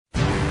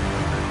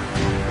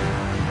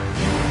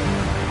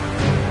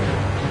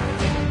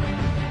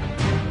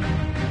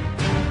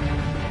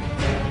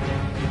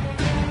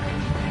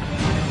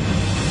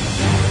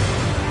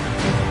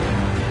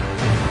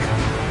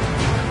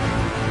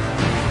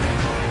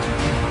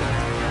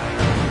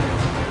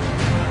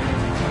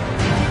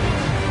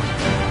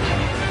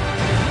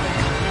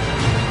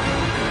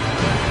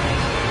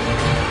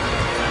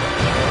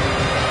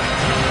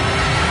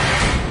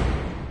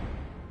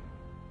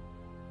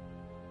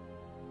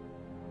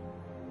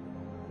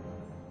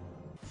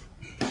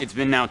It's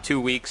been now 2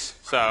 weeks,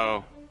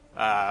 so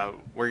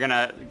we're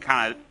gonna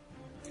kind of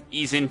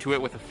ease into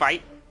it with a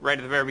fight right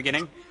at the very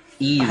beginning.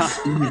 Ease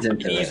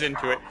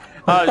into it.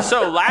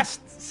 So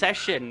last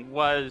session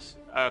was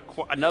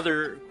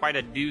another quite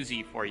a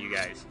doozy for you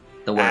guys.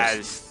 The worst.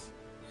 As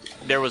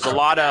there was a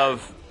lot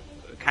of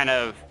kind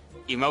of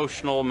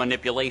emotional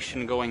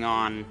manipulation going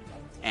on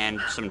and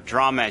some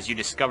drama as you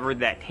discovered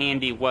that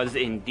Tandy was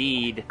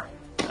indeed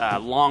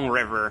Long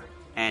River,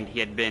 and he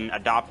had been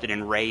adopted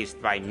and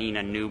raised by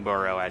Nina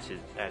Newborough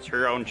as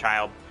her own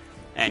child,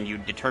 and you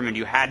determined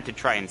you had to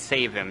try and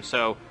save him.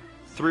 So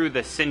through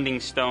the Sending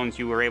Stones,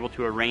 you were able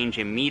to arrange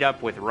a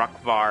meetup with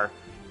Rukvar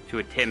to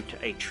attempt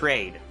a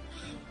trade.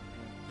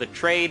 The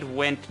trade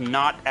went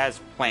not as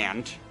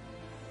planned,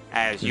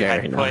 as you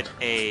had put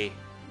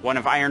one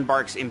of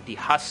Ironbark's empty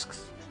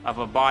husks of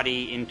a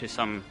body into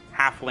some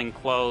halfling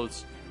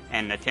clothes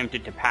and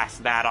attempted to pass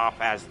that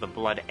off as the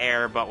blood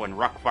heir, but when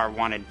Rukvar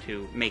wanted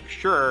to make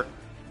sure,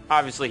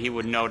 obviously he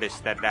would notice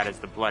that that is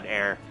the blood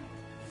heir,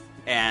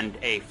 and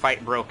a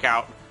fight broke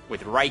out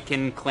with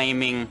Riken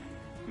claiming,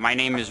 "My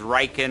name is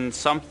Riken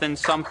something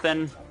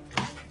something.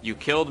 You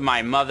killed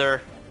my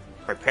mother.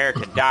 Prepare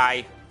to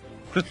die."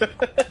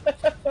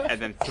 And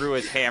then threw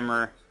his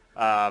hammer.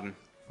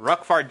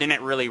 Rukvar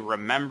didn't really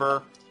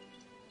remember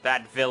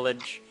that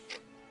village,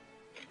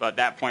 but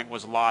that point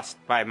was lost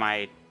by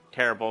my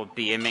terrible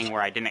DMing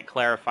where I didn't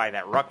clarify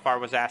that Rukvar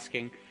was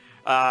asking.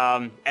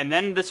 And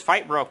then this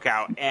fight broke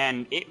out,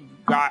 and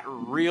it got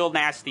real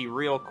nasty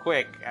real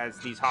quick as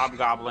these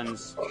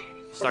hobgoblins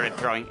started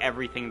throwing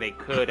everything they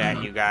could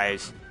at you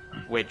guys,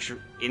 which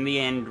in the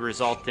end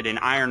resulted in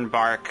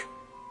Ironbark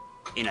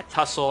in a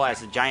tussle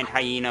as a giant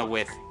hyena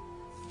with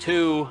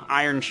two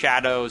Iron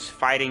Shadows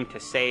fighting to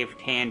save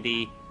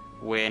Tandy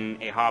when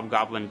a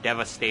Hobgoblin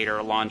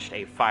Devastator launched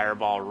a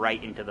fireball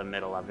right into the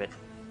middle of it.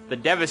 The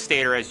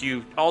Devastator, as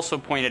you also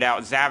pointed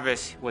out,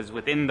 Zavis was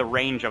within the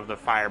range of the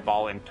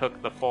fireball and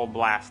took the full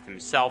blast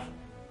himself,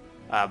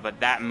 but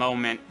that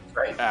moment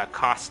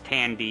cost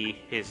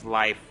Tandy his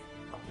life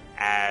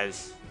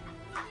as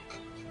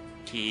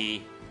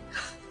he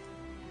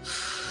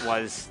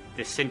was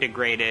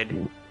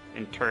disintegrated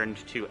and turned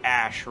to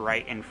ash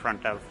right in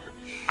front of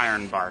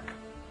Ironbark.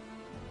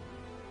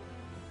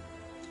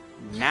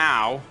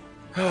 Now,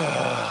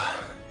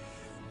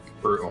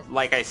 brutal.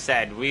 Like I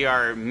said, we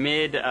are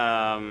mid.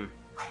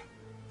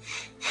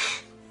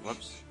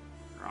 Whoops,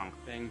 wrong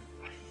thing.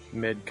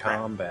 Mid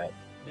combat.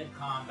 Mid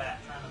combat,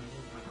 trying to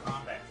move my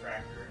combat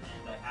tracker,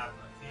 and I have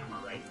the camera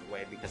right in the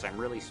way because I'm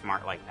really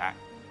smart like that.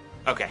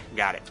 Okay,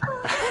 got it.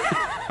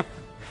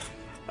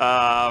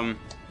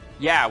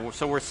 Yeah,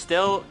 so we're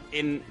still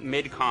in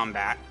mid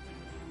combat,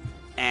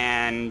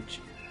 and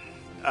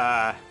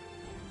I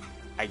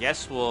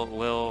guess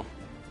we'll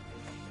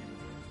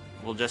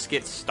just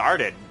get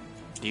started.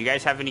 Do you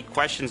guys have any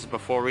questions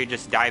before we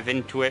just dive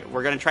into it?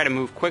 We're going to try to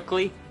move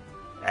quickly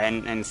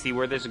and see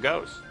where this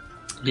goes.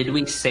 Did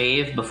we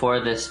save before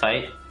this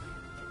fight?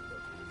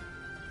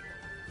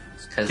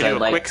 Can you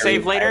do a quick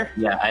save later?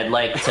 Yeah, I'd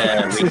like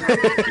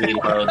to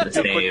reload the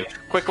save.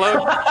 Quick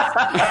load?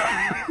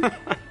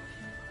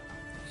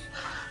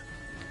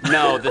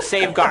 No, the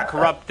save got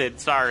corrupted.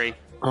 Sorry.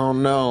 Oh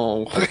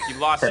no! You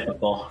lost it.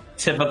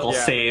 Typical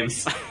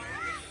saves.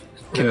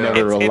 Can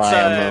never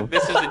rely on them.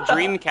 This is a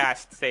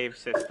Dreamcast save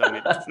system.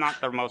 It's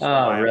not the most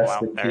reliable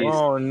out there.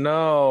 Oh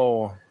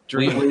no!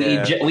 We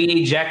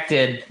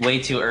ejected way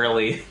too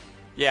early.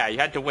 Yeah, you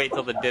had to wait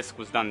till the disc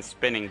was done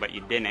spinning, but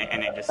you didn't,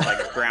 and it just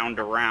like ground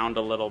around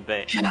a little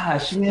bit.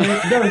 Gosh, man,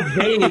 that was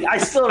vague. I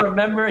still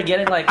remember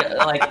getting like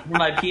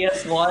my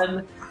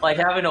PS1, like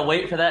having to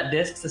wait for that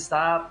disc to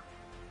stop.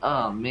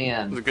 Oh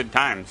man, it was good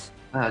times.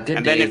 Good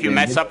and then if you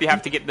mess up, you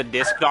have to get the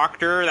disc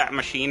doctor, that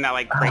machine that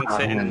like cranks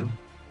it and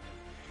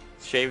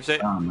shaves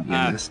it. Oh my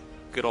goodness.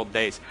 Good old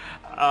days.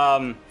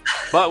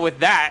 But with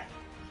that,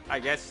 I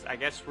guess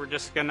we're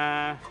just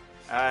gonna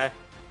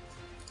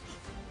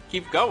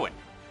keep going.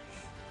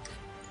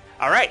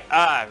 All right,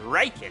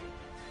 Riken.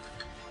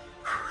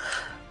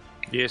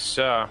 Yes,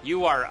 sir.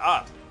 You are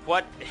up.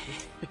 What?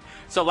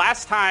 So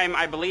last time,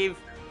 I believe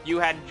you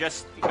had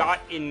just not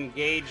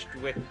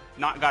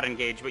got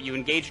engaged, but you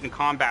engaged in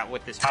combat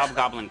with this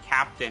Hobgoblin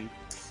captain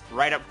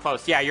right up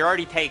close. Yeah, you're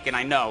already taken,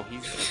 I know.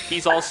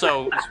 He's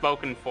also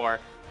spoken for.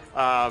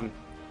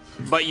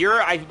 But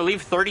you're, I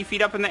believe, 30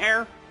 feet up in the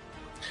air?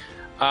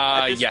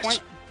 At this yes. point?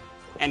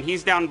 And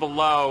he's down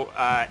below,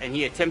 and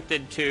he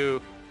attempted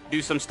to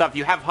do some stuff.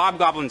 You have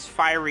Hobgoblins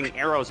firing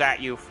arrows at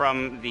you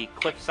from the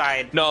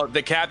cliffside. No,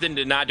 the captain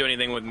did not do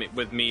anything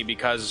with me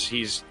because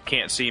he's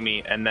can't see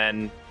me, and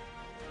then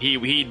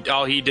he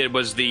all he did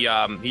was he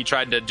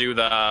tried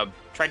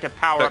to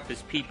power up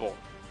his people.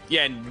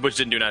 Yeah, which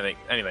didn't do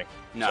anything.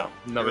 No, so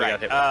nobody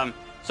right. got hit.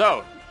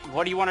 So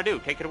what do you want to do?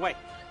 Take it away.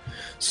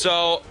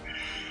 So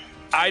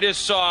I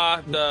just saw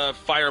the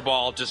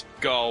fireball just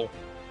go,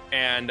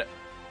 and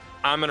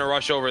I'm gonna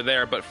rush over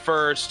there. But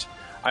first,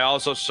 I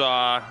also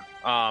saw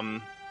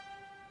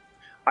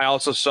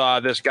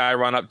this guy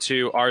run up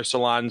to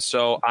Arsalan,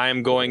 so I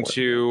am going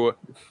to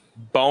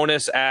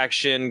bonus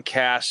action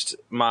cast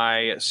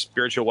my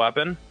spiritual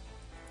weapon,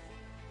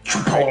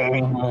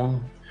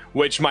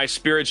 which my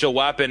spiritual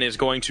weapon is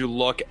going to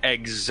look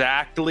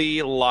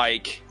exactly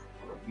like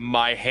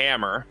my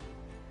hammer,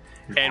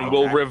 and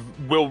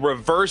will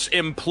reverse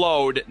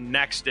implode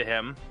next to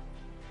him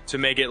to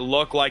make it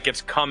look like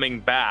it's coming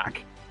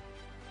back.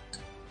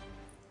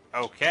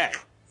 Okay.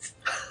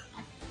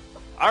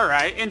 All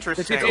right,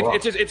 interesting.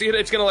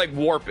 It's gonna like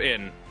warp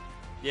in.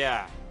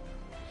 Yeah.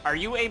 Are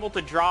you able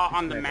to draw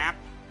on the map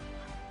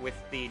with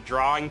the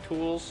drawing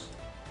tools?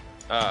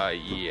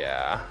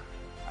 Yeah.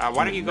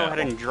 Why don't you go ahead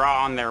and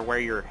draw on there where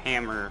your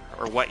hammer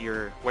or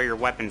where your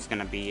weapon's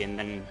gonna be, and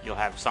then you'll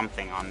have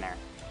something on there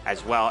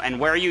as well. And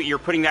where you're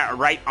putting that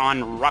right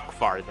on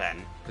Rukfar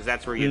then, because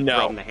that's where you're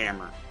throwing the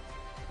hammer.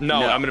 No,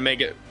 I'm gonna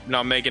make it. No,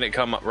 I'm making it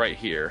come up right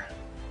here.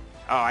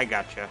 Oh, I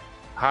gotcha.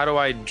 How do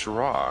I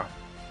draw?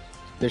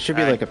 There should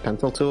be like a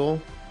pencil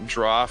tool.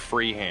 Draw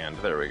freehand.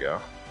 There we go.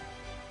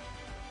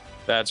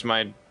 That's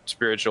my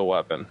spiritual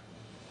weapon.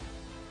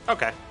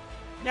 Okay.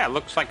 Yeah, it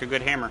looks like a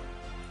good hammer.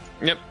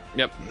 Yep.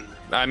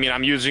 I mean,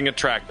 I'm using a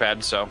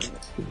trackpad, so.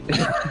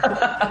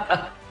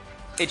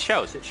 It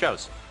shows.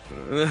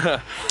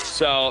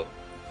 So,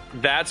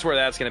 that's where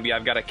that's going to be.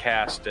 I've got to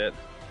cast it.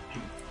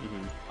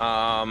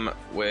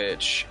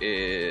 Which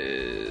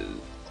is...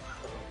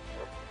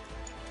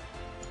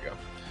 There we go.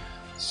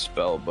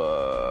 Spellbook.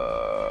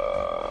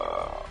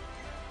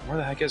 Where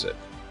the heck is it?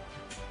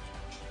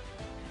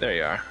 There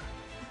you are.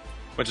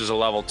 Which is a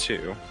level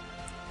 2.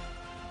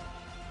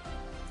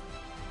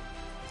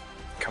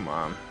 Come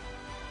on.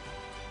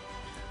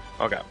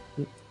 Okay.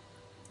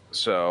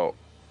 So,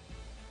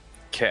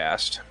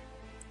 cast.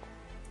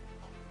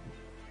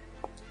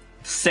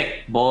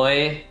 Sick,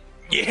 boy.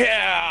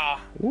 Yeah!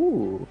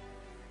 Ooh.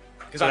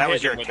 So that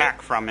was your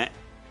attack from it.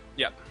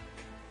 Yep.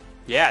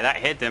 Yeah, that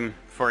hit them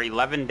for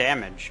 11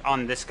 damage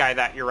on this guy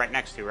that you're right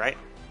next to, right?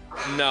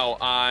 No,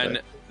 on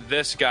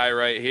this guy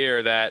right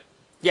here that...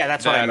 Yeah,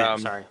 that's what I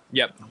meant, sorry.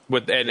 Yep,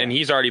 and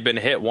he's already been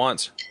hit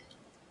once.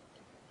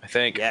 I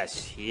think.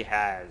 Yes, he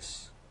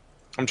has.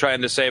 I'm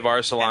trying to save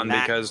Arsalan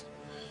because...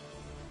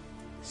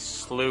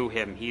 Slew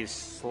him. He's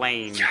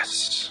slain.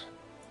 Yes.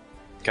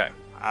 Okay.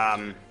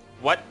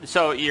 What?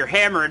 So your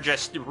hammer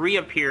just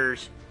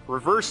reappears,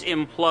 reverse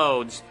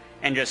implodes,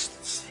 and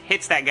just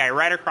hits that guy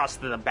right across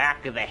the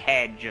back of the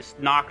head, just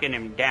knocking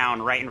him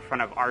down right in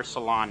front of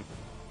Arsalan,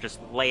 just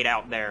laid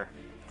out there,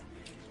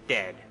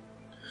 dead.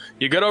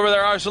 You good over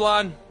there,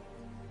 Arsalan?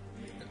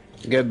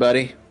 Good,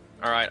 buddy.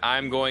 All right,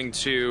 I'm going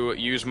to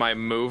use my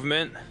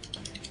movement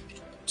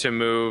to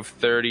move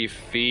 30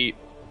 feet.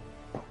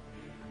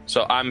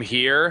 So I'm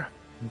here,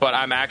 but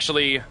I'm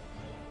actually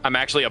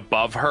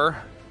above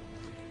her.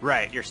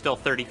 Right, you're still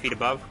 30 feet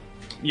above?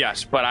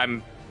 Yes, but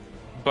I'm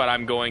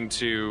going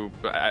to...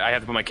 I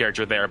have to put my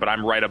character there, but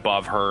I'm right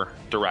above her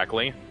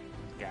directly.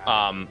 Yeah.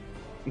 I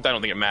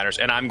don't think it matters.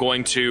 And I'm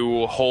going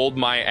to hold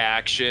my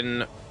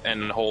action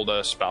and hold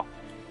a spell.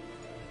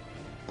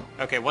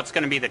 Okay, what's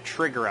going to be the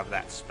trigger of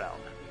that spell?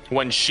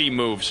 When she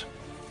moves.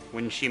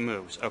 When she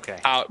moves, okay.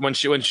 When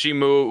she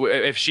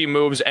if she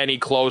moves any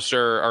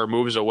closer or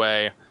moves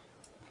away,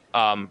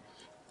 if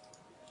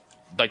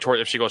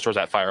she goes towards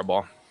that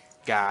fireball.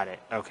 Got it.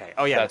 Okay.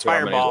 Oh yeah, That's the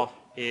fireball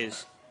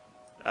is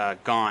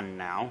gone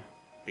now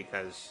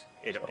because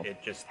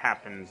it just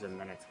happens and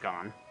then it's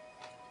gone.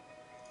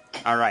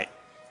 All right,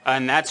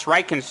 and that's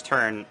Riken's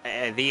turn.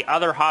 The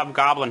other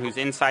hobgoblin who's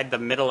inside the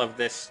middle of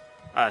this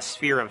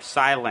sphere of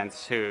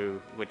silence,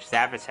 which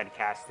Zavis had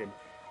casted,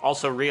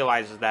 also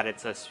realizes that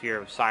it's a sphere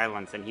of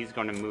silence, and he's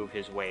going to move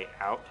his way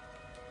out.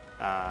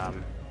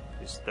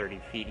 He's 30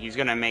 feet. He's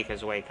going to make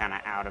his way kind of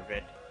out of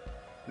it,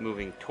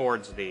 moving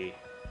towards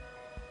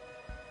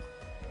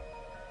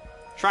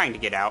trying to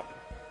get out.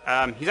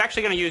 He's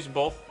actually going to use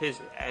both his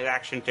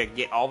action to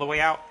get all the way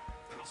out.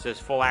 So his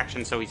full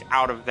action, so he's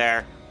out of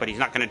there, but he's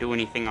not going to do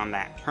anything on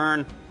that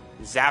turn.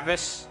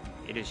 Zavis,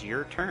 it is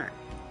your turn.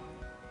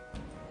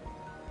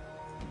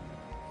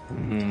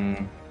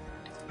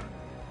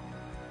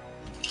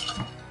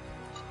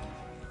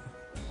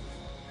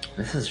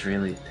 This is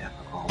really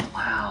difficult.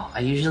 Wow. I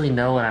usually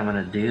know what I'm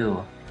gonna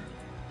do.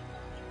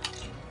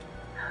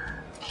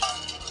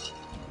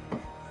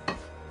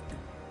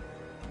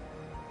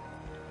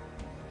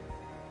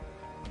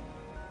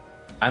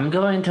 I'm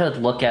going to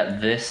look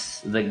at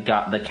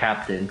the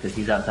captain, because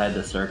he's outside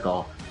the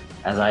circle,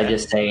 as I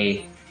just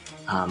say,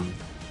 your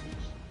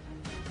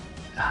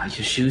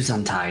shoe's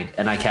untied,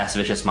 and I cast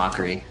Vicious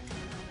Mockery.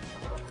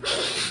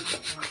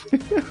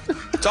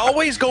 It's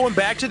always going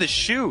back to the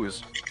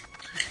shoes.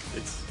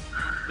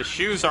 The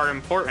shoes are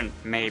important,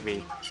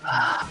 maybe.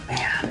 Ah,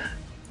 man.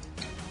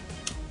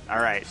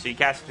 Alright, so you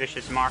cast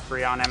Vicious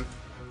Mockery on him.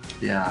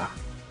 Yeah.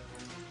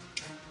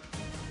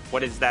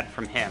 What is that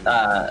from him?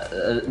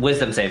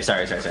 Wisdom save,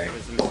 sorry.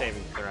 Wisdom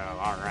saving throw,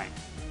 alright.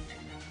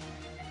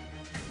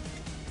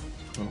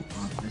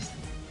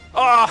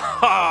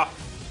 Oh!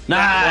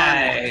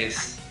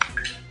 Nice!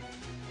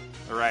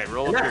 Alright,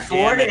 roll up your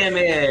 4 damage.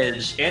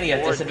 damage! And he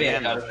has 4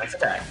 disadvantage damage. on his next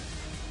attack.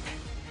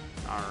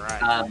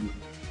 Alright.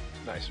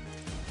 Nice.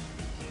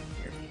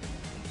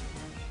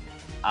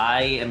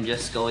 I am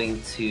just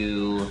going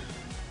to.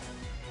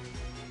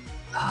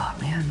 Oh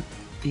man,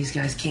 these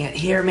guys can't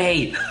hear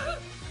me.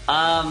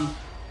 Oh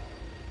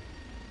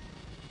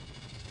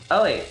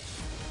wait,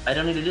 I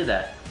don't need to do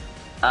that.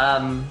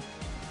 I'm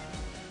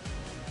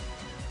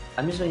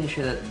just making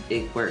sure that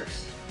it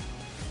works.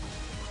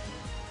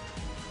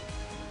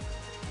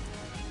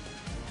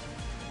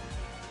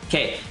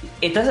 Okay,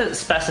 it doesn't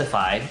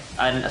specify,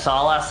 and so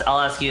I'll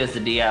ask you as the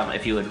DM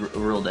if you would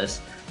rule this.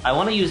 I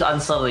want to use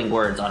Unsettling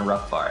Words on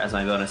Rukvar as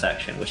my bonus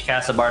action, which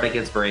casts a bardic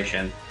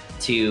inspiration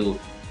to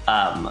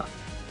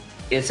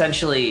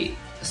essentially.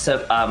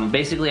 So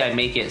basically, I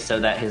make it so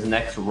that his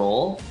next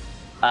roll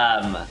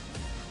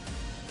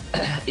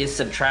is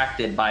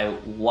subtracted by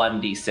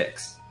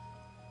 1d6.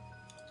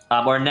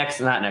 Or next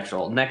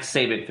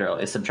saving throw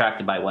is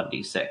subtracted by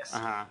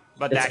 1d6.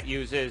 But that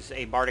uses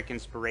a bardic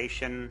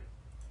inspiration.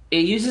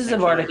 It uses a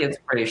bardic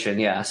inspiration,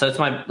 yeah. So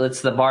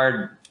it's the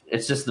bard.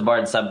 It's just the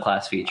bard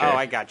subclass feature. Oh,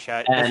 I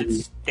gotcha. Does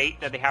it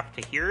state that they have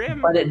to hear him?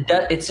 But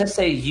it's just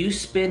a you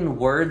spin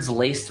words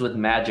laced with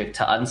magic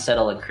to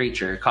unsettle a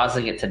creature,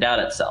 causing it to doubt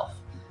itself.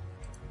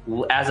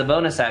 As a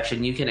bonus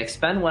action, you can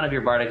expend one of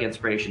your bardic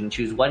inspiration and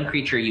choose one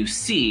creature you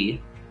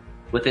see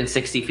within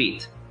 60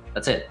 feet.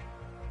 That's it.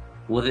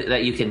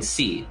 That you can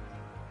see.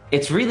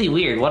 It's really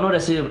weird. One would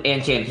assume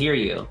and can't hear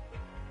you,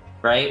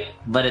 right?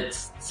 But it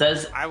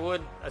says... I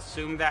would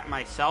assume that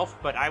myself,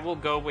 but I will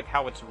go with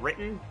how it's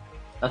written.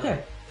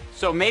 Okay.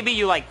 So maybe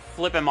you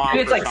flip him off.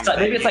 Maybe it's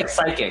like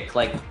psychic,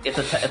 like it's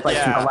like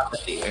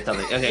telepathy or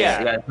something. Okay,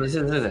 yeah. This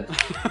is it.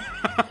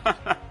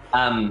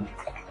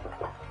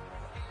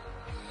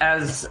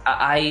 As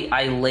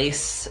I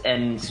lace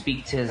and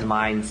speak to his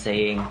mind,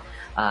 saying,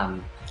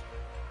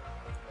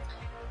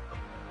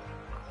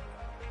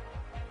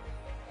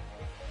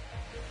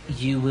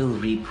 "You will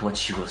reap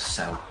what you will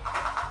sow."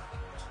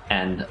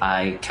 And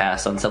I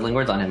cast Unsettling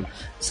Words on him.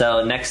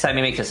 So next time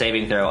he makes a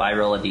saving throw, I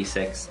roll a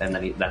d6, and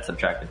then that's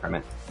subtracted from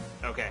it.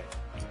 Okay.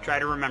 Try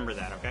to remember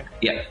that, okay?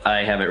 Yeah,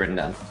 I have it written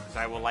down. Because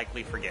I will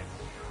likely forget.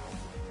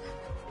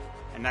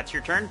 And that's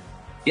your turn?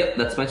 Yep,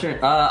 that's my turn.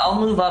 I'll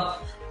move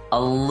up a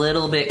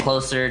little bit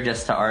closer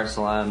just to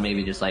Arsalan,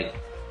 maybe just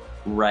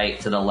right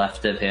to the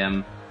left of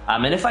him.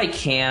 And if I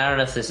can, I don't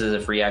know if this is a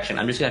free action,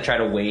 I'm just going to try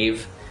to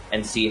wave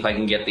and see if I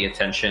can get the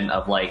attention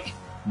of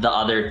the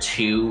other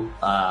two,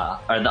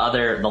 or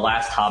the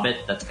last hobbit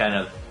that's kind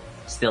of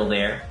still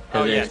there.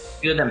 Oh, there's yes.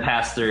 two of them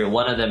pass through.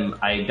 One of them,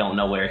 I don't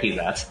know where he's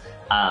at.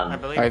 I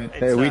believe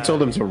we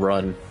told him to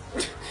run.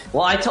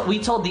 Well, we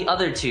told the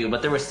other two,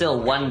 but there was still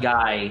one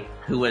guy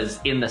who was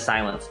in the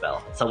silent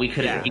spell, so he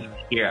couldn't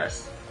hear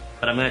us.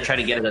 But I'm going to try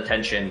to get his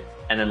attention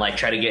and then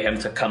try to get him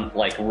to come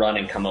run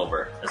and come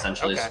over.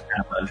 Essentially, Okay. is kind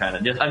of what I'm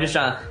trying to do. I'm just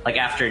trying to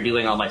after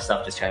doing all my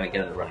stuff, just trying to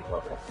get him to run and come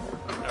over.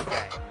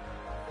 Okay.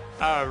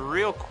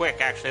 Real quick,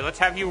 actually, let's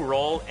have you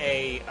roll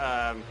a.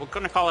 We're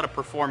going to call it a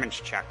performance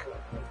check.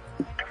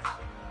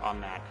 On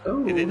that.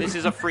 Ooh. This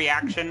is a free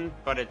action,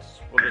 but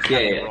we'll just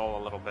have you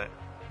roll a little bit.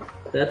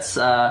 That's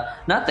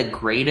not the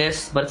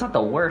greatest, but it's not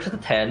the worst. It's a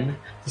 10.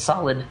 It's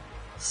a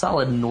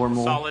solid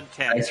normal. Solid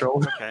 10. Dice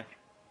roll. Okay.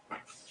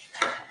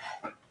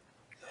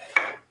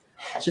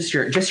 Just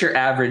your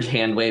average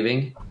hand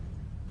waving.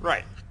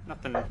 Right.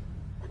 Nothing.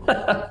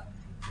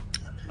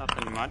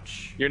 Nothing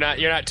much. You're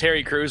not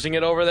Terry Cruising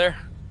it over there?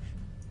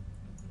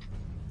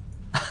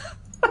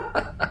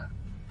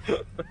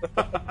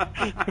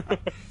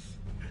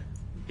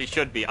 He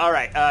should be. All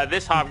right.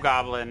 This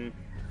hobgoblin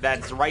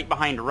that's right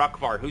behind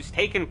Rukvar, who's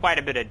taken quite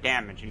a bit of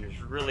damage and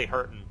is really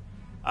hurting.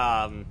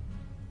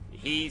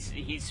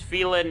 He's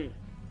feeling.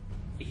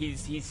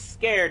 He's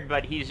scared,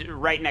 but he's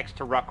right next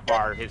to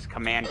Rukvar, his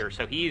commander.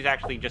 So he's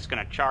actually just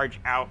going to charge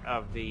out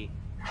of the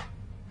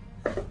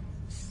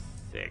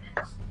 6,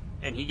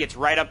 and he gets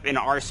right up in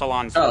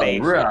Arsalan's face.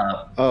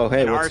 Oh,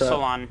 hey, And what's up?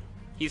 Arsalan,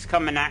 he's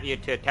coming at you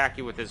to attack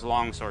you with his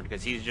longsword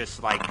because he's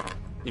just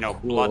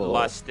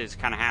bloodlust is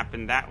kind of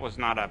happened. That was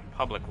not a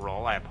public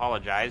roll. I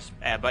apologize,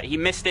 but he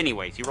missed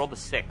anyways. He rolled a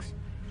 6.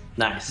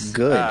 Nice.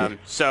 Good.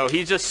 So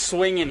he's just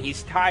swinging.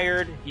 He's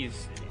tired.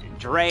 He's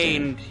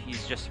drained.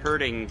 He's just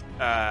hurting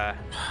and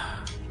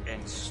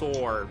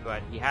sore,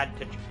 but he had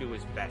to do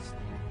his best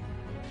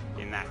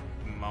in that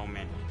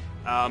moment.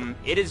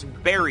 It is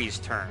Barry's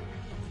turn.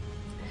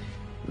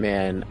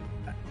 Man,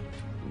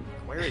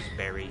 Where is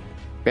Barry?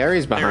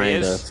 Barry's There he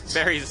behind is. us.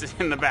 Barry's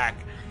in the back.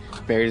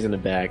 Barry's in the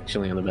back,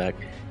 chilling on the back.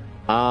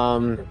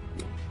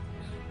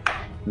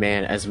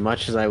 Man, as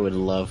much as I would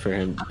love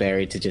for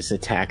Barry to just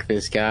attack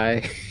this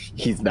guy,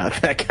 he's not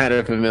that kind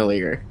of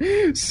familiar.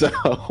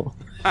 So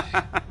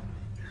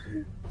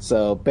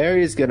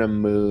Barry's gonna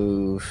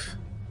move.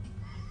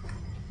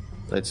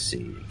 Let's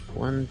see.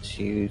 1,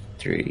 2,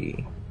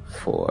 3,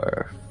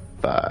 4,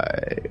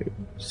 5,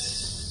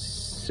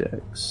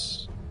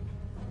 6.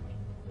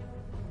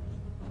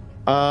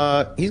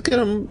 He's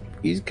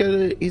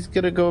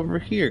gonna go over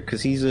here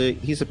because he's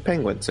a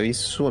penguin, so he's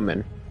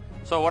swimming.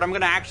 So what I'm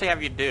going to actually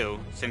have you do,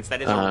 since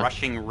that is a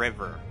rushing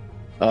river,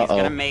 He's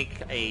gonna make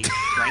a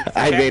strength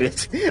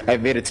check. I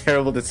made a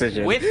terrible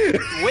decision. With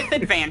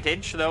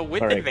advantage, though.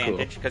 With All right,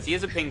 advantage, because he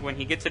is a penguin,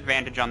 he gets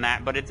advantage on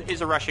that. But it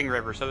is a rushing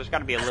river, so there's got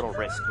to be a little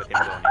risk with him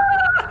going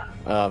in.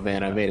 Oh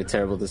man, I made a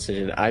terrible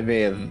decision. I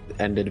may have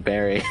ended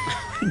Barry.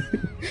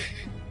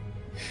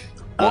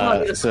 Well,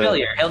 no, he's so-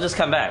 familiar. He'll just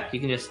come back. You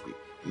can just.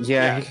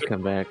 Yeah, he can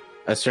come back.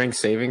 A strength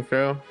saving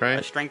throw, A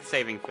right? strength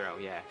saving throw,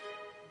 yeah,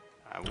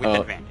 with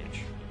Oh.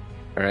 advantage.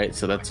 All right,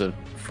 so that's a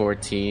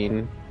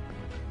 14.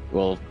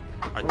 Well,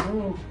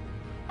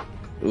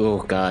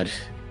 oh god.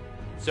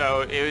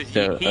 So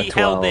So, he a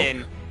held 12.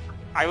 in.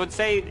 I would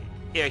say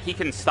he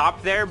can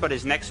stop there, but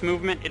his next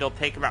movement it'll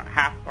take about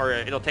half, or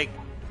it'll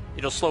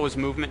slow his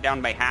movement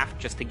down by half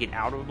just to get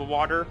out of the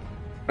water.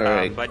 All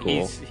right, but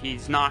cool.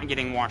 he's not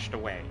getting washed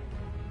away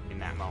in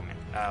that moment.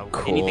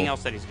 Cool. Anything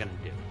else that he's gonna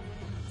do?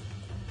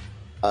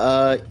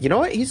 You know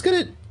what? He's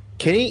gonna.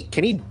 Can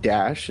he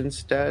dash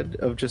instead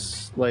of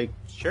just like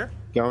Sure.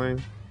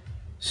 going?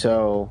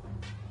 So.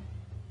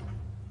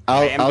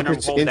 I am I'll gonna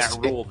just hold that inst-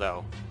 rule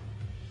though.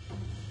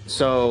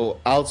 So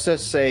I'll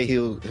just say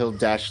he'll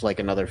dash like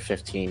another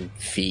 15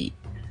 feet.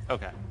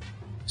 Okay.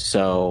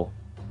 So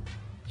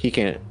he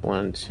can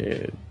 1,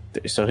 2,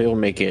 3. So he'll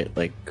make it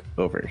like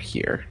over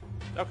here.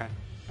 Okay.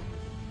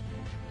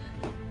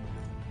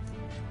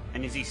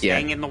 And is he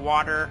staying in the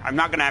water? I'm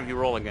not gonna have you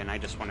roll again. I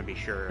just want to be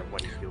sure of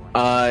what he's doing.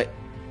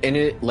 And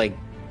it like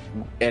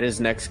at his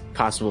next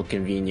possible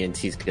convenience,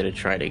 he's gonna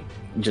try to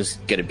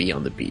just gonna be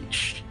on the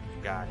beach,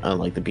 Got it.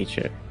 unlike the beach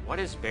here. What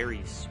is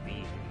Barry's speed,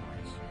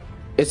 anyways?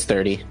 It's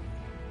 30.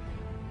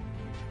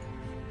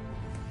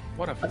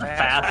 What a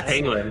Fast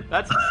penguin.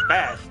 That's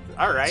fast.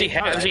 All right.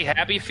 Is he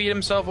happy feed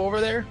himself over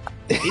there?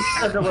 He's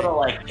like a little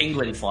like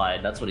penguin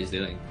slide. That's what he's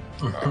doing.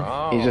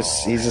 Oh.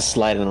 He's just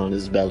sliding on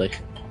his belly.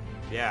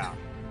 Yeah.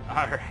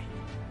 All right.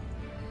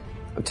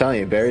 I'm telling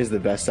you, Barry's the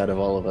best out of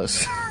all of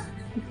us.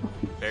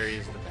 Barry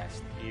is the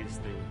best. He is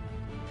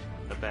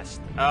the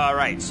best. All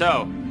right.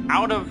 So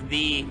out of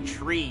the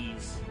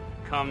trees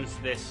comes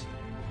this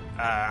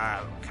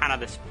kind of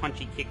this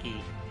punchy kicky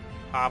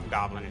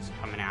hobgoblin is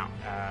coming out.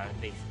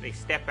 They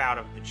step out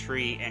of the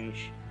tree and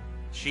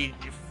she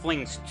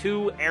flings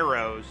 2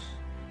 arrows,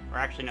 or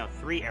actually no,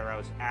 3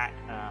 arrows at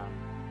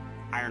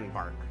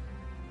Ironbark.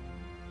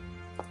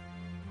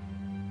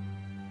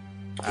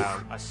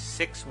 A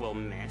 6 will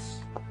miss.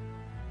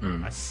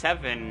 A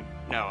 7,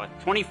 no, a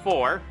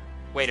 24.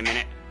 Wait a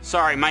minute.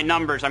 Sorry, my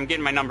numbers. I'm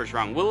getting my numbers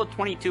wrong. Will a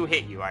 22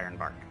 hit you,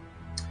 Ironbark?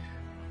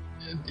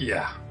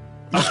 Yeah.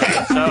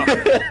 Okay, so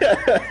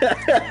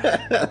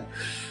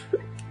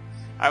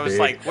I was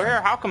like,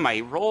 how come my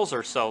rolls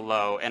are so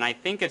low? And I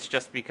think it's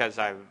just because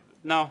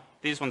no,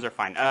 these ones are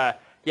fine.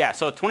 Yeah,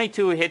 so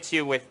 22 hits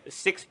you with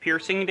 6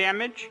 piercing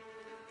damage,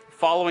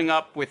 following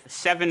up with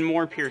 7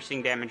 more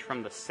piercing damage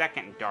from the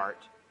second dart,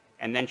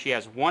 and then she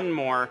has 1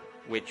 more,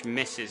 which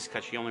misses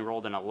because she only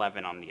rolled an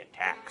 11 on the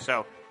attack.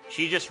 So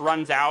she just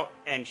runs out,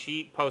 and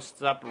she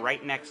posts up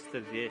right next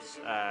to this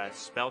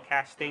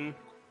spellcasting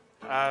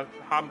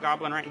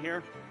hobgoblin right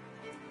here.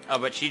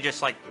 But she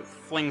just, like,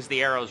 flings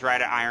the arrows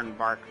right at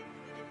Ironbark,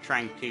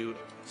 trying to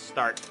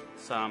start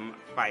some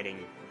fighting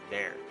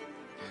there.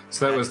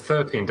 So that was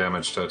 13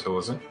 damage total,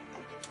 was it?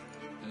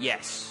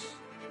 Yes.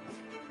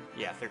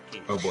 Yeah,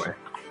 13. Oh boy.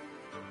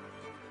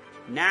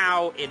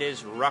 Now it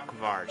is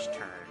Rukvar's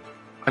turn.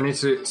 I need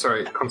to.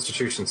 Sorry,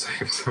 Constitution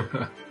saves.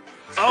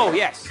 Oh,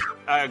 yes.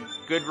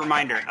 Good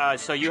reminder.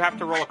 So you have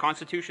to roll a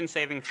Constitution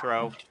saving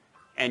throw,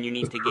 and you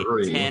need to get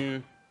 3.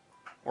 10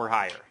 or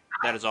higher.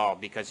 That is all,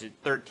 because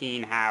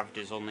 13 halved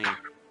is only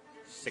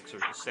 6 or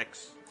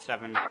 6,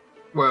 7.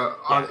 Well,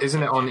 Yeah.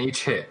 isn't it on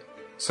each hit?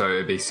 So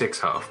it'd be 6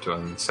 halved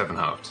and 7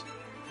 halved.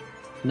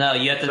 No,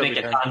 you have to So make we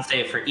a can- con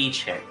save for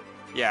each hit.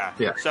 Yeah.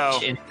 So,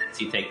 Each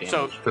instance you take damage.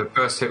 so The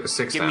first hit was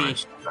 6 Give me-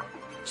 damage.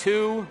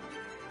 2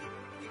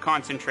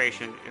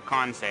 concentration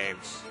con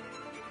saves,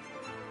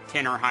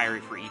 10 or higher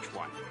for each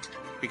one,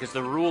 because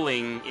the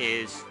ruling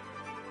is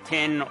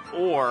 10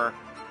 or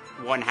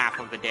 1/2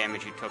 of the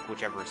damage you took,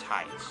 whichever is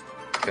highest.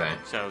 Okay.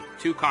 So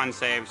 2 con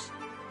saves,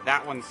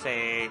 that one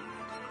saved,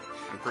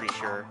 I'm pretty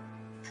sure,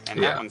 and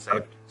Yeah, that one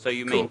saved. So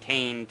you cool.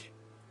 maintained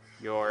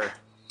your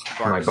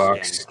My bark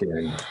bark skin.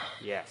 skin.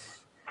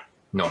 Yes,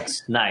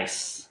 Nice.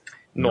 Nice.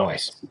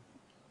 Nice.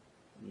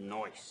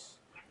 nice.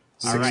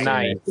 16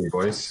 Nice. AC,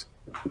 boys.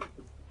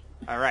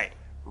 All right,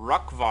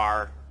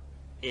 Rukvar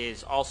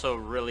is also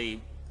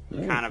really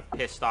kind of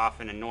pissed off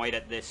and annoyed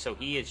at this, so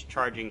he is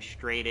charging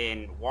straight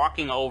in,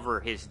 walking over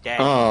his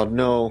dead Oh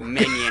no!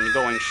 minion,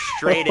 going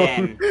straight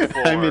in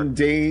for I'm in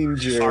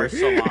danger.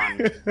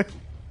 Arsalan.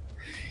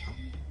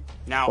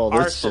 Now, Well,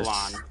 this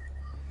Arsalan,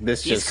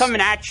 This he's just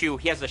coming at you.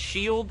 He has a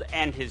shield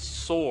and his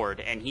sword,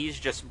 and he's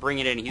just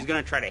bringing it in. He's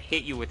going to try to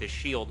hit you with his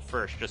shield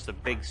first, just a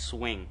big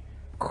swing.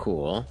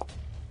 cool.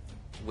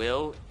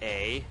 Will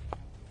a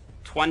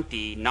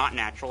 20 not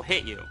natural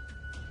hit you?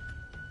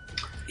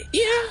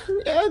 Yeah,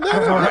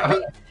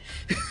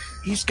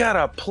 He's got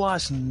a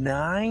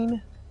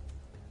 +9.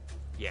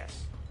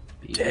 Yes.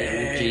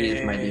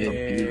 Jeez, my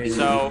dude.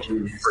 So,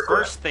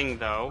 first thing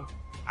though,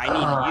 I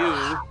need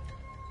you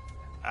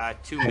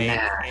to make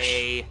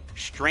a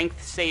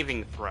strength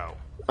saving throw.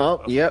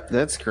 Oh, yep,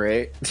 that's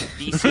great.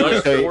 DC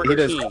is So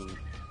 14.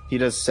 he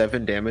does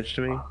 7 damage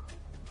to me.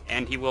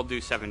 And he will do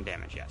 7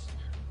 damage, yes.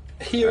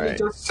 He only Alright.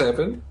 does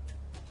 7.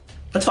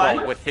 That's fine.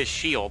 Well, with his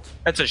shield.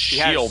 That's a He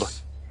has,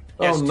 shield.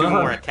 he has Oh, 2 no.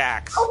 more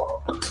attacks.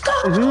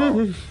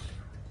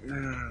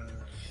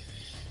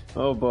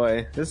 Oh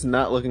boy, this is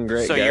not looking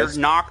great, So guys. you're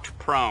knocked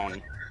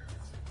prone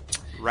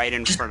right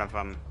in front of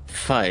him.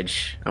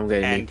 Fudge. I'm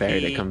gonna And need Barry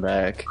he- to come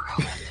back.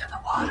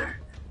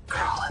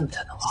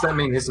 Does that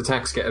mean his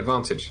attacks get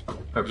advantage?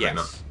 Hopefully Yes.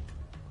 not.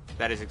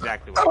 That is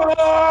exactly what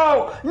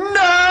Oh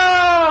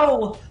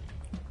no!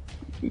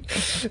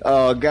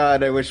 Oh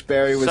god, I wish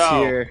Barry was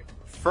So- here.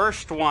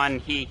 First one,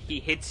 he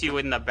hits you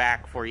in the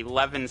back for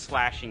 11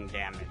 slashing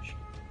damage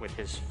with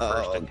his first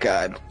Oh attack.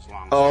 god. That was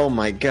long. Oh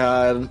my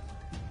god.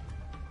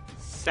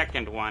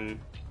 Second one,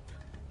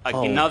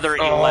 Oh. another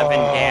 11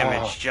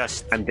 damage,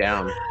 just I'm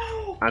down.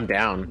 I'm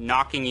down.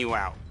 knocking you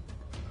out.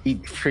 He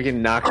freaking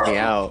knocked me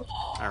out.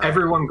 All right.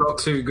 Everyone got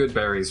 2 good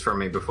berries from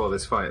me before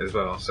this fight as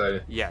well, so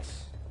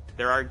Yes,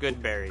 there are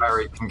good berries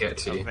Barry can get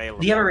to you.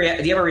 available. Do you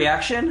have a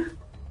reaction?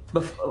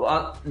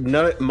 None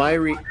of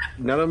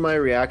my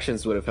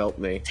reactions would have helped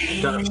me.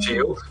 You don't have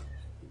shield?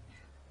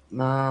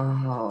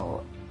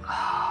 No.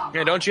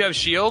 Yeah, don't you have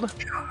shield?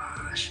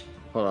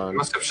 Hold You on.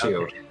 must have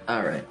shield.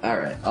 Alright.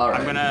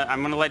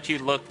 I'm gonna let you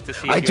look to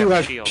see if I you do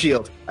have shield.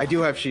 shield. I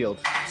do have shield.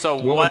 So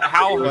Well, what?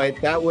 How? Right,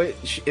 that would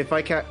if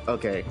I can.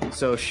 Okay,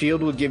 so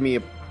shield would give me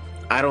a.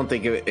 I don't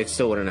think it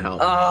still wouldn't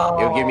help. Oh.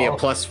 It would give me a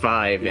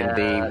 +5, and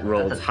they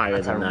rolled higher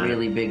that's than a that.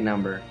 really big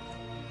number.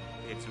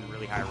 It's some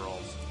really high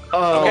rolls.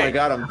 Oh Okay. my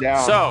god, I'm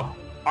down. So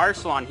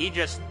Arslan, he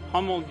just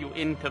pummeled you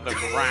into the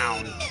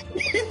ground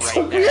He right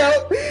took me there.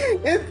 out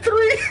in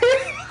 3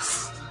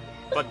 hits.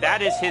 But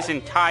that is his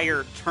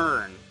entire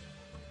turn.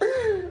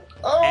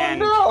 Oh And-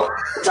 no!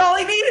 That's all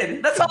he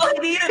needed. That's all he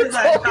needed is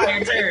that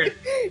entire turn.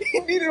 He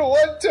needed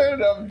 1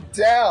 turn. I'm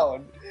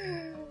down.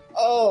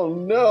 Oh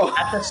no!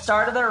 At the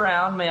start of the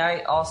round, may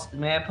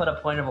I put a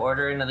point of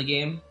order into the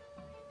game?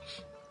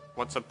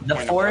 What's a The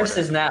point of forest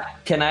order? is not.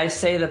 Can I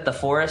say that the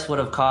forest would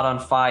have caught on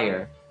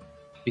fire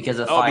because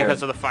of Oh, fire?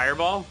 because of the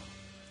fireball?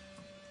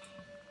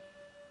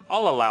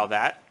 I'll allow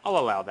that.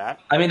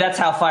 I mean, that's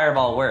how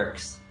fireball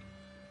works.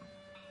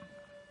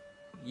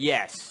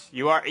 Yes,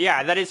 you are.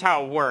 Yeah, that is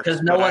how it works.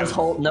 Because no but one's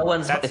I'm- no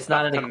one's. that's It's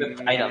not an tough to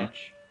equipped item.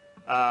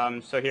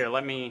 manage. So here,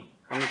 let me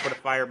put a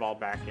fireball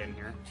back in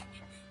here.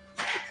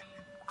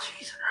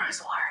 Jesus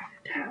Christ,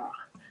 Larry.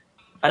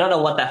 I don't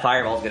know what that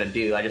fireball's gonna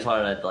do. I just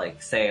wanted to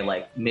say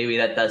maybe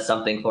that does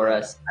something for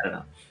us. I don't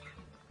know.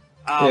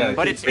 Yeah,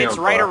 But keeps it's me on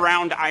right fire.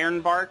 around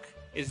Ironbark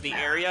is the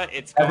area.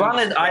 It's As going long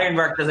as to-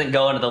 Ironbark doesn't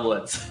go into the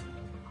woods,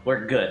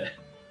 we're good.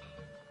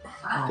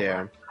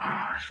 Yeah.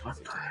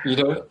 You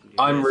don't.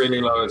 I'm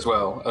really low as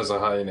well as a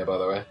hyena, by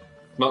the way.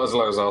 Not as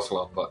low as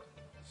Arcelon, but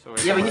So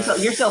it's, Yeah, but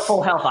you're still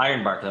full health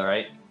Ironbark though,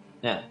 right?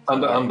 Yeah.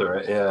 under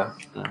it,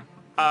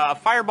 yeah.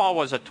 fireball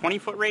was a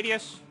 20-foot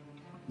radius.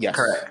 Yes.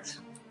 Correct.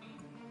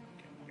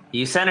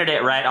 You centered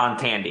it right on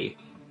Tandy.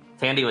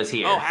 Tandy was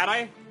here. Oh, had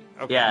I?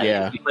 Okay. yeah,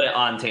 Yeah. You put it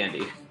on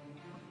Tandy.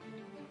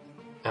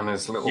 And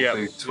there's little Yep.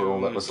 boots were all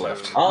that was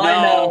left. All I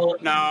know.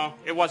 No,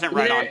 it wasn't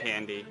right on Yeah.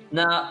 Tandy.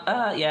 No,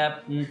 yeah.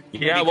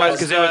 Yeah, it was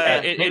because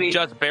maybe- it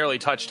just barely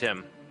touched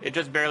him. It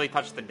just barely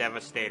touched the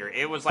Devastator.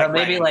 It was Or like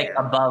maybe right like there.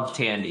 above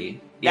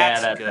Tandy.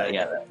 That's yeah, good.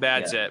 Yeah,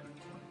 That's yeah. it.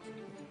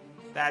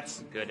 That's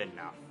good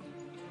enough.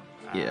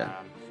 Yeah.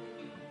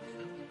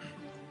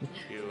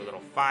 Do a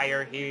little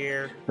fire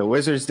here. The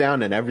wizard's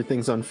down and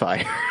everything's on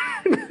fire.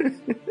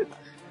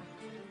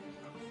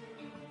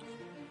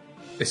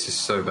 This is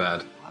so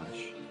bad.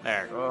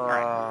 There. All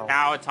right.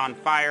 Now it's on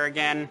fire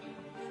again.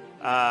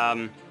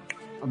 The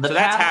So that's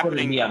path happening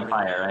wouldn't be on already.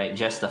 fire, right?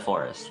 Just the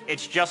forest.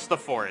 It's just the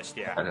forest,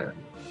 yeah. Okay.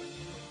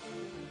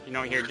 You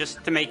know, here,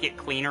 just to make it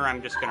cleaner,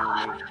 I'm just going to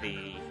remove the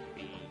thing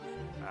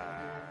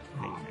there.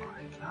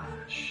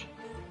 Gosh.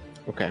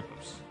 Okay.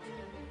 Oops.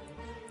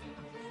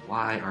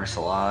 Why,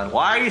 Arcelon?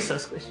 Why are you so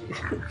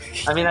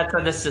squishy? I mean,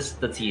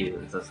 that's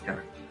you. That's kind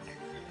of.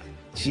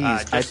 Jeez,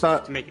 Just I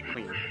thought to make it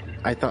cleaner.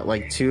 I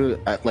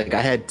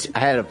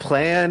had a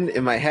plan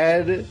in my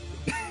head.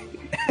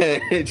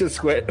 And it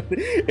just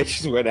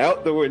went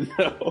out the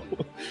window.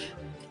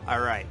 All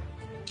right.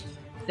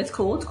 It's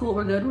cool. It's cool.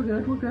 We're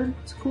good.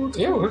 It's cool. It's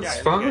Yeah, cool. well, Yeah, it's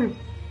it's fine.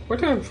 We're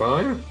doing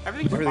fine.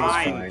 Everything's, Everything's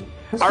fine.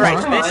 fine. All right,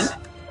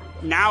 Fine.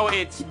 now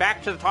it's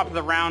back to the top of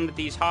the round.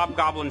 These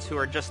hobgoblins who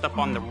are just up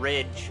on the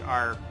ridge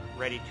are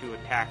ready to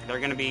attack. They're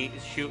going to be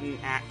shooting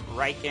at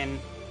Riken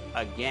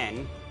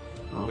again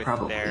Oh, with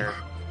probably. their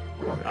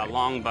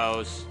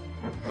longbows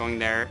going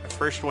there.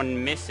 First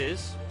one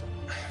misses,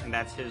 and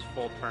that's his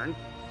full turn.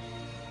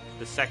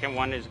 The second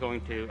one is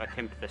going to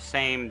attempt the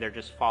same. They're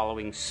just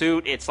following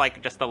suit. It's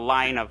like just a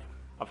line of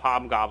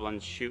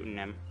hobgoblins shooting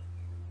him.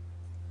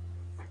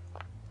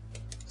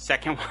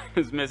 Second one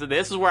is missing.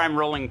 This is where I'm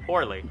rolling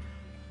poorly.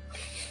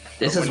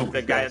 This is When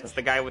the guy. It's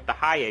the guy with the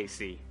high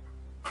AC.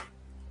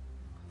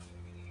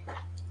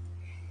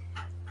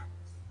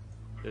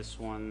 This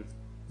one.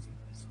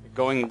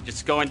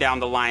 Just going down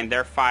the line.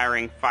 They're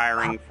firing.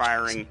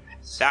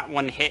 That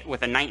one hit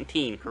with a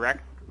 19,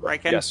 correct,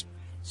 Riken? Yes.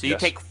 So you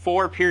take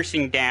 4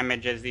 piercing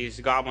damage as these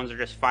goblins are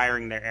just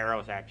firing their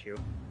arrows at you.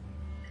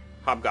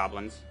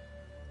 Hobgoblins.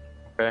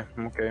 Okay.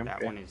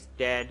 That one is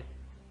dead.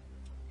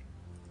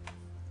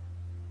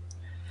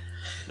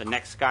 The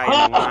next guy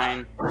in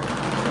line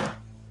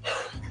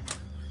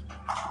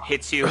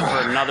hits you for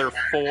another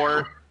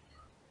 4.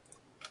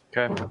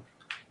 Okay.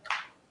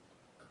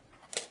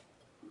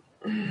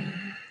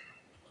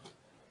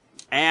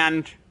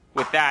 And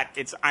with that,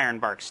 it's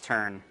Ironbark's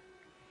turn.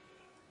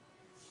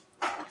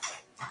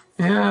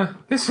 Yeah,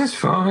 this is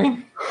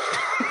fine.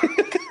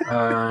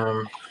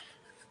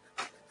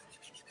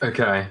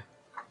 Okay.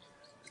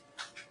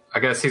 I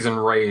guess he's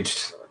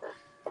enraged.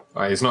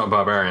 Well, he's not a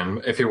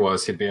barbarian. If he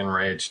was, he'd be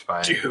enraged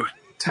by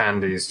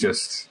Tandy's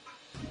just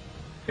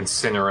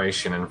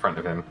incineration in front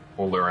of him.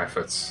 All their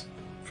efforts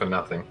for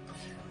nothing.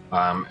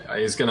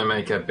 He's going to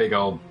make a big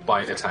old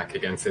bite attack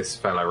against this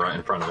fellow right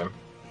in front of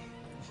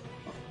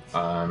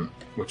him.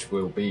 Which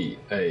will be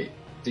a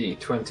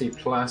D20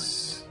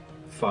 plus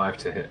 5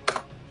 to hit.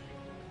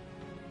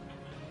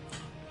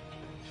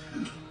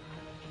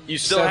 You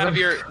still 7. have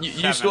your you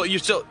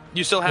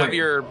still have Wait.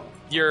 your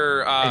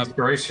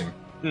Inspiration.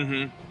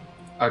 mhm.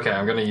 Okay,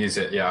 I'm going to use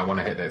it. Yeah, I want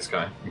to hit this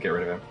guy and get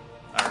rid of him.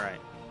 All right.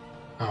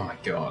 Oh my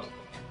god.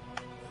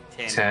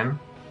 10. 10?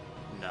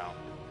 No.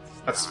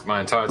 That's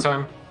my entire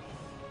time?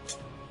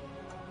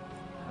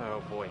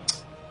 Oh boy.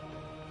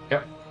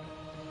 Yep.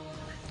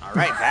 All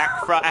right,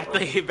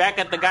 back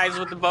at the guys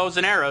with the bows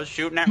and arrows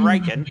shooting at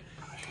Riken.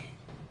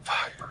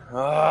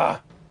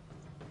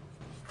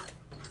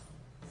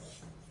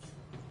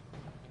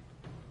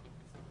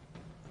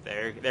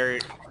 They're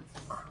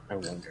I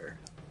wonder.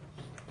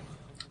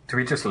 Do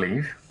we just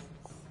leave?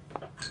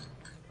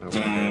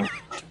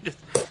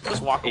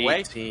 just walk away.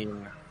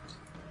 18.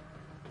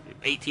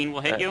 18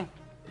 will hit you.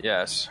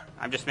 Yes.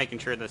 I'm just making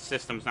sure the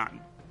system's not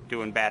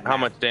doing bad. How math.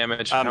 much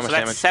damage? So How much that's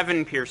damage?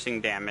 7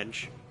 piercing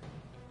damage.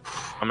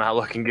 I'm not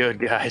looking good,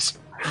 guys.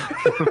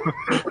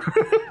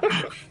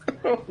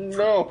 Oh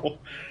no!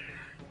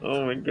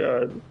 Oh my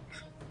god.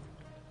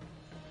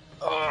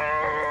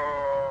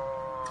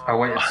 I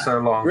waited so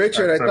long.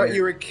 Richard, I thought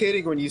you were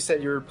kidding when you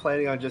said you were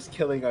planning on just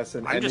killing us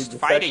and I'm ending just the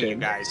fighting session. you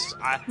guys.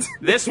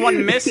 This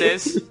one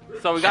misses,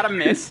 so we got to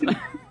miss.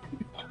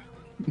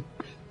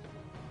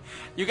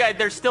 You guys,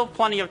 there's still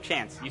plenty of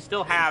chance. You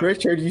still have.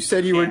 Richard, you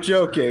said you were chance.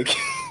 joking.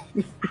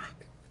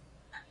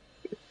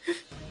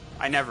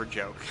 I never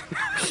joke.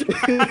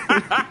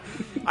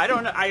 I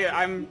don't.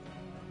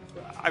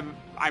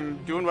 I'm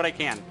doing what I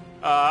can.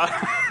 No,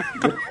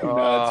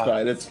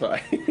 it's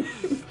fine.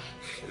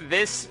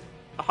 This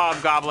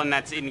hobgoblin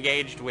that's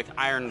engaged with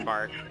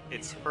Ironbark,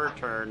 it's her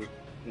turn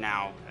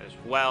now as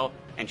well,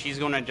 and she's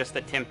going to just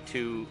attempt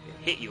to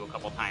hit you a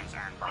couple times,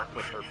 Ironbark,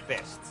 with her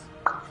fists.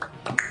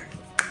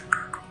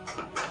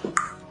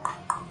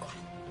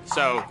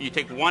 So you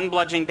take 1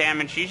 bludgeoning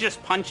damage. She's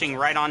just punching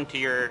right onto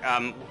your.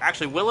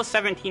 Actually, will a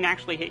 17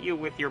 actually hit you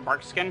with your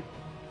bark skin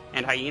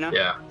and hyena?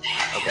 Yeah.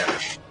 Okay.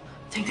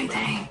 Ding, ding,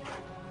 ding.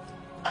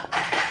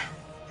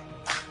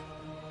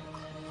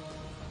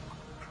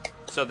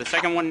 So the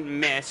second one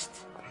missed,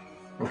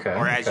 Okay.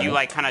 or as okay.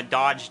 you kind of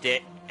dodged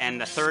it,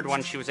 and the third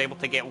one she was able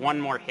to get 1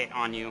 more hit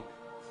on you,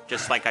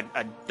 just like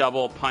a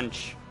double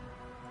punch,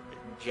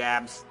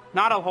 jabs.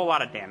 Not a whole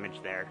lot of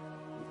damage there,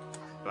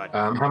 but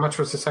How much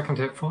was the second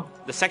hit for?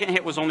 the second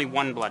hit was only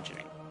 1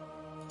 bludgeoning.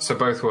 So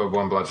both were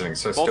 1 bludgeoning.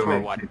 So Both still were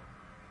need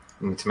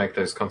 1. to make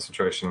those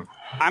concentration.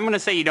 I'm gonna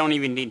say you don't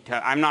even need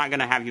to. I'm not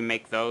gonna have you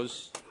make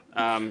those.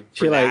 For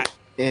She like, that.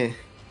 eh.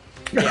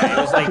 Yeah,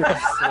 it was like a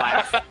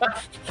slap.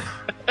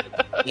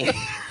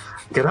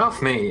 Get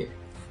off me!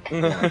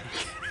 There's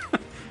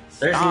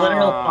Stop.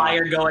 literal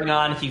fire going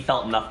on if you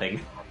felt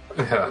nothing.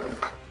 Yeah.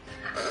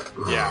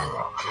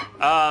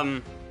 Yeah.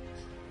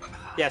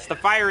 Yes, the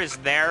fire is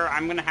there.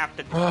 I'm gonna have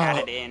to add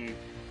it in.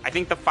 I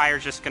think the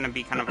fire's just gonna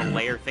be kind of a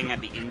layer thing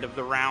at the end of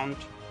the round.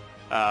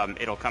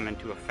 It'll come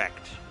into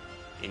effect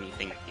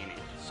anything in it.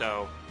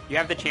 So you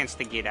have the chance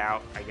to get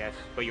out, I guess,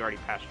 but you already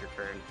passed your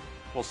turn.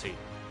 We'll see.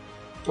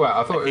 Well,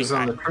 I thought it think was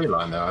on the tree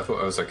line, though. I thought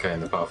it was okay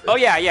in the path. Oh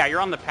yeah, you're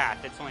on the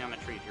path. It's only on the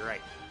trees. You're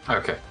right.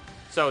 Okay.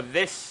 So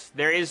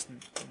there is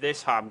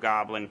this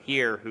hobgoblin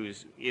here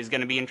who's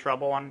going to be in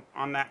trouble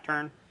on that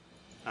turn.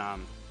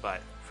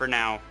 But for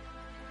now,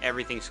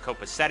 everything's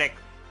copacetic.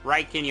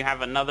 Riken, you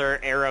have another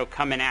arrow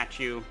coming at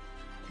you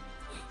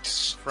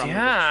from the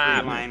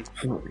tree line.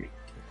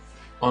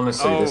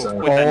 Honestly, this with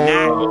a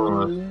nat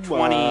Oh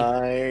 20,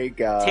 my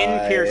god.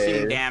 10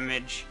 piercing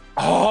damage.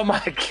 Oh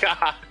my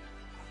god.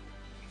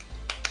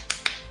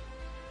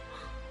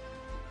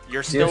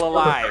 You're still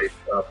alive.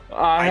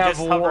 I have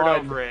just hovered one.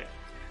 over it.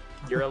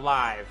 You're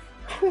alive.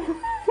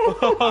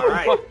 All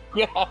right,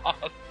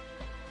 God.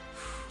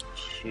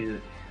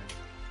 Shoot.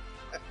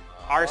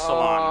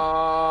 Arsalan.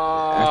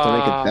 I have to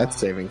make a death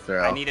saving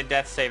throw. I need a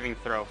death saving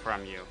throw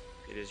from you.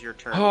 It is your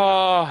turn.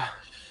 Oh.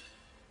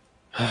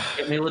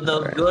 Hit me with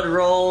those good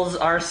rolls,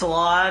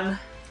 Arsalan.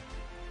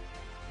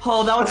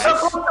 Oh, that was so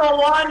close to a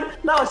 1.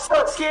 That was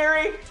so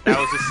scary. That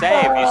was a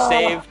save. You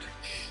saved.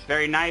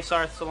 Very nice,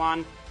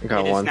 Arsalan. I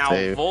got It is one now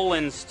save.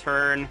 Volan's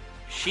turn.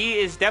 She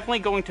is definitely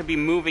going to be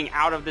moving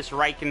out of this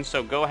Riken,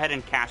 so go ahead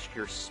and cast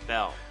your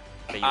spell.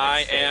 that you had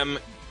I saved. am.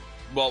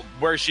 Well,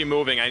 where's she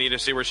moving? I need to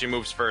see where she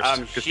moves first.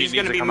 'cause she She's needs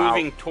going to be come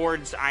moving out.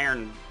 towards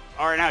Iron.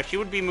 Or no, she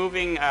would be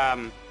moving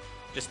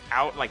just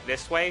out like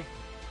this way.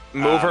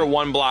 Move her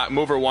one block.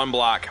 Move her one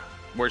block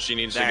where she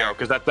needs to There. go,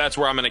 because that's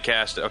where I'm going to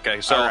cast it.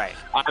 Okay, so All right.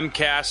 I'm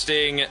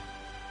casting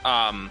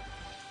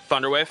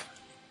Thunderwave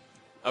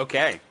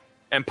Okay.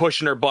 and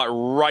pushing her butt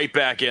right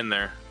back in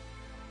there.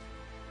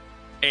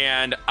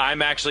 And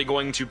I'm actually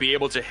going to be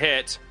able to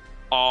hit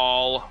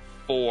all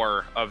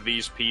 4 of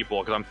these people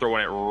because I'm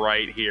throwing it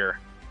right here.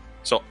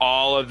 So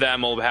all of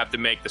them will have to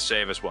make the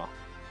save as well.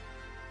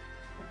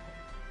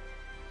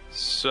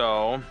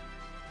 So,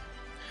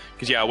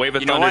 because yeah, Wave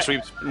of You know Thunder what?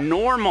 sweeps.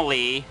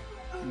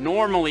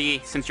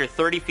 Normally, since you're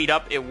 30 feet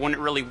up, it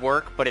wouldn't really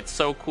work, but it's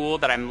so cool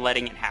that I'm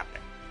letting it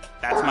happen.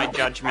 That's my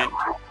judgment.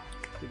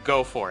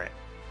 Go for it.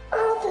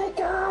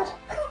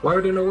 Why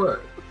would it not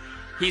work?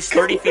 He's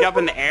 30 feet up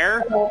in the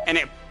air, and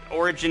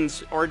origin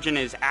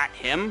is at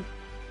him,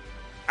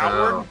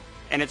 outward, Oh.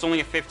 and it's only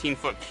a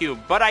 15-foot cube.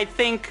 But I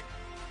think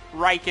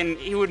Riken,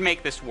 he would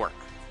make this work.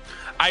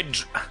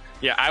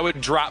 I would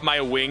drop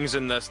my wings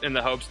in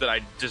the hopes that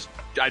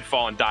I'd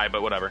fall and die,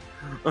 but whatever.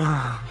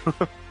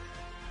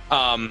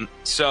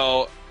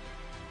 So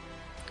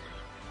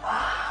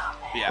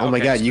yeah. Oh my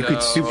okay, god, you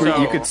could so-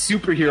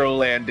 superhero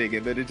landing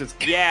and then it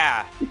just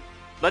Yeah.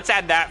 Let's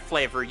add that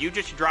flavor. You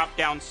just drop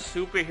down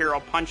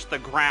superhero, punch the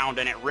ground,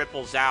 and it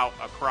ripples out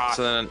across.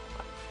 So then,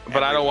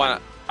 but I don't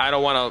want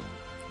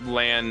to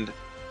land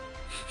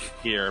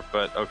here.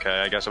 But okay,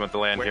 I guess I'm at the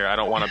land here. I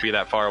don't want to be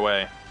that far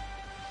away.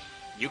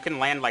 You can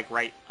land like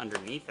right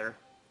underneath her.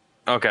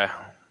 Okay.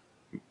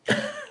 If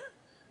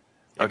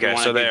Okay, you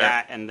wanna so do there.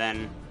 that, and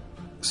then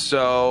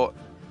So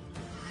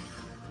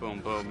boom,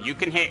 boom. You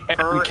can hit I'm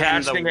her and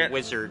casting the it.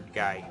 wizard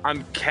guy.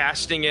 I'm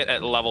casting it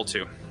at level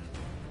 2.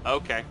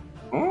 Okay.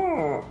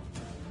 Oh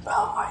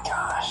my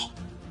gosh.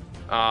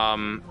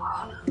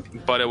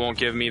 But it won't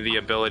give me the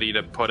ability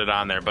to put it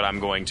on there. But I'm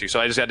going to. So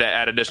I just had to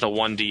add additional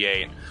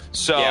 1d8.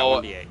 So Yeah,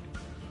 1d8.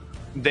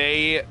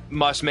 they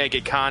must make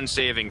a con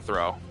saving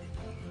throw.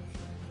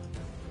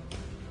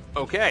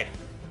 Okay.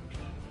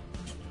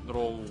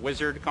 Little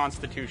wizard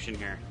constitution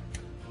here.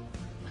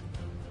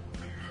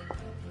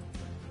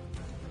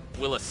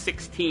 Will a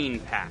 16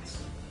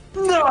 pass?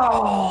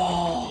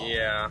 No.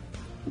 Yeah,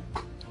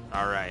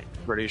 All right.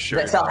 pretty Does sure.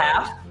 that still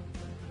half?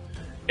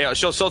 Yeah,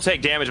 she'll still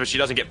take damage, but she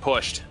doesn't get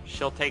pushed.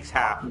 She'll takes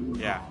half.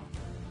 Yeah.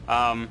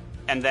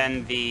 And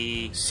then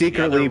the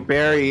secretly the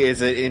Barry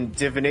is in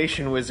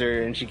divination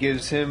wizard and she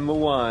gives him a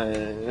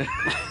 1.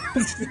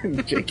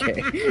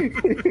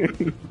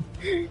 JK.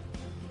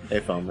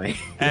 If only.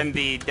 and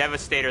the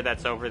devastator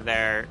that's over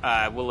there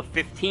will a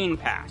 15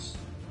 pass.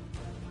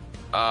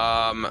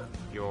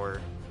 Your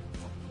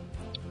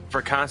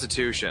For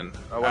Constitution.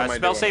 What am I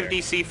spell doing save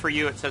here? DC for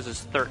you it says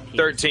is 13.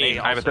 13. They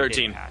I have a also did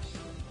 13. pass.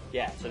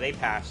 Yeah, so they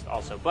passed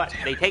also, but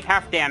they take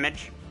half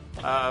damage,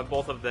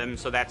 both of them.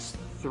 So that's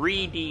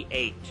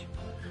 3d8.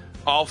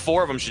 All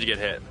 4 of them should get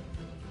hit.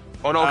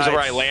 Oh no, because where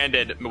I it's-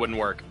 landed, it wouldn't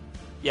work.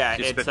 Yeah,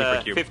 It's it's 50-foot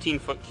a cube.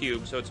 15-foot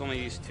cube, so it's only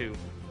these 2.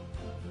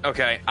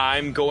 Okay,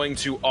 I'm going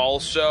to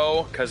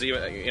also, because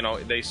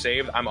they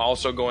saved. I'm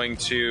also going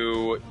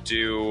to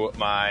do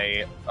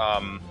my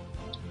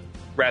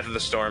Wrath of the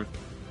Storm.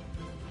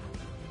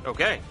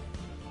 Okay.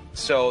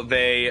 So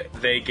they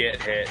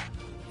get hit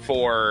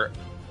for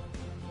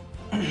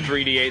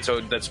 3d8. So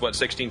that's what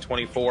 16,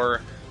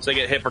 24. So they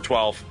get hit for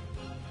 12.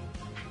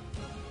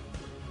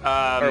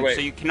 wait.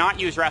 So you cannot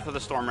use Wrath of the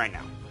Storm right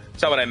now.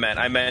 That's not what I meant.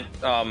 I meant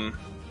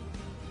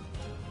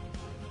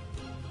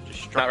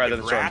Destructive Wrath of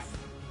the Storm. Wrath.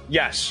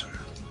 yes,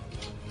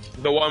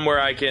 the one where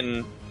I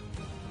can,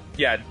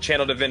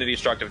 channel Divinity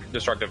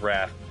destructive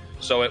Wrath.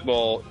 So it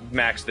will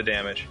max the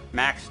damage.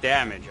 Max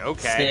damage.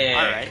 Okay. Sick.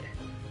 All right.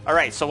 All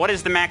right. So what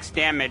is the max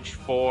damage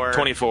for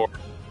 24.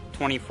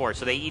 24?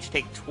 So they each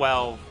take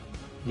 12.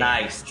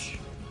 Nice.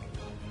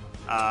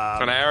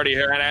 And I already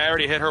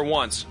hit her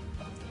once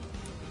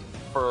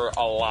for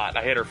a lot.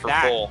 I hit her for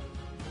That- full.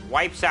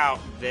 Wipes out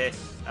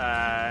this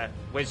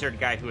wizard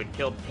guy who had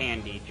killed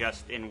Tandy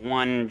just in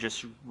one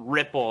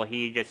ripple.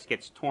 He just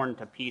gets torn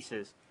to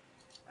pieces.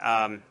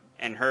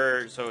 And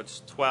her, so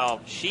it's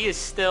 12. She is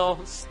still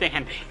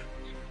standing,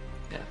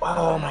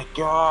 Oh my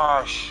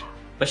gosh.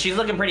 But she's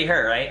looking pretty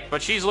hurt, right? but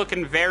she's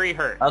looking very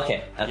hurt.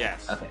 Okay.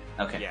 Yes.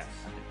 Okay. Yes.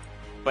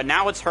 But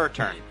now it's her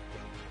turn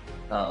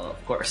Oh,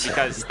 of course.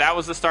 because that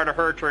was the start of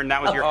her turn.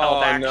 That was your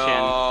held action.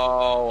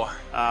 No.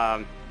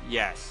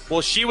 Yes.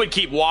 Well, she would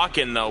keep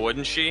walking though,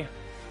 wouldn't she?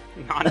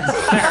 Not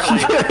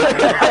necessarily.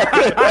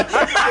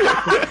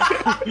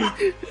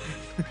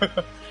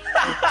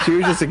 She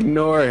would just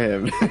ignore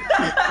him.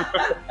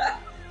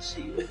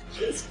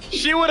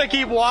 She would have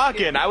keep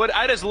walking.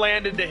 I just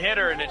landed to hit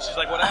her, and it's just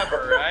like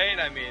whatever, right?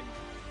 I mean,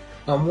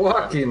 I'm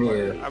walking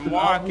here. I'm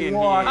walking.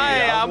 walking. here.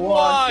 hey, I'm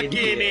walking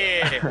walking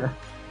here.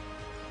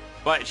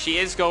 But she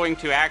is going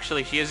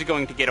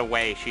to get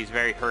away. She's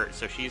very hurt,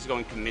 so she's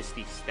going to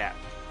Misty Step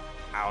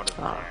out of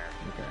there.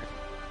 Okay.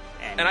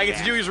 And I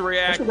get to use a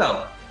react. Where'd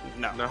she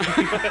go? No.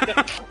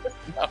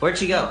 Where'd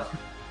she go?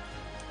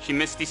 She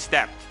Misty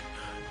Stepped.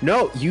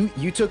 No, you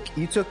took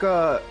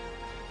no.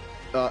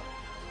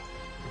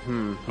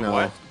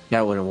 What?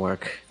 That wouldn't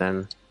work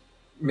then.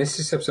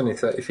 Misty Step's only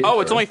 30 feet. Oh,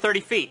 it's only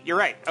 30 feet. You're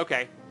right.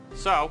 Okay.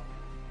 So,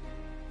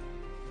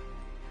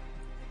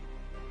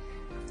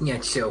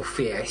 Not so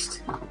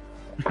fast.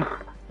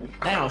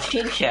 Now,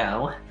 shit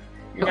show.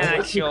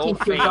 Not so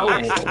fast.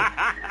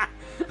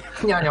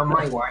 Not on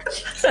my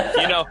watch.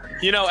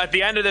 You know, at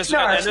the end of this,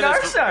 Snar. at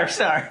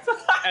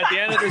the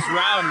end of this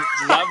round,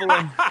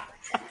 leveling.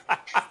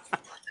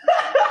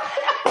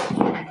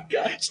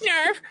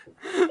 Snarf.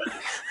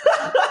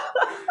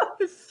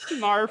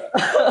 Snarf.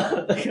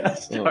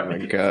 Oh my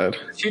god.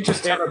 She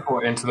just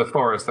teleport into the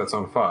forest that's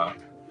on fire.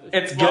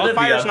 It's Well, gonna the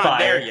fire's be on not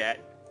fire. there yet.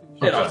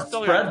 It'll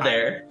Still got spread time.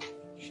 there.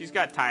 She's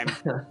got time.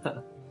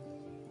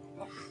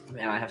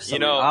 Man, I have so You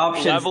many know,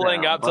 options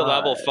leveling now, up to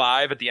level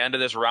 5 at the end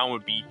of this round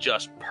would be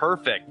just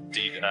perfect.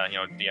 DM,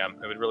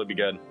 it would really be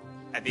good.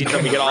 At the end Then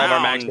of we the get all of our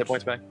max round, hit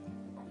points back.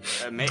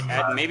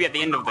 Maybe at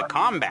the end of the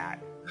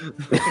combat.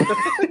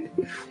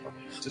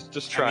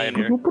 Just try it I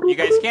here. mean, you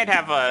guys can't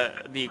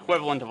have the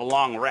equivalent of a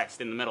long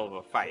rest in the middle of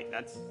a fight.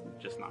 That's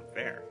just not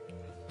fair.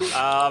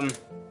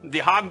 The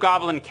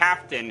Hobgoblin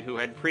captain, who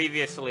had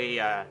previously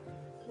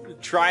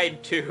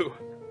tried to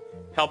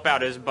help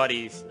out his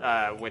buddies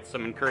with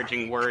some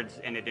encouraging words,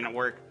 and it didn't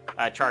work,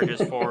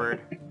 charges forward.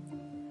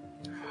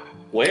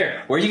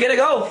 Where? Where are you gonna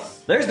go?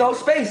 There's no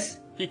space.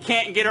 He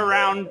can't get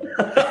around. He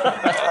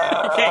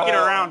can't get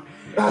around.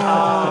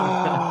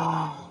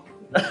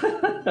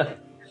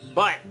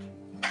 But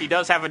he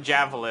does have a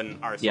javelin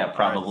arsenal. Yeah,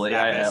 probably.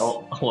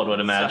 One would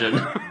imagine.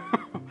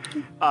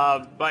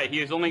 But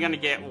he is only going to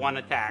get one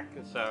attack,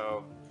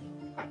 so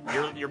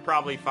you're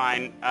probably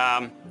fine.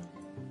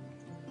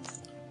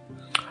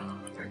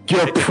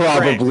 You're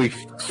probably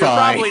fine. You're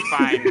probably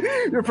fine.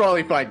 You're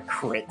probably fine.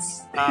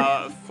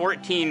 Crits.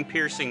 14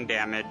 piercing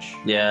damage.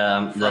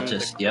 Yeah, From that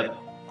just the yep.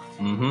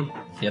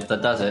 Yep,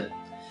 that does it.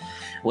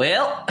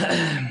 Well,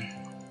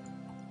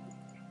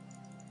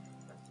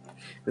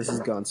 This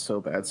has gone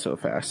so bad so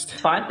fast.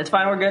 it's fine. It's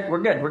fine. We're good. We're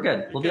good. We're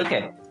good. We'll be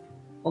okay.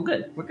 We're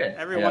good. We're good.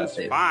 Everyone's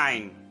Yeah,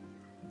 fine.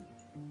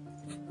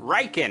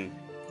 Riken,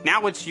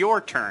 now it's your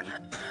turn.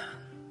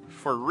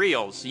 For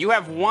reals. You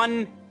have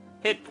 1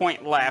 hit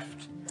point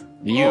left.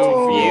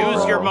 You've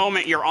used your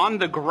moment. You're on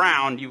the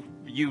ground.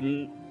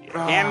 You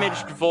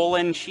damaged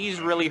Volin.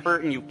 She's really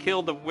hurt, and you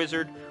killed the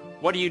wizard.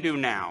 What do you do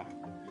now?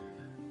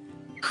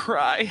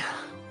 Cry.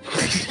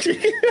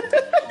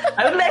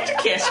 I would like to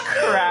kiss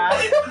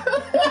cry.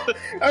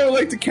 I would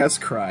like to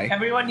cast Cry.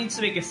 Everyone needs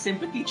to make a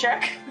sympathy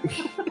check.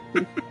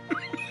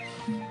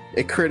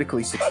 It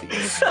critically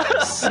succeeds.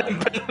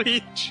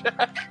 Sympathy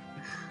check.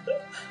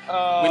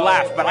 We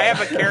laugh, but I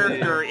have a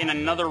character in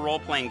another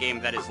role-playing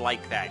game that is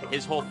like that.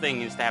 His whole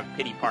thing is to have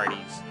pity parties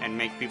and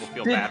make people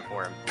feel bad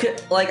for him.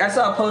 Like I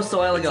saw a post a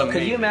while ago.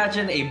 Could you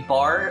amazing. imagine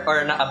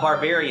a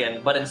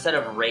barbarian, but instead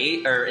of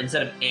rage or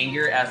instead of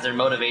anger as their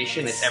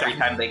motivation, it's every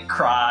time they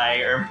cry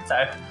or every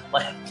time,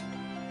 like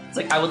it's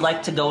like I would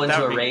like to go into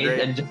That a would be raid great.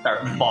 and just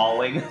start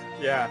bawling.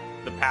 Yeah,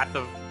 the path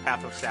of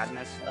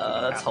sadness.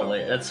 That's Path of-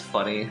 hilarious. That's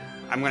funny.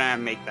 I'm gonna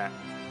make that,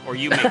 or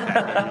you make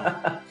that.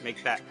 Daniel.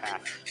 Make that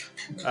path.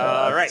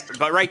 Right,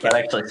 but Riken, That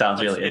actually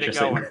sounds let's really get it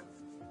interesting.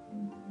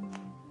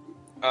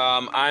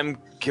 going. I'm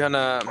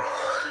gonna.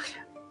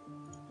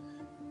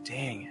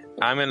 Dang it.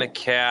 I'm gonna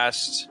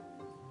cast.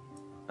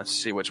 Let's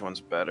see which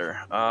one's better.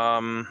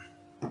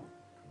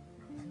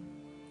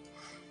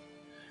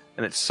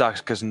 And it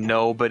sucks because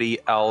nobody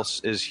else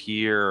is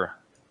here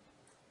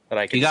that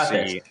I can You got see.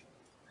 this.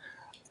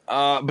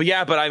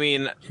 But I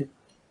mean,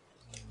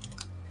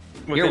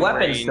 Your within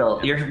range-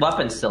 your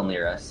weapon's still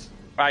near us.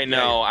 I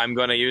know. I'm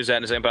going to use that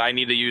in a second, but I'm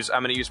going to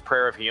use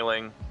Prayer of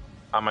Healing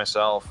on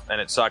myself, and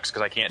it sucks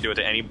because I can't do it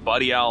to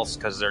anybody else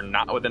because they're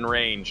not within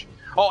range.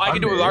 Oh, I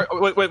can do it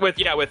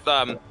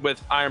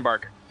with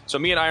Ironbark. So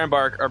me and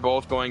Ironbark are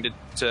both going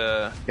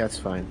to. That's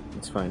fine.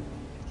 It's fine.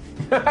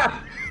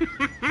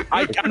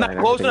 I'm not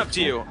close enough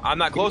to you. I'm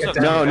not close enough.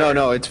 To you.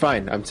 No. It's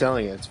fine. I'm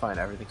telling you, it's fine.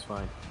 Everything's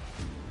fine.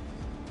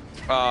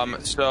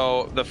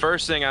 So the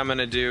first thing I'm going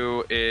to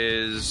do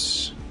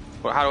is.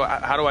 Well,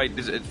 how do I?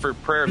 Is it, for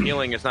Prayer of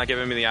Healing, it's not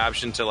giving me the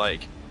option to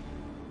like.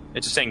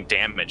 It's just saying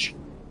damage.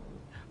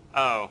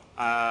 Oh,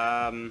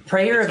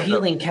 Prayer of it's a-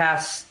 Healing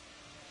casts.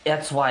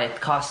 That's why it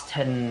costs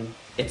 10.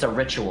 It's a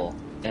ritual,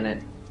 and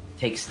it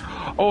takes.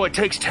 Oh, it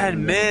takes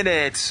 10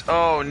 minutes.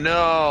 Oh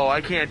no,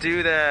 I can't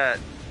do that.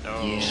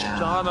 Oh. Yeah.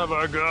 Son of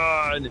a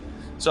gun.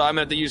 So I'm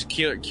gonna have to use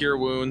cure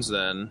wounds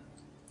then.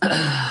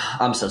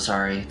 I'm so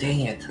sorry.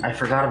 Dang it! I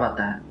forgot about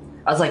that.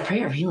 I was like,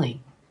 Prayer of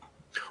Healing.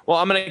 Well,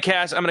 I'm gonna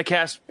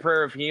cast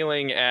Prayer of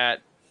Healing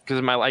at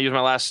because I use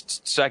my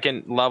last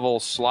second level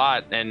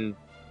slot and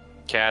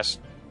cast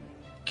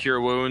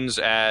Cure Wounds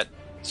at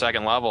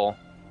second level.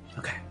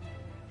 Okay.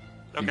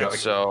 You Okay, got a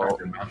So-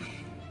 character, man.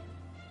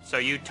 So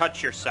you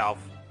touch yourself,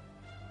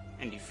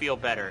 and you feel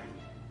better.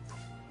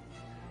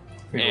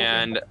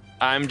 And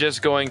I'm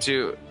just going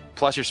to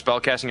plus your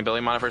spellcasting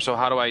ability modifier. So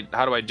how do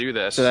I do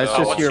this? So that's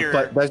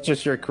what's that's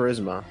just your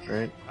charisma,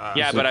 right?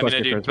 yeah, So but I'm plus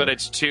gonna your do. charisma. But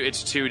it's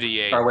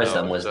 2d8. Or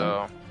wisdom, though, wisdom.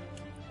 So,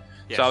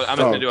 Yes. so I'm just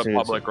gonna do a so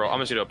public it's- roll. I'm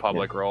just gonna do a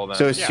public roll then.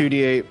 So it's Yeah.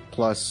 2d8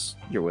 plus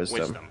your wisdom.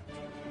 Wisdom.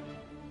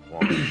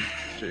 1,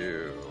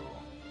 2.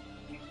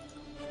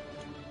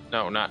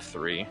 No, not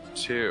 3.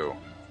 2.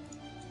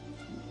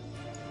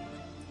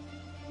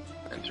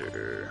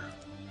 Enter.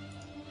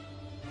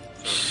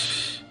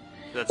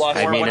 That's Plus-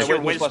 four. I mean, What's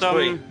your plus wisdom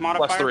three.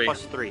 modifier? Plus three.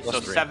 Plus 3. Plus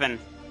So 3. 7.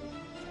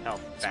 Oh,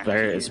 back to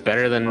It's you.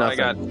 better than I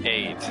nothing. got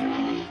 8.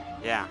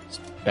 Yeah.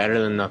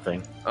 Better than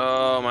nothing.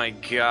 Oh my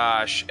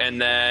gosh.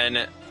 And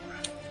then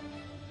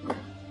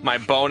my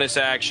bonus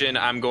action,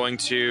 I'm going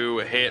to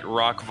hit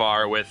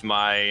Rokvar with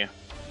my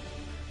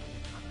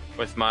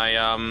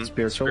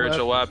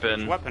spiritual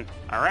weapon. Weapon.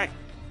 All right.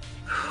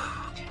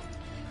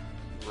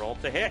 Roll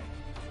to hit.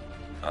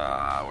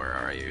 Where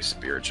are you?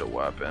 Spiritual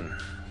weapon.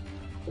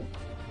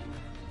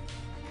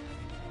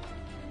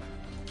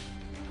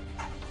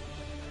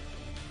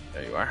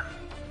 There you are.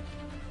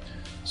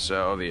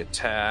 So the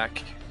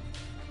attack.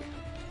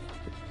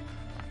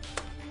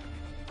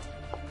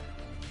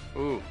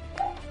 Ooh.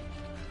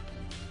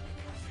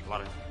 A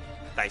lot of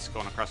dice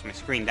going across my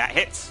screen. That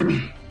hits.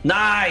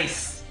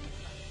 Nice.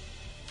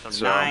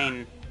 So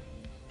 9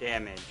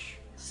 damage.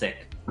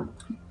 Sick.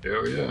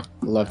 Oh yeah.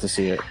 Love to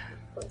see it.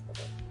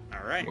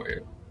 All right. Wait.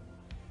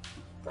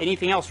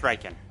 Anything else,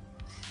 Riken?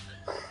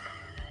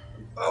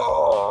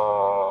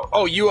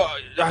 Oh, you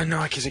are.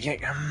 No, because I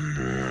can't.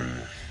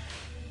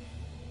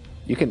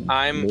 You can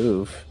I'm-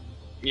 move.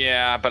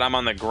 Yeah, but I'm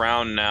on the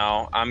ground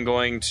now. I'm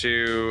going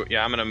to.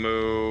 Yeah, I'm going to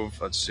move.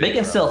 Let's see. They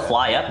can still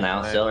fly up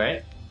now, still,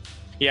 right?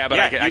 Yeah, but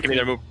Yeah, I can you can-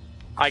 either move.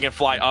 I can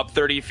fly up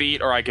 30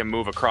 feet, or I can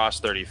move across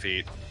 30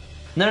 feet.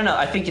 No.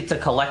 I think it's a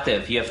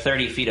collective. You have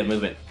 30 feet of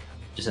movement,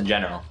 just in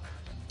general.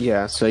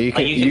 Yeah, so you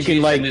can you you can can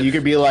choose like to move you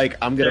could be like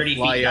I'm gonna 30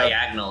 fly feet up.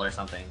 diagonal or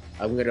something.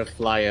 I'm gonna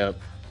fly up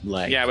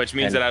like Yeah, which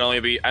means and- that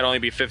I'd only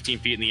be 15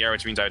 feet in the air,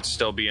 which means I'd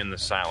still be in the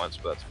silence,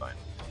 but that's fine.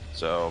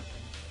 So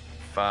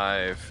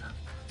 5,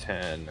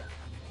 10,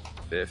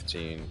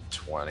 15,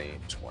 20,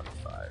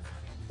 25,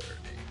 30.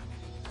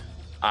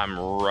 I'm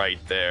right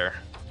there.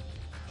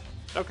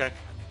 Okay.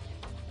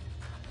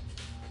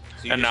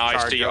 So you And just now I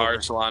charge see over.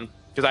 Arslan.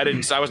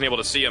 Because I wasn't able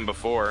to see him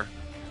before.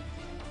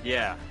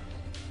 Yeah.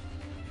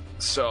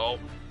 So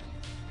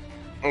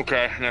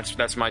okay,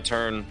 that's my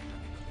turn.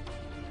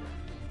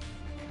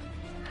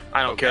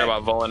 I don't care Okay.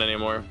 about Vulin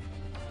anymore.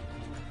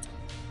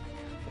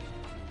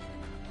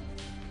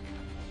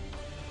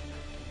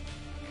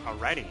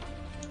 Alrighty.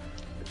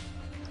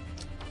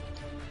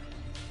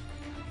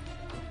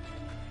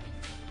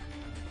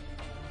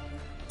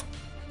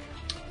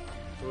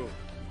 Ooh.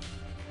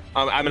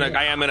 I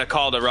am gonna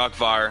call to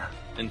Rokvar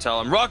and tell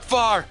him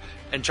Rokvar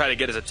and try to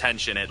get his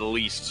attention at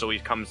least, so he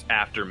comes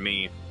after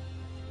me.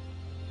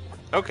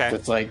 Okay.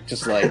 It's like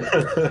just like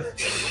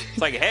It's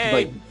like, hey,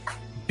 like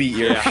beat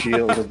your Yeah.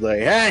 shield with like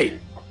hey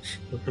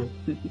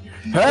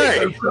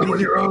hey With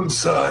your own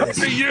size.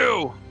 Hey,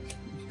 you!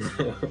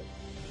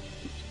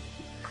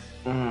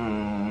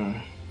 the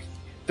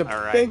All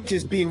right. bank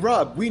is being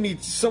robbed. We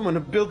need someone to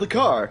build the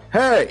car.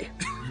 Hey.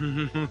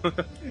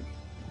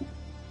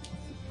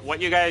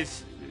 what you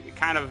guys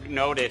kind of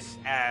notice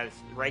as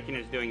Riken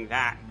is doing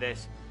that,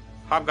 this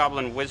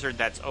hobgoblin wizard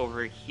that's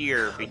over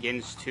here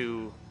begins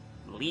to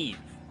leave.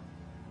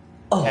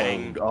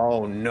 Heading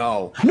Oh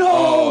no. No!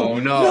 Oh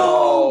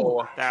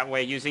no. that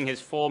way, using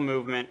his full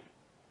movement.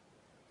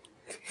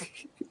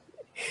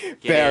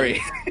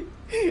 Barry.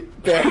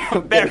 Barry,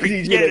 I'm Barry, gonna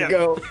need you get to him.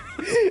 go.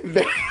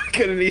 Barry, I'm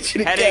gonna need you to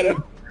get Heading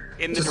him.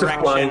 in the Just a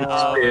direction flying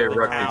of spear, the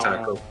rugby town.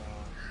 tackle.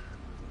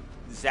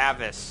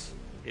 Zavis,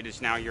 it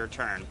is now your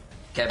turn.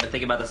 Okay, I've been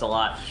thinking about this a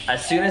lot.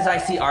 As soon as I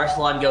see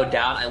Arslan go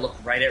down, I look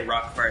right at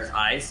Rokvar's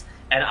eyes,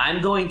 and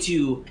I'm going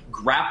to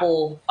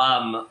grapple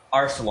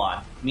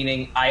Arslan,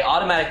 meaning I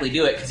automatically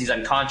do it because he's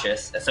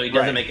unconscious, so he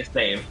doesn't Right. make a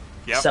save.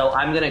 Yep. So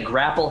I'm going to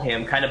grapple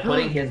him, kind of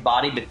putting his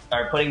body,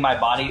 or putting my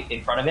body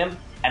in front of him,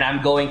 and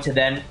I'm going to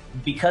then,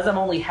 because I'm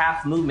only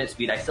half movement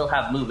speed, I still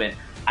have movement.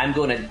 I'm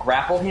going to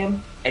grapple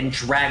him and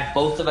drag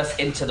both of us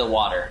into the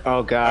water.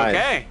 Oh god.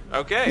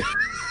 Okay.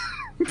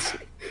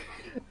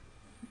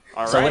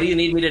 All So right. what do you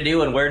need me to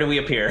do, and where do we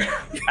appear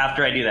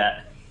after I do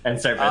that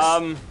and surface?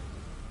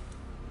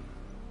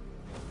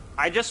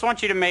 I just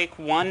want you to make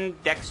one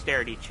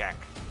dexterity check.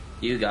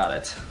 You got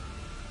it.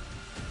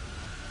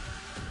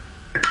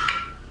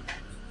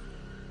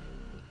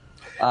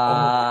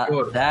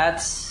 God.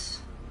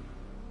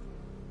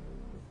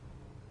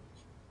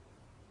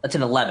 That's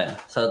an 11.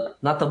 So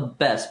not the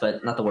best,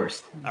 but not the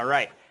worst. All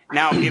right.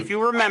 Now, if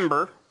you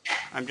remember,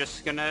 I'm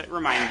just gonna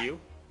remind you,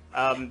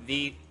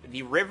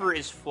 the river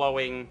is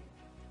flowing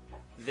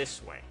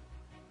this way.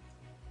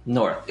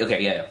 North.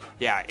 Okay, yeah.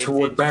 Yeah, it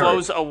Toward Barry.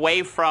 flows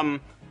away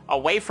from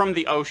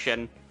the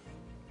ocean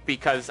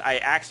because I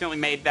accidentally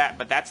made that,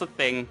 but that's a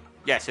thing.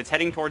 Yes, it's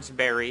heading towards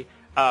Barry.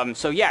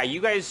 So yeah,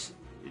 you guys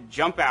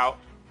jump out,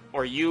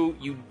 or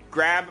you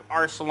grab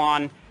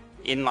Arsalan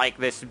in like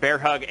this bear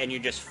hug, and you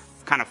just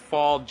kind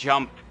of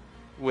jump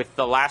with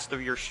the last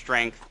of your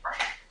strength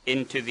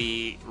into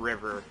the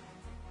river.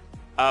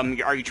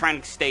 Are you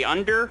trying to stay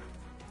under?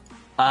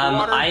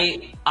 Water?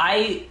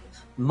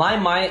 My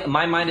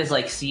mind is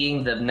like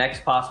seeing the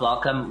next possible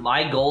outcome.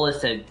 My goal is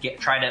to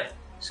try to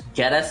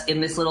get us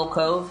in this little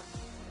cove.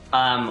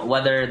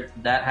 Whether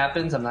that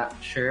happens, I'm not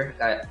sure.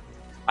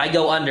 I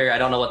go under. I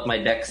don't know what my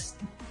dex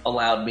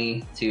allowed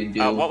me to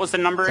do. What was the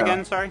number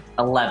again? Sorry.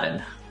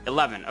 11.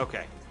 11.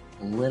 Okay.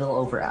 A little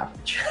over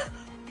average.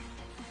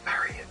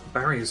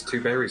 Barry has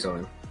 2 berries on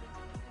him.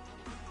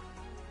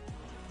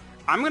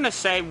 I'm gonna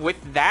say with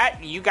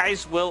that, you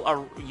guys will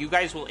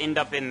end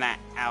up in that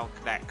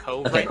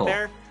cove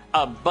there.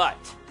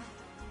 But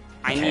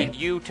I need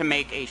you to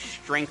make a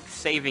strength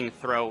saving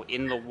throw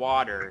in the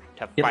water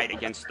to fight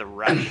against the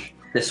rush.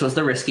 This was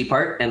the risky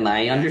part, and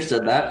I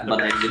understood that,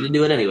 but I didn't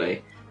do it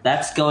anyway.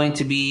 That's going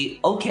to be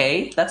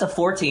okay. That's a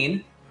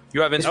 14.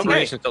 You have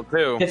inspiration still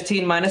too.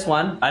 15 minus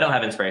 1. I don't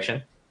have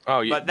inspiration.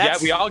 Oh, yeah,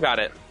 we all got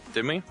it,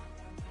 didn't we?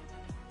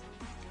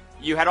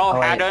 You had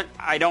all had it.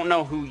 I don't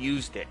know who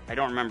used it. I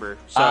don't remember.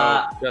 So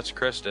that's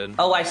Chris did.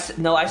 Oh, I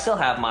still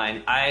have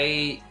mine.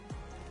 I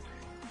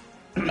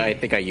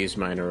think I used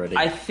mine already.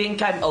 I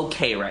think I'm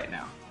okay right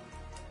now.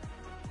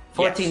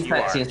 14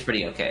 seems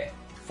pretty okay.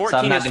 14 so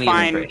I'm not is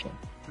fine.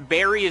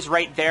 Barry is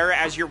right there.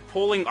 As you're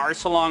pulling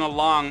Arsalan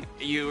along,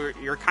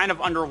 you're kind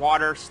of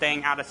underwater,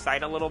 staying out of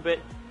sight a little bit.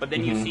 But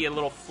then you see a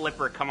little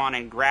flipper come on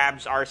and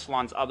grabs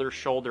Arsalan's other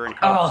shoulder and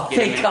helps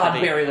get him into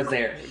the Barry was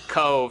there.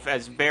 Cove.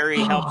 As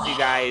Barry helps you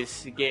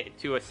guys get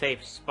to a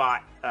safe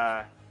spot.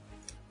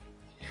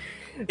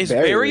 Is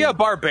Barry a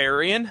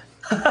barbarian?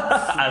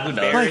 Who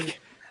knows?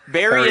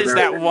 Barry is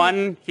that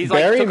one. He's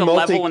Barry like took a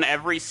level in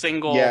every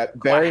single. Yeah,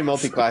 Barry class.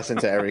 multi-class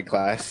into every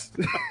class.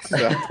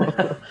 So.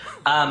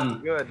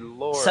 Good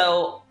lord.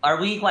 So are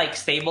we like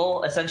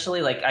stable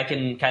essentially? Like I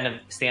can kind of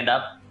stand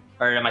up,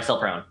 or am I still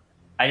prone?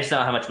 I just don't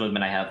know how much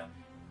movement I have.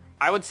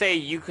 I would say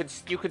you could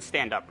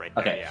stand up right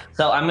there. Okay, yeah.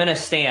 So I'm gonna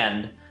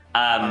stand,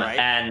 right.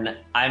 and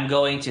I'm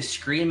going to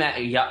scream at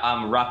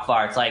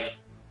Rockvar. It's like,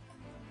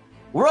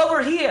 we're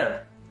over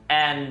here.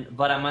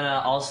 But I'm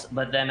gonna also.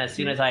 But then as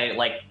soon as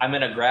I'm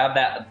gonna grab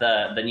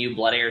the new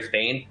Blood Heir's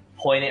Bane,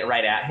 point it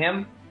right at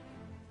him,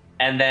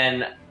 and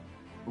then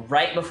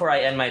right before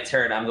I end my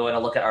turn, I'm going to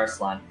look at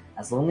Arsalan.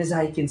 As long as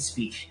I can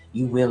speak,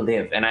 you will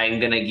live, and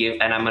I'm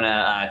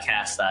gonna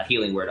cast a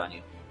healing word on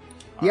you.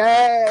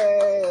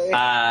 Yay!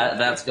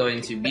 That's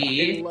going to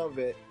be I love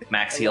it.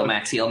 max heal.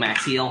 Not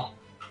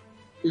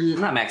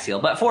max heal,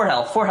 but 4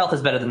 health. 4 health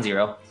is better than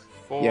 0.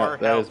 4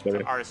 health to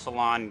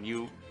Arsalan.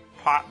 You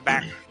pop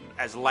back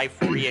as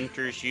life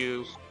re-enters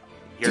you.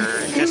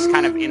 You're just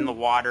kind of in the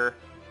water.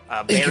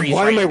 Barry's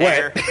right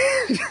there.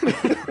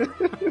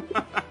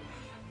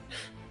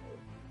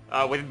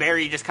 With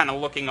Barry just kind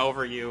of looking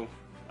over you,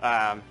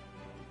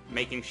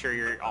 making sure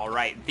you're all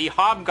right. The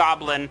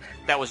hobgoblin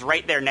that was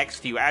right there next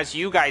to you, as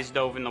you guys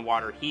dove in the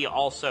water, he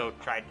also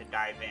tried to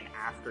dive in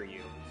after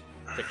you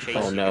to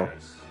chase you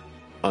guys.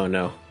 Oh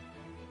no.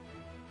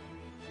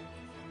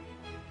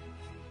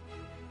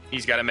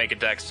 He's got to make a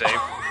dex save.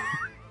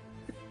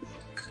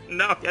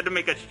 No, he had to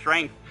make a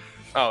strength.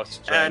 Oh,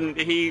 strength. And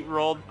he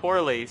rolled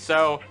poorly.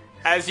 So,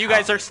 as you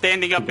guys are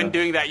standing up and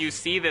doing that, you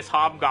see this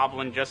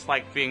hobgoblin just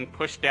like being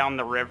pushed down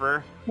the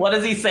river. What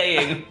is he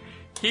saying?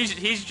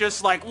 He's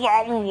just like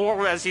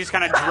as he's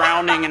kind of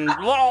drowning and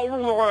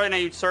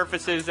he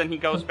surfaces and he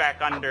goes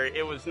back under.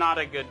 It was not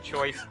a good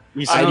choice.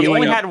 He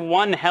only had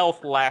 1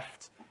 health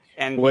left.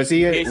 And did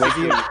he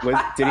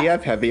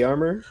have heavy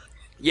armor?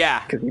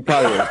 Yeah, because he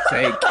probably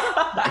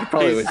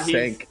would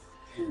sink.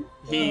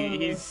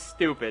 He's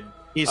stupid.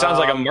 He sounds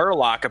like a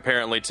Murloc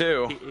apparently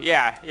too.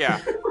 Yeah,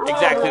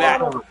 exactly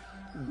that.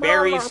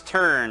 Barry's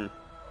turn.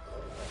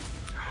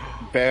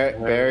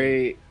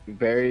 Barry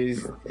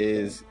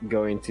is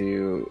going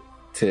to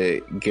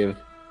give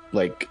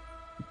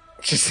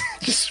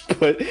just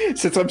put,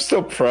 since I'm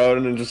still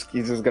prone, and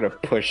he's just gonna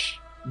push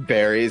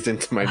berries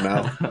into my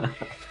mouth.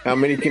 How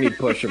many can he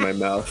push in my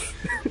mouth?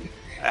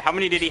 How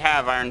many did he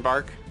have,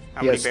 Ironbark?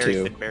 How many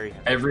berries did Barry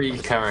have? Every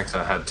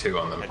character had 2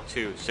 on them. Had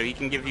 2, so he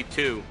can give you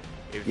 2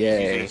 if he's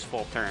using his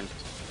full turn.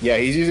 Yeah,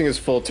 he's using his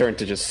full turn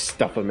to just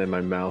stuff them in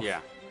my mouth.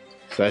 Yeah.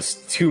 So that's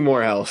 2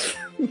 more health.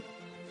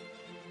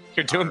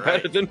 You're doing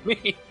better than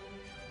me.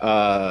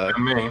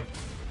 Me.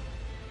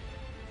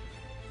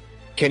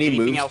 Can he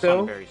Anything move else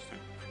still? on Barry's turn?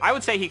 I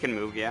would say he can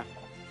move, yeah.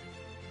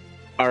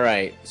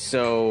 Alright,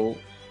 so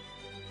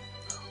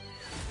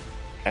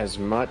as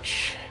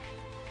much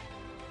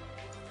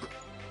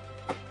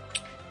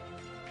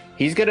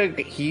he is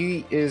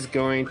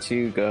going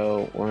to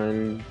go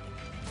 1,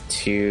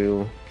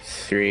 2,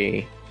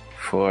 3,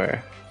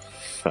 4,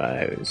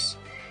 5.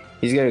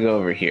 He's gonna go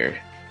over here.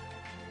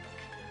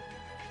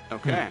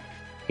 Okay.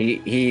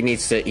 He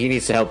needs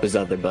to help his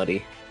other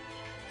buddy.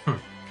 So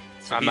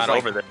I'm not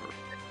over there.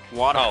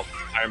 Water. Oh,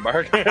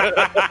 Ironbark.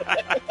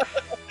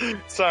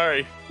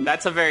 Sorry.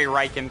 That's a very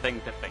Riken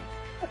thing to think.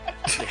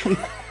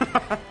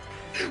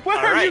 Where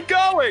All are right. you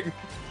going?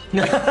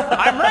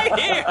 I'm right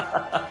here.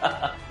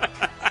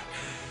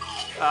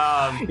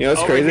 You know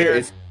what's over crazy? here-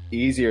 It's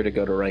easier to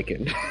go to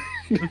Riken.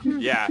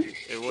 Yeah,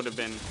 it would have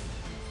been.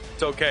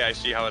 It's okay. I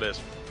see how it is.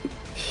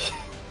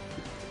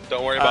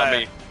 Don't worry about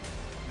me.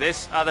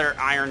 This other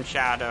Iron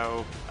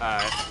Shadow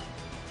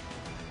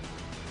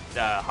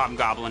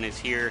Hobgoblin is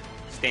here,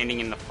 standing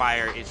in the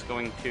fire. Is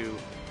going to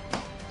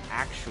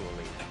actually.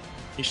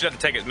 You should have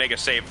to make a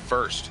save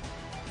first.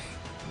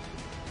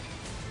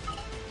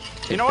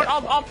 You know what?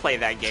 I'll play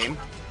that game.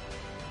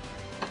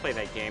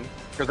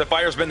 Because the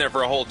fire's been there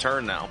for a whole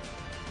turn now.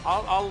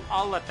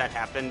 I'll let that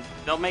happen.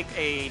 They'll make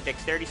a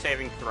dexterity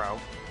saving throw,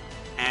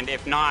 and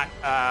if not,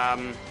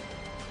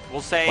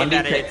 we'll say 1d6.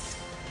 that it's.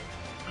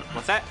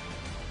 What's that?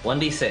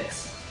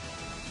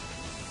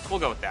 1d6. We'll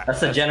go with that. That's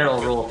the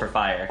general rule for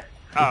fire.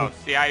 Oh,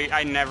 see,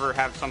 I never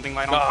have something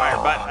light on fire,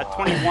 but a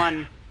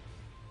 21.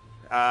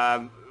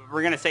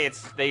 We're gonna say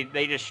it's they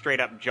just straight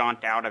up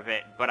jaunt out of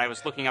it. But I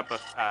was looking up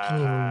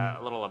a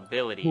little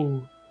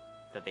ability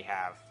that they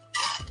have.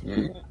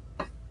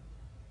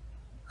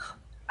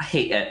 I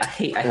hate it. I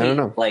hate don't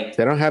know. like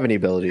They don't have any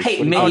abilities. hate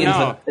What do you- minions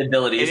no. with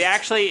abilities. It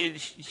actually,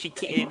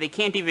 they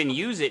can't even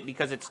use it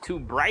because it's too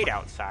bright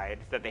outside.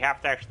 That they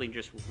have to actually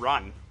just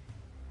run.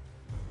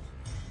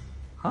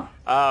 Huh?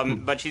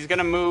 But she's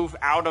gonna move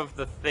out of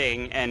the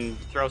thing and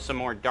throw some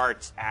more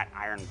darts at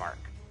Ironbark.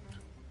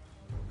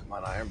 Come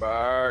on,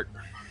 Ironbark.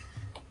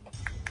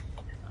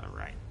 All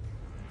right.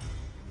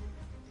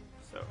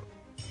 So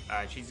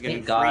she's gonna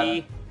Thank God.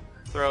 3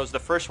 throws. The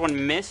first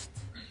one missed.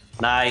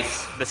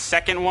 Nice. The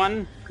second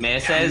one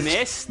Misses.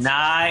 missed.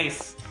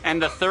 Nice.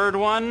 And the third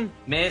one,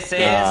 Misses.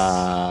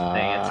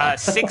 Dang it.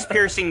 6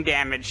 piercing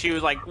damage. She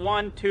was like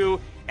 1, 2,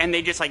 and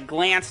they just like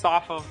glanced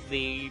off of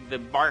the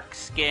bark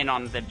skin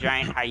on the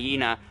giant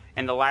hyena,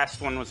 and the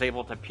last one was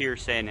able to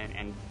pierce in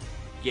and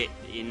get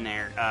in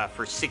there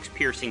for 6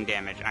 piercing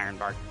damage.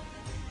 Ironbark.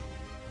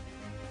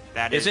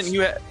 That is. Isn't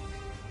you?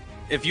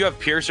 If you have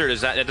Piercer,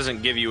 that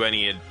doesn't give you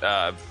any?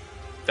 That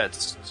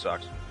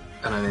sucks.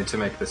 And I need to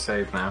make the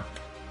save now.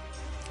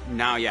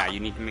 Now, yeah,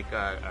 you need to make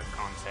a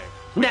con save.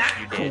 Nah,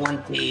 You did.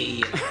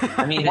 20.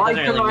 I mean, it Why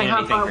doesn't can really I mean have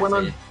anything that for when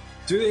I'm save.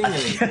 doing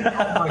it? Oh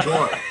my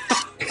god.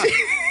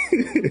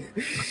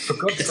 For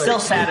God's It's sake. still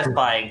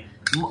satisfying.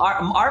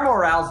 Our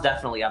morale's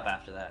definitely up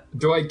after that.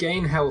 Do I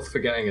gain health for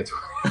getting it?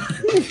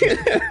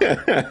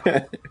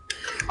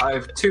 I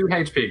have 2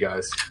 HP,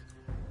 guys.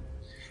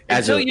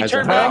 Until you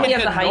turn Well, back we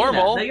have into the hyena.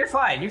 normal. No, you're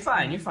fine. You're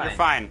fine. You're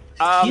fine.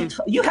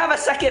 You have a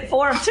second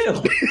form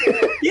too.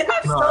 You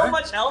have so No.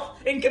 much health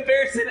in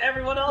comparison to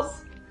everyone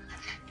else.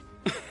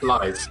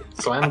 Lies.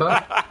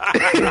 Slander?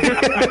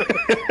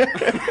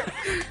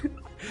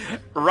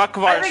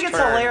 Rukvar's I think it's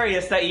turn.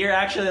 hilarious that you're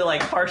actually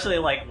like partially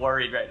like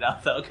worried right now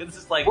though, because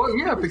it's like. Well,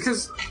 yeah,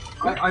 because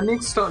I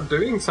need to start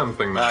doing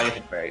something now. I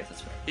guess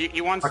that's fair.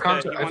 He wants I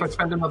can't. to. He If I wants,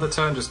 spend another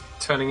turn just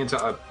turning into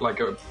a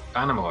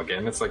animal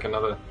again, it's like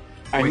another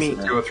I waste of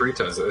mean- 2 or 3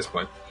 turns at this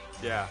point.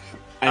 yeah.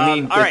 I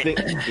mean, all the right.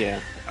 thing- yeah.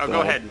 Oh,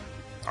 go ahead.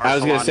 I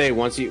was gonna Arsalan. say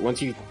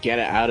once you get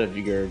it out of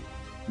your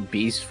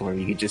beast form,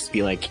 you could just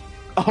be like,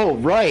 "Oh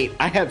right,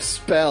 I have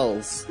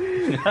spells."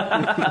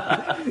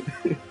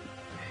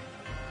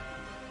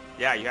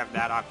 Yeah, you have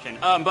that option.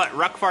 But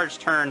Rukvar's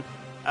turn,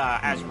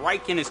 as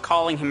Riken is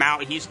calling him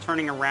out, he's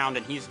turning around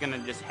and he's gonna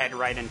just head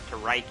right into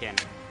Riken.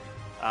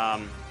 You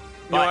know,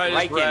 But I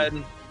just Riken,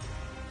 read.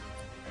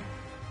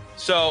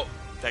 So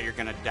that you're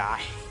gonna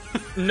die.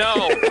 no,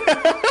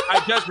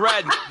 I just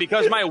read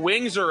because my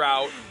wings are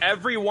out.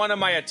 Every one of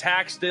my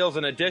attacks deals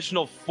an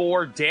additional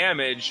 4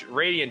 damage,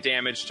 radiant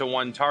damage, to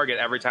one target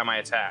every time I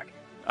attack.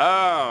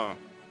 Oh,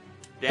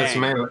 That's dang.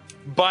 melee.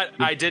 But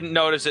I didn't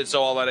notice it,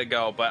 so I'll let it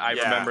go. But I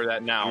Yeah. remember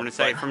that now. I'm gonna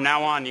say But from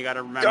now on, you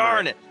gotta remember.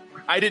 darn it!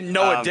 I didn't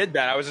know Um, it did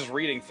that. I was just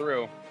reading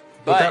through. Would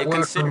But that work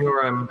consider- on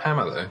your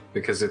hammer though?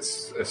 Because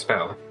it's a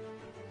spell.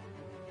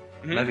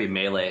 That'd be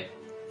melee.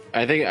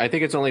 I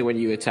think it's only when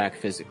you attack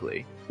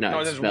physically. No,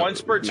 it's there's spell-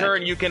 once per turn.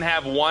 magic. You can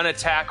have one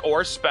attack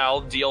or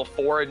spell deal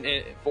 4 in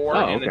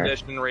okay.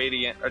 additional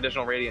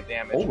radiant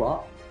damage. Oh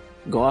wow.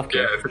 Go off.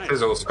 Yeah, Kid. if it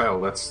is all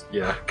spell, that's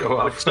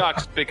go Which off.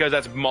 sucks because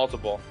that's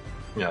multiple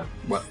Yeah,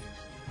 well,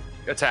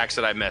 attacks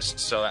that I missed.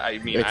 So I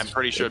mean, It's- I'm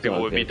pretty sure it's people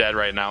all would be good. dead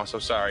right now. So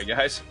sorry,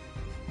 guys.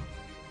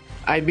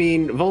 I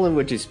mean, Volan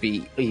would just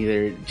be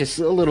either just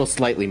a little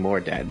slightly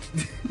more dead,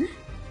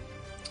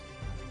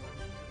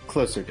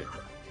 closer to.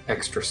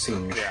 extra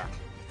singe. Yeah.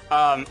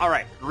 All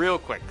right, real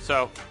quick.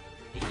 So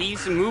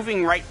he's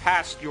moving right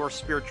past your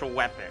spiritual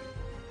weapon.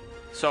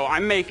 So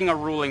I'm making a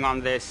ruling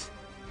on this.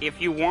 If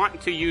you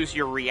want to use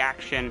your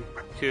reaction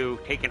to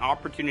take an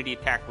opportunity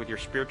attack with your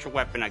spiritual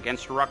weapon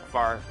against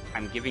Rukvar,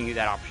 I'm giving you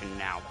that option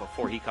now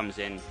before he comes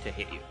in to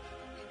hit you.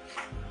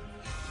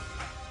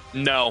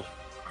 No.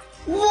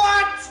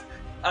 What?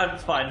 I'm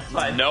fine. It's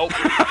fine. Nope.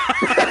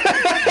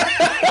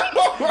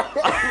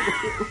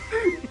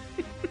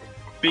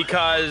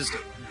 because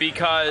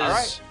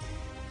right.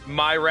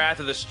 my Wrath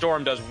of the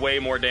Storm does way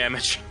more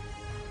damage.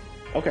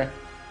 Okay.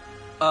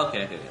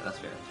 Okay, that's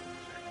fair.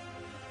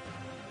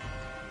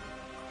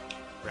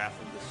 Wrath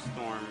of the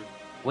Storm.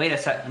 Wait a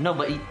sec. No,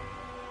 but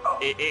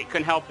It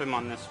can help him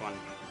on this one.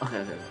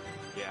 okay.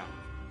 Yeah,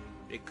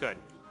 it could.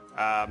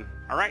 All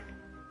right,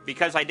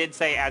 because I did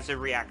say as a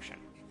reaction.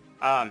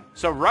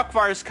 So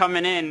Rukvar's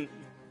coming in.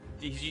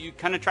 You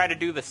kind of try to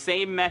do the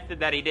same method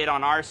that he did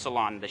on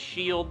Arsalan, the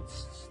shield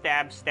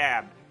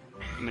stab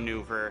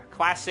maneuver.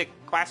 Classic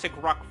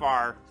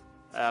Rukvar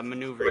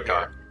maneuver.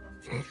 Here.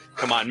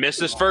 Come on, miss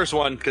this first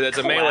one because it's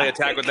a melee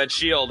attack with that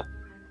shield.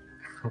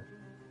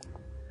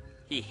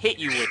 He hit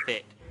you with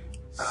it,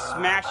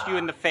 smashed you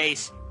in the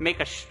face. Make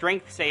a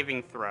strength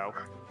saving throw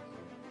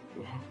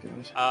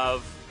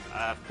of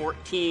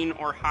 14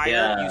 or higher.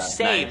 Yeah, you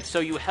saved, nice.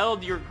 so you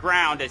held your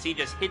ground as he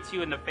just hits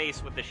you in the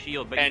face with the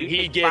shield. But And you he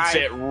take gets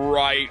 5. it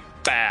right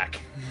back.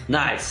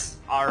 Nice.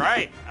 All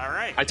right.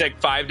 I take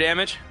 5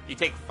 damage. You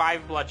take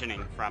 5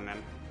 bludgeoning from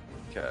him.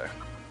 Okay.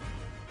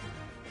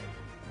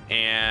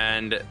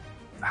 And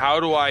how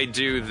do I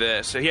do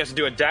this? So he has to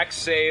do a dex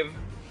save.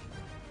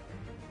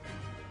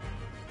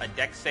 A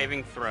dex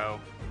saving throw.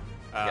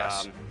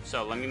 Yes.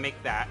 So let me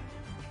make that.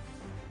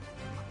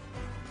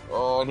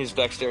 Oh, and his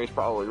dexterity is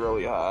probably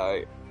really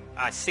high.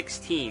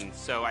 16,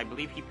 so I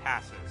believe he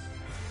passes.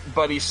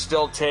 But he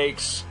still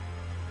takes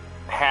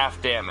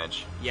half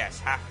damage. Yes,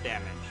 half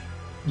damage.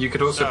 You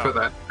could also So- put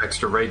that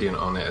extra radiant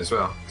on it as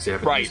well. So you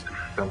haven't Right. used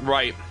it.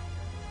 Right.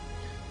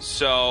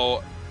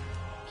 So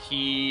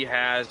he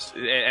has,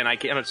 and I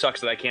can't. It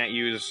sucks that I can't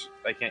use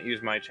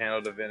my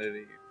channel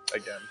divinity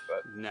again.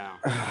 But No.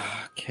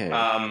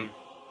 Okay.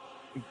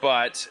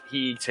 but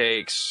he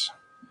takes.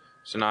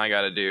 So now I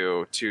got to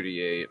do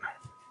 2d8.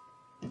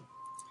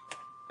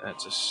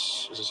 That's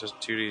is this just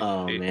 2d8?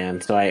 Oh man,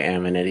 so I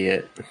am an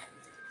idiot.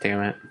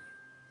 Damn it.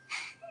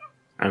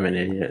 I'm an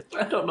idiot.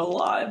 I don't know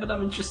why, but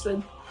I'm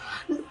interested.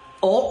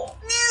 Oh.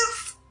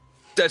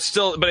 That's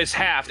still, but it's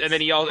halved, and then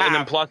he also, and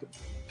then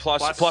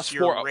plus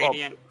your 4,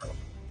 radiant.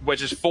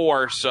 which is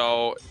 4.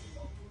 So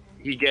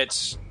he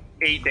gets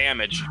 8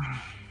 damage.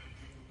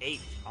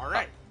 8. All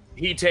right.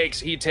 He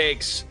takes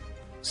 6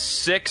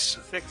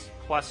 6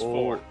 plus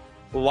 4.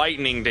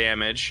 lightning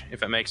damage,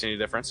 if it makes any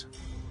difference.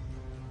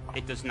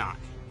 It does not.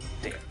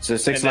 So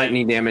 6 And then-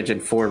 lightning damage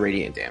and 4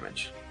 radiant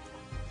damage.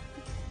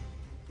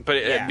 But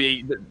Yeah. it'd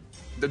be,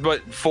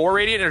 but 4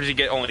 radiant, or does he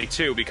get only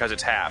 2 because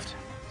it's halved?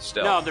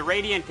 Still, No, the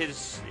radiant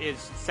is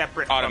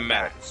separate. from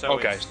automatic. that. So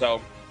Okay, it's- so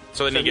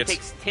then so he gets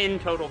takes 10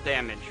 total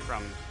damage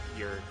from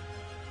your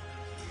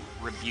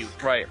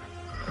rebuke. right.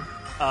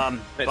 It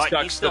It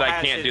sucks that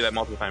I can't do that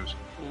multiple times.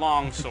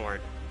 Long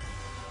sword.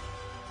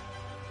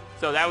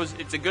 So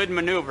it's a good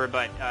maneuver,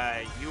 but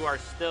you are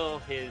still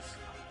his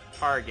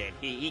target.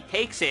 He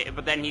takes it,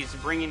 but then he's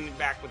bringing it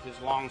back with his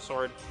long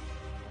sword.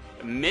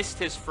 Missed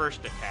his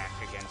first attack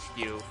against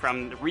you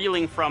from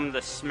reeling from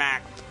the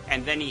smack,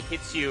 and then he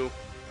hits you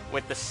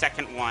with the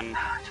second one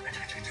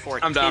for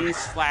I'm 10 done.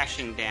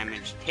 slashing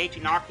damage,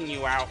 knocking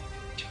you out.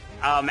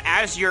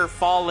 As you're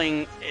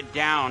falling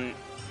down,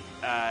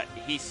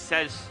 he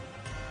says,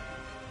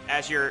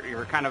 as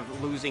you're kind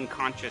of losing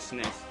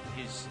consciousness,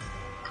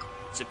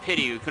 it's a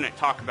pity you couldn't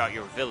talk about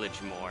your village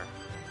more.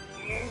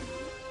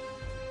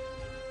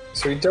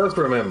 So he does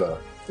remember.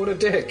 What a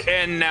dick.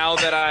 And now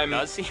that I'm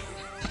Does he?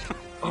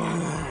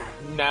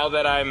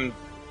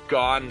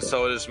 gone,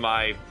 so is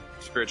my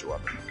spiritual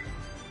weapon.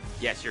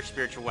 Yes, your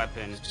spiritual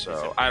weapon.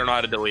 So I don't know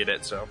how to delete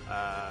it. So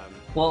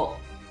Well,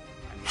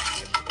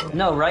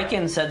 no,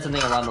 Riken said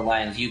something along the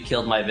lines, "You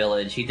killed my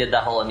village." He did the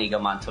whole Inigo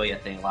Montoya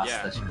thing last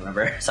Yeah. session,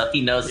 remember? So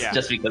he knows Yeah.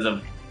 just because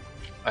of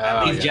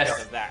He's he's just-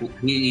 just that.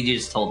 he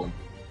just told him.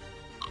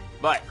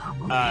 But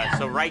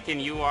so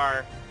Riken, you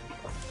are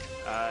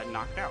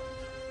knocked out.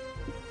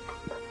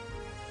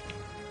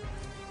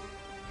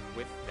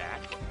 With that,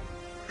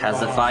 Has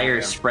the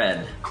fire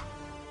spread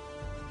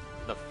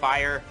the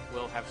fire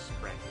will have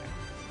spread.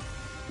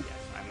 Yes,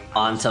 I'm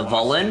Onto lost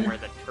Volin? where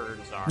the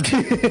turds are.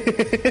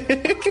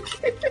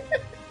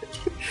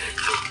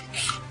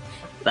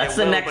 That's It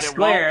the will, next but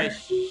square.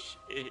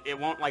 It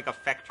won't like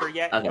affect her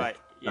yet, Okay. but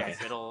yes,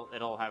 Okay.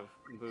 it'll have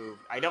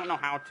moved. I don't know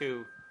how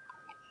to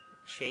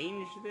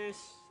change this.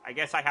 I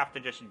guess I have to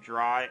just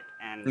draw it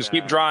and just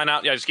keep drawing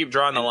out. Yeah, just keep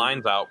drawing the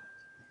lines out.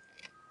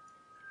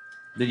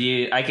 Did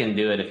you? I can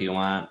do it if you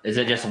want. Is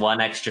it just one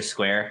extra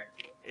square?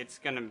 It's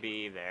gonna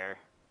be there.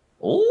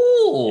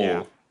 Ooh,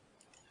 Yeah.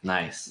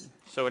 nice.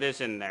 So it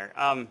is in there.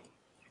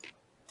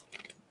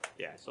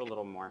 Yeah, so a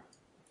little more.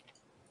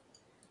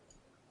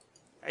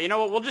 You know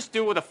what? We'll just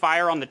do it with a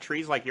fire on the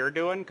trees like you're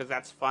doing, because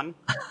that's fun.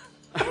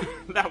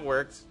 That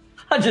works.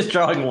 I'm just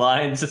drawing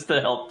lines just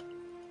to help.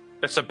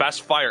 It's the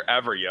best fire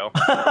ever, yo.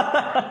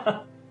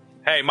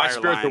 Hey, my Fire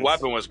spiritual lines.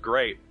 weapon was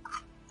great.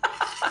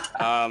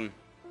 That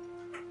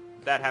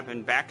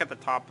happened back at the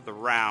top of the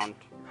round.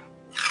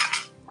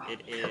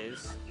 It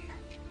is...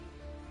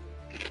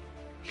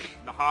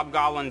 The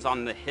hobgoblins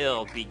on the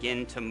hill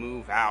begin to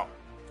move out,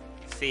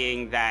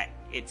 seeing that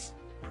it's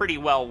pretty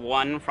well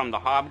won from the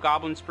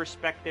hobgoblins'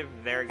 perspective.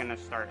 They're gonna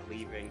start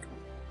leaving.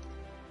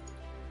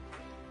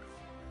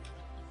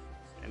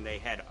 And they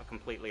head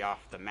completely off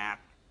the map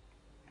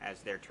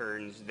as their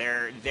turns.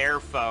 Their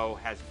foe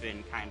has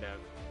been kind of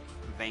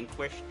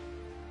vanquished.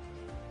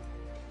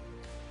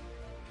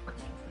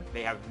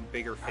 They have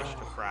bigger fish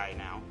to fry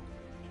now.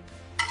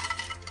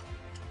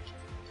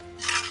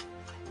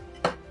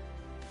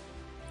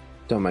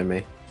 Don't mind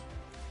me.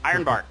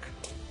 Ironbark.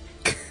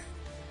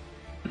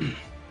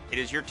 It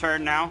is your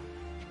turn now.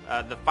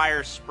 The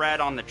fire's spread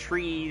on the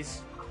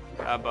trees,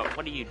 but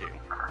what do you do?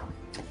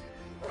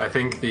 I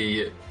think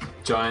the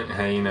giant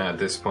hyena at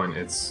this point,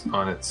 it's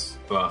on its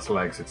last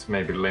legs. It's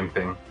maybe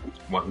limping,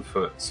 1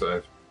 foot sort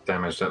of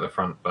damaged at the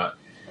front, but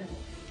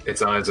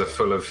its eyes are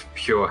full of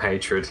pure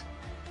hatred,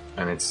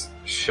 and it's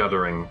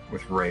shuddering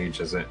with rage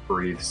as it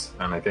breathes.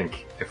 And I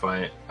think if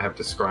I have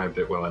described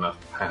it well enough,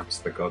 perhaps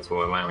the gods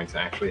will allow me to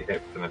actually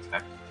hit with an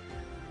attack.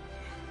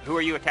 Who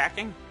are you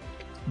attacking?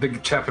 The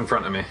chap in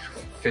front of me,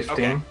 15.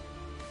 Okay.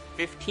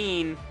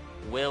 15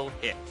 will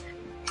hit.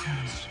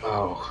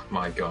 Oh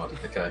my god,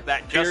 okay.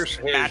 That Pierce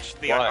just his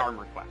matched the butt.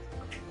 armor class.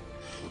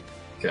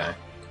 Okay.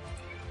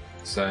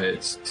 So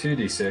it's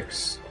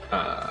 2d6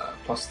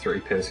 plus 3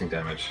 piercing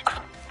damage.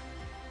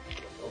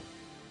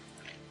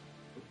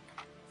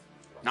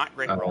 Not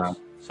great rolls,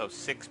 so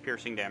 6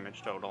 piercing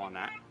damage total on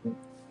that.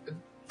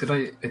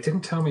 It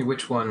didn't tell me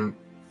which one.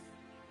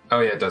 Oh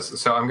yeah, it does.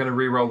 So I'm going to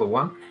re-roll the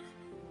 1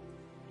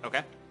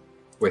 Okay.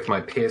 with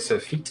my piercer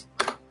feat.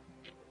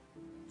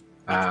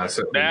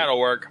 So That'll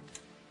work.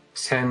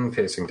 10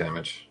 piercing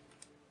damage.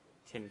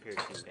 10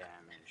 piercing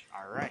damage.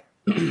 Alright.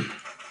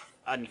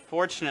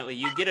 Unfortunately,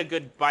 you get a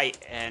good bite,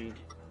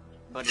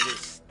 but it is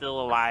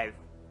still alive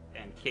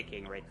and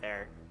kicking right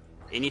there.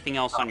 Anything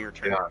else on your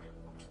turn?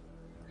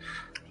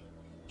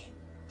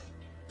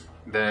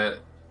 Yeah.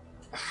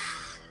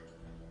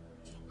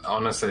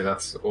 Honestly,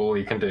 that's all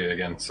you can do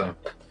again, so.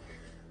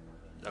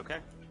 Okay.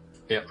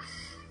 Yep.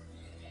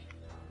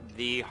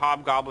 The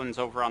hobgoblins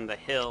over on the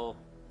hill,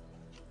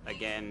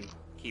 again,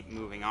 keep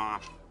moving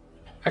off.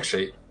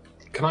 Actually,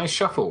 can I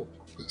shuffle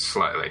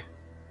slightly?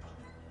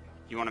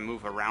 You want to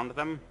move around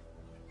them?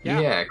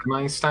 Yeah, can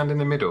I stand in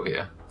the middle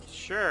here?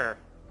 Sure.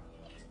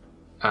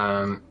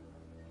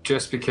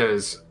 Just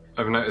because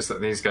I've noticed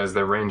that these guys,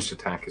 their ranged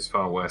attack is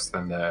far worse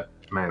than their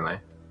melee.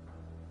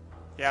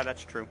 Yeah,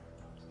 that's true.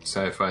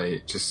 So if I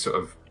just sort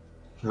of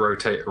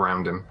rotate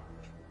around him,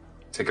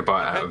 take a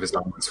bite out Okay. of his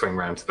arm and swing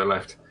round to the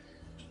left.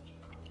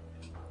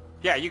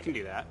 Yeah, you can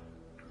do that.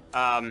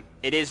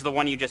 It is the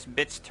one you just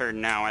bit's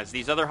turn now, as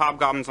these other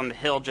hobgoblins on the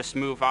hill just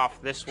move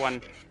off. This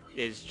one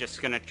is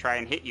just going to try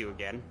and hit you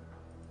again.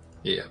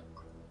 Yeah.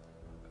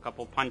 A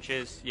couple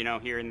punches,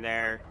 here and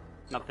there.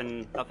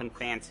 Nothing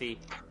fancy.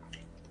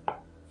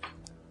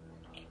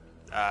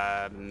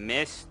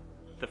 Missed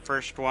the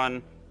first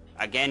one.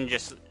 Again,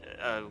 just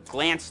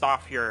glanced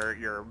off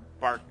your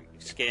bark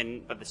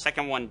skin, but the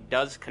second one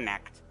does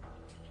connect,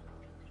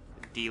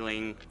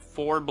 dealing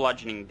 4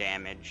 bludgeoning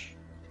damage.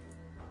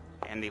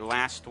 And the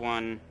last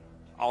one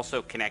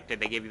also connected.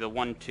 They gave you the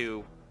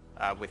 1-2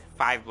 with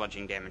 5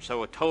 bludgeoning damage.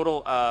 So a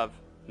total of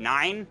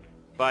 9,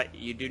 but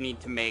you do need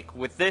to make...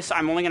 With this,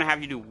 I'm only going to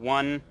have you do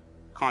 1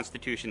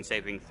 Constitution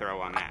saving throw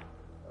on that,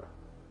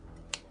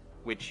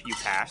 which you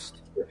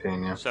passed.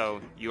 15, yeah. So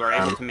you are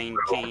able to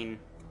maintain...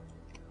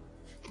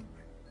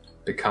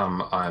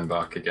 Become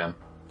Ironbark again.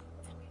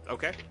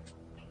 Okay.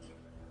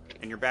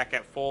 And you're back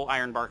at full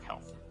Ironbark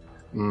health.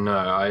 No,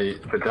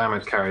 the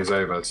damage carries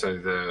over, so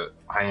the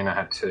hyena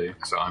had 2,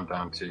 so I'm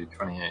down to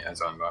 28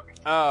 as Ironbark.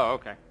 Oh,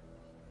 okay.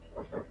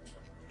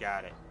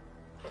 Got it.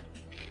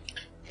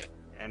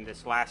 And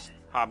this last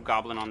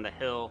hobgoblin on the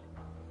hill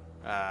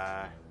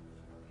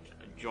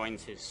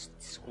joins his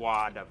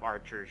squad of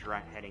archers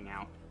heading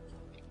out,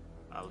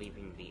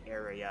 leaving the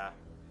area.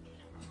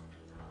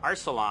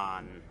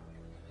 Arsalan,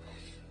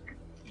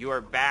 you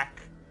are back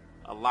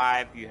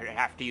alive. You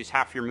have to use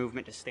half your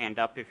movement to stand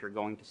up if you're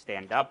going to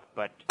stand up,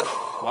 but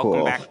welcome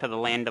Cool. back to the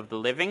land of the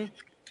living.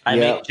 I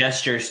Yeah. make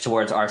gestures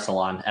towards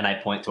Arsalan, and I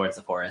point towards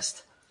the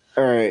forest.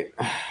 All right.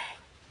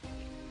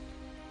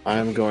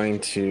 I'm going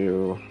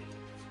to.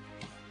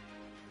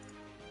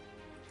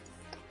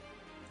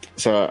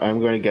 So I'm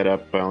going to get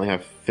up. I only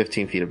have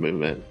 15 feet of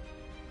movement.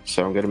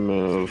 So I'm going to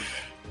move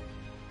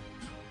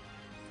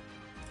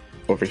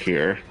over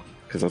here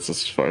because that's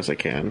as far as I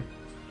can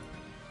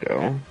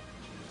go.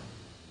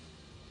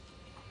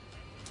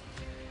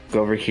 Go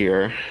over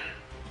here.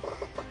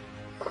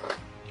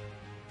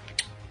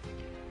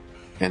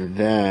 And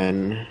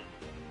then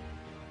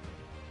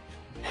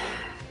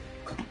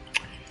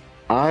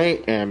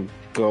I am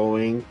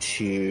going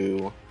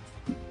to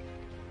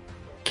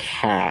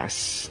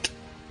cast.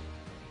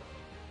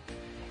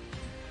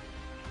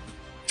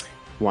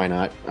 Why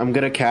not? I'm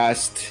going to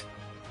cast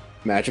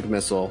Magic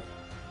Missile,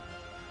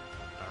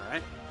 All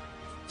right.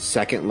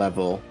 2nd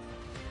level,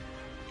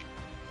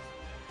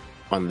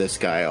 on this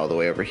guy all the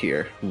way over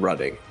here,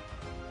 running.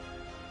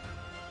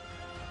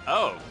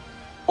 Oh,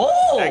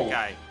 Oh! that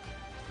guy.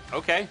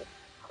 Okay.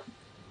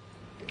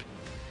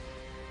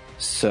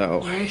 So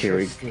here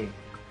we. Interesting.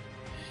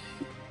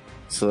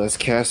 So let's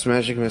cast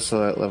Magic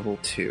Missile at level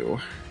 2.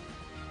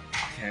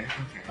 Okay.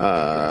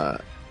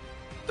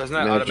 Doesn't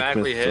that Magic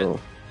automatically hit? Missile.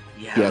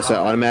 Yes, that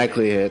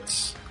automatically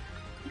hits.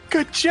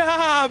 Good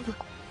job!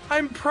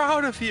 I'm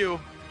proud of you.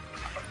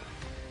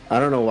 I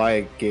don't know why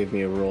it gave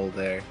me a roll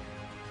there.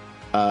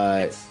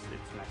 It's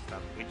messed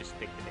up. We just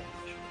take the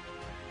damage.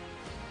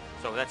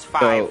 So that's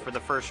 5 for the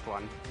first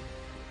one.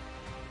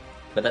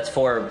 But that's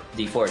 4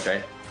 d4s,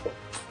 right?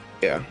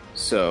 Yeah.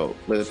 So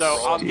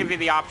I'll give you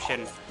the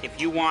option.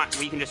 If you want,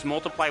 we can just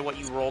multiply what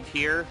you rolled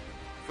here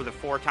for the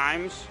 4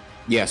 times.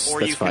 Yes, or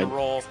that's you can fine.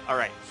 roll. All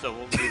right, so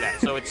we'll do that.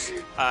 So it's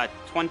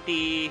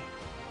 20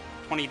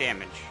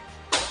 damage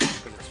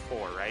because it's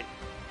 4, right?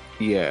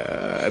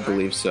 Yeah, I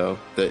believe so.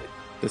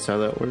 That's how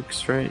that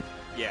works, right?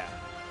 Yeah.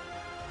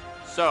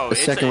 So The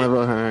second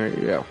level,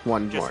 yeah,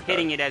 one just more.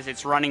 hitting it as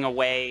it's running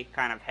away,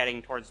 kind of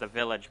heading towards the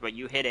village, but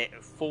you hit it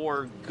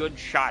 4 good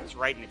shots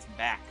right in its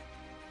back.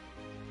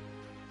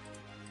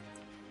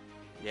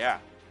 Yeah.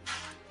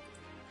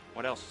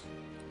 What else?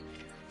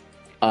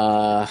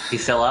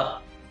 He's still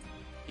up?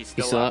 He's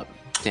still He's up.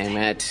 up. Damn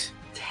it.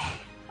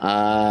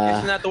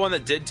 Isn't that the one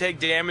that did take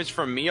damage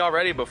from me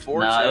already before?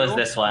 No, too? it was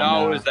this one.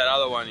 No, it was that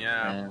other one.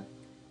 Yeah.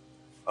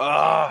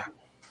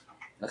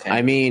 Okay.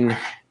 I mean,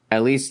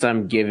 at least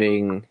I'm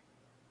giving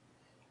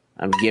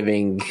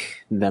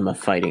them a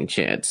fighting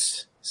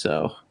chance.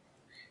 So,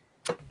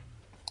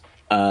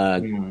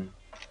 can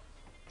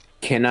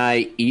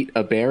I eat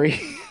a berry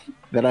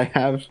that I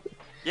have?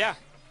 Yeah.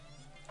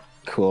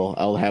 Cool.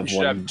 I'll have You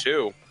should one. have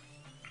 2.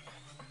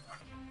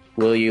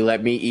 Will you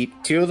let me eat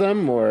 2 of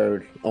them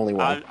or only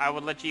one? I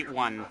would let you eat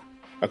 1.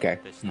 Okay,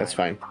 this that's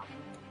time. fine.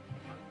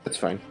 That's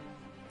fine.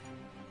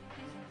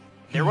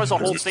 There was a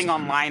whole thing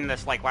online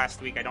this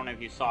last week. I don't know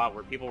if you saw it,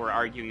 where people were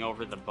arguing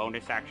over the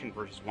bonus action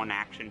versus 1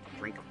 action to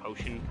drink a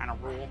potion kind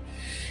of rule.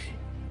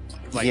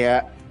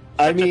 Yeah,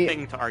 I Such a mean,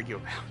 thing to argue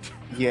about.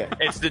 yeah.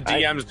 It's the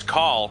DM's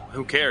call.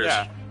 Who cares?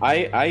 Yeah.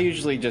 I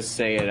usually just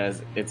say it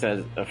as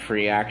a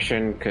free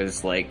action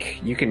because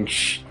you can.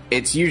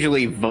 It's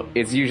usually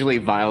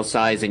vial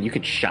size and you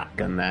can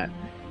shotgun that.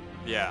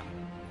 Yeah.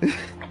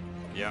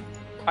 Yeah.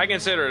 I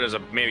consider it as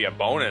maybe a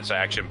bonus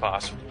action,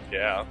 possibly.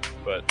 Yeah,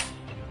 but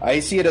I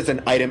see it as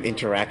an item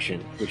interaction,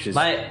 which is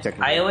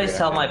technically I always a free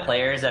tell my action.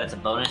 players that it's a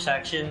bonus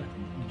action,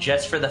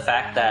 just for the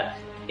fact that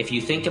if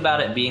you think about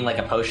it being like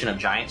a potion of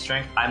giant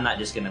strength, I'm not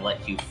just going to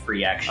let you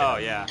free action. Oh,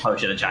 yeah.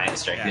 Potion of giant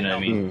strength. Yeah, you know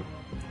what I mean?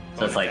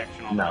 So it's Bonus like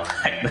action all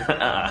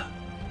no.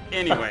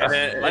 Anyways,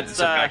 let's. it's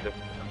effective.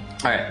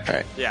 All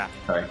right. Yeah.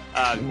 Sorry.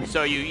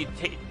 So you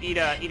eat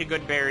a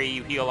good berry.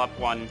 You heal up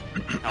 1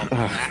 health.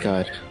 Oh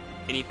God.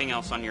 Anything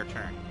else on your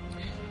turn?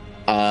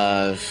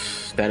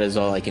 That is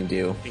all I can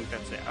do. I think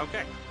that's it.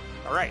 Okay.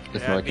 All right.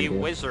 That's all I The can do.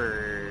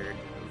 wizard,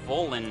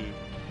 Volin,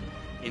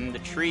 in the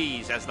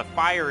trees as the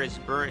fire is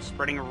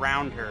spreading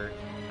around her.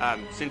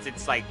 Since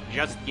it's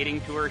just getting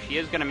to her, she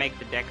is going to make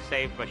the dex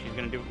save, but she's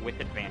going to do it with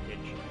advantage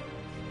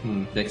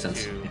Makes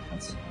sense. Two.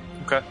 Makes sense.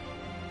 Okay.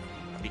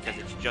 because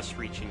it's just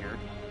reaching her.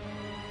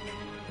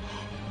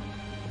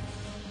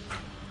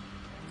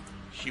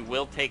 She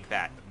will take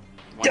that.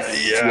 Yes.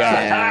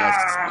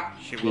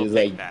 She will She's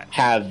take that.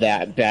 have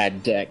that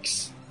bad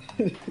dex.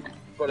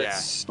 But Yeah.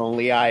 it's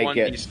Only I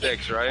 1d6,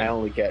 get. right? I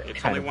only get. It's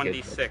kind only of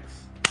good. 1d6.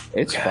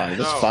 It's fine.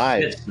 It's So-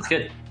 5. That's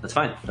good. That's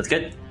fine. That's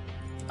good.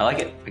 I like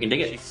it. I can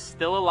dig it. She's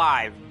still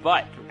alive,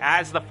 but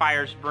as the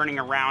fire's burning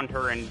around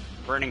her and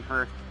burning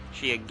her,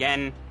 she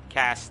again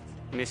casts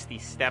Misty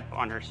Step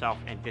on herself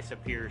and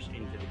disappears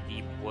into the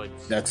deep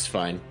woods. That's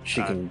fine.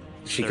 She can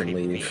 30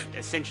 leave. feet.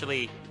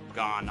 Essentially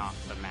gone off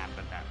the map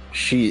at that point.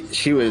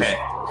 She was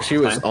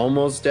fine.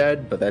 almost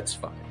dead, but that's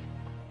fine.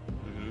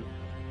 Mhm.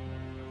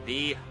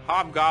 The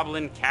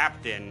Hobgoblin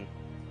Captain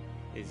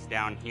is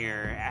down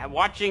here,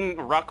 watching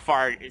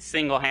Rukvar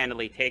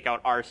single-handedly take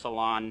out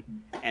Arsalan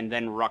and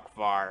then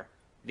Rukvar.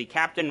 The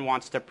Captain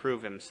wants to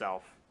prove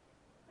himself,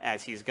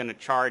 as he's going to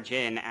charge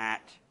in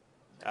at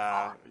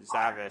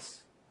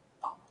Zavis.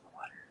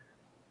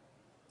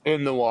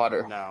 In the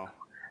water. No.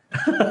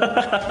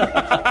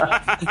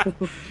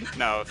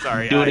 No,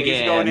 sorry. Do it He's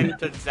again. going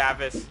into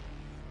Zavis.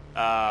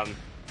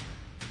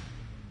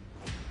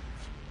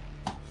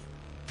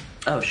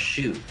 Oh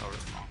shoot. Oh, the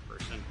wrong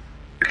person.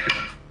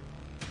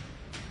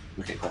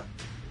 Okay, cool.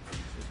 This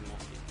is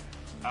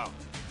multi.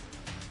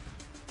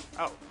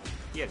 Oh,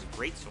 he has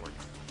greatsword.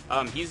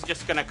 He's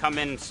just gonna come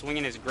in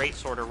swinging his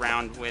greatsword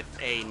around with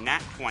a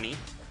nat 20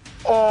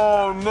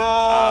 Oh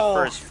no!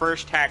 for his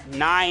first attack,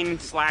 9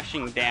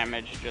 slashing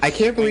damage. Just I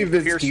can't believe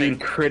this piercing. dude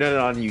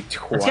critted on you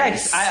twice.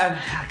 Yes,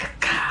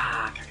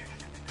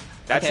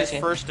 That's Okay, his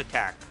okay. first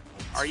attack.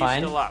 Are you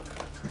fine. still up?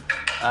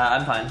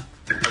 I'm fine.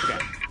 Okay.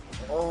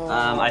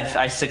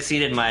 I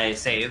succeeded my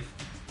save.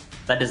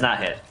 That does not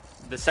hit.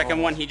 The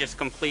second one, he just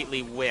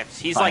completely whiffs.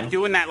 He's Fine. like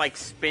doing that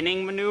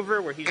spinning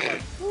maneuver where he's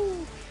like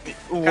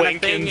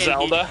Link thing, in and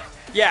Zelda.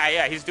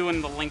 Yeah, he's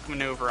doing the Link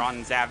maneuver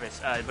on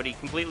Zavis, but he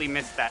completely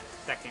missed that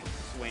second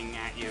swing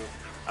at you.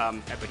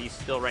 But he's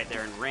still right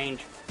there in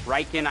range.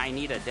 Riken, I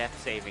need a death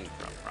saving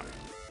throw from you.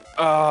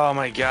 Oh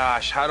my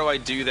gosh, how do I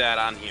do that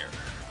on here?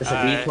 It's a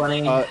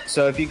D20.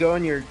 So if you go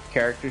on your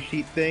character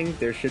sheet thing,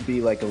 there should be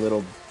a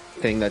little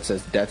thing that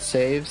says death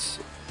saves.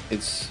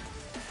 It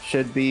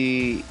should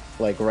be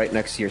right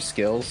next to your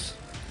skills.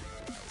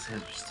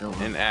 Still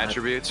in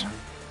attributes.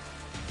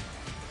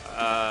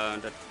 Da,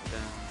 da.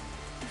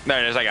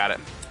 There it is. I got it.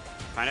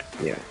 Find it.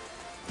 Yeah.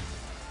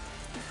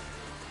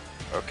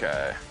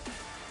 Okay.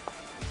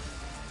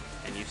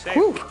 And you save.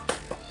 Whew.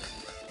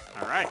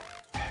 All right.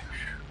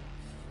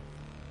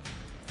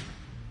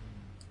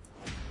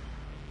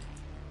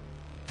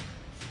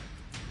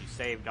 You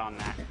saved on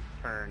that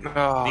turn.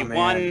 Oh, The man.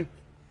 one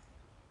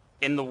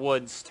in the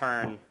woods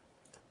turn.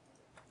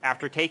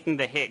 After taking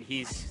the hit,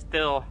 he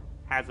still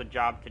has a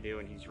job to do,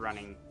 and he's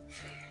running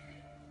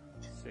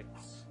 6,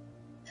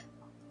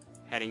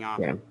 heading off.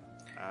 Yeah.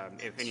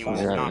 If anyone's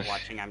Fine. not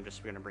watching, I'm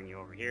just going to bring you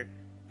over here,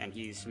 and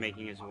he's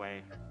making his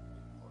way.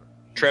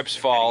 Trips,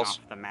 heading falls.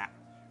 off the map,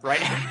 right?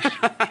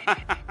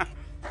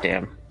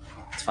 Damn.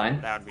 It's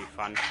fine. That would be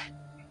fun.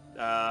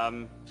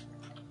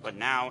 But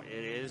now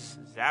it is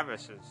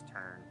Zavis's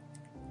turn.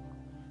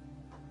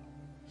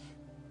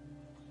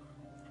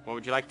 What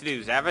would you like to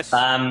do, Zavis?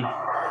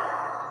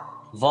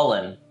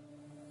 Volan.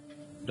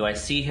 Do I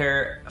see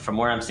her from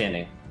where I'm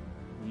standing?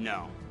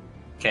 No.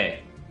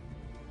 Okay.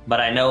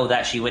 But I know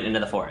that she went into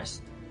the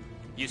forest.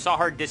 You saw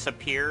her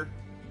disappear,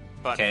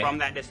 but Okay. from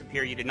that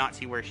disappear, you did not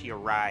see where she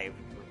arrived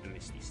with the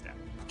Misty Step.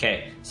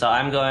 Okay, so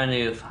I'm going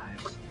to...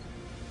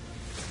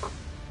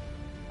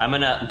 I'm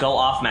going to go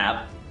off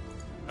map,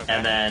 Okay.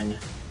 and then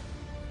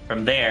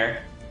from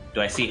there,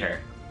 do I see her?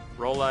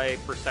 Roll a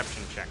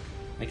perception check.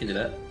 I can do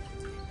that.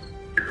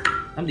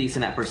 I'm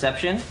decent at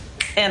perception.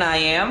 And I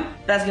am.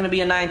 That's going to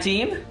be a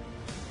 19.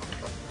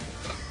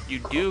 You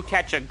do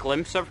catch a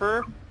glimpse of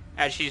her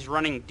as she's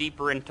running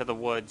deeper into the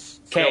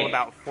woods. Still Okay.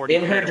 about 40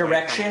 In her feet away from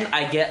direction, you.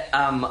 I get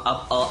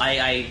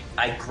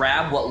I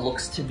grab what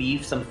looks to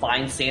be some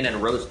fine sand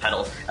and rose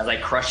petals as I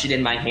crush it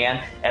in my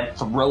hand and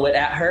throw it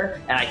at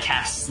her, and I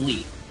cast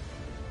sleep.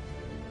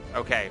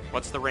 Okay,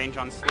 what's the range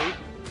on sleep?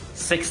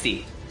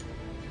 60.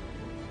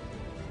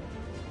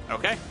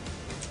 Okay,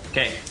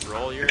 Okay.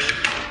 roll your.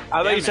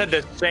 I thought you said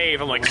the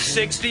save. I'm like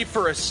 60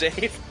 for a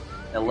save.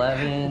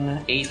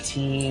 11,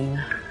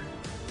 18,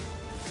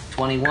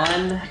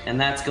 21, and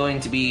that's going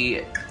to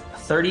be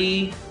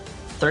 30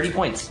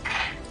 points.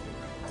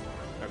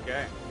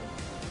 Okay.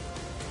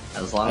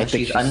 As long I as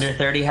think she's she's- under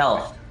 30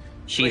 health,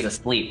 she's Wait.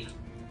 asleep.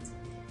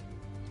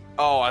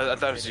 Oh, I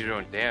thought it was you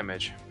doing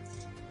damage.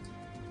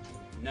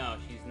 No,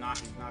 she's not.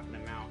 He's knocking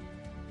him out.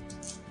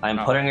 I'm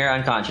Oh. putting her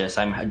unconscious.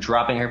 I'm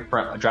dropping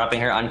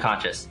her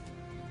unconscious.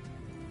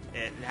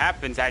 It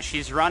happens as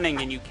she's running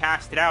and you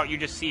cast it out. You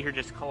just see her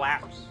just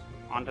collapse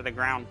onto the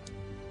ground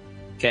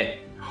Okay.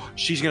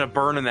 She's gonna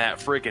burn in that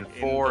freaking in the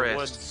forest.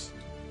 woods.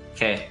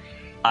 Okay.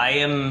 I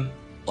am.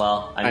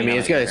 Well, I mean, I'm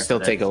it's gonna here still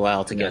for take this. a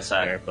while to get Yes,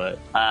 I- there, but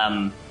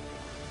Can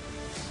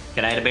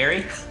I hit a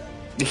berry?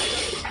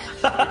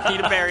 Need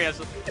a berry as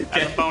a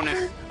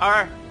bonus.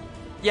 Or,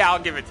 yeah, I'll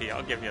give it to you.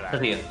 I'll give you that.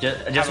 With you.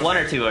 Just Have a one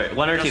or berry. two,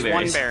 one or Just two berries.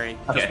 one berry.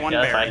 Okay, Just one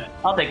yeah, that's berry. fine.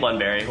 I'll take one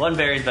berry. One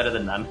berry is better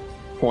than none.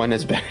 one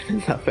is better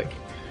than nothing.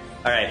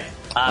 All right,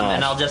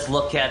 and I'll just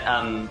look at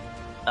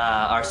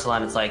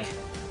Arsalan. It's like,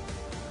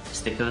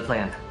 stick to the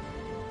plan.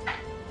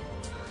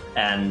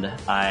 And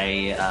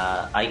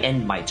I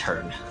end my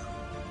turn.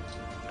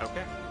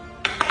 Okay.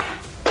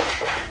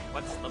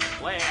 What's the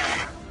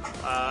plan?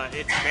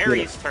 It's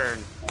Barry's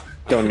turn.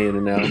 Don't need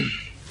to know.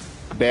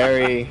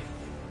 Barry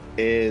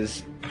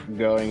is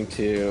going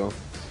to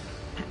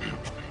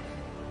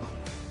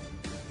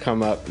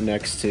come up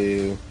next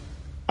to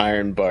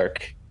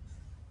Ironbark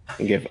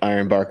and give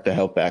Ironbark the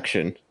help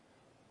action.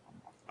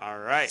 All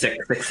right.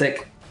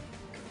 Sick.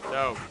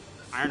 So,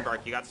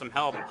 Ironbark, you got some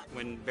help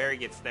when Barry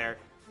gets there.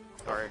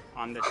 Or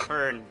on this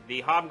turn.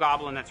 The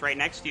hobgoblin that's right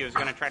next to you is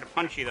going to try to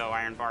punch you, though,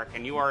 Ironbark.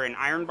 And you are in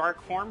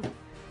Ironbark form,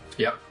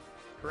 Yep.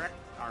 correct?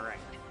 All right.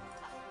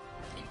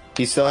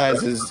 He still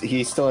has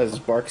his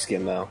bark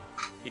skin though.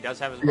 He does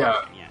have his Yeah.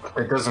 weapon,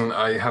 yeah. It doesn't.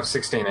 I have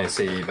 16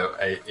 AC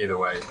either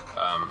way.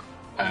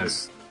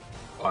 As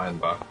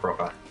Ironbark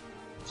proper.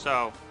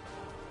 So,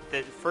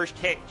 the first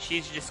hit,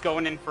 she's just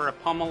going in for a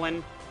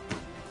pummeling.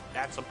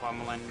 That's a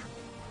pummeling.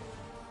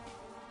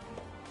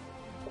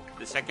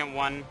 The second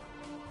one,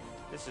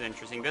 this is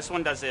interesting. This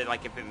one does it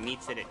like if it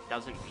meets it, it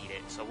doesn't beat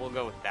it. So we'll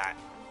go with that.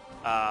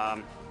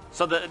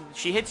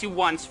 She hits you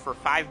once for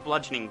 5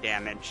 bludgeoning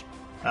damage.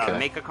 Okay.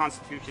 Make a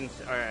concentration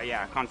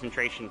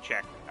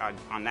check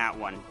on that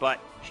one. But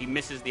she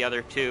misses the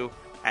other 2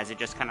 as it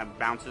just kind of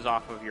bounces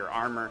off of your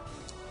armor.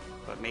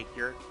 But make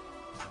your...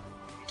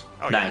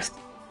 Oh, Nice.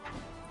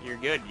 yeah. You're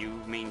good. You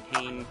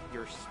maintain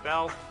your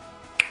spell.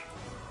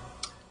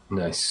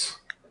 Nice.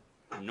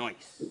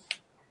 Nice.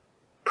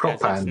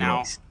 Proper As it's now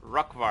nice.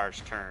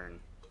 Rukvar's turn.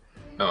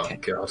 Oh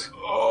god.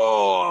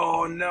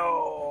 Oh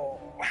no!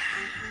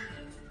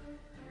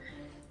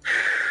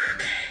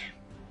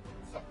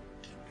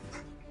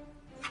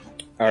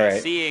 All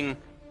right, Seeing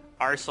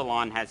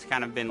Arsalan has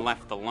kind of been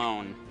left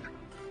alone.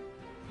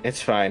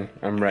 it's fine.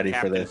 I'm ready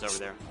for Captain's this.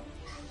 over there.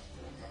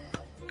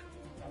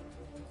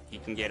 He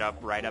can get up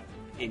right up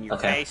in your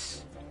Okay.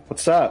 face.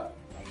 What's up?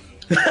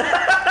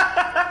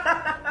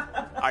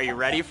 Are Are you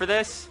ready for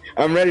this?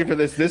 I'm ready for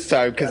this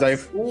time because I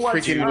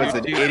freaking was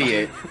an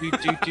idiot.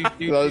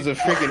 I was a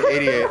freaking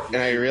idiot, and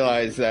I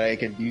realized that I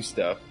can do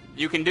stuff.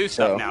 You can do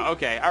stuff So- now.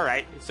 Okay, all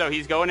right. So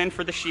he's going in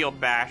for the shield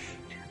bash.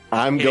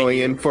 I'm Hitting going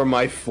you. in for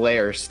my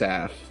flare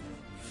staff.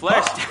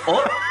 Flare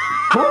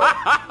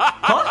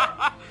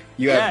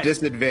You have Yes.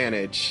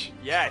 disadvantage.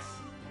 Yes.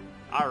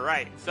 All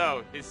right.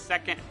 So his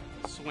second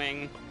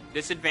swing,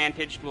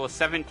 disadvantaged, will a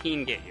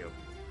 17 get you?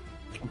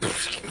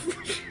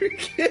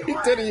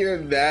 It didn't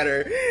even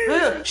matter.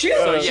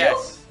 So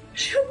yes,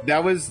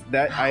 That was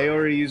that. I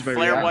already used my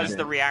flare reaction. was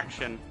the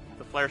reaction.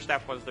 The flare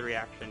staff was the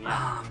reaction.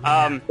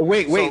 Yeah.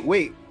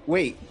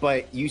 Wait.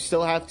 But you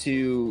still have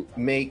to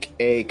make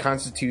a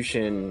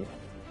Constitution.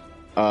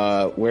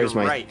 Where's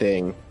You're my right.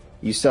 thing?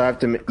 You still have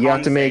to. You Con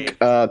have to make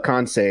save. a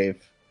con save.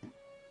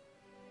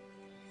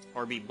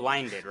 Or be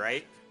blinded,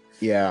 right?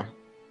 Yeah.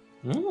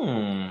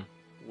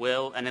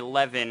 Will an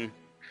 11?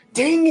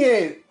 Dang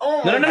it!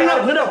 Oh No.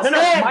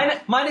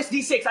 Minus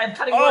D6. I'm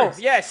cutting Oh words.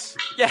 yes.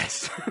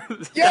 Yes!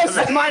 That's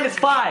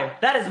 -5.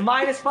 That is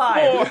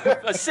 -5.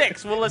 Or a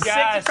 6. Will a 6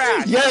 Yes.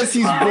 pass? Yes,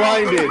 he's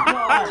blinded.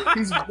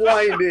 He's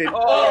blinded.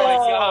 Oh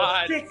my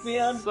god. Sick,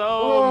 man. So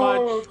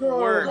Oh, much God.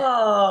 work.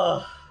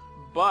 Oh.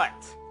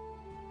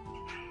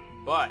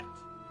 But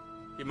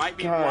he might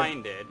be God.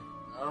 blinded.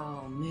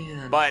 Oh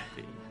man. But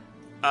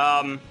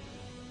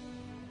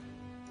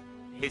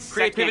his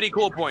Creativity second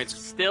cool points.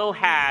 still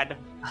had,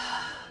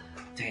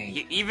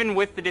 Dang. even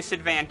with the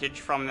disadvantage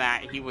from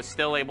that, he was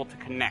still able to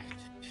connect.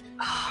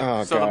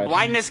 Oh, So God. the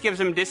blindness gives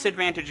him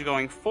disadvantage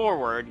going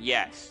forward,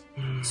 yes.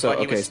 So but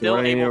he was okay, so still what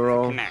I need to able to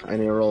roll? connect. I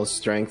need to roll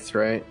strength,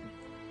 right?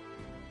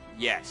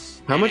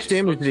 Yes. How And much it's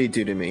damage supposed- did he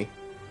do to me?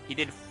 He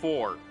did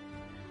 4.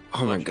 Oh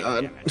my bludgeoning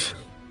God. damage.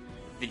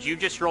 Did you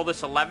just roll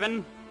this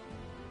 11?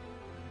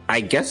 I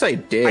guess I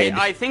did.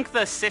 I think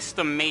the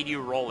system made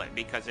you roll it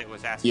because it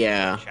was asking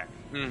Yeah. for a check.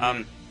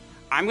 Mhm.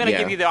 I'm going to Yeah.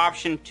 give you the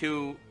option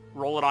to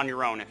roll it on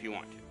your own if you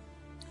want to.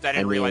 'Cause I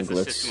didn't mean, realize the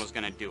let's- system was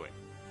going to do it.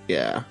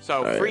 Yeah. So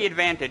All right. free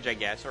advantage, I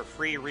guess, or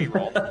free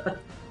reroll.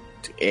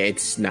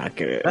 It's not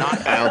good.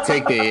 I'll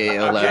take the You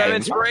have 11.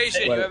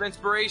 inspiration. What? You have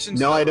inspiration.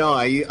 No, I don't.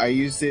 I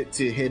used it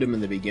to hit him in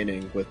the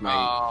beginning with my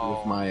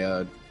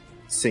Oh.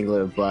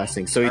 singlet of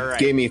blasting. So he All right.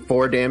 gave me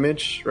 4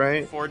 damage,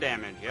 right? 4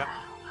 damage, yep.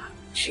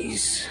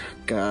 Jeez,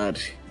 God,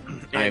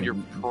 And you're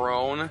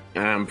prone.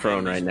 I'm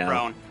prone right He's now.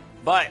 prone.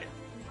 But,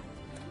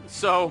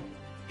 so,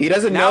 He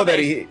doesn't Now know that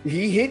they-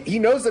 he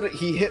knows that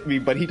he hit me,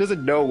 but he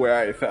doesn't know where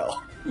I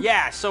fell.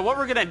 yeah, so what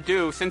we're going to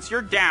do, since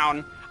you're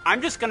down,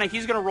 he's going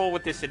to roll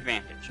with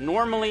disadvantage.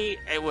 Normally,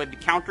 it would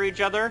counter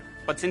each other,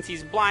 but since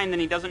he's blind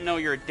and he doesn't know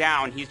you're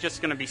down, he's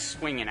just going to be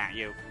swinging at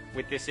you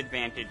with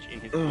disadvantage in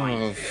his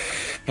blind Oh, state.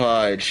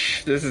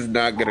 fudge! This is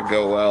not gonna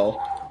go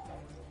well.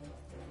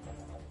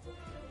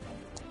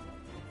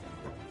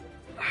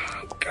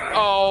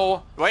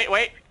 Oh.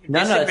 Wait. No,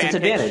 it's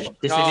disadvantage.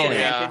 Disadvantage.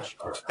 yeah.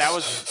 That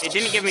was. It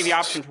didn't give me the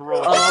option to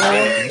roll.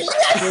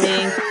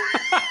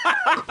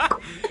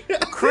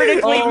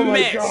 Critically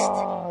missed.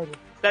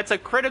 That's a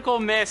critical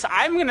miss.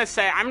 I'm gonna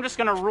say. I'm just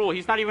gonna rule.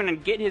 He's not even gonna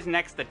get his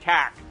next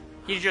attack.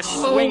 He's just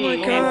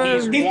swinging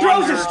and He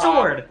throws his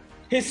sword.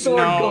 His sword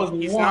No,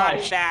 goes he's wide.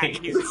 not that.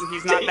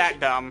 He's not that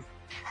dumb.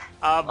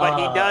 But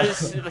he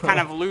does kind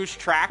of lose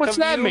track What's of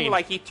that you. mean?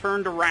 Like he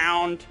turned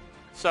around,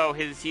 so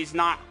he's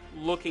not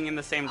looking in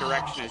the same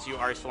direction as you,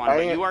 Arsalan.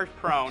 But you are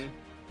prone.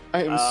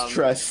 I am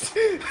stressed.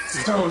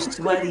 So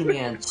sweaty,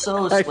 man.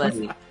 So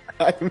sweaty.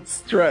 I'm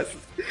stressed.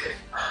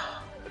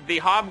 The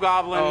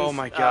hobgoblins. Oh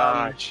my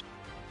gosh.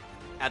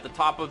 At the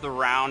top of the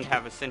round,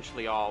 have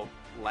essentially all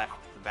left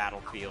the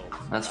battlefield.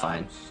 That's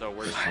fine. So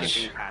we're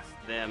skipping past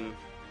them.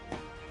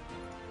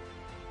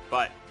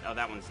 But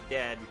that one's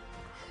dead.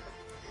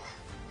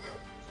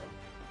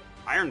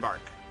 Ironbark.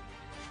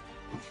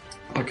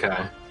 Okay.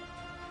 I'm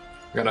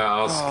gonna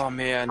ask Oh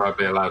man. if I'd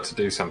be allowed to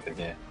do something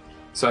here.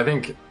 So I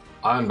think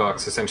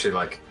Ironbark's essentially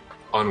like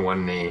on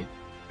one knee,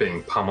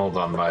 being pummeled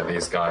on by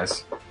these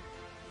guys,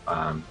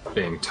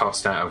 being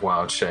tossed out of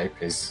wild shape.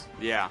 He's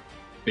Yeah.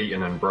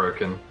 beaten and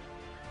broken.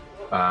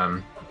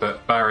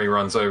 But Barry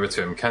runs over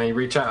to him. Can he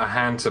reach out a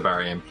hand to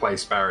Barry and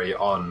place Barry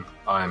on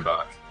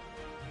Ironbark?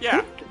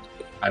 Yeah.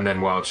 And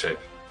then wild shape.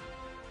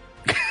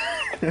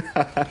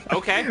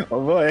 Okay. Oh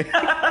boy.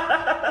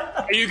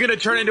 Are you gonna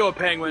turn into a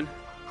penguin?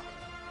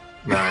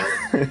 No.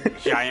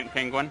 Giant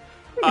penguin.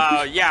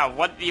 Yeah.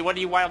 What do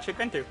you wild shape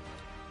into?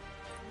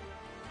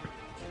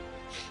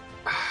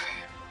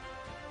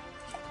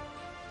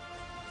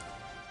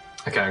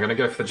 Okay, I'm gonna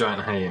go for the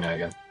giant hyena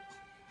again.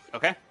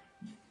 Okay.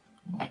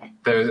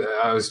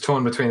 I was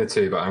torn between the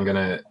two, but I'm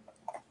gonna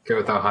go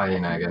with the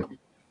hyena again.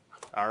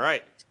 All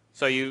right.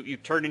 So you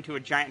turned into a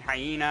giant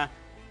hyena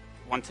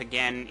once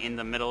again in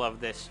the middle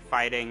of this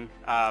fighting.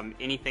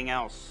 Anything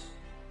else?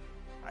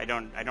 I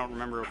don't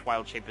remember if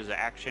wild shape is an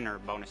action or a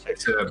bonus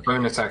It's action. a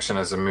bonus action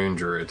as a moon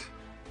druid.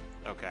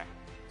 Okay.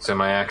 So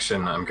my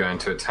action, I'm going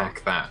to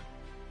attack that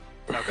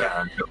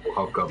little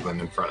hobgoblin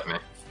in front of me.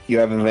 You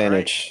have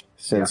advantage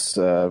since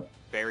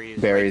Barry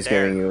is Barry's right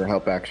there. giving you a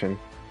help action.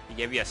 He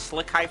gave you a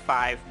slick high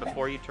five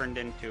before you turned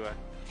into a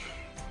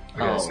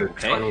Okay, so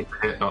okay. 20 to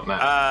hit, not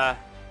net.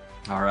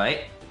 All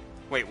right.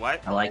 Wait,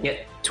 what? I like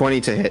it.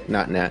 20 to hit,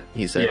 not net.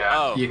 He said. Yeah.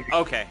 Oh, you-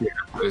 okay. Yeah,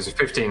 it was a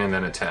 15 and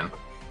then a 10.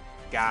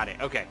 Got it.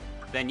 Okay.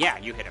 Then yeah,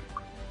 you hit him.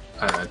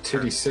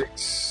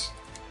 2d6,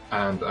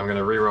 and I'm going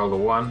to reroll the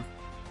 1.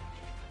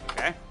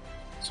 Okay.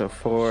 So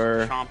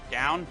 4. Chomp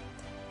down.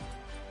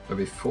 It'll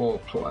be 4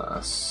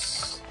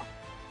 plus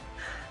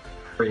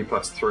 3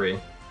 plus 3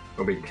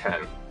 will be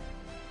 10.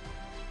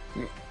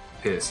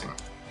 Piercing.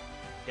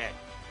 Dead.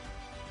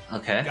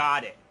 Okay.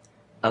 Got it.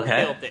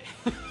 Okay. Killed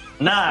it.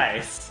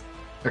 Nice.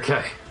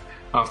 Okay.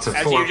 After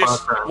As 4 you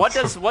just,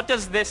 rounds. what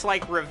does this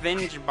like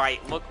revenge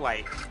bite look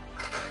like?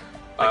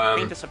 Like,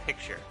 paint us a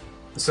picture.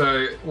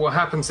 So what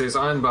happens is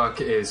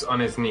Ironbark is on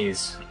his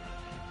knees,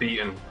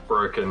 beaten,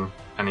 broken,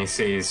 and he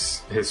sees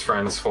his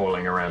friends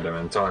falling around him,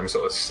 and time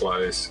sort of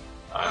slows.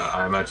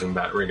 I imagine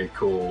that really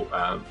cool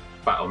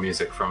battle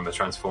music from the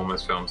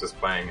Transformers films is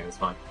playing in his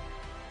mind.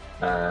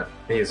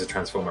 He is a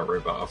Transformer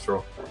robot after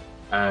all.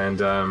 And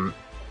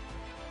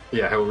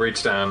yeah, he'll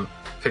reach down,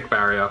 pick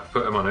Barry up,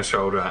 put him on his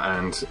shoulder,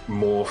 and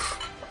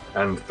morph,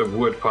 and the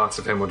wood parts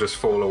of him will just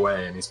fall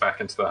away, and he's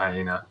back into the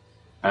hyena.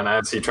 And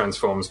as he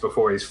transforms,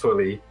 before he's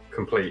fully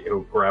complete,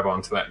 he'll grab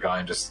onto that guy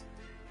and just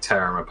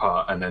tear him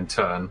apart, and then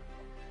turn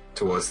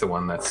towards the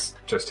one that's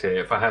just here.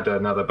 If I had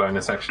another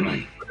bonus action,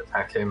 I would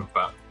attack him,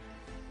 but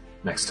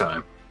next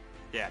time.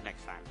 Yeah,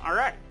 next time. All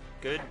right.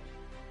 Good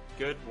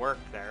work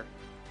there.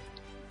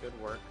 Good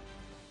work.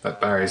 But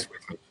Barry's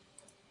with me.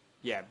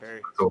 Yeah,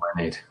 Barry. That's all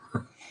I need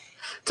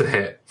to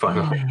hit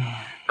finally.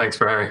 Thanks,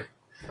 Barry.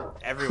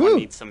 Everyone Whew.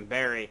 needs some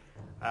Barry.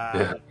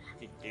 Yeah.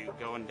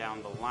 Going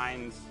down the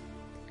lines.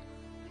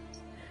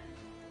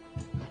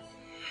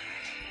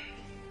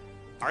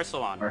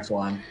 Arsalan.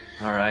 Arsalan.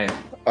 All right.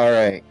 All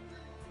right.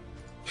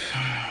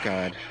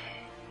 God.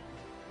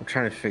 I'm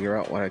trying to figure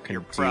out what I can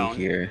You're do prone.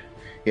 here.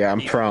 Yeah, I'm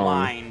He's prone.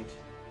 blind.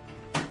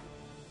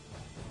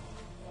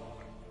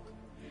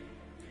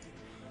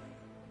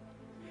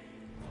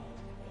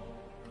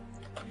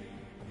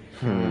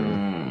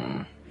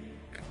 I'm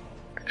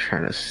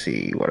trying to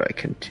see what I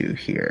can do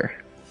here.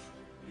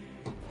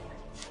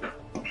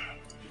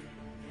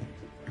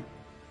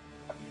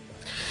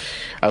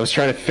 I was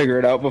trying to figure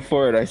it out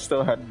before and I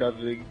still had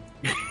nothing.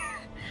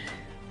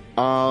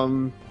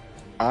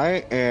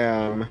 I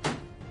am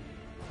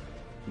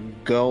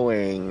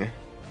going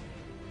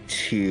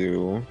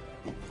to...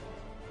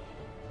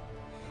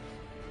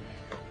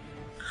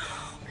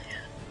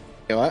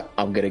 You know what?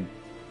 I'm gonna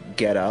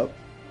get up.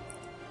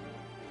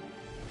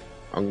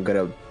 I'm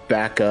gonna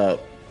back up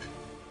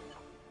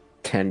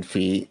 10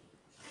 feet.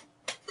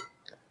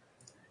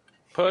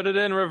 Put it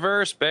in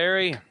reverse,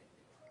 Barry.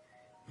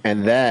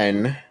 And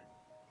then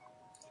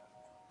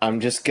I'm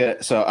just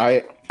gonna... So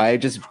I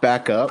just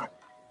back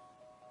up.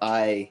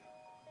 I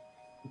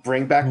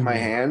bring back my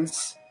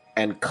hands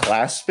and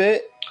clasp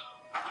it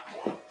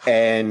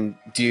and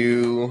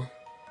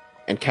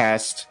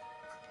cast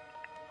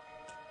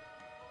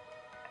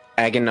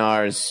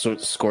Agonar's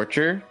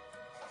Scorcher.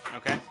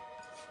 Okay.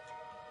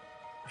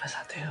 What does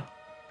that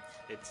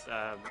do? It's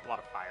a lot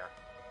of fire.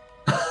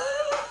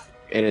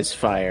 It is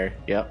fire.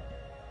 Yep.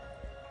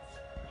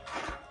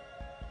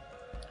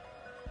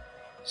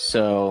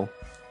 So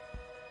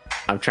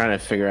I'm trying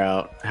to figure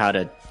out how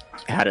to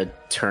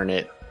turn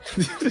it.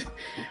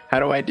 How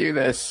do I do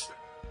this?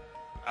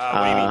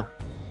 What do you mean?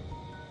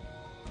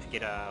 To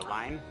get a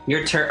line?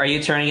 Are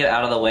you turning it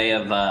out of the way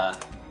of?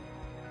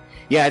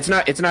 Yeah, it's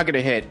not going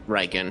to hit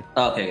Riken.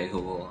 Okay,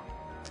 cool.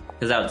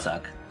 Because that would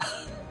suck.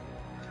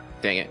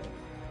 Dang it.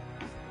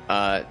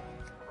 I'm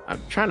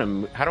trying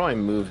to. How do I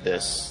move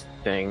this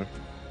thing?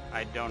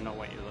 I don't know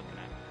what you're looking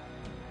at.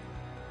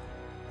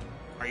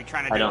 Are you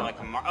trying to I do don't- like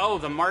a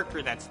the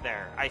marker that's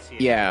there? I see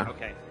it. Yeah.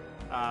 Okay.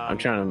 I'm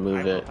trying to move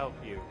I will it. help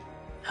you.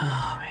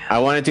 Oh man. I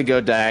wanted to go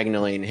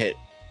diagonally and hit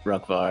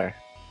Rukvar,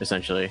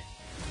 essentially.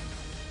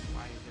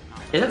 Why is it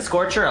not? Isn't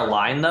Scorcher a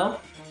line though?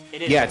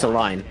 It is Yeah, it's a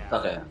line. Yeah.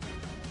 Okay.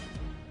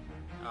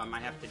 I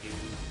have to do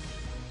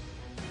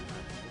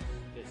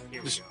this.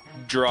 Here we Just go.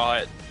 draw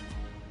it.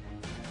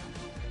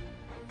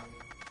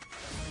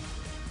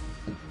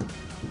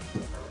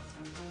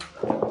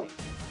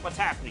 What's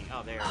happening?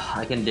 Oh, there.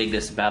 I can dig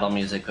this battle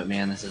music, but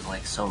man, this is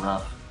like so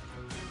rough.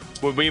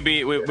 Would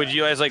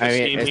you guys like to I mean,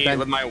 see it's me been-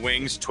 with my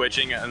wings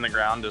twitching in the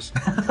ground? Just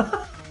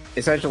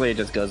Essentially, it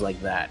just goes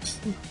like that.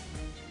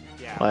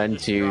 Yeah. 1,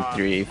 just 2, draw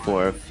 3, one.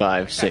 4,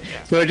 5, 6.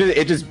 Yeah. So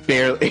it just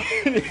barely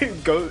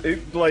it goes.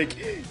 It like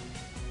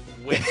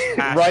Which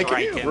past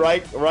Riken.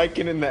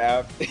 Riken in the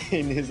app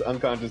in his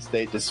unconscious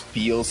state just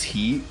feels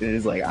heat and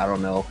is like, I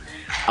don't know.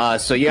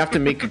 So you have to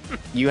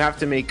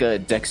make a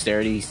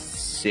dexterity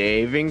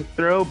saving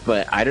throw,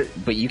 but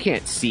but you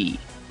can't see.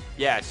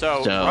 Yeah,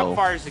 so So-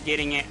 Rukvar's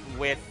getting it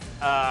with.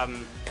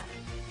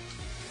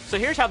 So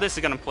here's how this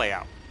is going to play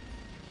out.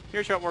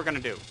 Here's what we're going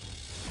to do.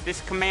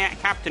 This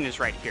captain is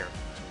right here.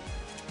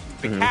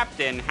 The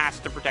captain has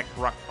to protect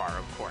Rukvar,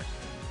 of course.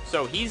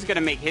 So he's going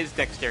to make his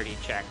dexterity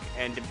check,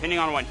 and depending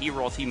on what he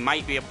rolls, he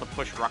might be able to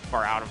push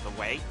Rukvar out of the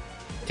way.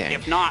 Dang.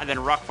 If not, then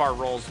Rukvar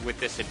rolls with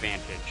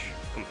disadvantage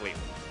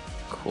completely.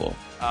 Cool.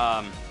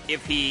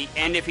 If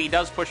he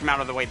does push him out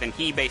of the way, then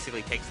he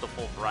basically takes the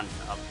full brunt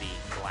of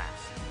the blast.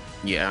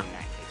 Yeah. In that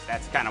case,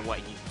 that's kind of what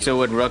he's doing. So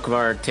would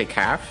Rukvar take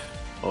half,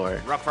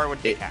 or Rukvar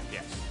would take half,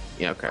 yes.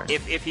 yeah? Okay.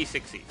 If he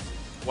succeeds.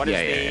 What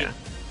is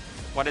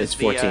What is It's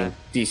 14.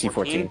 the DC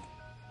 14.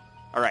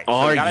 All right. So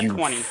Are he got you a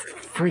 20.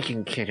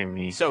 freaking kidding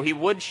me? So he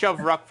would shove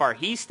Rukvar.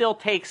 He still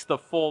takes the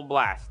full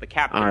blast. The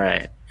captain. All does.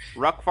 right.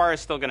 Rukvar is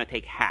still going to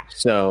take half.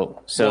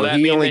 So Will that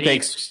he mean only that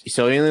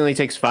he-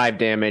 takes 5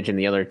 damage, and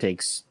the other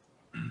takes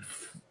 10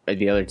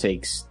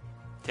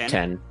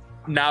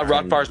 Now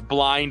Rukvar's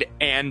blind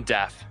and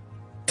deaf.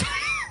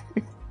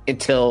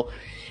 until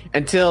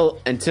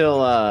his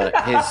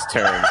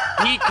turn.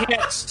 He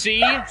can't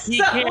see, he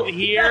can't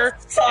hear,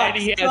 and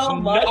he has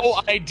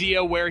no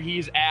idea where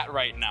he's at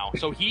right now.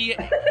 So he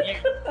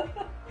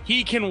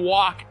can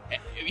walk.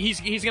 He's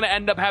going to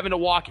end up having to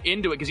walk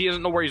into it because he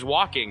doesn't know where he's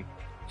walking.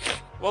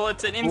 Well,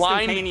 it's an Blind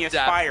instantaneous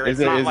deaf. fire. It's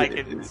Is it- not is like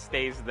it- it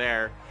stays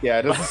there. Yeah,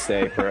 it doesn't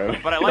stay forever.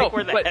 But I like No,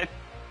 where the but- head.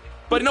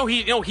 But no,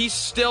 he's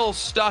still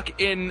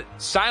stuck in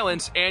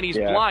silence and he's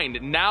Yeah.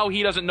 blind. Now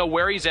he doesn't know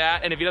where he's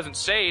at, and if he doesn't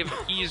save,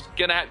 he's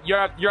gonna you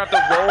have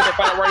to roll to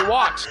find out where he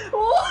walks.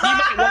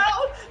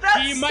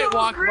 He might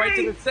walk right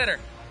to the center.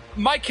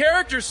 My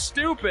character's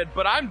stupid,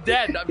 but I'm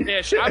dead. I'm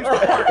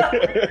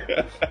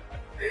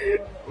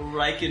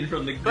Riken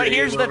from the grave. But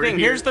here's the over thing.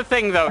 here. Here's the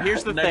thing, though.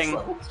 Here's the Next thing.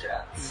 level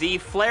strats. The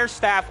flare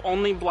staff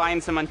only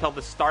blinds him until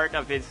the start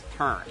of his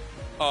turn.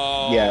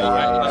 Oh,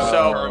 Yeah.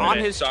 So permanent. on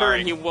his Sorry.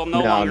 turn, he will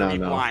no longer be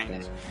no.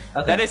 blind.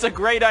 Okay. That is a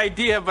great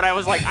idea, but I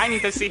was like, I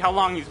need to see how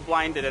long he's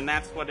blinded, and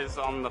that's what is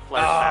on the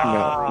flare staff.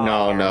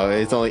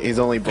 No. He's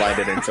only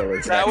blinded until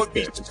his That next would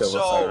be until the so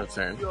start of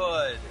turn.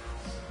 good.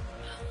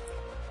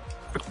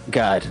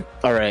 God.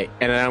 All right,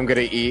 and then I'm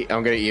gonna eat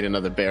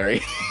another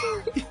berry.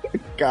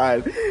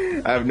 God,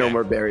 I have no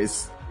more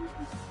berries.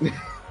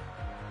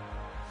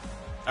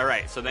 All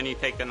right, so then you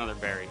take another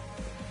berry.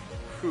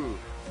 Whew.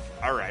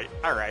 All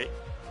right.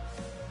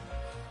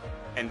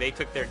 And they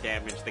took their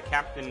damage. The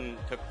captain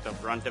took the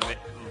brunt of it.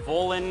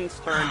 Volan's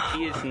turn.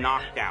 He is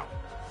knocked out.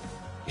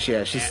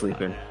 Yeah, she's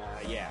sleeping.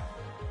 Yeah.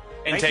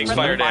 And Did I takes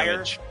spread fire the fire?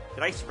 damage.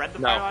 Did I spread the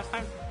No. fire last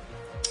time?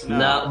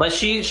 No, but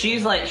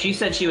she's like she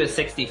said she was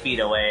 60 feet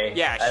away.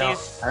 Yeah, I don't know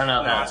if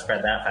no, that spread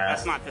that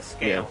That's fast. not to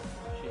scale.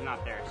 She's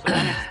not there. So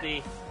then it's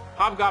the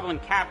Hobgoblin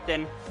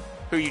captain,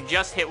 who you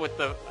just hit with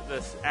the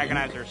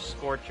Agonizer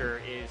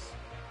Scorcher, is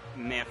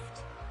miffed,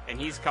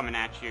 and he's coming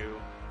at you,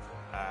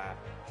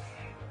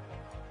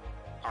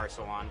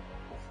 Arsalan.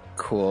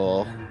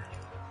 Cool.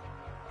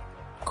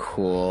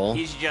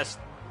 He's just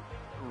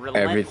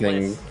relentless.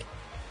 Everything.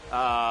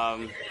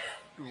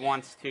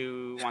 Wants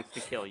to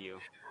kill you.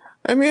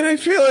 I mean, I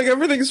feel like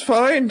everything's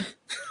fine.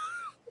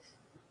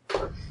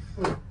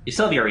 You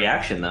still have your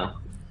reaction though.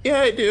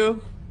 Yeah, I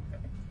do.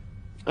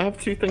 I have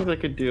 2 things I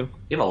could do.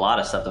 You have a lot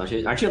of stuff, don't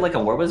you? Aren't you like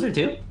a war wizard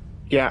too?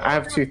 Yeah, I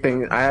have 2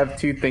 things. I have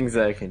 2 things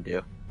that I can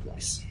do.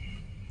 Nice.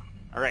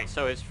 All right.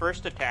 So his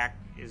first attack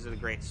is the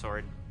great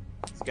sword.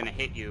 It's gonna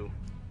hit you.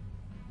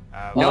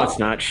 No, Oh. it's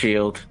not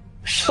shield.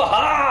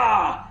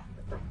 Ah!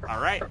 All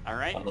right.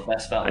 One of the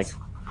best spells.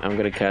 I'm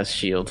gonna cast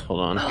shield. Hold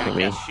on. Let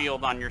me- Cast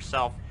shield on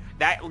yourself.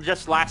 That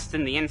just lasts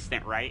in the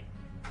instant, right?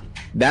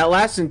 That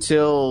lasts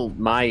until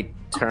my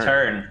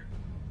turn.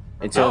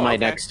 Until Oh, my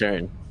okay. next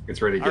turn.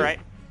 It's really good. All right.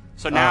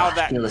 So now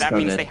that let's that go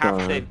means then. they have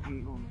Go to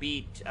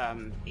beat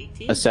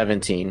 18, A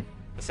 17.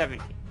 a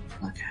 17.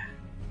 Okay.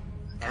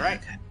 All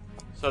right.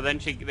 So then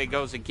they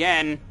goes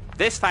again.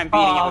 This time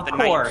beating it Of with a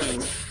course.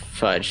 19.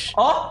 Fudge.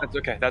 Oh!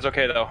 That's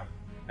okay though.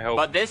 I hope.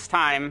 But this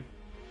time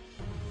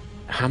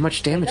How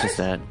much damage is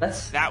that?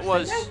 that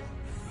was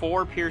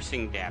 4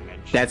 piercing damage.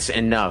 That's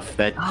enough.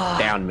 That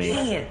downed me.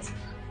 Dang it.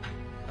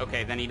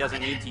 Okay, then he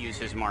doesn't need to use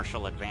his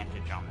martial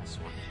advantage on this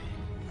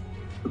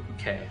one.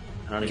 Okay.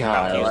 I don't even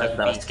God. know. Use a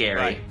That was feat,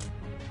 scary.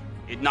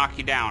 but it knocked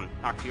you down,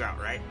 knocked you out,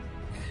 right?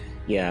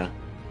 Yeah.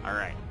 All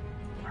right.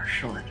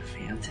 Martial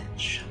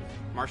advantage.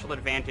 Martial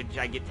advantage.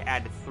 I get to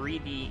add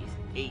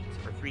 3d8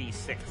 or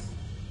 3d6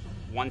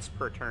 once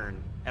per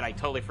turn, and I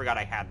totally forgot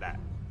I had that.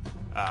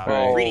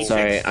 Oh. 3d6.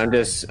 Sorry,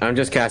 I'm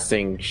just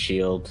casting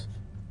shield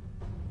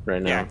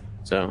right now. Yeah.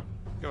 So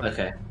Go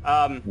ahead.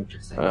 Okay.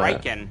 Interesting.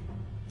 Riken.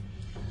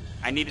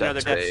 I need another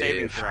Death death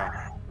saving save. throw.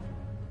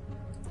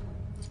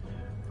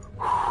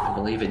 I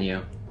believe in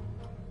you.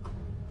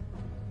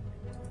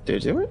 did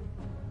it do it?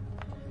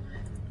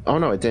 Oh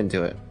no, it didn't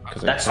do it.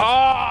 'Cause I- That's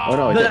oh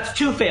no, it no, did. that's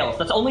 2 fails.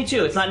 That's only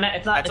 2. It's not.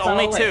 It's not. That's it's not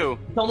only all the way. 2.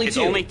 It's only It's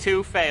 2. only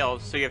 2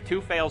 fails, so you have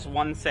 2 fails,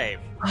 1 save.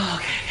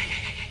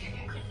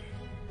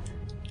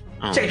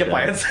 Oh, Change my of God.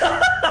 plans.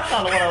 I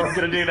don't know what I was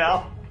gonna do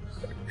now.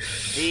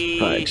 The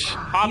Fudge.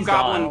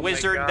 Hobgoblin He's on.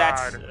 Wizard, Oh my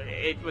that's God.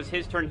 it was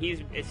his turn.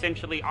 He's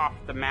essentially off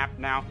the map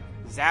now.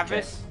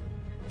 Zavis,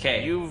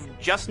 Okay. you've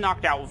just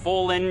knocked out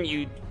Volan.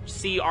 You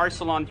see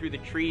Arsalan through the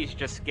trees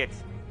just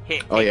gets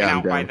hit, Oh, taken yeah, I'm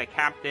out by down. the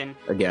captain.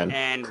 Again.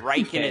 And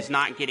Riken Okay. is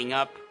not getting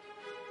up.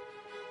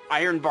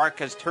 Ironbark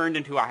has turned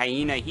into a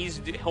hyena. He's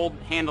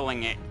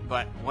handling it,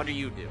 but what do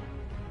you do?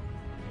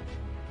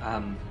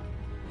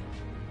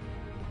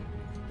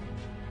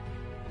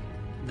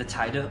 The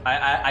tide of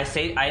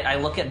I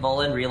look at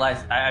Volan,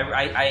 realize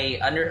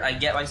I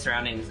get my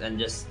surroundings, and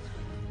just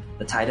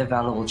the tide of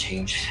battle will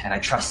change, and I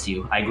trust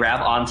you. I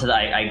grab onto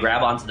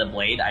the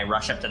blade. I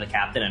rush up to the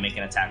captain and make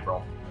an attack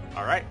roll.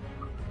 All right.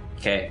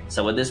 Okay,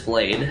 so with this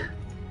blade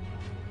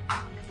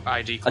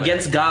I declare.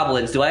 against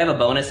goblins, do I have a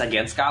bonus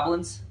against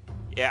goblins?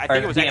 Yeah, I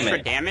think Or it was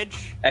extra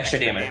damage. Extra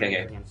damage. Okay.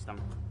 Against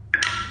them.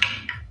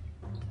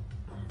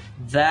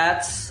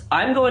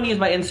 I'm going to use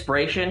my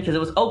inspiration because it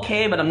was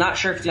okay, but I'm not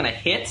sure if it's going to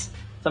hit.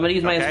 So I'm going to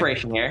use my Okay.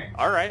 inspiration here.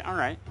 All right.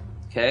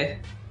 Okay.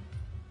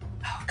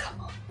 Oh,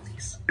 come on,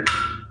 please.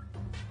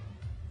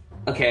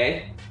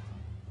 Okay.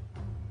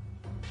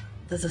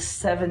 Does a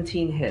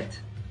 17 hit?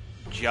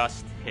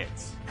 Just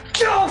hits.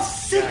 Oh,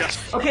 sick!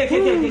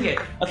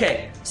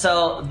 Okay.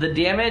 So the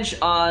damage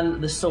on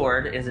the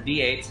sword is a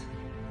D8.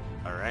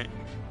 All right.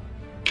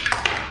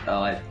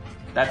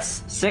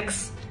 That's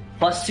 6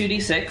 plus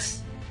 2d6.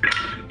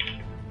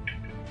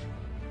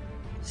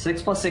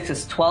 6 plus 6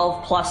 is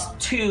 12 plus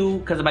 2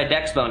 because of my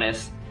dex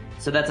bonus.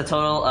 So that's a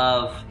total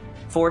of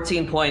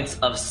 14 points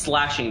of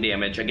slashing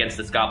damage against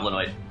this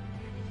goblinoid.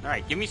 All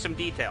right. Give me some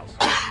details.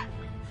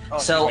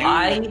 So you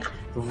I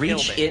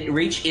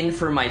reach in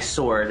for my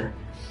sword.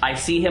 I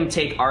see him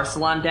take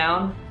Arsalan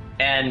down,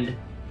 and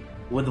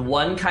with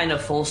one kind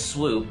of full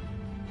swoop,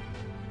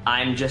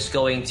 I'm just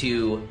going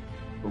to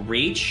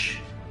reach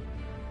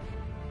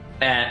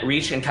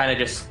and kind of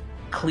just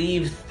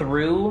cleave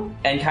through,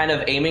 and kind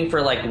of aiming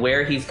for like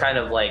where he's kind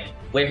of like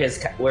where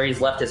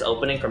he's left his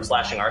opening from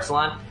slashing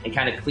Arsalan, and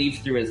kind of cleave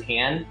through his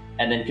hand,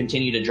 and then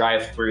continue to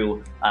drive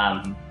through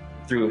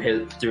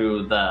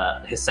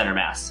his center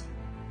mass.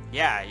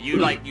 Yeah,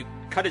 you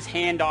cut his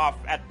hand off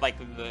at like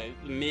the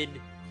mid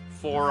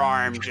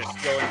forearm,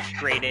 just going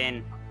straight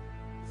in,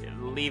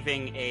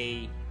 leaving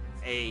a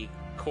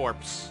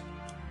corpse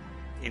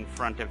in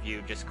front of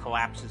you, just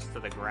collapses to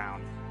the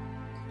ground.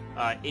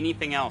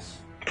 Anything else?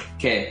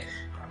 Okay,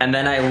 and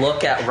then I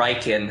look at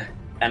Riken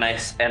and I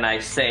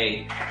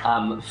say,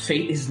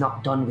 "Fate is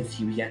not done with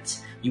you yet.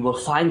 You will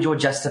find your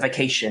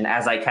justification."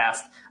 As I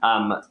cast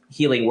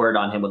healing word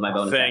on him with my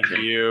bonus Thank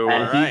action. you.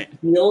 And All right.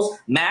 he heals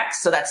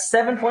max, so that's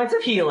 7 points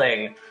of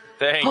healing.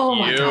 Thank Oh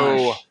my you.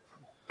 gosh.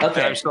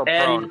 Okay, I'm still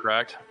and- prone,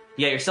 correct?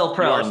 Yeah, you're still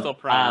prone. are still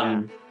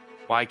prone,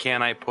 Why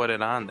can't I put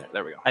it on there?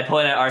 There we go. I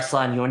point at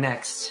Arslan. You're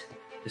next.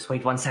 Just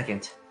wait 1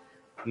 second.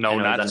 No, I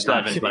know not he's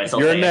unconscious, 7. but I still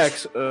You're say it.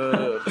 next.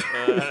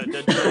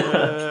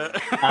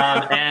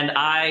 And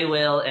I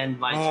will end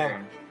my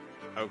turn.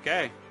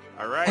 Okay.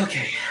 All right.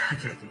 Okay.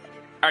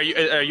 Are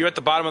you at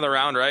the bottom of the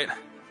round, right?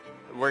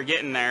 We're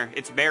getting there.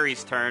 It's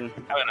Barry's turn.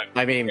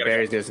 I mean,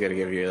 Barry's just gonna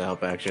give you the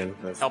help action.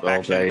 That's Help the whole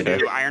action thing.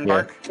 to Yeah.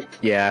 Ironbark.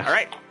 Yeah. All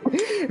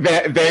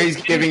right.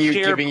 Barry's giving you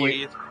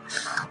please.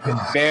 All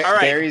right.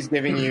 Barry's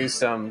giving you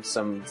some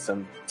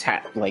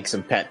like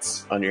some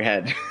pets on your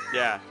head.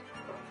 Yeah.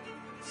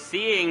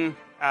 Seeing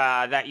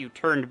that you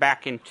turned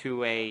back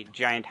into a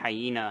giant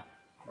hyena,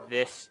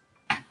 this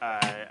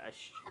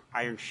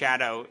Iron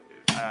Shadow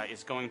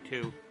is going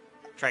to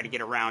try to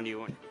get around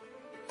you,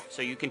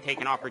 so you can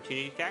take an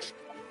opportunity attack.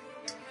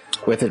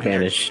 With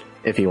advantage,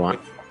 if you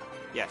want.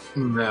 Yes.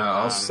 No,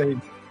 I'll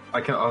save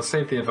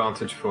the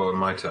advantage for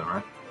my turn,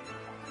 right?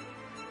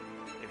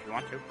 If you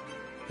want to.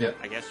 Yeah.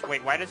 I guess.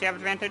 Wait, why does he have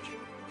advantage?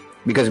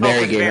 Because Barry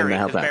 'cause gave him Barry, the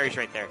help 'cause action. Barry's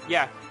right there.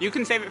 Yeah, you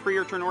can save it for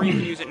your turn, or you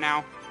can use it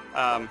now.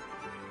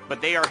 But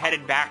they are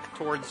headed back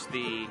towards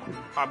the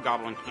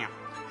Hobgoblin camp.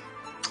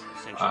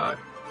 Essentially.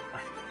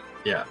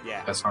 Yeah.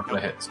 Yeah. That's not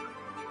gonna hit.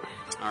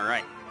 All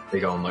right.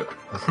 Big old look.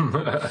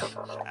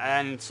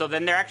 And so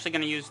then they're actually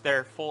going to use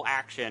their full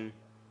action.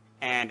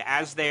 And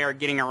as they are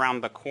getting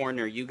around the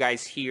corner, you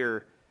guys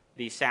hear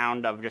the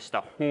sound of just a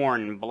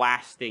horn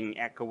blasting,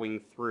 echoing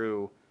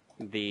through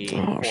the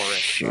forest.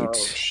 Shoot.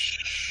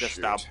 Just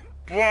a...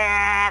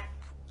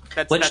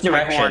 That's, Which that's my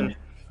direction? horn.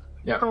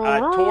 Yeah.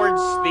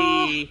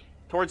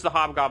 Towards the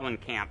Hobgoblin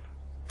camp.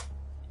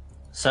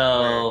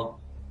 So,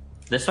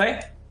 this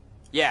way?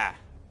 Yeah.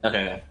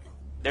 Okay.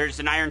 There's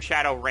an Iron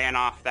Shadow ran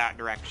off that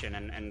direction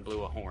and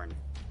blew a horn,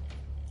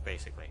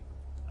 basically.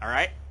 All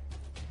right?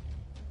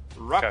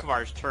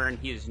 Rukvar's turn.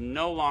 He is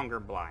no longer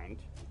blind.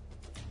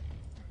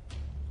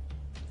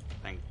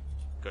 Thank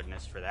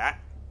goodness for that.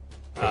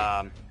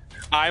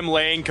 I'm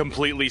laying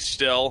completely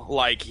still,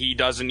 like he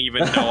doesn't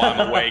even know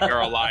I'm awake or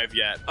alive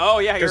yet. Oh,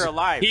 yeah, you're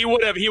alive. He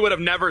would have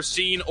never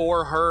seen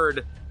or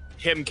heard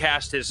him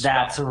cast his spell.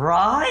 That's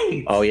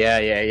right. Oh yeah.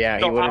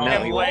 He So would have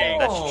I'm known. laying.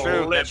 That's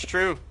true. Lip. That's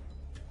true.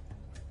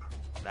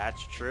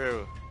 That's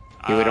true.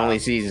 He would only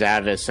see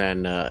Zavis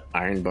and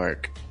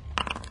Ironbark.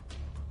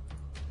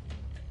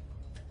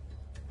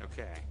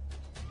 Okay.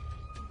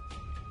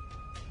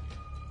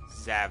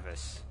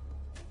 Zavis.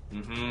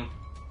 Mm-hmm.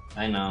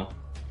 I know.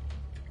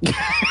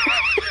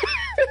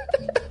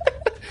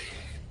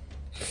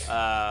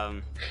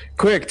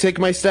 Quick, take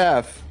my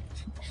staff.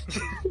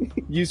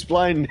 Use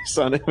blindness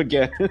on him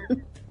again.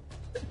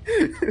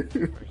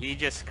 He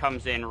just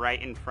comes in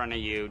right in front of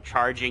you,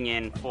 charging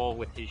in full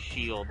with his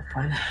shield,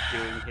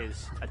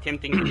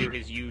 attempting to do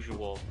his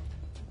usual,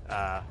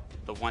 the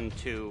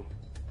 1-2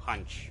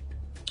 punch.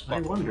 I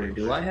wonder,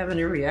 do I have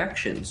any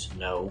reactions?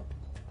 No,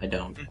 I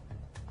don't.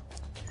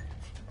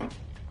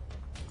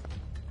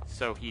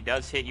 So he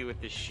does hit you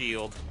with his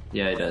shield.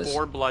 Yeah, he does.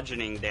 4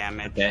 bludgeoning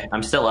damage. Okay,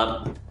 I'm still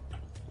up.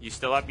 You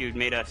still up? You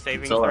made a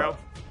saving Still throw? up.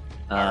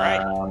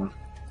 Alright.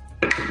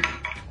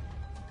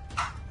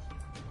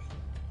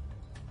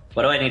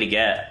 What do I need to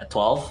get? A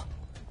 12?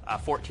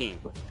 14.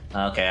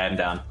 Okay, I'm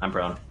down. I'm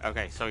prone.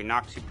 Okay, so he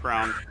knocks you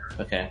prone,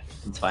 Okay,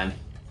 that's fine.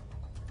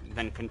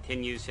 then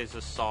continues his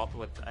assault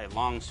with a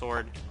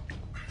longsword.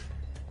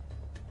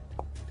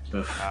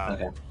 Oof,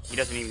 okay. He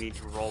doesn't even need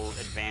to roll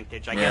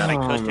advantage. I Yeah. guess I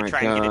could Oh to my try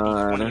and get a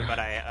God. d20, but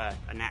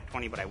a nat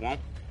 20, but I won't.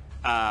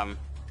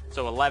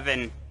 So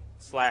 11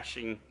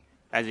 slashing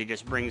as he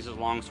just brings his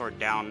longsword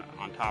down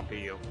on top of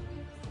you.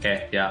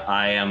 Okay, yeah,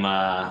 I am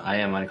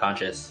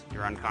unconscious.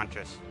 You're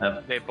unconscious.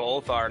 Yep. They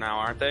both are now,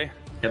 aren't they?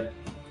 Yep.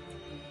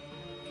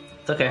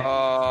 It's okay.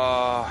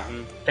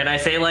 Can I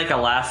say like a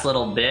last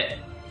little bit?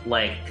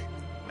 Like,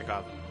 Like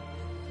a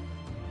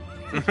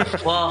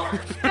well,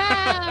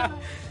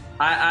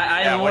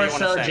 I Yeah, what more do you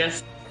wanna so say?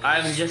 just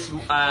I'm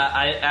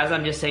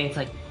just saying, it's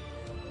like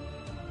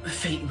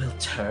fate will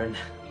turn,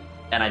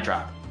 and I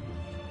drop.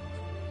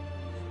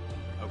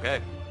 okay.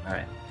 All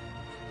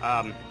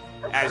right.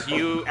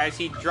 As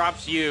he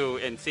drops you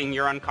and seeing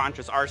you're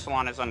unconscious,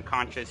 Arsalan is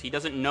unconscious. He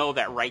doesn't know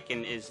that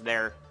Riken is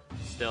there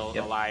still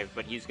Yep. alive,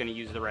 but he's going to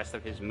use the rest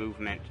of his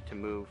movement to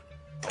move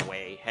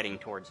away, heading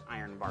towards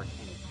Ironbark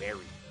and Barry.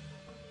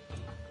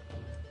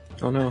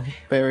 Oh no,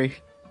 Barry.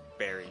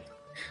 Barry.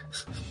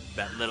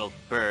 That little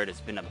bird has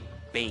been a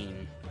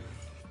bane.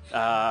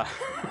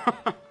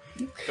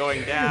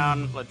 Going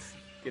down, let's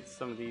get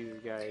some of these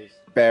guys.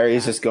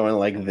 Barry's just going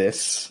like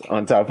this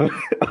on top of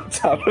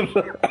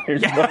the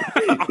Iron Bark.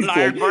 On He's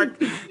like-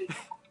 Ironbark.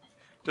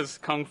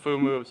 Just kung fu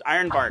moves.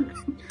 Ironbark,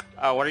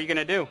 what are you going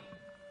to do?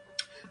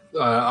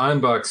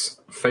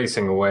 Ironbark's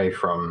facing away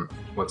from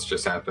what's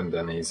just happened,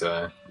 and he's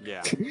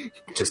Yeah.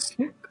 just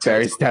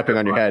Barry's tapping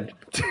on your head.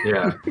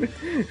 yeah.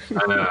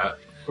 And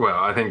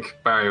well, I think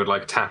Barry would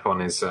like tap on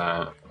his sort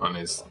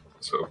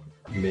of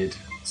mid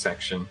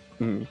section,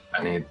 Mhm.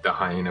 and the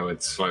hyena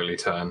would slowly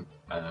turn,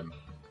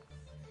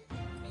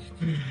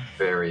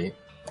 very,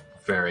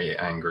 very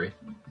angry,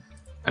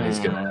 and he's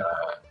gonna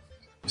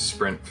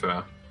sprint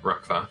for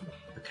Rukvar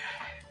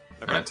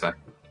and attack.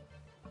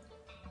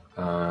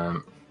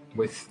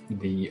 With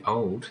the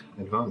old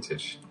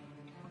advantage.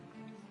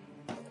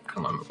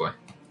 Come on, my boy.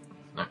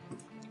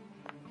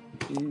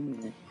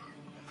 No.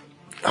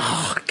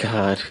 Oh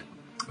God.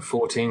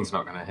 14's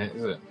not going to hit,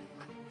 is it?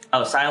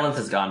 Oh, silence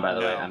is gone. By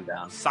the way, No. I'm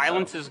down.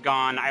 Silence is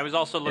gone. I was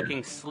also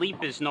looking.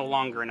 Sleep is no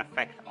longer in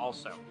effect.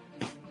 Also.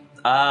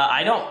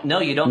 I don't. No,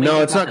 you don't. No,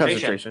 make it's not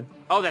concentration.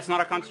 Oh, that's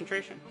not a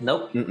concentration.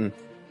 Nope, Mm-mm.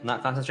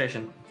 not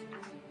concentration.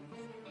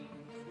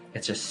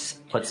 It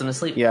just puts them to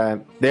sleep. Yeah,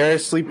 they're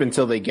asleep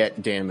until they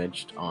get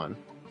damaged on.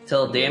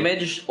 Till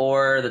damage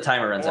or the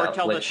timer runs Or out.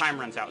 till which, the time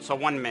runs out. So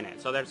 1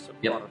 minute. So there's a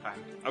Yep. lot of time.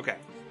 Okay.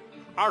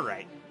 All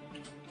right.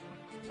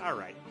 All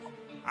right.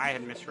 I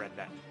had misread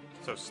that.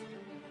 So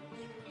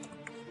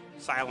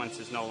silence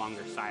is no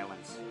longer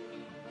silence.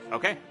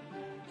 Okay.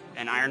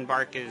 And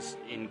Ironbark is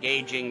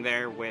engaging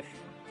there with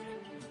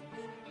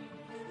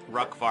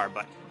Rukvar,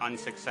 but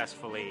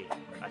unsuccessfully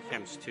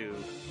attempts to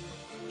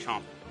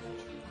chomp.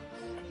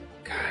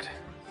 God.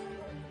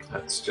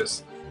 That's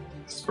just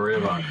story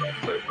of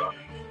Ironbark so far.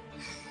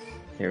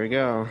 Here we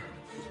go.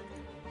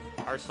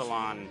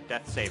 Arsalan,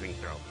 death saving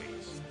throw,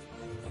 please.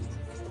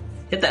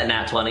 Hit that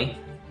nat 20.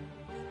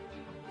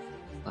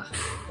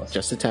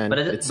 Just a 10. But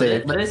it's but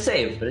saved. it's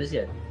saved. But it's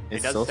good. It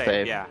It's does still save,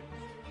 saved. yeah.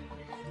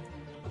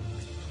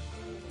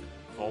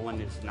 Volan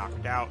is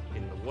knocked out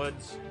in the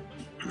woods.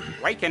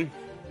 Riken.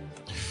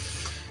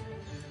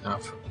 Oh,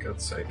 for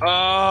God's sake.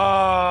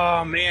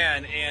 Oh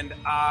man, and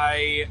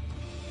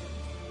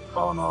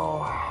oh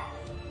no,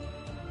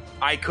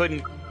 I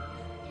couldn't.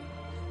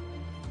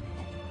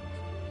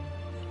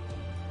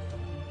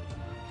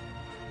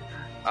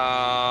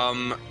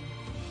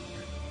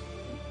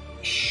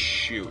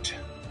 Shoot.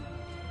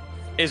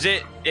 Is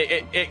it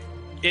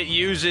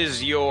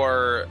uses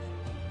your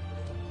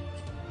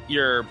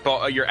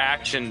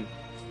action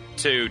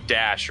to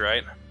dash,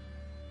 right?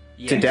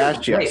 To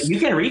dash, yes. Wait, you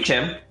can reach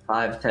him.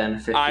 5, 10,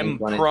 15, I'm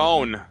 20.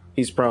 prone.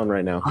 He's prone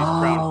right now.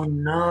 Oh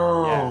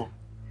no! Yeah.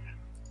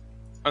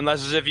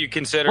 Unless as if you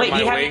consider Wait, my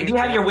do wings. you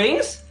have your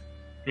wings?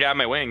 Yeah,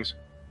 my wings.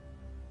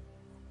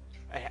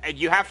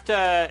 You have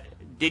to.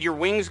 Did your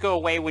wings go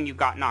away when you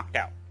got knocked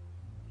out?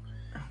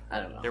 I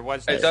don't know. There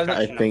was It doesn't-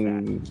 discussion I of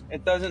think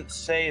It doesn't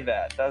say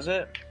that, does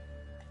it?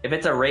 If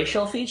it's a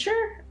racial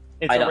feature,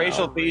 It's I a don't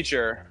racial know.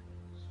 feature.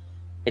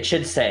 it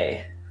should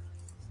say.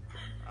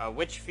 that.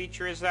 Which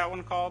feature is that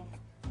one called?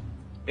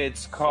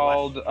 It's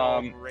called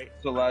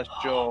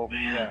Celestial.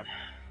 man.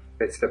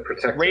 It's the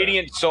protector.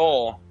 Radiant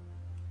Soul.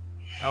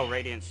 Oh,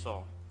 Radiant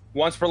Soul.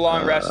 Once per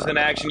long rest is in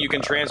action, you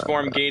can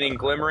transform, gaining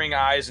glimmering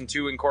eyes and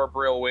 2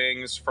 incorporeal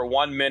wings for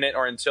 1 minute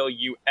or until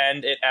you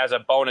end it as a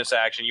bonus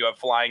action. You have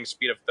flying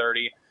speed of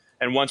 30,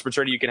 and once per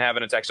turn you can have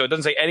an attack. So it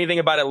doesn't say anything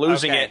about it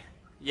losing Okay. it.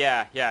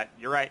 Yeah,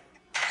 you're right.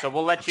 So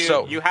we'll let you.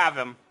 So- you have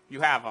him.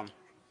 You have him.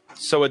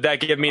 So would that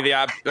give me the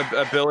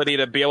ability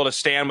to be able to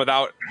stand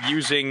without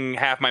using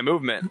half my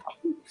movement,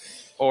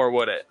 or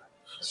would it?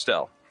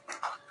 Still,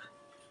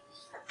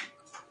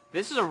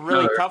 This is a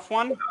really tough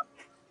one. What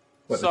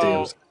the So,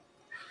 deals?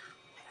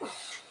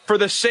 for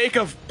the sake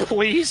of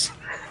please.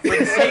 for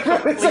the sake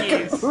of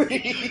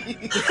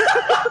please,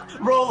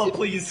 Roll a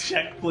please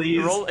check,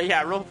 please. roll.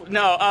 Yeah, roll.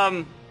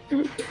 No,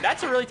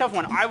 that's a really tough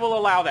one. I will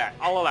allow that.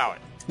 I'll allow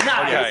it.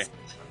 Nice.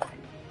 Okay.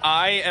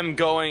 I am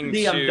going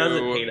Liam to.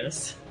 doesn't hate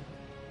us.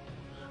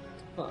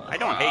 I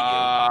don't hate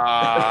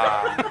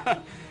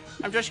you.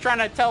 I'm just trying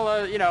to tell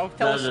a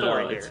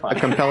story it's here. fine. A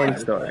compelling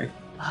story.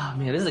 Oh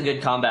man, this is a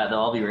good combat though.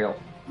 I'll be real.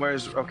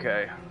 Where's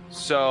okay?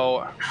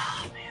 So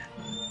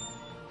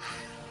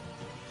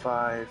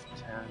 5,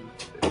 10,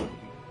 15,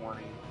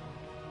 20,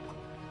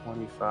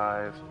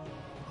 25.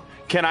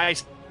 Can I?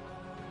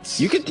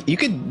 You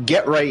could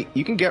get right.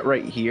 You can get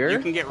right here, You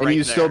can get and right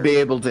you still there. be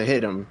able to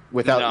hit him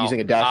without No,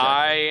 using a dash.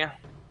 action.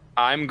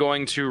 I'm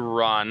going to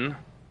run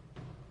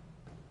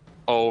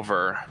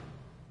over,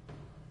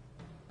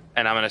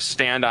 and I'm going to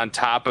stand on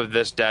top of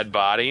this dead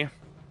body.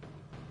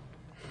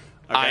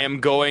 I am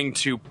going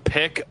to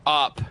pick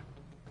up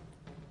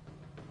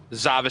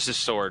Zavis'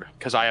 sword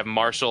because I have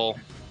martial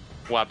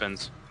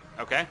weapons,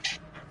 Okay.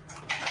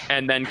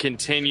 and then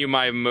continue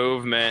my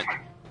movement,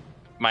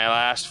 my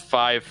last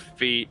 5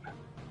 feet,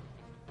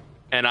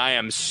 and I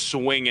am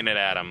swinging it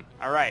at him.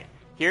 All right.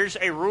 Here's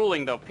a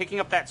ruling, though. Picking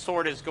up that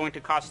sword is going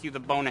to cost you the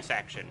bonus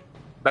action.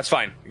 That's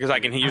fine because I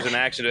can use an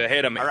action to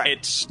hit him. All right.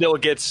 It still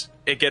gets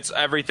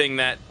everything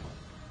that.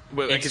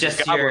 It's because just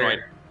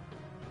goblinoid.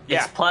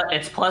 Yeah.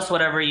 It's plus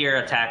whatever your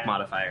attack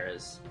modifier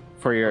is.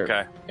 For your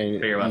Okay. and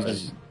For your you weapon.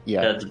 just-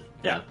 yeah.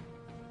 Yeah.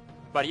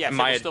 But yes,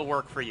 My- it'll still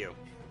work for you.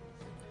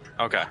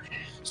 Okay.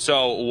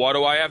 So what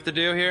do I have to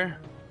do here?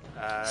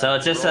 So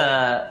it's just roll.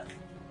 a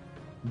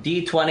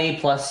D20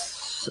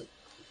 plus,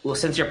 well,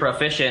 since you're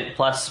proficient,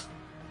 plus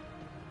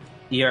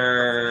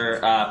your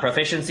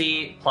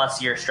proficiency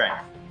plus your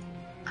strength.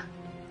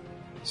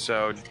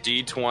 So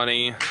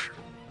D20.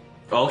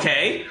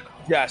 Okay.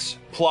 Yes.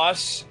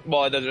 Plus.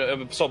 Well,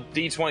 so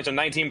D20. So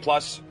 19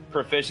 plus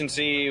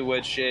proficiency,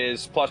 which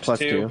is plus Plus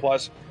 2 two.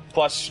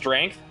 plus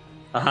strength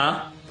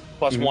Uh-huh.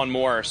 plus one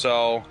more.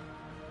 So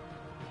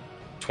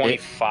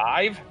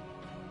 25.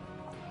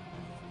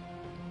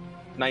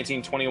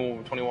 19,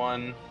 20,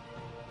 21,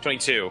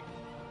 22.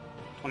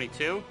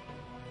 22.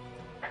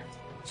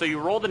 So you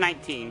rolled a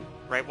 19,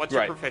 right? What's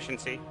your Right.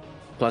 proficiency?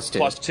 Plus 2.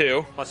 Plus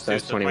 2. Plus 2,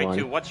 That's so 22.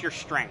 21. What's your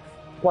strength?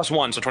 Plus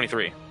 1, so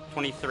 23.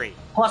 23.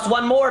 Plus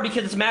one more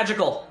because it's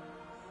magical.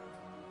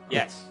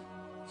 Yes.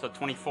 So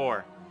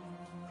 24.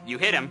 You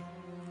hit him.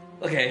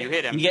 Okay. You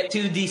hit him. You get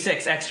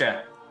 2d6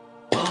 extra.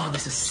 Oh,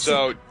 this is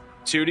So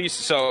 2d.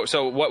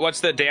 So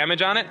what's the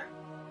damage on it?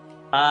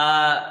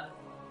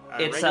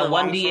 It's regular a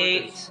longsword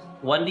 1d8, is-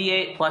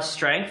 1d8 plus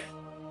strength.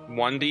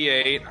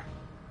 1d8.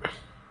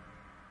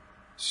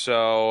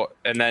 So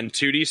and then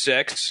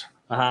 2d6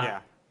 Uh-huh. Yeah.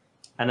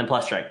 And then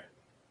plus strength.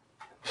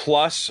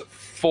 plus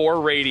 4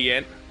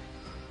 radiant.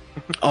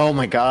 Oh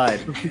my god.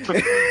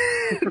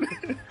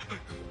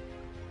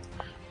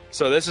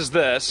 So this is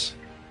this.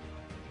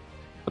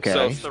 Okay.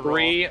 So the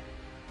 3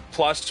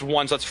 plus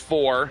 1, so that's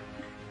 4.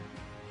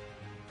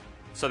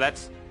 So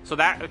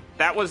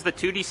that was the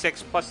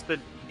 2d6 plus the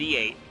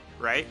d8,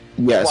 right?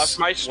 yes. Plus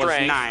my Was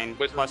strength. 9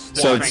 with- plus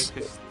the So it's-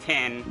 strength is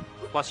 10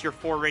 plus your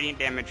 4 radiant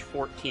damage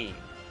 14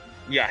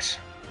 Yes.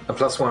 A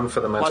 +1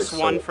 for the magic. plus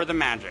 1 sword. for the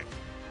magic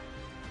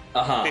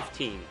Uh-huh.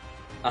 15.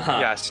 Uh-huh.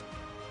 Yes.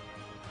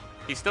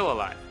 He's still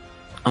alive.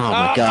 Oh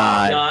my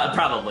god. No,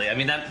 probably. I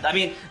mean,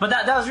 but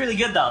that was really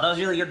good though. That was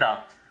really good though.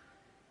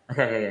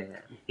 Okay.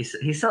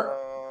 He's still,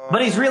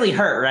 but he's really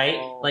hurt, right?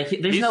 Like,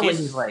 there's no way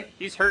he's like.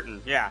 he's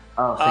hurting, yeah.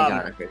 Oh, thank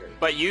God. Okay.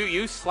 But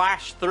you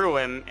slash through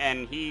him,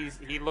 and he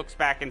looks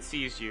back and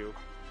sees you.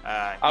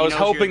 I was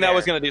hoping that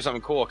was going to do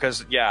something cool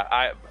because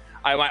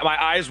my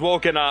eyes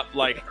woken up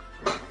like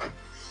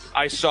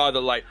I saw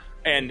the light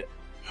and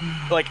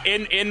like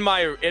in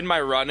my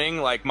running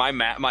like my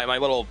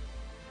little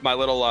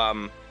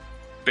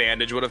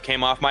bandage would have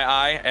came off my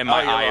eye and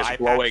my your eye little is eye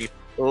glowing patch.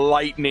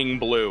 lightning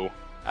blue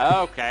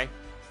Oh, okay.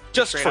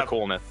 just Straight for up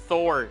coolness.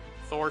 Thor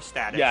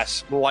status.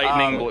 Yes,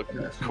 lightning blue.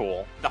 Um,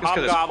 Cool. The Just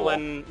 'cause it's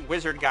hobgoblin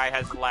wizard guy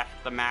has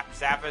left the map.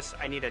 Zavis,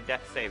 I need a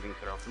death saving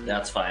throw from you.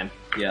 That's fine.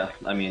 Yeah,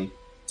 I mean,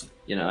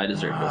 I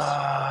deserve this.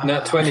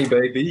 Nat 20,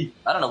 baby.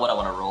 I don't know what I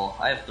want to roll.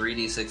 I have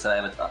 3d6.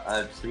 I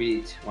have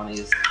 3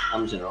 20s.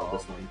 I'm just gonna roll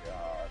this one.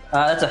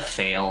 That's a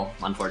fail,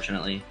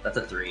 unfortunately. That's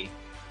a 3.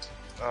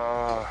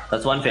 cool.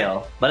 That's one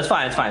fail, but it's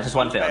fine. It's fine. It's just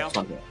one fail. fail. It's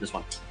one fail. Just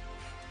one.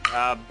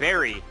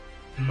 Barry.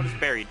 What is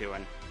Barry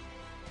doing?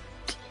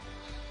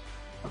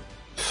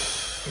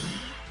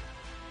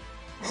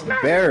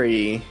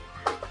 Barry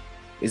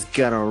is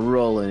gonna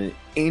roll an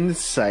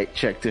insight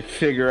check to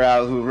figure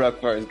out who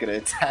Rukvar is gonna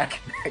attack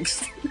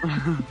next.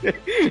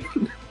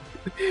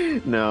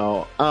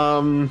 No.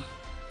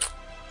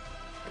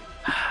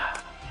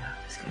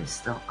 This guy's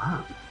still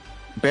up.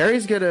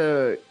 Barry's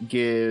gonna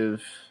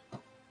give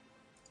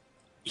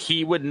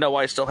he would know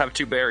I still have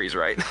 2 berries,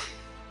 right?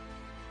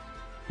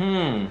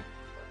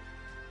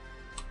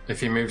 If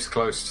he moves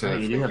close to... Oh,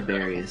 you do have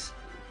berries.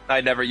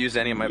 I never use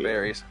any of my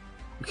berries.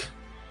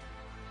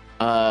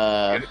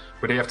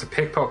 Would he have to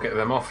pickpocket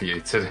them off you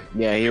to...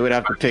 Yeah, he would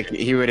have to pick.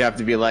 He would have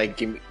to be like,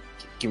 give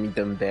me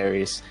them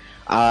berries.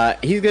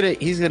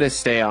 He's gonna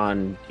stay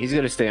on. He's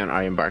gonna stay on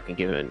Ironbark and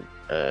give him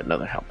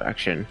another help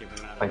action.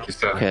 Thank you,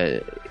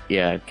 sir.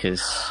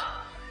 Because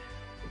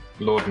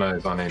Lord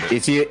knows I need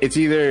it. it's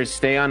either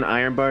stay on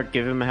Ironbark,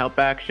 give him a help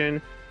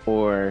action,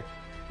 or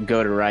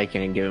go to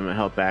Riken and give him a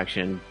help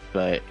action.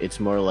 But it's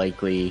more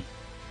likely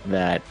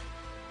that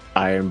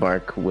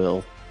Ironbark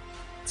will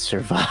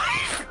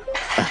survive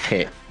a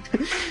hit.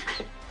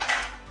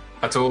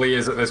 That's all he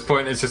is at this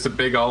point. It's just a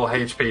big old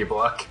HP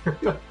block.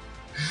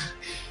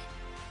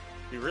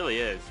 He really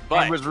is. I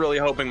But was really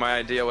hoping my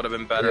idea would have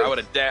been better. Yeah.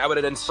 I would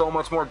have done so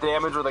much more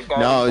damage with a guy.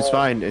 No, it's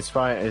fine. It's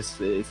fine. It's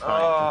fine. It's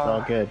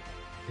all good.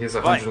 He's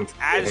But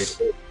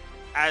 150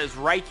 as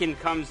Riken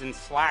comes and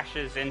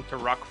slashes into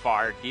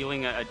Rukvar,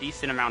 dealing a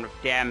decent amount of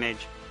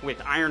damage with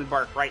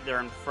Ironbark right there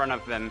in front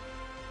of him,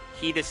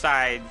 he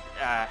decides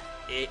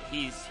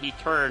he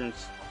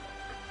turns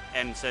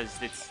and says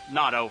it's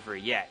not over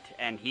yet,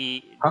 and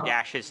he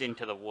dashes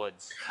into the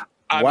woods.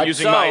 I'm What?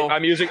 using So- my.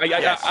 I'm using.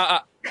 Yes.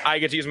 I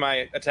get to use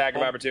my attack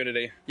of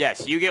opportunity.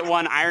 Yes, you get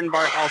one.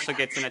 Ironbark also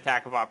gets an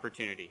attack of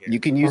opportunity here. You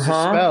can use a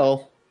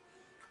spell.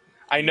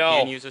 I can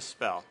know. use a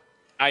spell.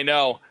 I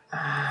know.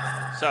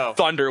 So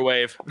Thunder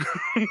wave.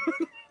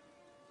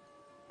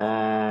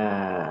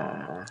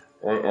 I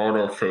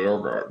auto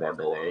failed that, by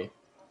the way.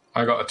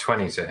 I got a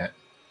 20 to hit.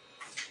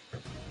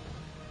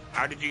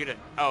 how did you get it?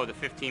 Oh, the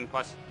 15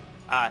 plus.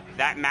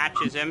 That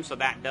matches him, so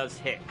that does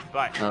hit.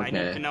 But I need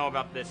Okay. to know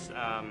about this.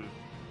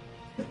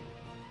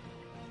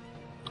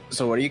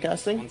 So what are you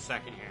casting? 1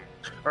 second here.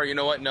 Or you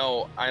know what?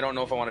 No, I don't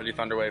know if I want to do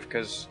thunder wave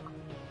because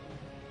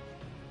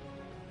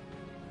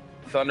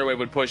thunder wave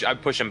would push.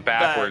 I'd push him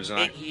backwards.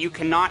 You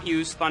cannot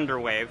use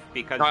Thunderwave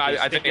because No, the I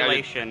think I did.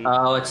 stipulation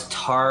Oh, it's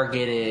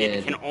targeted.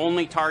 it can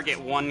only target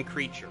one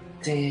creature.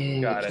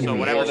 Dang. Got it. So Well,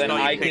 whatever then spell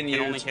you I pick can can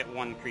only use- hit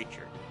one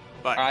creature.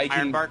 But I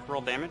can- Ironbark,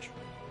 roll damage.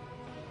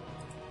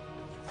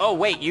 Oh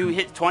wait, you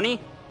hit 20?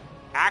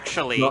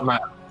 Actually, Not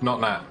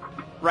Nat.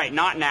 right,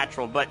 not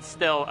natural, but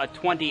still a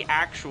 20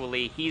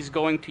 actually. He's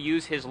going to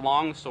use his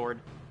longsword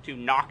to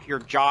knock your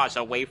jaws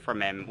away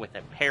from him with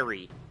a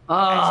parry.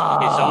 Oh,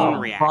 his own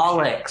reaction.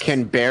 bollocks.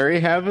 Can Barry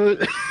have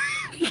a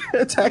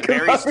attack? of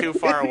Barry's too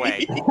far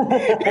away.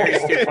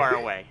 Barry's too far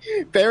away.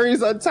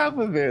 Barry's on top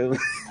of him.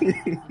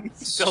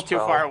 Still too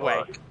far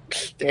away.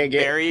 Dang it.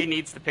 Barry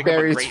needs to pick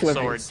Barry's up a great sword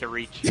flippers. to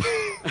reach you.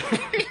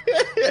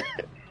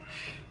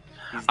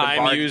 He's the I'm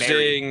Bard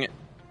using Barry.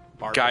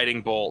 Bard.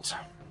 guiding bolt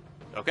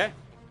Okay.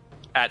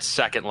 at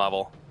 2nd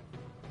level.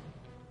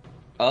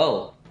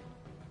 Oh.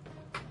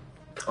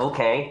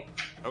 Okay.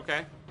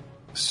 Okay.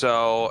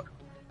 So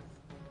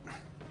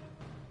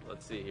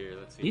Let's see here.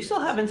 Let's see. You still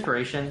have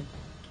inspiration?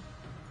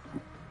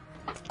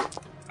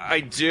 I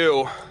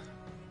do,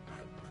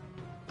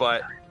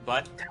 but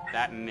But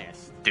that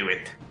missed. Do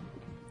it.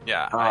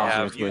 yeah, Oh, I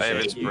have use it.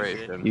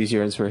 inspiration. Use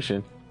your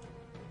inspiration.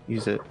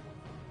 Use it.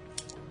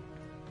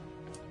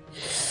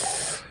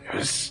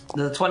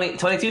 The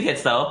 22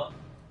 hits though.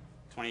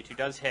 22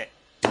 does hit.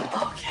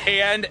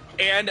 And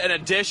an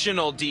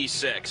additional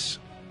D6.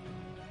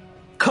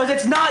 Cause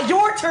it's not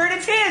your turn,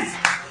 it's his.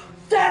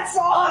 That's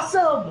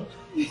awesome.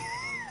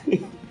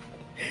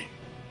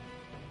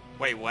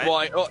 Wait, what?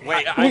 Well,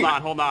 Wait,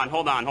 hold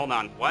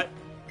on. What?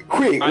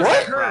 Wait, I-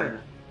 what? Turn.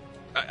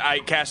 I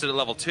cast it at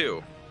level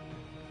 2.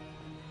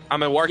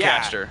 I'm a Yeah.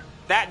 warcaster.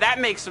 That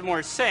makes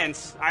more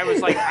sense. I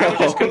was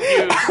just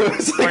confused I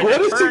was like, where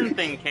what the is turn it?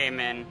 thing came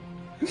in.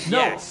 No,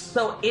 Yes.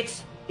 so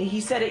it's he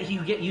said it.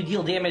 You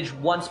deal damage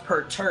once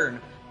per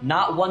turn,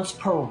 not once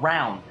per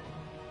round.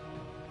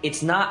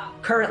 It's not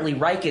currently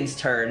Riken's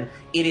turn.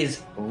 It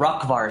is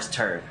Rukvar's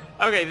turn.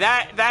 Okay,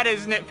 that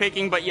is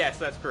nitpicking, but yes,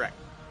 that's correct.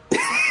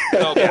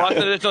 So plus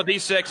an additional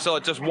D6, so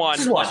it's just 1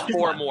 Just plus one.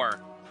 4 more.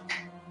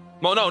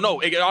 Well, no,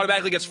 it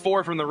automatically gets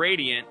 4 from the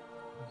radiant,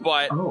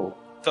 but Oh,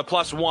 the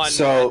plus 1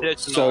 So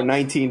additional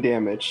 19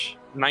 damage.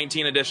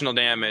 19 additional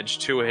damage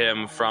to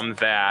him from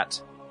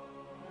that.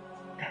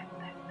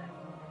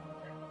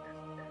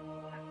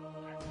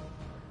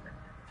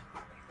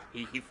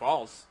 He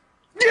falls.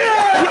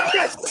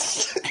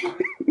 Yes.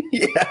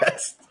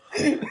 Yes.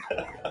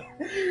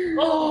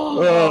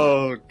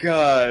 Oh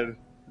God.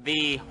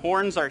 The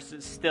horns are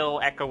still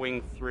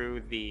echoing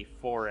through the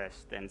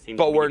forest and seem.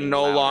 But to be we're getting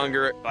no louder,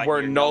 longer but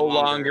we're you're no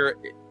longer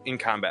in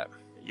combat.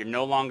 You're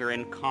no longer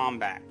in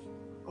combat.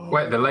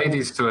 Wait, the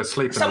lady's still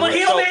asleep in someone the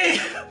heal woods. me!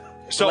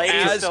 So Lady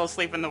is as still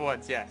asleep in the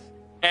woods. Yes.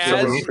 So we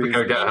as need to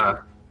go get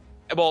her.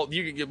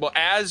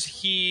 as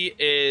he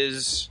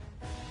is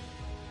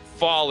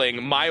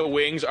falling, my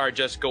wings are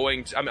just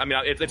going to, I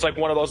mean it's like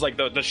one of those like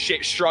the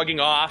shrugging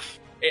off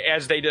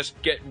as they just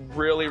get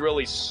really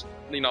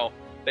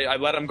I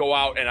let them go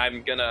out, and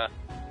I'm gonna,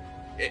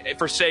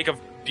 for sake of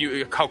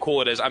how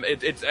cool it is. I'm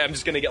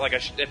just gonna get like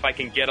if I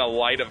can get a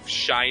light of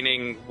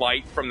shining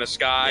light from the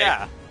sky.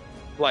 Yeah.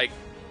 Like,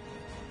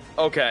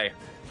 okay,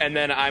 and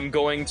then I'm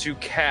going to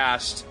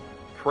cast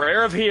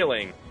Prayer of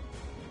Healing.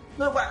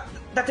 No,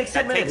 that takes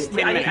 10 minutes. 10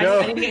 minutes.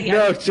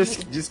 No,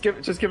 just give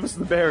us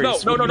the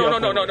berries.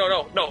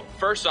 No.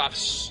 First off,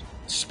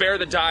 spare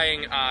the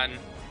dying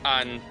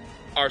on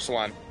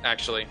Arsalan.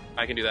 Actually,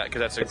 I can do that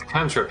because that's It's a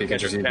cantrip. You can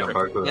just use on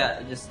both of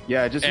them. Just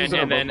use it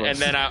on both of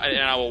us.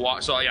 I will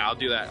walk. So yeah, I'll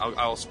do that.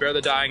 I'll spare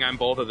the dying on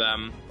both of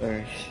them.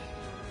 Alright.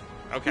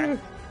 Okay.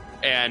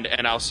 And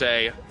I'll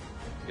say,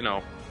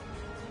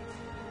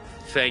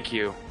 thank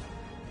you.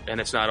 And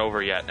it's not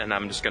over yet. And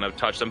I'm just gonna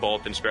touch them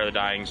both and spare the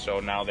dying. So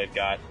now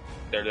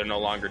they're no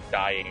longer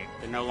dying.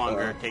 They're no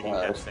longer taking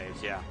death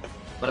saves. Yeah.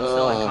 But I'm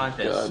still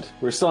unconscious. God.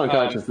 We're still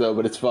unconscious though,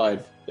 but it's fine.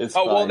 It's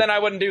Oh, fine. well, then I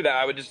wouldn't do that.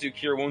 I would just do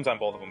Cure Wounds on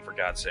both of them, for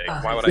God's sake.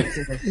 Why would I?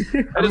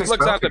 That just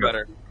looks out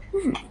better.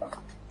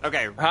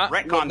 Okay. Huh?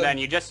 Retcon Well, then.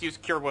 You just use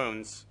Cure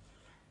Wounds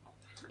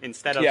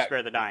instead of Yeah.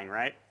 Spare the Dying,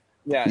 right?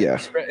 Yeah.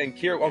 And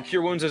Cure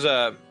Wounds is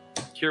a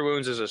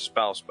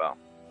spell.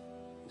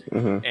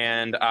 Mhm.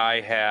 And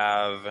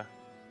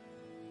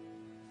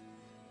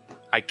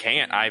I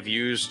can't. I've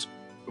used...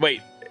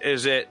 Wait,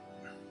 is it...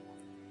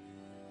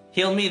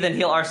 Heal me, then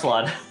heal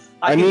Arsalan.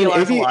 I can mean, heal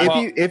if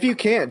Arsalan. you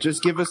can't,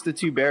 just give us the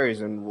 2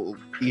 berries and we'll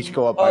each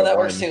go up by Oh, that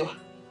one. works too.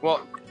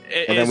 Well,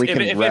 And then we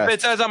can if rest.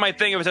 it says on my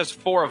thing, if it says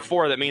 4 of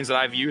 4, that means that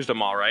I've used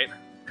them all, right?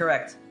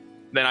 Correct.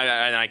 Then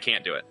I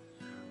can't do it.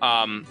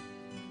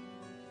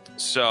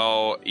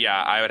 So,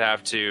 yeah, I would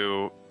have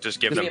to just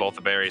give them both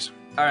the berries.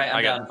 All right,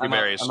 I got 2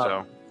 berries,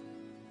 so...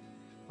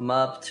 I'm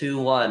up to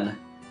 1.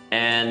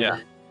 And Yeah.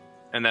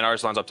 And then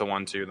Arsalan's up to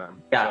 1 too.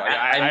 Then Yeah, So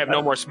I have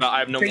no more spell. I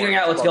have no figuring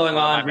more out what's spells going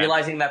in my on, bag.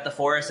 realizing that the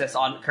forest is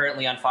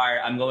currently on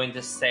fire, I'm going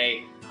to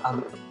say,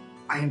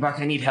 Ironbark,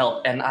 I need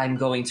help, and I'm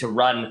going to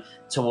run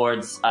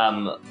towards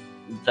the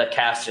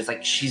casters.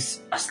 Like,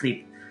 she's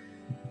asleep.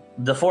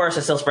 The forest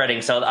is still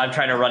spreading, so I'm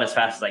trying to run as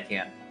fast as I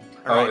can.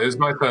 Oh, it was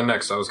my turn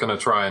next. I was going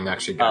to try and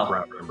actually get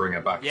Rapper and bring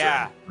it back.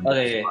 Yeah. To him.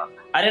 Okay.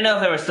 I didn't know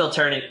if there was still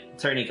turn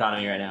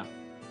economy right now.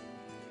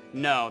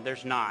 No,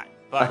 there's not.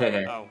 But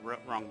Okay. oh,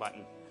 wrong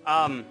button.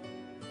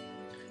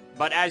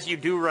 But as you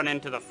do run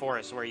into the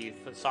forest where you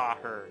saw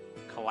her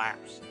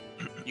collapse,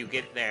 you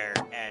get there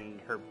and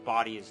her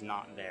body is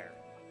not there.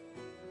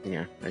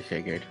 Yeah, I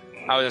figured.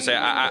 I was gonna say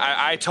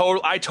I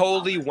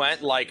totally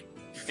went like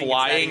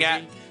flying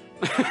at.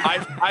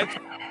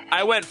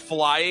 I went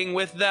flying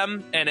with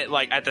them and it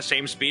like at the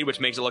same speed, which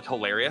makes it look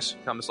hilarious.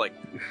 I'm just like,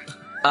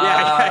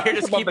 Yeah, you're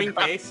just keeping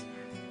pace.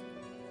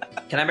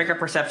 Can I make a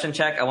perception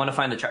check? I want to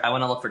find I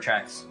want to look for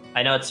tracks.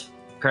 I know it's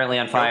currently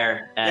on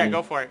fire. And Yeah,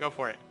 go for it. Go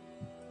for it.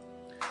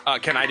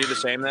 can I do the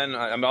same then?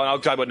 I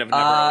would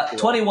never.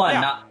 21, Yeah.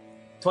 not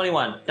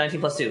 21. 19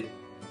 plus 2.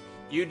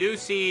 You do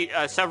see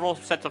several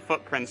sets of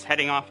footprints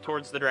heading off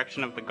towards the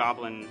direction of the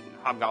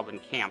hobgoblin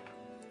camp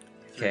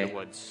through Okay. the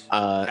woods,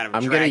 I'm kind of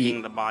gonna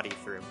dragging the body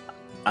through.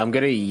 I'm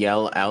gonna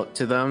yell out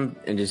to them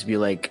and just be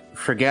like,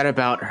 "Forget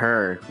about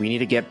her. We need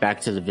to get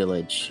back to the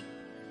village."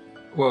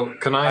 Well,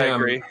 can I I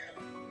agree.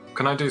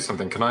 Can I do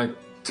something? Can I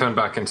turn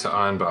back into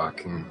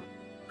Ironbark and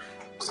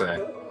say,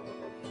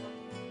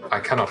 I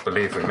cannot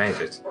believe we made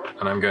it,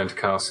 and I'm going to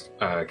cast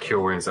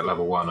Cure Wounds at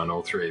level 1 on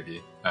all 3 of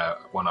you,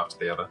 one after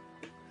the other.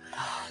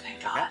 Oh,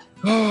 thank God.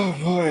 Oh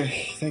boy,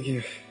 thank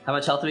you. How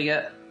much health do we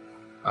get?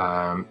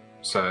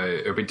 So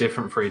it'll be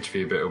different for each of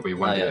you, but it'll be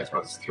 1d8 yeah.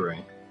 plus 3.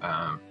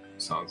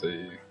 So I'll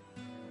do...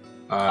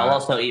 I'll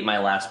also eat my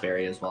last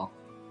berry as well.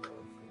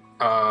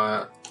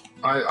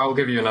 I'll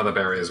give you another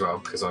berry as well,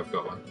 because I've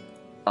got one.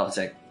 Oh,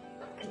 sick.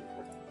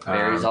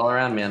 Berries all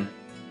around, man.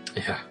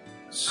 Yeah.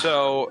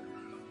 So,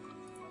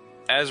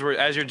 as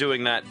you're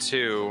doing that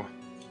too,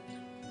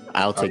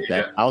 I'll take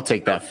yeah. that. I'll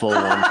take that full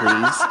one,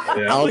 please.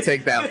 I'll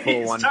take that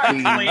full one,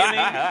 please.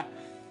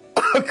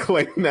 I'll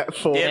claim that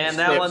full. And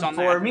that Snips one on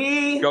for that.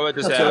 me. go with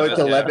this. So it's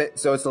 11.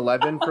 So it's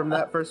 11 from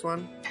that first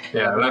one.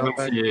 Yeah, 11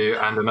 for you,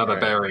 and another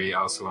berry,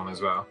 Arsalan,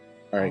 as well.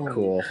 All right,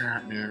 cool.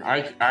 God, man.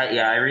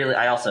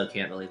 I also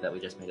can't believe that we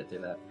just made it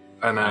through that.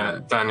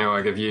 And Daniel,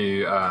 I give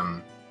you,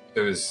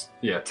 it was,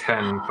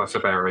 10 plus a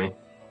berry,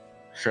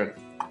 Sure.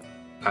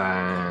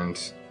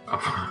 and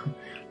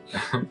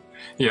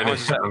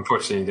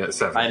unfortunately you get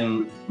 7.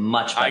 I'm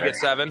much better. I get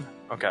 7.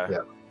 Okay. Yeah.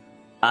 So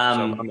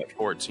I'm at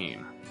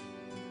 14.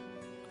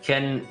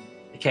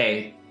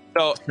 Okay.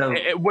 So No.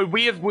 would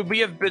we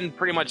have been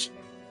pretty much?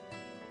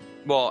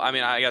 Well, I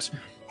mean, I guess.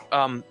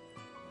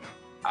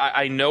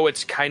 I know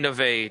it's kind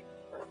of a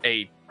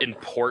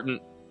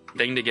important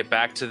thing to get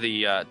back to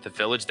the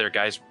village there,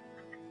 guys,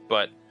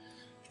 but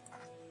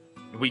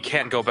we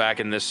can't go back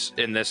in this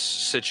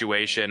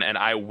situation, and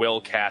I will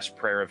cast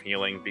Prayer of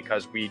Healing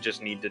because we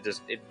just need to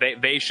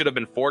they should have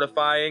been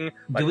fortifying.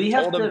 Do we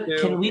have to?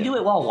 Can we do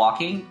it while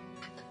walking?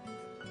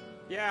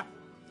 Yeah.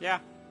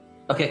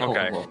 Okay. Cool.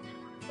 Okay. Cool.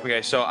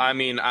 Okay, so I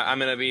mean, I'm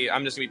gonna be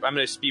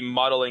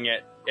muddling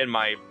it in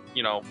my,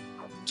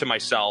 to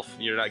myself,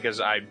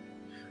 because I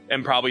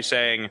am probably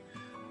saying,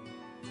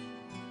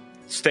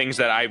 things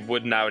that I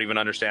would not even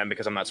understand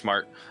because I'm not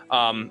smart.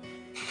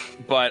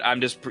 But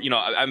I'm just,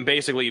 I'm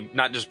basically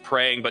not just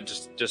praying, but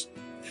just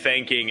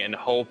thanking and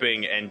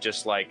hoping and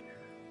just like,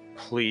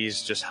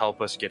 please just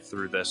help us get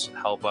through this.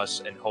 Help us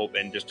and hope,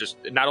 and just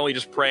not only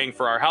just praying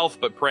for our health,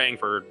 but praying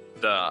for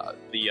the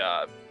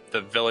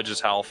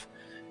village's health.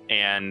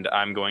 And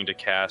I'm going to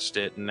cast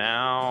it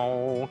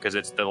now because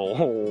it's the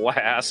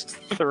last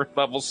 3rd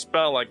level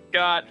spell I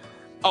got.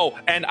 Oh,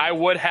 and I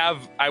would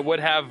have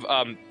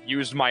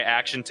used my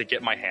action to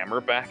get my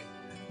hammer back,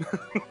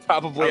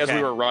 probably as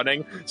we were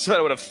running, so that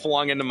it would have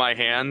flung into my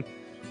hand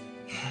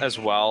as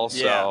well.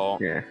 So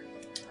Yeah.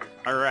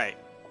 All right.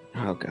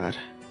 Oh god.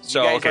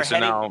 So okay, so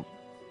now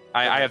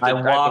I have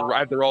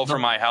to roll for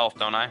my health,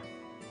 don't I?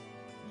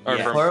 Or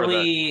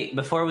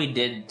Before we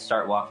did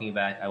start walking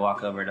back, I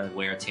walk over to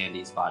where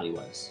Tandy's body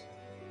was.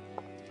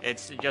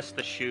 It's just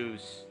the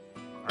shoes.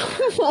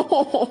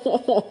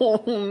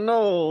 Oh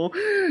no!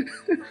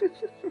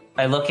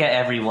 I look at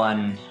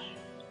everyone.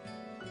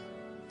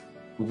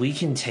 We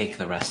can take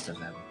the rest of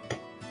them.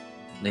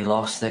 They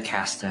lost their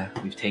caster.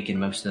 We've taken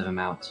most of them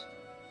out.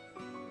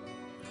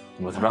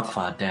 And with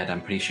Rockford dead,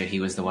 I'm pretty sure he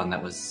was the one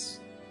that was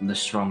the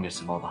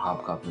strongest of all the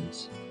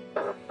hobgoblins.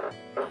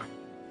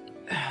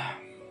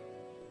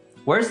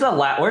 Where's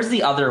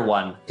the other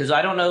one? Because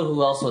I don't know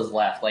who else was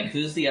left. Like,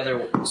 who's the other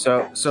one?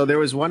 So there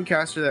was one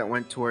caster that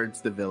went towards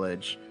the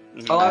village.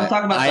 Oh, I'm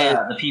talking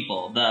about the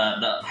people,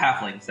 the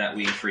halflings that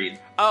we freed.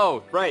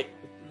 Oh, right.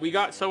 We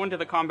got so into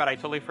the combat, I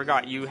totally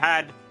forgot. You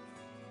had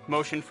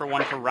motion for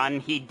one to run.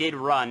 He did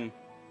run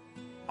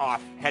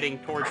off, heading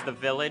towards the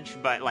village,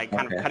 but like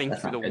kind of cutting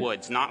through the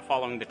woods, not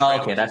following the trail.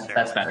 Oh, okay,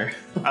 that's better.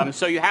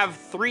 So you have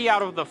 3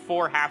 out of the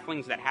 4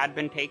 halflings that had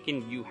been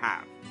taken. You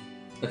have.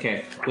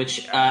 Okay,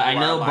 which I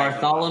know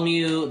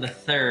Bartholomew the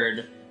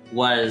Third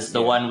was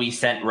the one we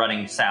sent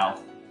running south.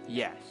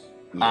 Yes.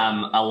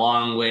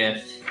 Along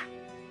with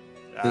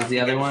who's the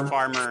other one?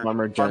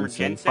 Farmer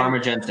Jensen. Farmer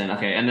Jensen.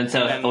 Okay, and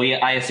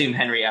then I assume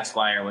Henry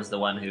Esquire was the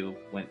one who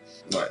went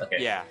north.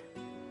 Okay. Yeah.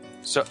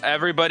 So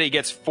everybody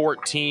gets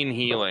 14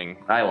 healing.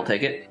 I will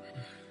take it.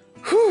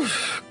 Whew,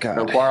 God.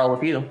 No quarrel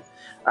with you.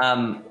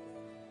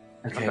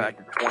 Okay. I'm back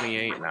to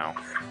 28 now.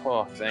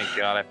 Oh, thank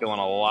God. I'm feeling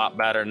a lot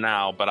better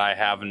now, but I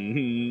have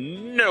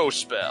no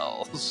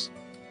spells.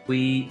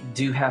 We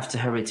do have to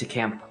hurry to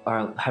camp,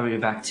 or hurry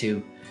back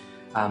to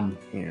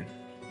the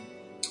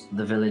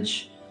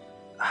village.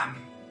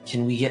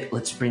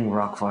 Let's bring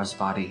Rockfar's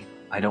body.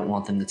 I don't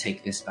want them to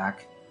take this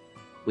back.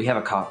 We have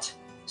a cart,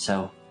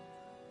 so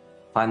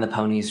find the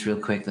ponies real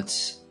quick.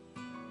 Let's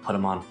put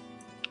them on.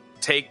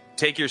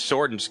 Take your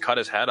sword and just cut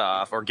his head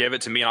off, or give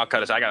it to me and I'll cut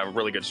his. I got a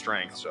really good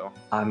strength, so.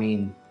 I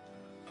mean,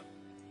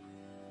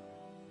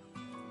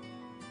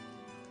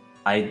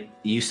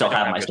 you still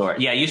have my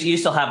sword. Yeah, you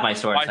still have my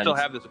sword. I still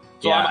have this.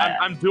 So yeah,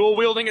 I'm dual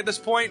wielding at this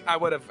point. I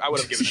would have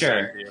given sure.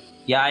 it to you.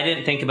 Yeah, I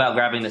didn't think about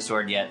grabbing the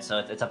sword yet, so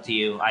it's up to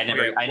you. I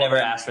never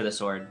asked for the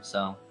sword,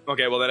 so.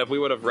 Okay, well then if we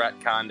would have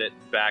retconned it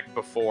back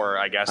before,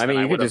 I guess. I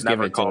mean, you could just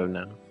give it called. to him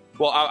now.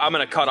 Well, I'm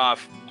gonna cut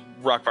off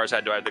Rockfar's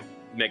head. Do I have to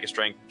make a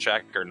strength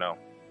check or no?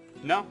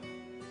 No.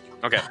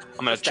 Okay,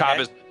 I'm gonna chop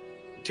his.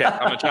 Okay, I'm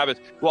gonna chop his.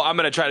 Well, I'm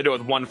gonna try to do it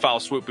with one foul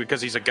swoop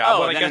because he's a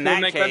goblin. Oh, then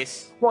in that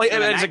case. Well,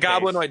 it's a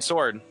goblinoid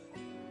sword.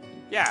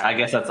 Yeah. I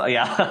guess that's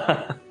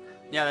yeah.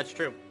 Yeah, that's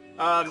true.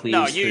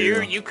 No,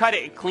 you cut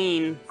it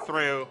clean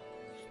through,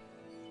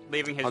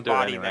 leaving his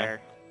body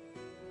there.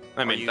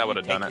 I mean, that would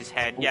have done it. His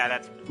head. Yeah,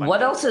 that's.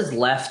 What else is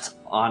left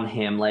on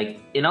him? Like,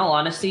 in all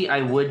honesty,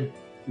 I would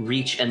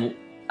reach and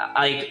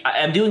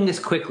I'm doing this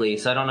quickly,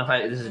 so I don't know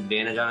if this is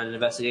advantage on an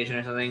investigation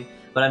or something.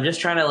 But I'm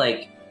just trying to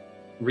like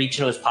reach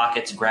into his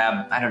pockets,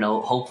 grab, I don't know,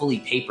 hopefully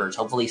papers,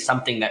 hopefully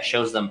something that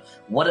shows them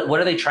what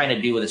are they trying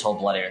to do with this whole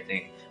blood air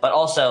thing. But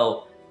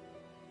also,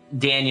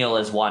 Daniel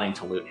is wanting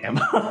to loot him.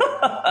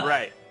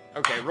 Right.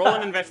 Okay. Roll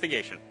an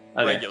investigation.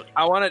 Okay. Regular.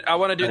 I want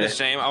to do the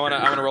same. I want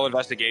to roll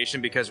investigation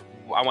because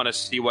I want to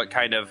see what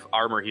kind of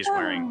armor he's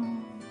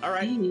wearing. All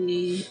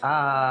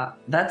right.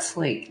 That's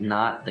like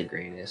not the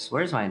greatest.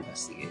 Where's my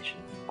investigation?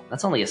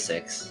 That's only a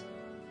 6.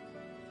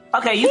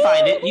 Okay, you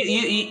find it.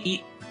 You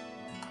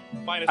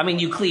I mean,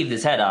 you cleaved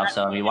his head off,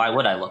 so I mean, why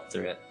would I look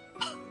through it?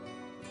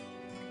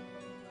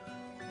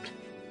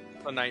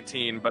 A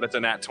 19, but it's a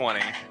nat 20.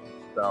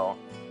 So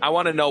I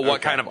want to know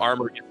what kind of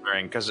armor he's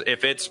wearing, because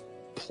if it's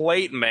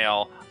plate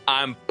mail,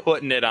 I'm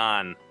putting it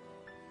on.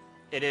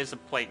 It is a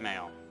plate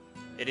mail.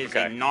 It is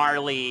a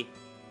gnarly,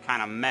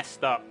 kind of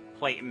messed up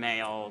plate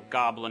mail,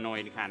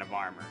 goblinoid kind of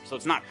armor. So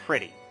it's not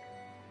pretty.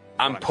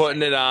 I'm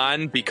putting it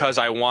on because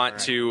I want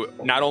to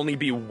not only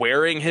be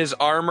wearing his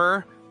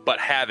armor, but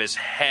have his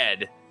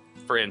head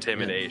for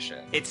intimidation.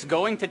 It's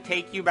going to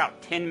take you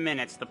about 10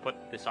 minutes to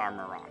put this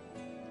armor on.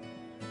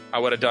 I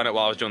would have done it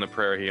while I was doing the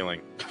prayer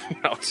healing.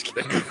 No, just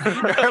kidding.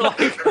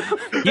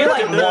 You're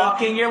like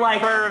walking. You're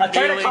like I'm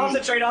trying to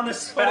concentrate on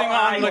this. Putting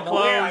on the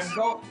clothes.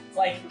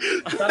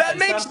 That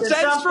makes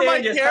sense for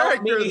my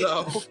character,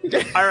 though.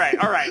 All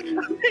right.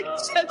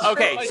 Makes sense for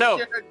my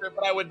character,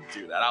 but I wouldn't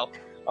do that.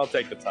 I'll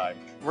take the time.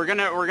 We're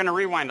gonna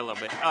rewind a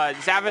little bit.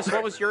 Zavis,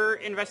 what was your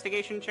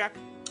investigation check?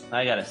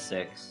 I got a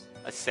 6.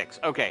 A 6.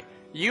 Okay.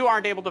 You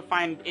aren't able to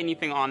find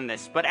anything on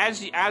this, but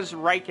as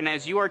Riken,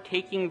 as you are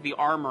taking the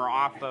armor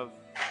off of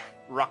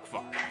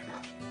Rukvar,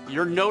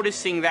 you're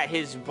noticing that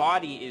his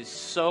body is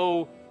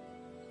so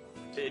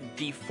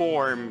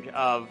deformed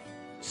of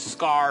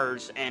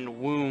scars and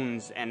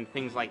wounds and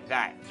things like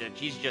that.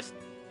 He's just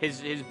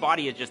his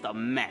body is just a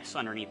mess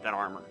underneath that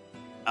armor.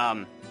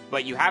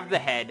 But you have the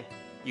head.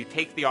 You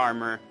take the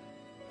armor.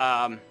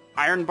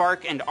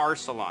 Ironbark and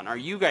Arsalan, are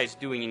you guys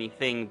doing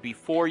anything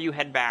before you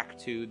head back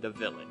to the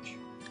village?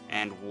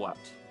 And what?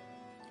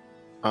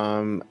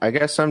 I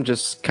guess I'm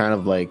just kind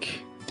of like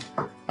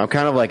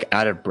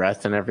out of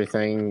breath and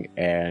everything,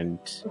 and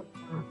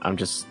I'm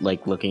just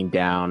like looking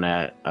down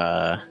at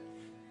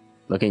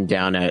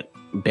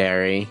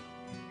Barry,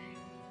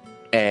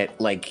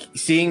 at like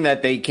seeing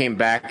that they came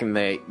back and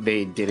they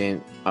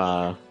didn't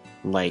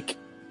like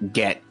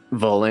get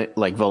Volan,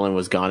 like Volan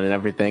was gone and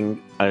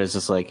everything. I was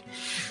just like,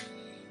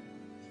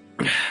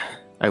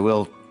 I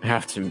will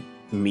have to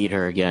meet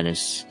her again.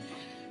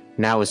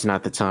 Now is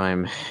not the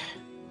time.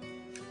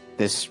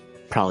 This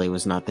probably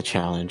was not the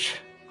challenge.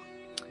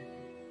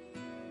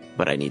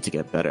 But I need to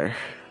get better.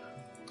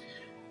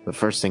 But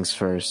first things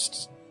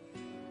first.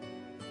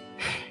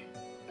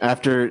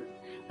 After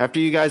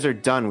you guys are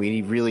done,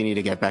 we really need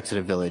to get back to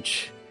the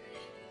village.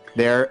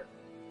 They're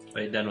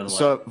Done with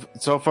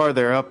so far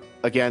they're up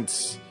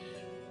against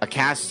a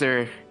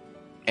caster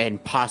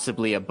and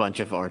possibly a bunch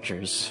of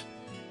archers.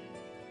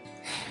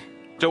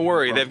 Don't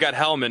worry, they've got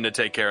Hellman to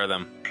take care of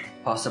them.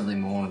 Possibly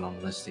more on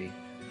Listy.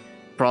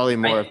 Probably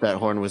more if that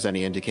horn was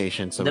any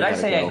indication. So Did we I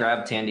gotta say go. I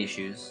grabbed Tandy's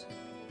shoes?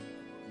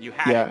 You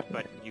haven't,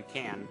 but you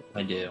can.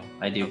 I do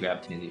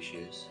grab Tandy's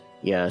shoes.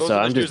 Yeah, Those so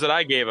are I'm the just shoes that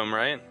I gave him,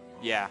 right?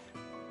 Yeah.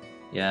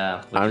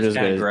 Yeah, which I'm is just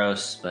kind of gonna-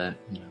 gross, but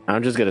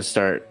I'm just gonna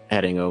start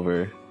heading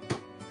over.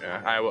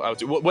 Yeah, I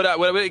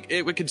would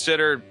it would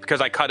consider,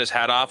 because I cut his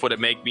head off, would it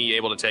make me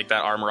able to take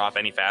that armor off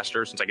any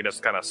faster since I could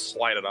just kind of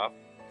slide it off?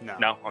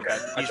 No. Okay.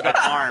 He's got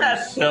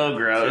arms. so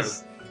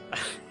gross.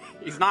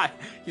 He's not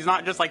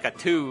just like a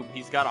tube.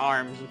 He's got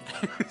arms and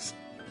things.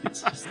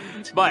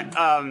 But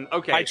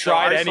okay. I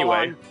tried so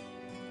anyway.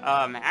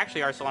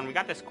 Actually, Arsalan, we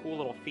got this cool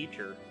little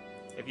feature.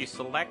 If you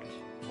select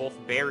both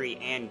Barry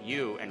and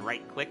you and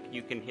right-click,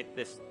 you can hit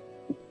this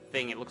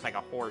thing. It looks like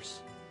a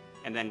horse,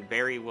 and then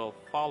Barry will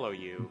follow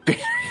you.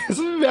 It's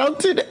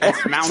mounted.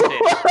 It's mounted.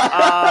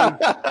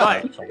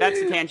 But that's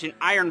a tangent.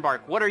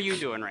 Ironbark, what are you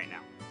doing right now?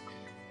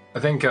 I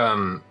think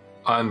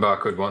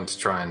Ironbark would want to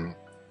try and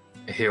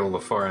heal the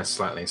forest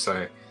slightly,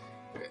 so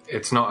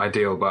it's not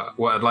ideal, but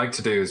what I'd like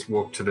to do is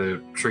walk to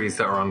the trees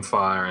that are on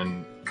fire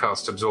and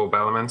cast Absorb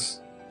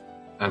Elements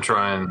and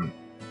try and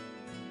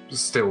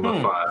still the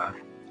fire.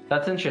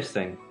 That's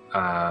interesting.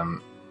 I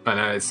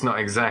know it's not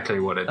exactly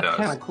what it That's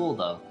kind does, of cool,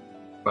 though.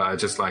 but I'd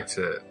just like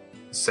to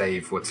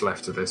save what's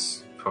left of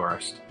this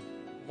forest.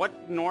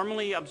 What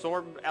normally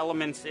absorb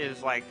elements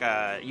is like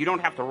you don't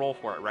have to roll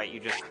for it, right? You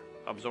just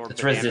absorb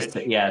It's the damage.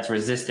 resistant. Yeah, it's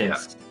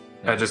resistance.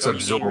 I just So you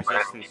gain absorb it.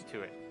 resistance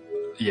to it.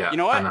 Yeah. You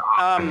know what?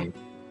 and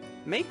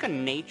Make a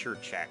nature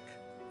check.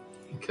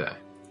 okay.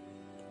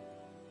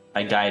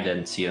 I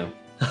guidance you.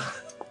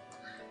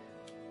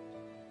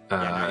 Yeah,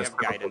 no, you have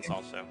guidance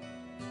also.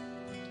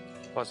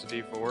 Plus a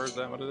D4, is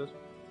that what it is?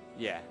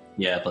 Yeah.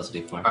 Yeah, plus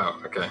a d4.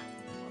 Oh, okay.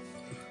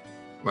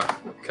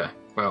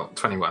 Well,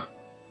 21.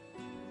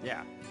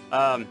 Yeah.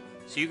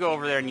 So you go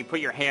over there and you put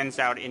your hands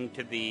out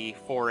into the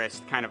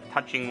forest, kind of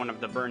touching one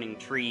of the burning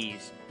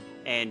trees,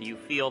 and you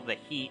feel the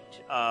heat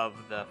of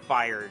the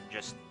fire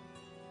just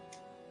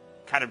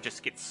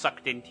gets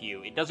sucked into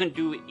you. It doesn't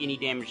do any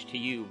damage to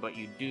you, but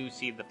you do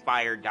see the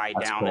fire die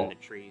That's down cool. in the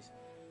trees.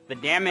 The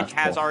damage That's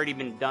has cool. already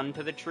been done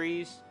to the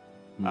trees,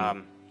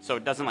 so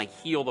it doesn't like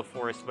heal the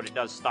forest, but it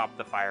does stop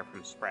the fire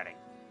from spreading.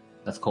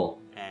 That's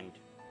cool. And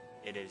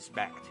it is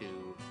back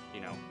to,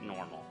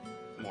 normal,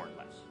 more or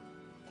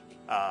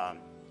less.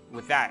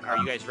 With that, are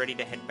you guys ready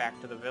to head back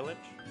to the village?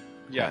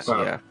 Yes,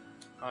 Well,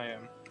 I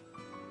am.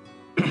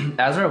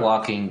 As we're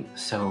walking,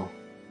 so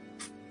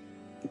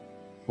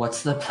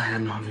what's the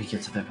plan when we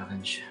get to the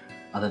village,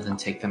 other than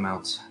take them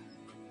out?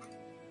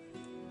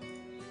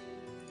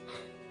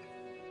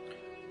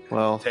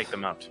 Well, Take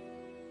them out.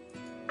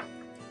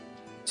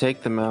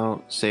 take them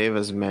out, save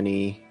as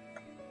many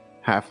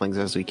halflings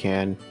as we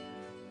can.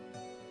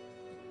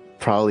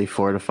 Probably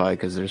fortify,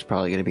 because there's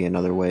probably going to be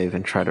another wave,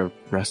 and try to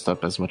rest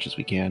up as much as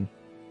we can.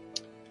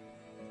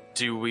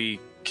 Do we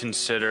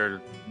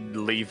consider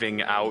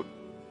leaving out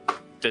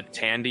the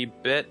Tandy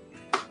bit?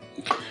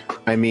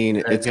 I mean,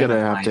 it's gonna gonna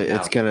have find to.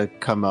 It's out. gonna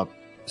come up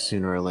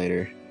sooner or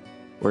later.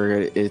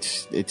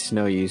 It's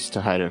no use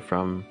to hide it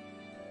from.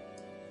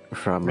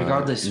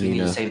 Regardless, we need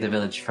Nina. to save the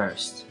village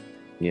first.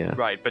 Yeah,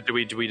 Right, but do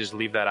we just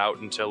leave that out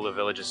until the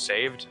village is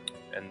saved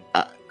and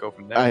go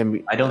from there? I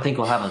I don't think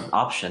we'll have an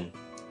option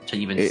to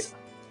even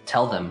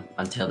tell them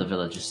until the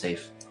village is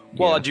safe.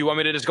 Well, do you want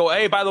me to just go,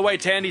 hey, by the way,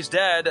 Tandy's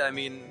dead? I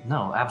mean,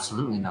 No,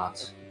 absolutely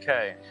not.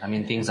 Okay. I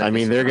mean, things like I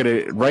mean,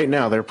 this- right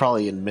now, they're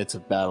probably in the midst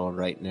of battle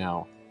right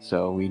now.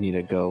 So we need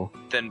to go.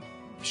 Then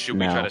should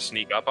we No. try to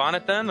sneak up on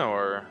it then,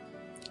 or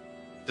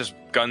just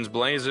guns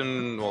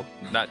blazing? Well,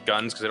 not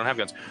guns because they don't have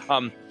guns.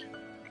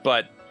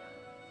 But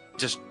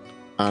just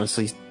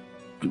Honestly,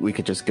 we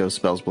could just go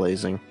spells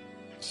blazing.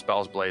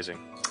 spells blazing.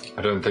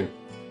 I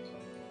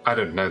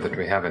don't know that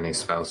we have any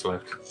spells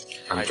left.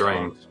 I'm I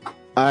drained.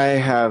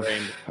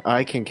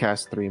 I can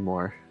cast 3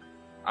 more,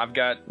 I've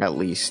got at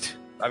least.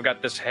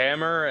 this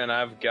hammer, and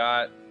I've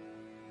got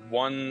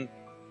 1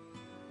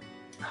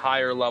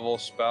 higher level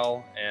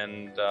spell,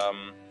 and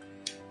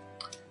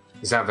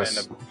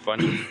Zavis, a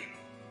bunch.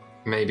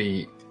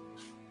 maybe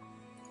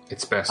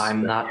it's best.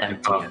 I'm that not you empty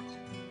depart.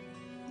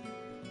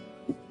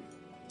 yet.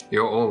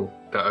 You're all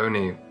the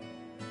only.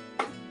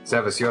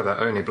 Zavis, you're the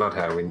only blood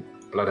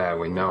heir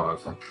we know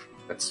of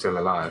that's still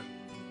alive.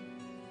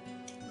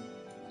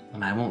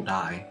 And I won't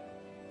die.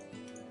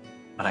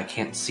 But I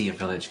can't see a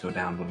village go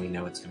down when we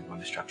know it's going to go in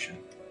destruction.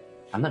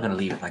 I'm not going to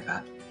leave it like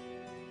that.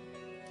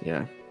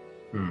 Yeah.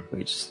 Hmm.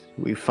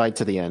 We fight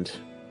to the end.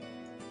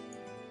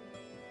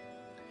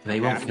 They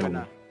Yeah, won't I'm kill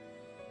gonna- me.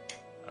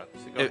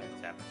 So go ahead,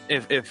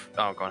 Zavis. If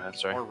oh, go ahead.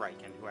 Sorry. Or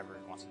Riken, whoever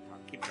wants to talk.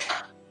 Keep going.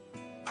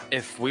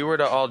 If we were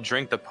to all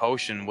drink the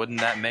potion, wouldn't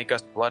that make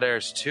us blood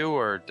heirs too,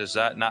 or does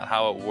that not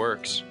how it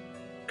works?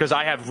 Because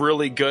I have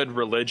really good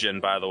religion,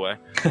 by the way.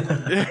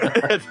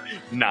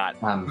 Not.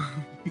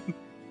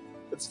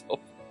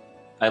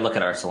 I look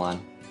at Arsalan.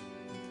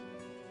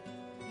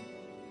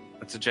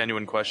 That's a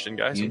genuine question,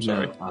 guys. You I'm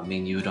sorry. know, I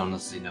mean, you would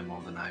honestly know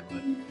more than I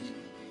would.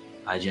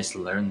 I just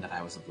learned that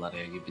I was a blood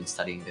heir. You've been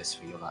studying this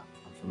for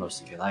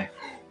most of your life.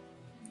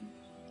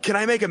 Can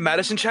I make a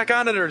medicine check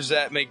on it, or does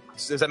that make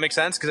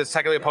sense? Because it's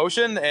technically a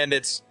potion, and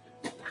it's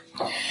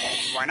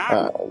Why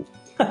not?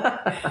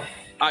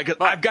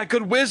 I've got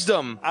good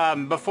wisdom.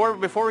 Before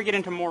we get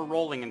into more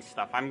rolling and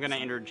stuff, I'm going to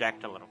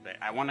interject a little bit.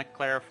 I want to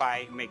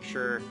clarify, make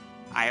sure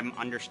I am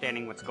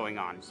understanding what's going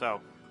on.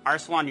 So,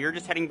 Arsalan, you're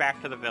just heading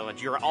back to the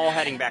village. You're all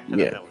heading back to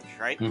the village,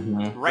 right?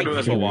 Mm-hmm. Right. We're You doing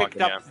this picked while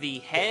up walking, the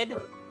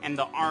head and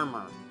the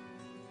armor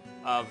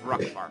of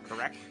Ruckbar,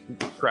 correct?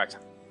 Correct.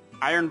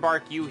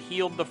 Ironbark, you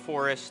healed the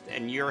forest,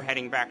 and you're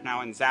heading back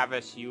now. And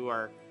Zavis, you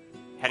are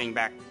heading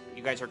back.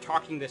 You guys are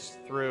talking this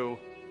through,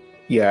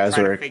 Yeah, as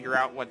trying to we're figure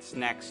out what's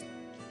next.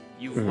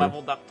 You've Mhm.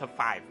 leveled up to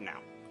 5 now.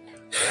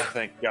 Oh,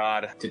 thank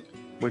God.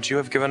 Would you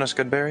have given us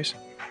good berries?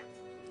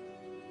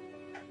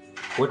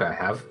 Would I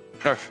have?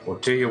 Or Or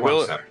do you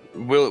want some?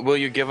 will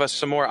you give us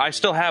some more? I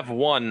still have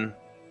 1.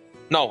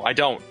 No, I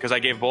don't, because I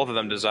gave both of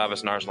them to Zavis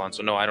and Arslan,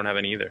 so no, I don't have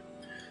any either.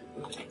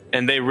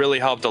 And they really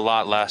helped a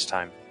lot last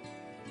time.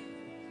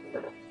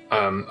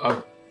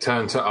 I'll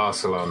turn to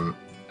Arsalan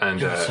and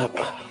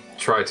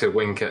try to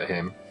wink at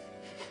him.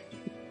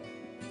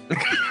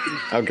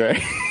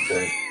 okay.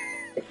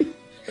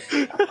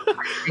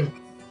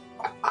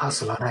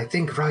 Arsalan, I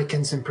think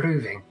Riken's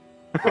improving.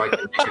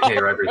 Riken, you can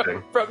hear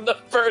everything. From the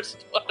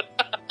first one.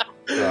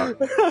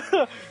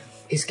 Yeah.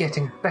 He's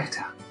getting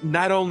better.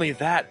 Not only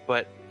that,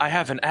 but I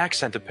have an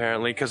accent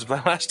apparently, because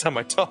the last time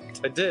I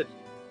talked, I did.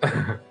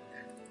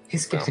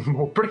 He's getting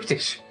more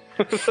British.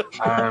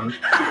 I'm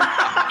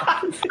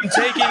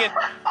taking it.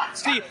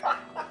 See,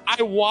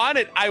 I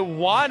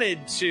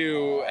wanted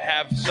to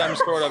have some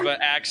sort of an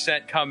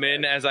accent come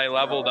in as I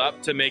leveled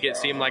up to make it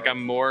seem like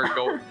I'm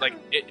more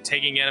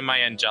taking in my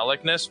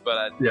angelicness,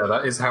 but Yeah,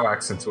 that is how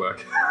accents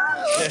work.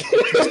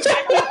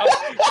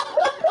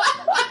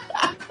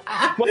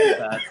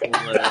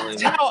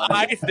 that's how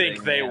I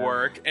think they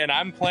work, and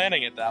I'm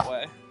planning it that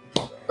way.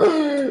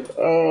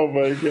 Oh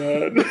my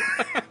god.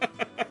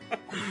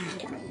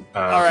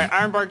 All right,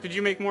 Ironbark, did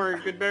you make more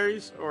good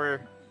berries,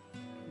 or?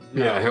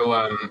 Yeah,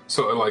 he'll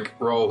sort of like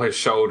roll his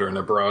shoulder and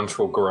a branch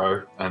will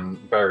grow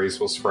and berries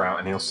will sprout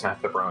and he'll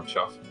snap the branch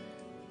off.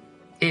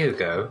 Here you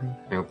go. And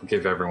he'll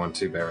give everyone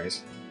 2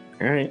 berries.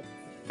 All right.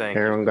 Thank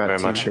Everyone you got very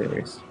 2 much.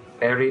 berries.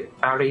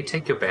 Barry,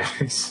 take your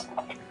berries.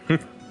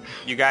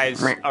 You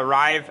guys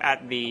arrive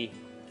at the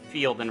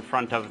field in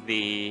front of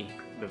the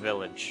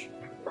village.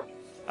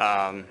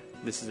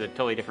 This is a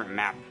totally different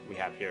map we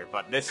have here,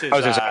 but this is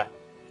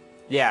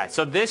yeah.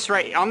 So this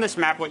right on this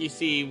map, what you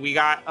see, we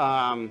got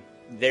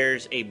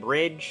there's a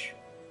bridge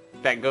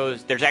that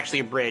goes. There's actually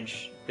a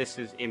bridge. This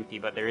is empty,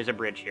 but there is a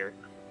bridge here.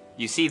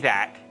 You see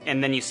that,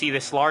 and then you see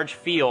this large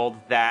field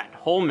that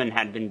Holman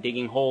had been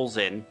digging holes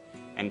in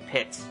and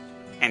pits,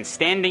 and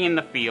standing in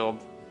the field,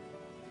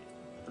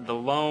 the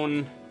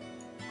lone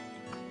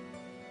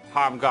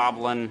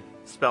hobgoblin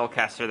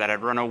spellcaster that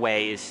had run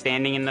away is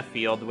standing in the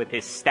field with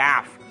his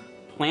staff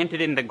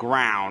planted in the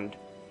ground,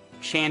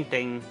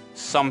 chanting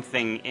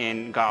something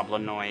in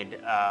Goblinoid.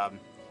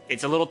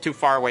 It's a little too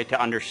far away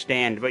to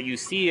understand, but you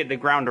see the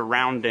ground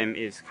around him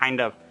is kind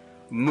of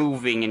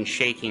moving and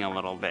shaking a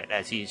little bit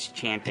as he's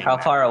chanting. How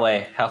far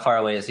away? How far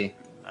away is he?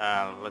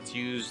 Let's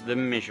use the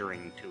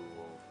measuring tool.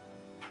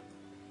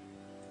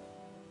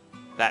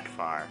 That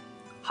far.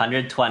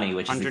 120,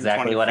 which is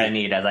exactly 120 what I feet.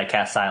 need as I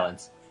cast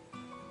silence.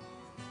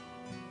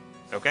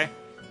 Okay.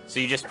 So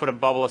you just put a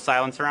bubble of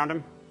silence around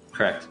him?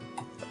 Correct.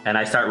 And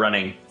I start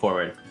running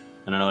forward.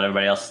 I don't know what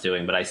everybody else is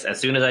doing, but as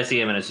soon as I see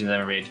him and as soon as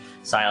I'm enraged,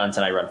 silence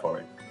and I run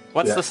forward.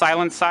 What's the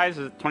silence size?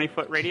 Is it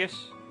 20-foot radius?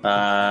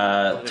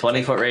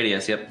 20-foot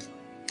radius, yep.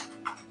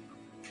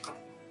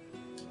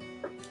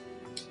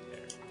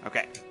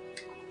 Okay.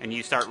 And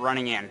you start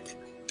running in.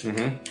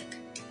 Mm-hmm.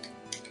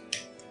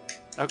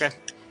 Okay.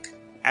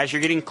 As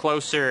you're getting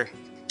closer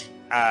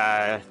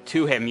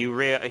to him, you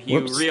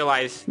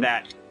realize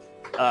that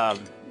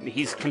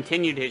he's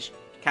continued his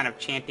kind of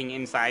chanting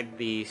inside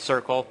the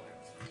circle,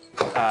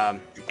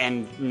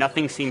 and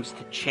nothing seems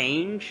to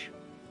change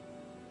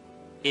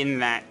in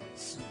that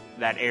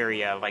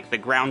area. Like, the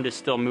ground is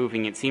still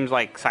moving. It seems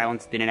like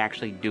silence didn't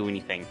actually do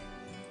anything.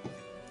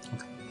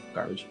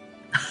 Garbage.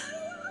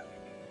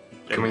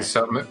 Can we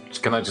start?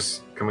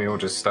 Can we all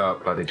just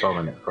start bloody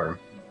bombing it for him?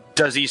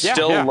 Does he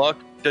still look?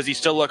 Does he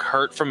still look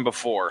hurt from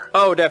before?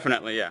 Oh,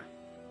 definitely, yeah.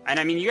 And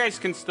I mean, you guys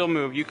can still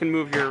move. You can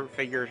move your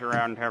figures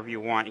around however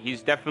you want.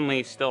 He's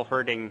definitely still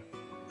hurting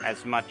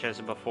as much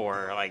as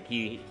before. Like,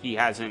 he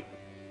hasn't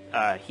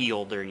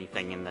healed or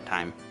anything in the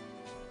time.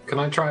 Can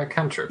I try a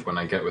cantrip when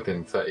I get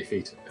within 30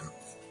 feet of him?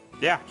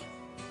 Yeah.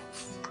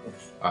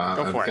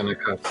 I'm going to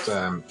cast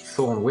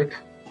Thorn Whip.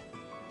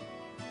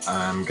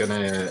 I'm going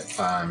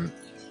to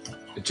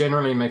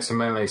generally makes a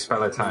melee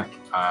spell attack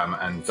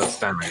and does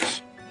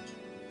damage.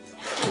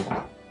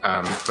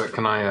 But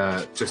can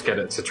I just get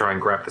it to try and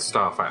grab the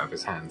staff out of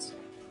his hands?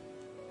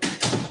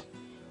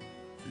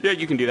 Yeah,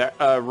 you can do that.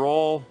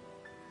 Roll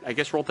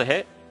to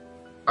hit.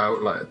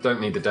 Don't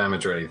need the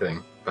damage or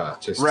anything, but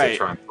just to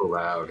try and pull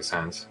that out of his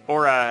hands.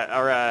 Or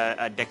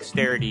a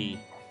dexterity.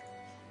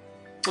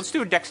 Let's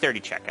do a dexterity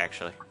check,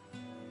 actually.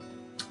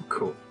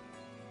 Cool.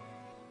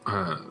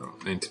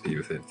 Need to be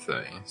within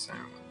 30, so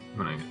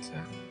when I get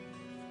to...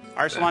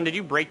 Arsalan, did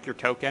you break your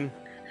token?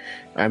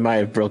 I might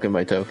have broken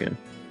my token.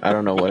 I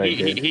don't know what I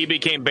did. He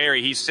became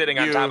Barry. He's sitting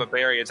on top of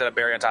Barry instead of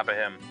Barry on top of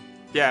him.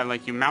 Yeah,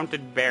 like you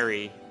mounted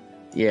Barry.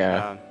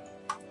 Yeah.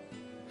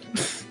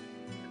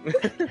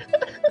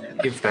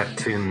 Give that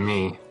to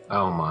me.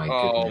 Oh my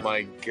goodness. Oh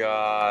my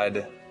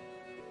god.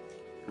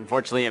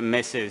 Unfortunately, it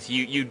misses.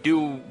 You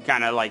do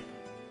kind of like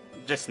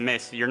just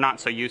miss. You're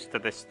not so used to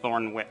this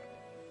thorn whip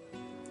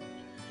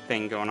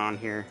thing going on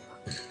here.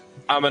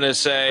 I'm gonna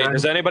say,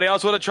 does anybody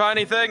else want to try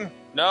anything?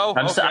 No?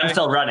 I'm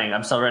still running.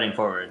 I'm still running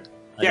forward.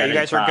 Like, yeah, you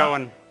guys are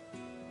going.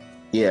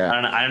 Yeah.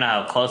 I don't know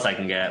how close I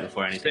can get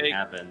before anything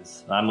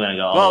happens. I'm gonna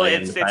go all the way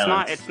into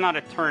silence. It's not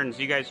a turns.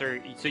 You guys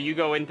are you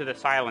go into the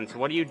silence.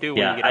 What do you do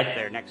when you get up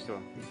there next to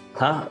him?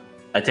 Huh?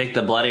 I take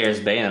the Bloody Earth's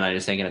Bane and I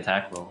just take an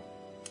attack roll.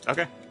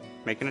 Okay,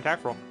 make an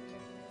attack roll.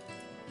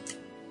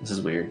 This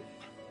is weird.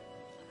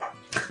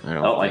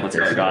 I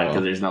it's gone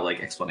because there's no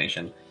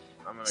explanation.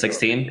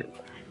 16.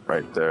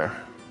 Right there.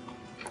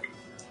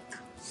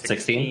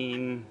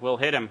 16 will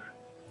hit him.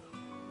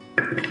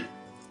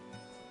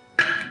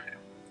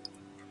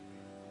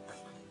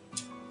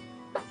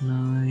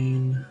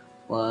 Nine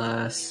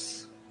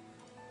plus.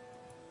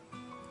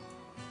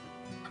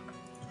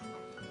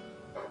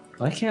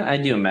 Why can't I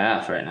do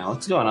math right now?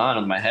 What's going on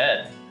with my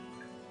head?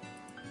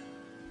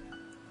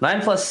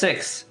 9 plus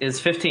 6 is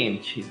 15.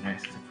 Jeez,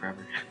 nice. It took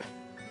forever.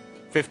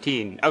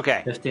 15.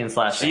 Okay. 15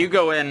 slashing. So you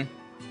go in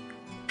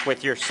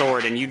with your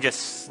sword and you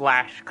just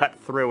cut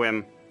through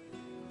him.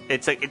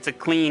 It's a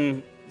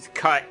clean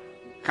cut,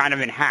 kind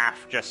of in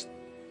half, just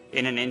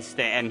in an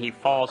instant, and he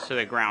falls to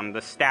the ground.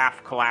 The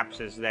staff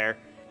collapses there,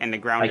 and the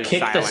ground is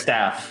silent. I kick the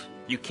staff.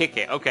 You kick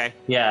it, okay.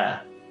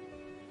 Yeah.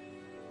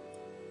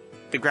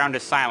 The ground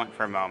is silent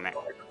for a moment.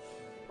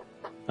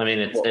 I mean,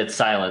 it's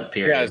silent,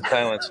 period. Yeah, it's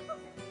silent.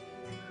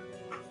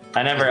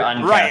 I never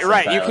uncast Right.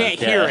 silence. You can't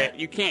hear it.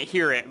 You can't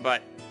hear it,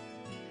 but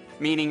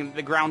meaning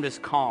the ground is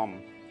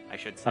calm, I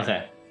should say.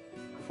 Okay.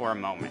 For a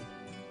moment.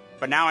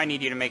 But now I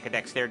need you to make a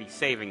dexterity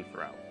saving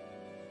throw.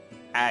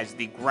 As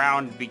the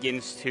ground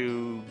begins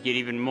to get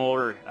even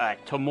more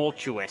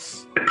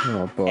tumultuous.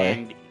 Oh boy.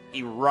 And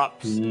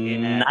erupts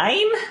in a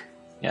 9?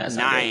 Yeah,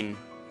 9.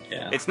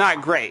 Yeah. It's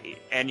not great,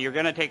 and you're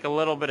going to take a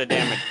little bit of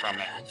damage from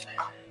it.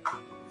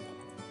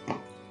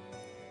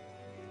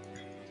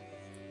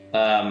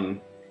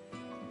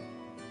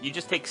 You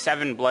just take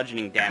 7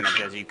 bludgeoning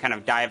damage as you kind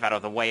of dive out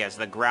of the way as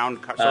the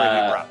ground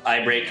erupts.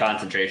 I break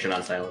concentration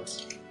on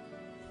silence.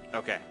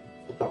 Okay.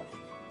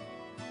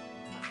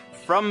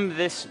 From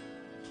this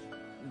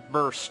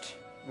burst,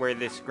 where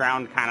this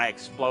ground kind of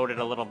exploded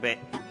a little bit,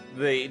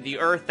 the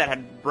earth that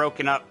had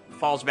broken up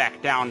falls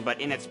back down,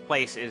 but in its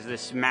place is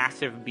this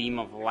massive beam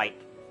of light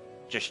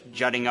just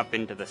jutting up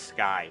into the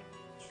sky,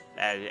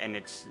 and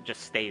it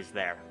just stays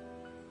there.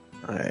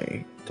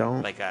 I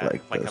don't like a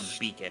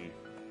beacon.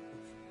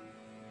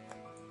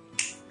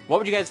 What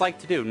would you guys like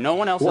to do? No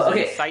one else is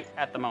in sight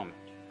at the moment.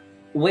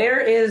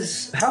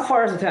 How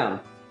far is the town?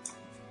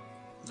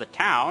 The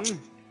town,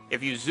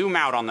 if you zoom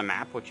out on the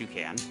map, which you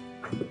can,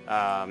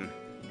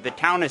 the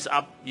town is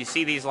up. You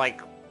see these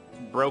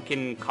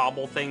broken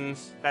cobble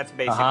things? That's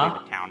basically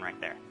the town right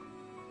there.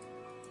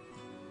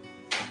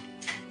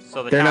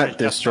 So they're not is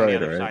just destroyed,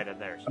 on the other right? side of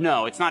theirs.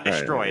 No, it's not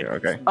destroyed.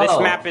 Okay. This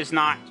map is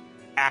not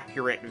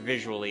accurate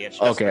visually. It's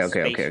just a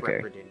space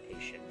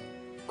representation.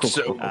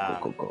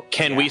 Cool.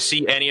 Can we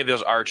see any of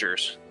those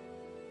archers?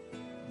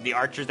 The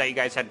archers that you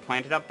guys had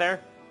planted up there?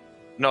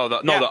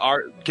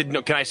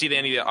 Can I see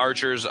any of the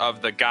archers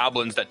of the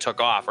goblins that took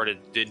off, or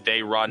did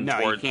they run No,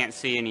 toward... you can't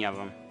see any of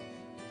them.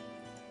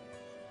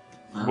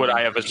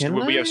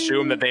 Would we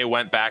assume that they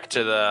went back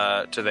to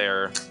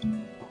their...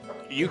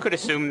 You could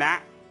assume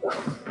that.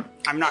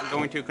 I'm not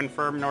going to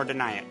confirm nor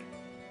deny it.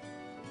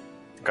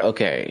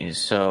 Okay,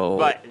 so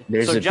But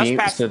there's so a just beam.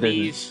 past So there's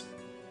these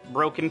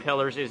broken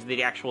pillars is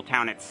the actual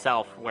town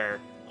itself,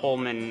 where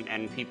Holman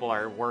and people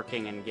are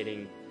working and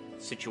getting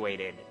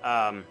situated.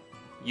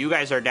 You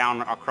guys are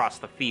down across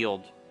the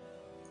field,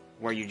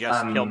 where you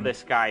just killed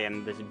this guy,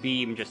 and this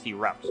beam just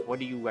erupts. What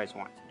do you guys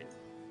want to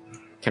do?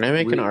 Can I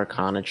make an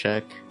Arcana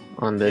check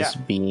on this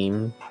Yeah.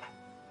 beam?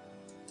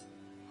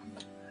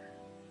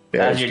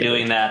 As you're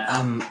doing that,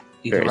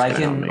 either Barry's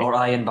gonna help me. Riken or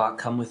Ironbach,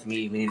 come with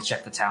me. We need to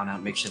check the town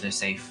out, make sure they're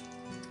safe.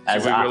 Do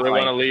we really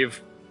want to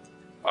leave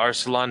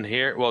Arsalan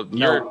here? Well,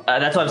 No,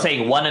 that's what I'm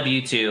saying. One of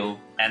you two,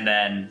 and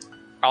then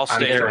I'll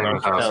stay there. here.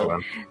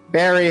 Arsalan.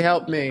 Barry,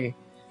 help me!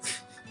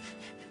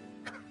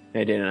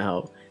 It didn't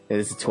help. It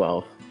is a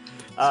 12.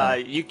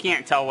 You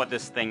can't tell what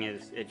this thing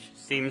is. It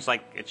seems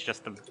like it's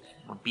just a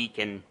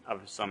beacon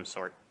of some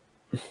sort.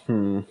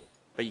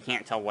 But you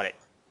can't tell what it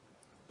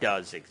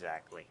does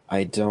exactly.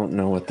 I don't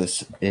know what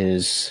this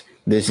is.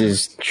 This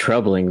is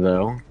troubling,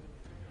 though.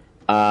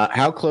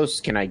 How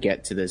close can I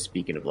get to this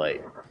beacon of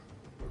light?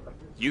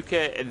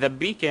 The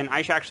beacon. I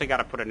actually got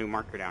to put a new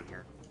marker down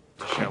here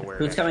to show where.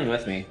 who's coming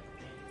with me?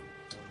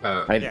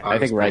 I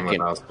think Riken.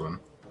 Riken.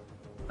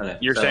 Okay,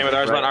 You're so- staying with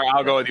Arsalan?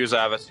 I'll go with you,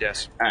 Zavis,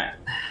 yes. All right.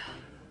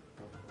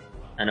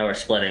 I know we're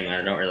splitting.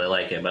 I don't really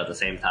like it, but at the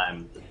same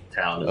time, the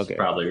town is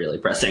probably really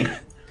pressing.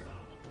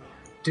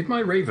 Did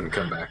my raven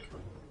come back?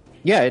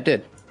 Yeah, it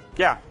did.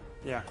 Yeah.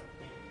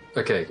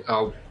 Okay,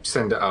 I'll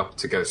send it up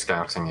to go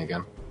scouting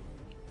again.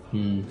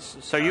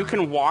 So you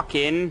can walk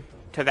in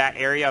to that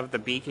area of the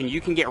beacon.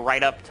 You can get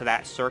right up to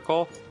that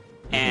circle,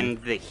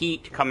 and the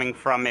heat coming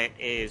from it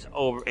is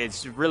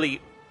it's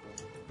really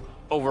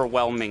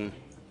overwhelming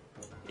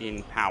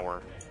in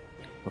power.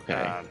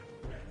 Okay.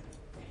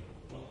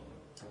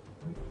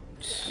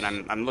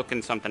 And I'm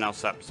looking something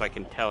else up so I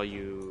can tell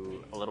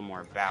you a little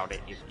more about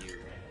it if you.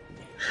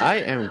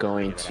 I'm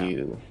going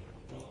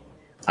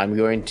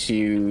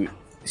to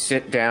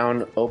sit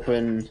down,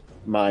 open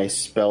my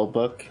spell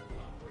book,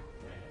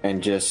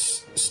 and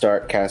just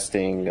start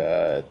casting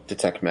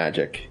Detect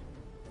Magic.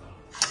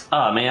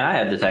 Oh man, I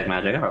have Detect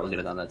Magic. I probably could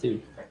have done that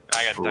too.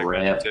 I got Detect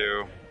Crap. Magic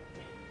too.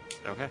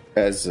 Okay.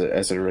 As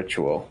a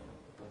ritual.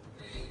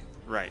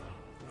 Right.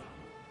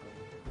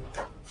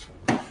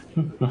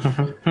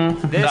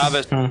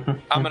 Zavis,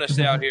 I'm going to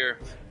stay out here.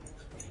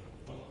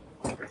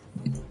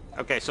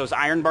 Okay, so is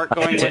Ironbark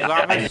going with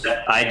Zavis?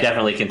 I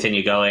definitely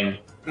continue going.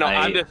 No,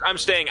 I'm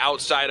staying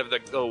outside of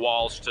the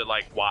walls to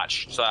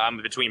watch. So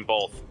I'm between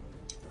both.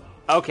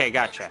 Okay,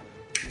 gotcha.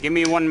 Give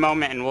me one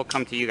moment and we'll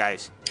come to you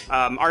guys.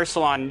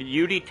 Arsalan,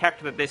 you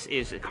detect that this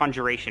is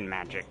conjuration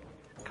magic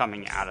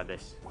coming out of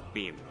this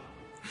beam.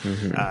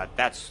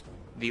 That's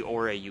the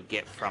aura you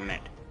get from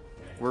it.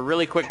 We're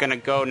really quick going to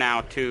go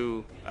now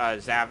to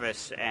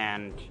Zavis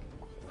and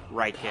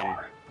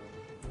Riken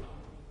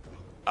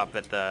up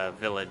at the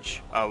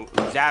village.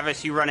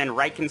 Zavis, you run in.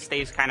 Riken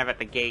stays kind of at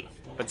the gate,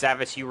 but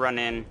Zavis, you run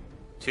in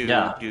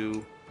to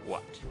do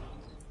what?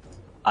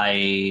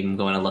 I'm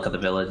going to look at the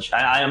village.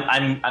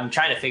 I'm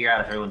trying to figure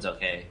out if everyone's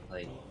okay.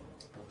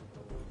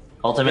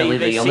 Ultimately,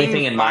 They the only seem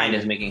thing in fine. mind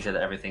is making sure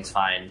that everything's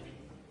fine.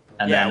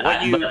 And Yeah,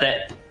 then, what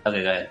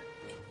okay, go ahead.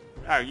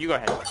 Oh, you go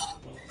ahead.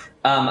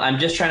 I'm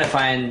just trying to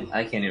find.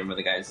 I can't even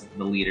remember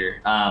the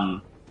leader.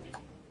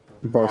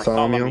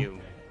 Bartholomew.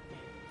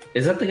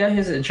 Is that the guy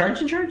who's in charge?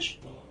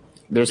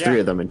 There's Yeah. 3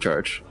 of them in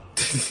charge.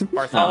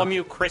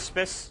 Bartholomew,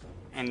 Crispus,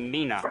 and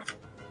Nina.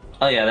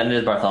 Oh yeah, then it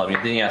is Bartholomew.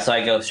 Then yeah, so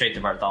I go straight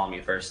to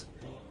Bartholomew first.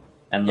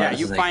 And Yeah, Lotus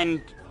you is like,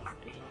 find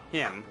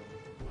him.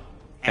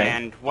 Okay.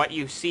 And what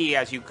you see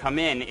as you come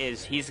in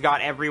is he's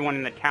got everyone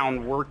in the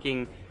town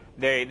working.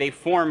 They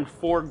formed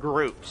 4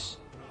 groups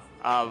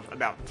of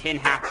about 10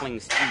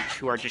 halflings each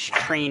who are just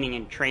training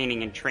in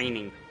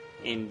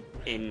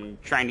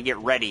trying to get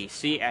ready.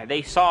 See,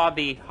 they saw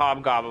the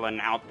hobgoblin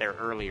out there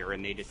earlier,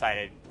 and they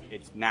decided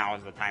now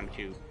is the time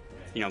to,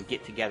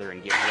 get together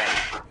and get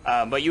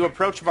ready. But you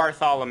approach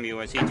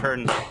Bartholomew as he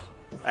turns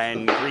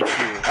and greets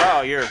you.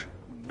 Oh, you're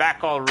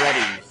back already,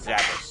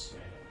 Zavis.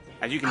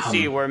 As you can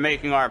see, we're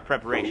making our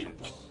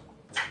preparations.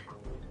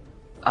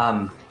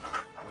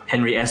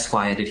 Henry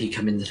Esquire, did he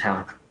come into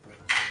town?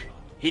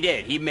 He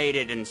did. He made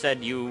it and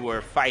said you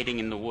were fighting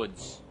in the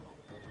woods.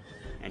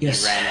 And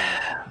Yes. he ran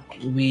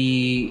in.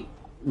 We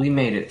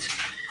made it.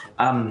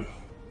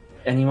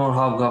 Any more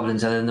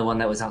hobgoblins other than the one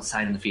that was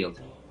outside in the field?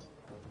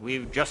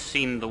 We've just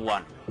seen the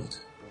one.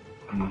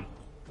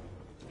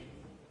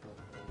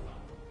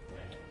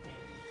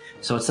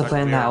 So what's the But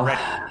plan we're now?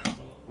 ready.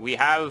 We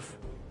have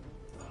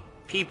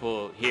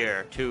people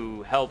here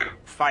to help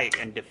fight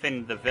and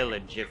defend the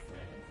village if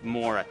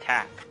more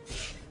attack.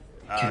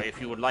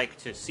 If you would like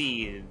to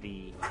see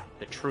the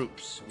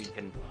troops,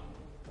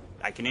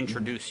 I can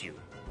introduce you.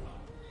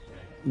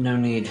 No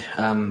need.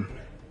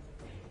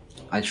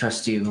 I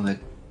trust you that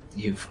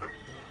you've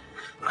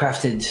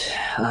crafted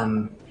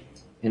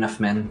enough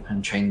men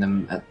and trained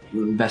them at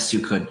best you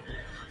could.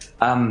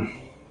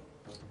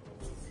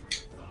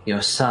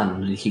 Your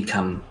son, did he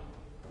come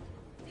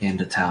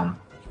into town?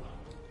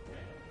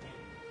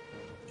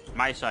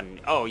 My son.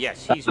 Oh,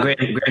 yes, he's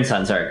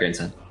grandson.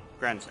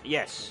 grandson.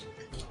 Yes,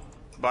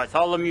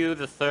 Bartholomew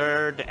the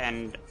Third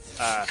and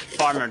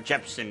Farmer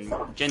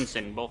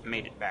Jensen both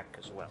made it back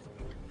as well.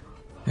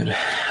 Good.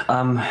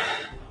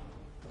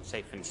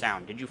 Safe and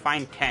sound. Did you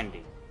find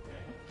Tandy?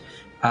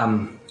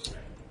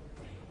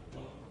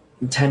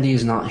 Tandy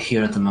is not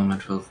here at the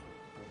moment.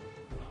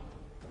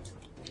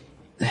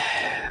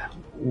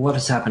 What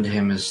has happened to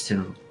him is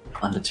still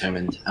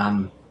undetermined.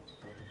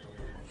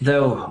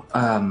 Though,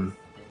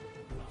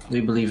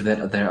 we believe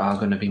that there are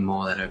going to be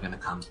more that are going to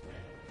come.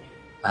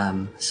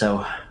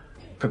 So,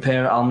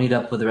 prepare. I'll meet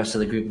up with the rest of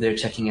the group. They're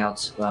checking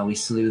out. We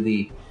slew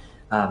the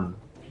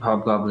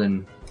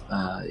hobgoblin,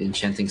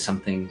 enchanting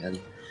something, and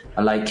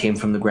a light came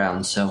from the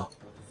ground. So,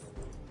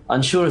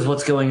 unsure of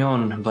what's going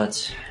on,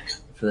 but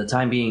for the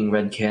time being,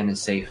 Red Cairn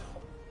is safe.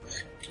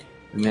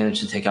 We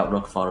managed to take out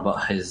Rookfall,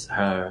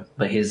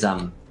 but his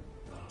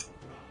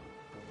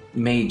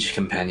mage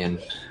companion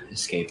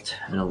escaped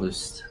and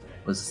was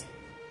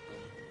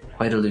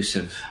quite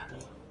elusive.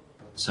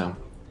 So,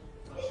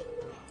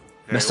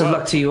 best of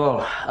luck to you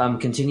all.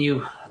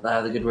 Continue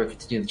the good work,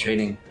 continue the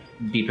training.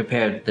 Be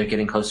prepared. They're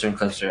getting closer and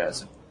closer,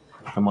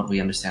 from what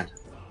we understand.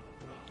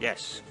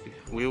 Yes,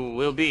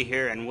 we'll be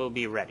here and we'll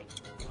be ready.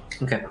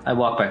 Okay, I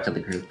walk back to the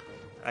group.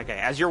 Okay,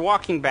 as you're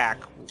walking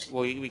back,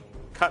 we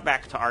cut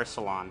back to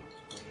Arsalan.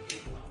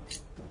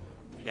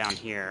 Down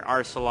here,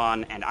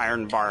 Arsalan and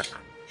Ironbark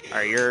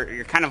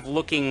you're kind of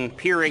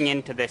peering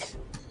into this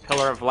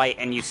pillar of light,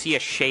 and you see a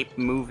shape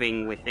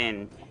moving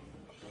within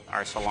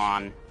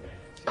Arsalan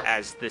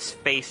as this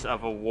face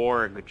of a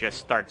warg just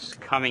starts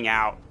coming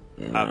out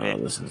of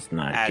it. This is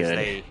not as good.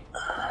 they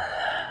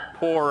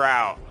pour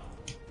out.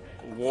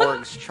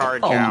 Wargs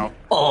charge out.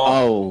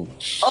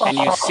 And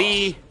you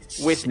see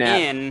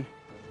within,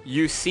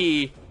 you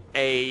see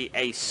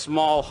a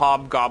small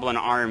hobgoblin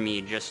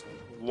army just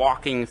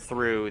walking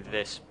through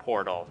this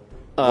portal.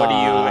 What do you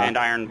and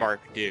Ironbark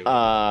do?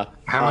 How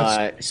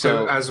much?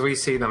 So as we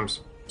see them,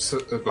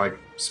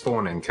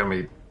 spawning, can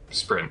we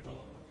sprint?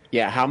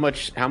 Yeah. How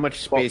much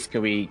space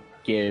can we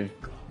give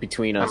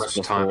between us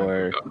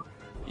before?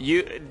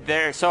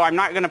 So I'm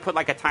not going to put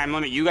a time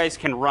limit. You guys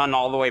can run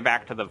all the way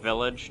back to the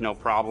village, no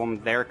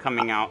problem. They're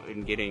coming out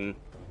and getting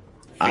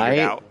figured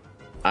out.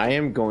 I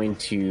am going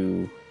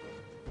to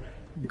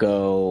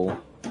go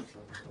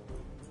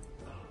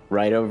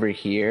right over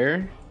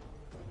here.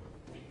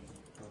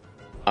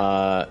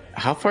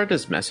 How far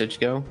does message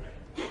go?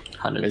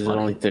 120. Is it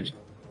only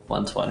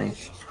 120?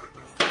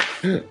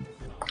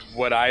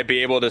 Would I be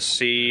able to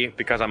see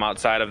because I'm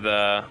outside of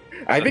the?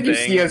 I think you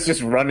see us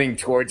just running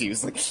towards you.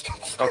 It's like,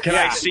 oh, can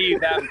I see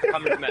that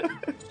coming from it?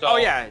 So, oh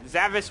yeah,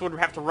 Zavis would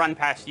have to run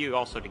past you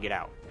also to get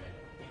out.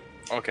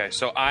 Okay,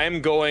 so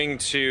I'm going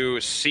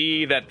to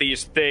see that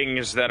these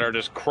things that are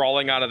just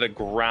crawling out of the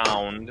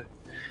ground,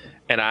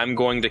 and I'm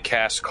going to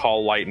cast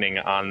Call Lightning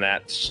on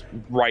that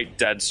right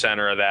dead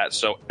center of that,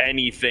 so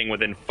anything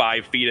within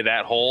 5 feet of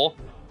that hole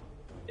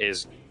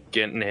is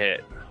getting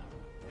hit.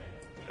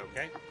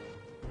 Okay.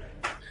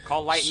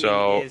 Call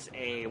Lightning is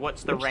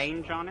what's the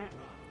range on it?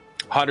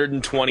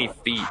 120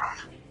 feet.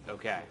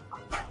 Okay.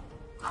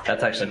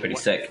 That's actually pretty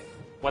sick.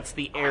 What's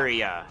the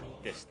area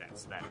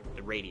distance then?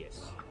 The radius?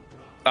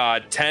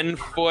 10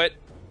 foot.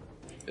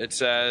 It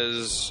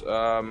says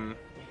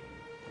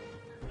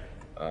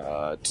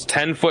it's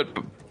 10 foot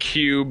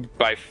cubed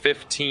by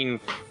 15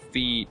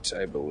 feet,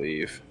 I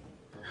believe.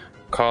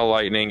 Call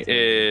Lightning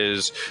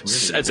is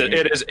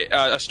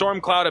a storm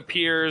cloud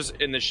appears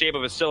in the shape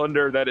of a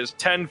cylinder that is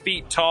 10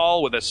 feet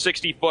tall with a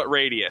 60-foot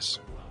radius.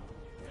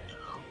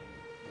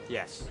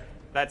 Yes,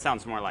 that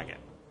sounds more like it.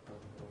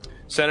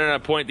 Centered on a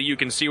point that you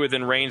can see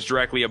within range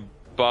directly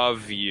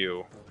above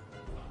you.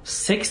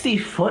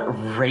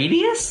 60-foot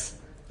radius?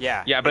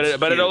 Yeah. Yeah, but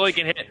it only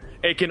can hit.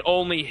 It can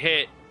only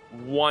hit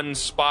one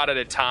spot at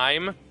a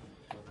time,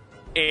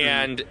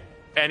 and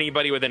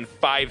anybody within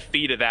 5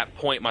 feet of that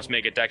point must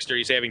make a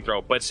dexterity saving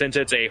throw. But since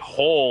it's a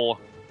hole,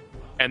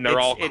 and they're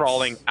all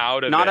crawling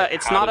out of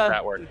it, how does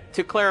that work?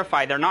 To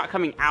clarify, they're not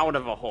coming out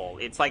of a hole.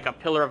 It's like a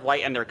pillar of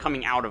light, and they're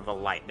coming out of the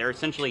light. They're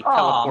essentially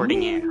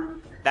teleporting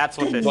in. That's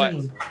what this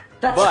is.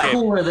 That's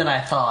cooler than I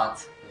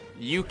thought.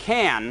 You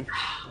can.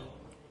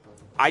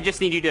 I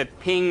just need you to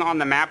ping on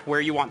the map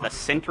where you want the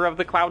center of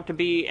the cloud to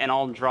be, and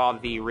I'll draw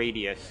the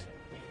radius.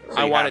 So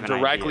I want it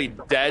directly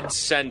dead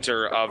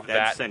center of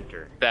that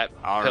pillar,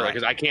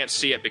 because I can't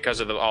see it because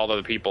of all of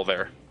the people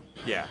there.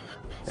 Yeah.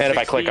 And if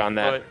I click on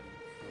that.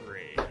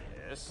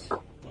 Radius.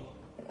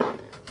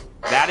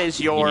 That is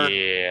your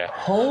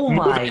Oh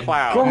my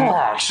cloud.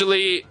 gosh.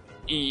 Actually,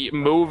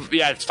 move.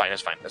 Yeah, it's fine.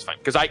 That's fine.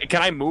 Because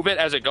can I move it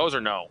as it goes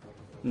or no?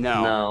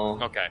 No.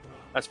 Okay.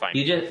 That's fine. I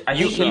think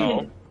you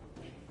can.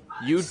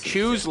 You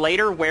choose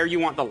later where you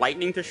want the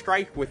lightning to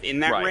strike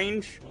within that Right.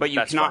 range, but you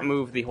That's cannot fine.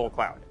 move the whole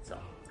cloud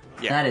itself.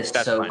 Yeah. That is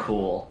That's so fine.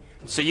 cool.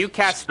 So you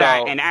cast So-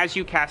 that, and as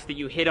you cast it,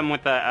 you hit him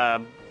with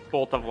a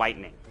bolt of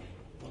lightning.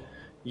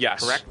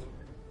 Yes. Correct?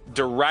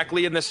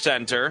 Directly in the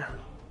center.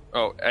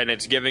 Oh, and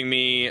it's giving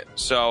me.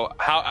 So,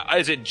 how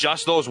is it?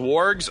 Just those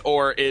wargs,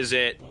 or is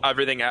it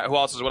everything? What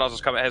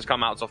else has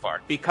come out so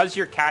far? Because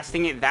you're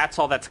casting it, that's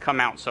all that's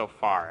come out so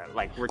far.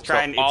 Like we're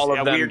trying. all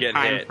it's of a them weird get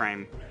time hit.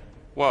 frame.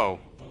 Whoa.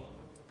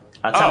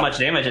 That's Oh. how much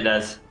damage it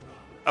does.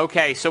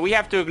 Okay, so we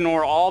have to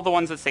ignore all the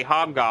ones that say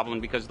hobgoblin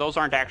because those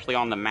aren't actually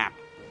on the map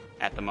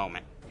at the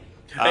moment.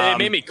 And it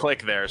made me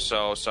click there,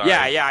 so sorry.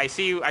 Yeah, I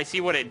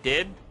see what it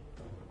did,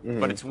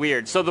 but it's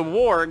weird. So the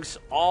wargs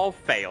all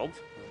failed.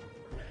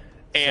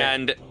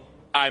 And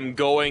I'm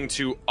going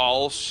to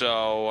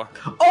also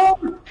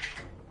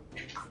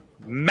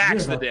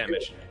max the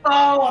damage.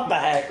 Oh, what the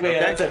heck, man? Okay.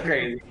 That's so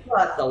crazy.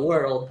 What the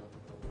world?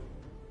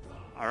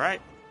 All right.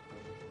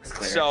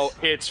 So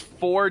it's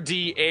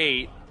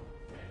 4d8.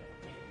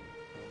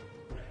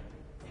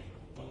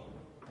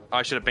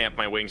 I should have vamped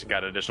my wings and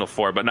got an additional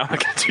 4, but now I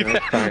can do No,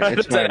 that. it's fine.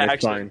 It's That's an fine. It's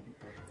action. fine.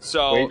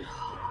 So, Wait.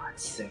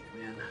 That's sick,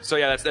 man. so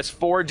yeah, that's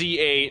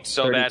 4d8.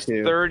 So 32. that's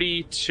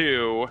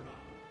 32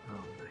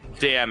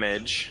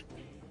 damage.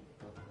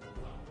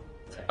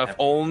 If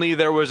only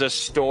there was a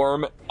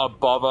storm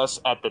above us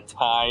at the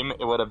time,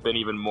 it would have been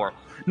even more.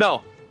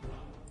 No.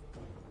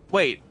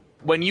 Wait.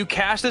 When you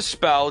cast a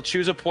spell,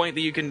 choose a point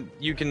that you can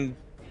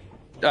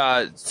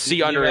see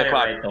You under read the it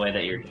cloud. right the way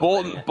that you're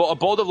A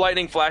bolt of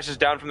lightning flashes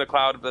down from the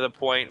cloud to the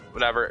point,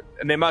 whatever,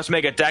 and they must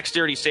make a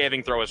dexterity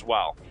saving throw as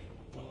well.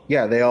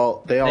 Yeah, they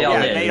all They all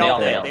Yeah, did. they They all all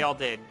did. failed. They all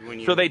did. When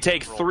you So they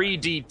take rolled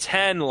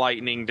 3d10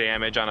 lightning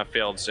damage on a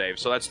failed save.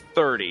 So that's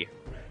 30.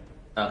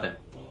 Okay. that.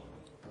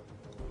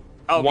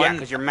 Oh, yeah, One-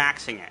 because you're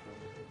maxing it.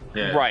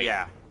 Yeah. Right.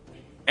 Yeah.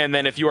 And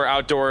then if you are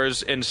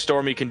outdoors in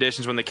stormy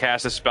conditions when they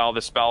cast a spell,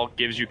 the spell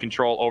gives you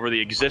control over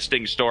the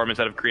existing storm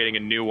instead of creating a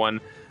new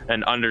one.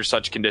 And under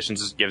such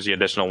conditions, it gives you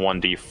additional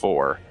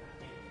 1d4.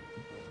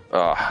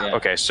 Yeah.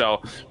 Okay,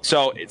 so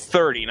it's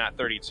 30, not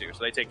 32.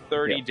 So they take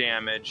 30 Yeah.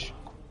 damage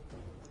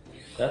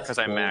That's because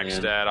I cool, maxed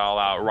man. that all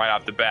out right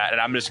off the bat,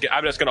 and I'm just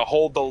gonna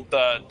hold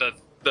the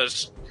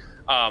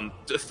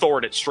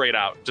thwart it straight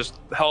out. Just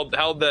held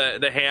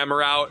the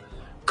hammer out,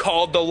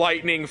 called the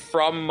lightning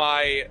from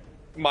my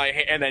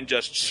and then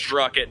just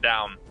struck it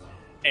down.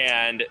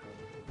 And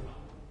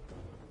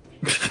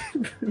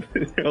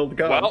Old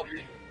God. well,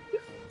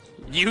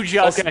 You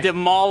just Okay.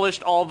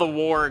 demolished all the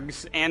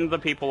wargs and the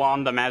people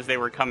on them as they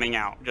were coming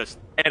out. Just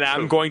and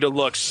I'm going to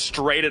look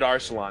straight at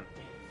Arsalan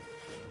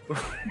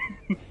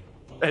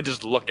and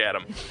just look at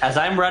him. As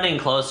I'm running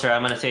closer,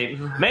 I'm going to say,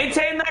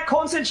 maintain that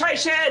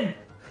concentration!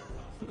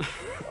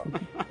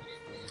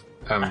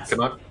 Can I cast?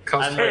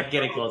 I'm like,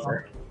 getting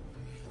closer.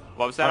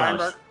 what was that, Oh,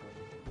 Ironbark?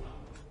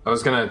 I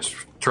was gonna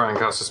try and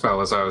cast a spell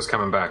as I was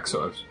coming back,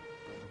 sort of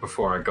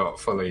before I got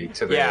fully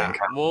to the Yeah,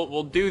 encounter.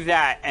 we'll do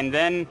that, and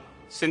then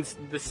since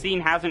the scene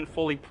hasn't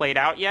fully played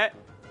out yet,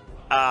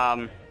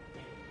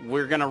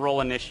 we're gonna roll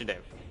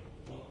initiative.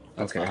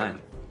 okay. Fine.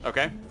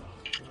 Okay.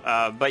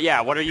 But yeah,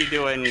 what are you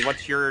doing?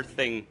 What's your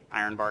thing,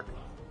 Ironbark?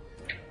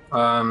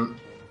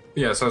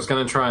 Yeah, so I was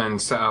going to try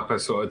and set up a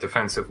sort of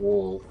defensive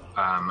wall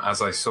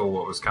as I saw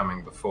what was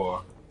coming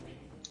before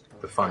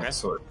the fight Okay.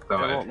 sort of It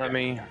started. won't let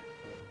me.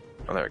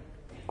 Oh, there.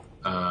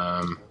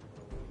 Oh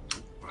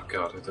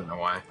god, I don't know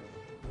why.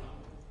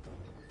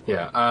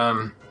 Yeah,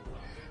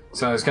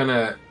 so I was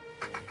gonna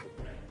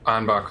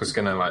Ironbark was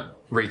gonna like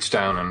reach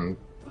down and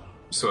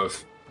sort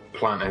of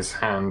plant his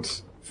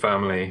hand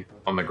firmly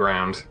on the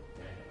ground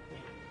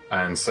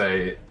and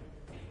say,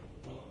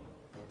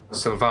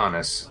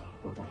 Sylvanus,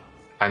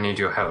 I need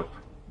your help.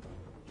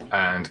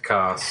 And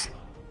cast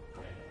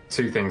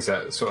two things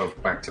that sort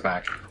of back to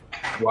back.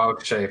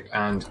 Wild shape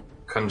and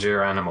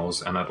conjure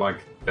animals, and I'd like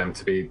them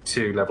to be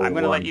 2 level 1. I'm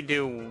gonna let you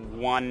do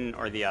one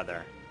or the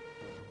other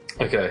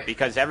Okay.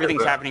 because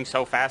everything's Okay. happening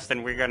so fast,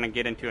 and we're gonna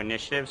get into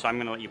initiative. So I'm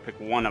gonna let you pick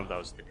one of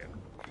those to do.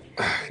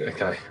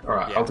 Okay.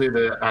 Alright, Yeah. I'll do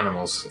the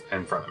animals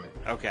in front of me.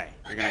 Okay,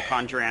 you're gonna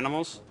conjure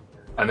animals.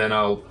 And then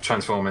I'll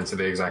transform into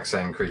the exact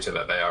same creature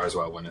that they are as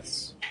well when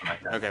it's.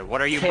 Okay,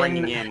 what are you Can-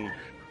 bringing in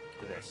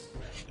to this?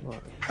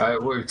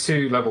 With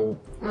 2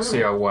 level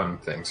CL1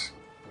 things.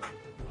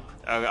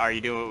 Are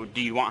you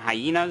do you want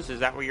hyenas? Is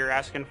that what you're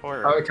asking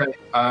for? Okay.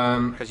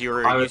 Because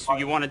I would-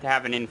 you wanted to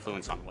have an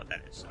influence on what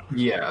that is. So.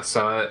 Yeah,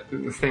 so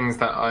the things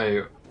that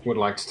I would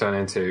like to turn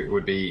into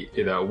would be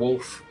either a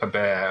wolf, a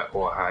bear,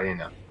 or a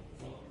hyena.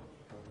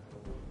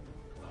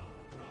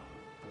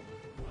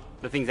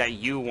 The things that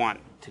you want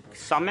to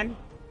summon.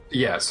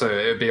 Yeah, so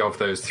it would be of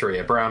those 3: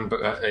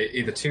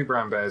 either 2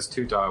 brown bears,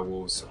 2 dire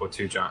wolves, or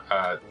 2 giant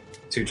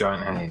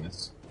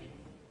hyenas.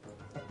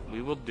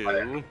 We will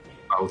do.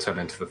 I'll turn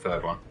into the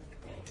 3rd one.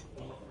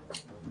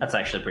 That's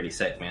actually pretty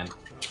sick, man.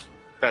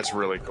 That's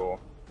really cool.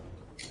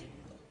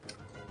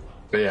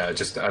 But yeah,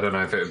 I don't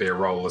know if it would be a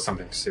roll or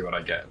something to see what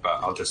I get,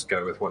 but I'll just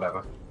go with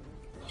whatever.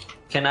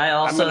 Can I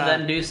also gonna-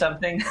 then do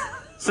something?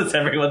 Since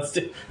everyone's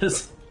doing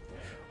this.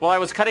 Well, I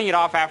was cutting it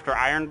off after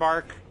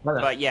Ironbark,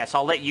 Okay. but yes,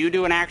 I'll let you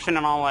do an action,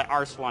 and I'll let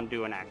Arsalan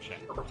do an action.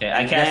 Okay,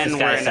 I And cast then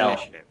Disguise we're in Self.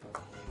 initiative.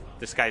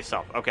 Disguise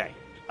Self, okay.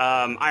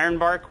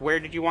 Ironbark,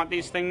 where did you want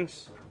these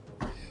things?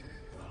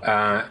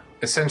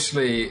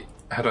 Essentially,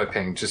 how do I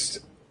ping? Just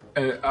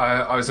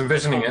I was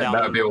envisioning Hold it. down.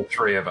 That would be all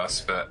three of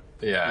us, but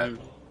yeah, here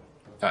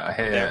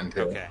There, and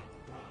here. okay.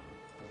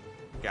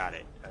 Got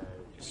it.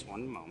 Just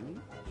one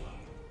moment.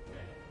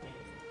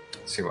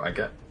 See what I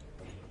get.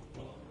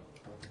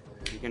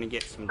 You're gonna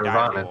get some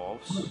Nirvana. dire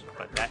wolves,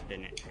 but that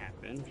didn't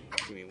happen.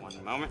 Give me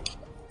one moment.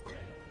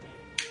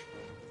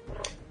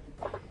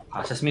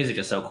 Gosh, this music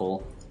is so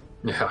cool.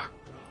 Yeah.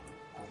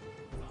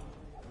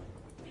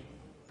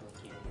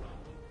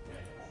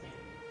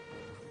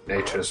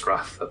 Nature's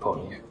wrath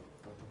upon you.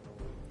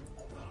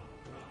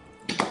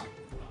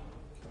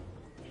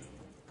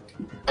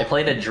 I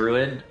played a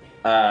druid,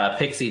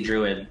 pixie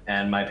druid,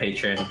 and my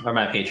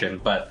patron,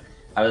 but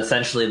I was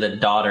essentially the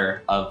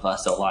daughter of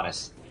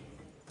Sylvanas,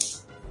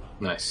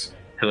 Nice.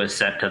 who was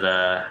sent to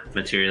the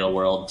material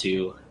world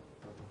to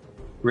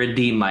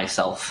redeem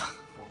myself.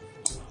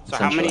 So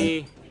how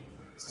many?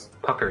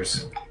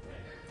 Puckers.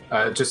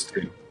 Just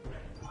two.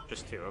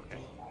 Just two, okay.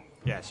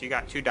 Yeah, so you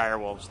got 2 dire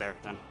wolves there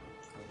then.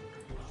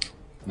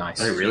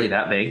 Nice. Are they really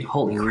that big?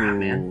 Holy crap,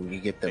 man! Ooh,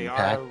 you get They them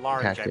are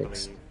large, I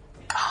tactics. believe.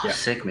 Yeah.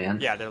 Sick, man.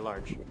 Yeah, they're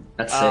large.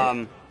 That's sick.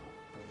 So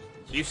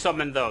you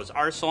summoned those.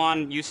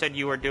 Arsalan, you said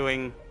you were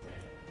doing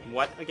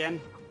what again?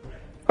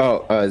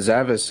 Oh,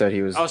 Zavis said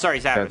he was. Oh,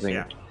 sorry, Zavis, casting-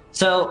 yeah.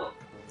 So,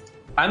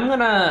 I'm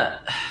gonna.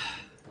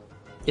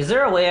 Is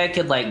there a way I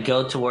could like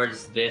go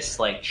towards this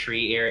like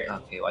tree area?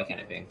 Okay, why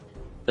can't I ping?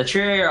 The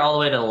tree area all the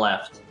way to the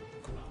left.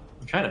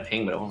 I'm trying to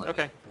ping, but it won't. let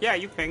me. Okay. Yeah,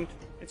 you pinged.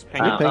 It's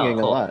pinged. You're pinging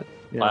cool. a lot.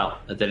 Yeah. Wow,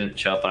 that didn't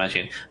show up on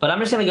iTunes. But I'm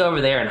just gonna go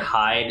over there and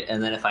hide,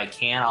 and then if I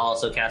can, I'll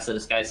also cast the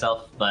disguise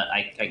self. But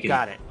I can.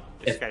 Got it.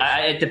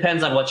 It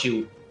depends on what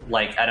you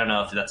like. I don't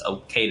know if that's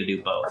okay to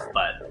do both,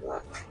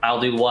 but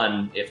I'll do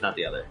one if not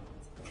the other.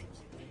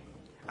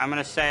 I'm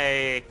gonna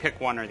say pick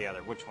one or the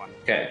other. Which one?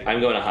 Okay, I'm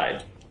going to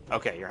hide.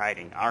 Okay, you're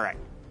hiding. All right.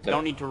 Okay.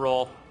 Don't need to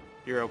roll.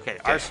 You're okay.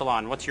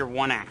 Arsalan, what's your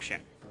one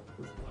action?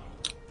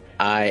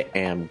 I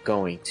am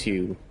going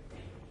to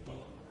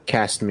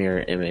cast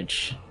mirror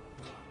image.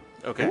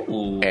 Okay.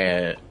 Ooh.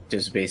 And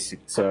just basic.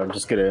 So I'm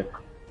just gonna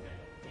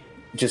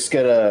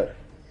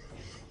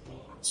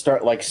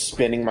start like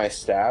spinning my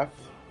staff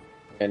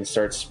and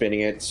start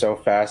spinning it so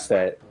fast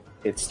that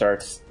it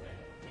starts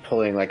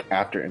pulling like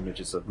after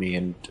images of me,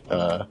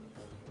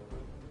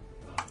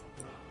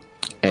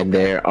 and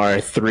there are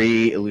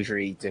 3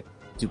 illusory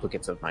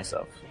duplicates of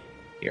myself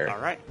here All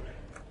right.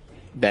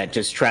 that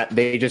just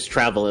they just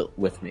travel it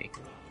with me.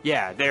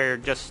 Yeah, they're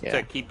just Yeah.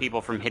 to keep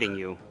people from hitting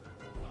you.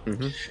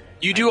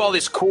 You do all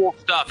this cool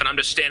stuff, and I'm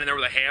just standing there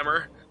with a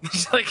hammer.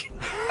 It's like,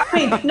 I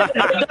mean, no,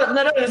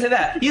 don't say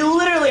that. You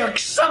literally are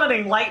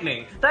summoning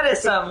lightning. That is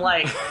some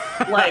like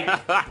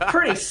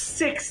pretty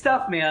sick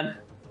stuff, man.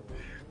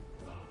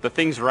 The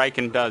things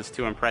Riken does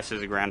to impress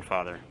his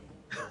grandfather.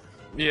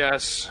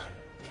 yes.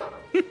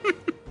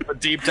 But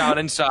deep down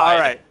inside, All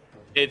right.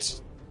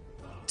 it's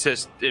to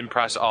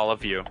impress all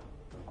of you.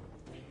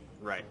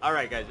 Right. All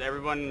right, guys.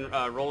 Everyone,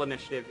 roll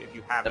initiative if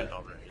you haven't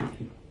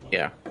already.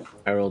 Yeah,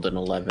 I rolled an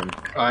 11.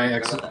 I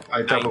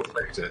double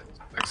clicked it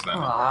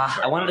accidentally.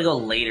 I wanted to go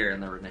later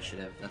in the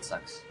initiative. That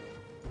sucks.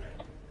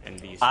 And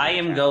these. I things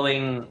am happen.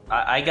 going.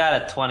 I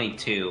got a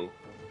 22.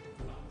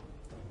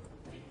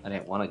 I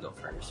didn't want to go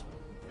first.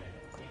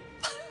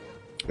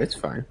 It's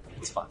fine.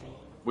 It's fine.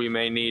 We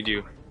may need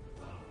you.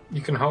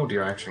 You can hold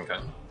your action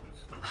gun.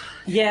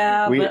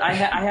 Yeah, We- but I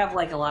have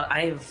like a lot.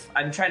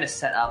 I'm trying to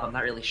set up. I'm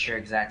not really sure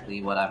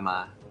exactly what I'm.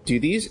 Do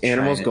these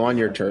animals Trying to- go on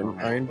your turn,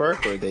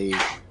 Ironbark,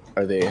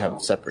 or they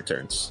have separate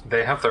turns?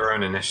 They have their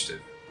own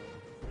initiative.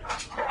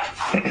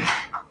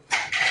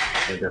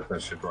 I guess I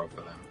should roll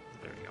for them.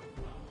 There we go.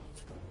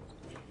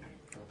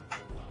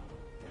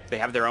 They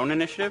have their own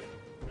initiative?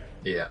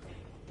 Yeah.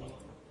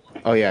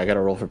 Oh yeah, I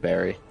gotta roll for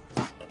Barry.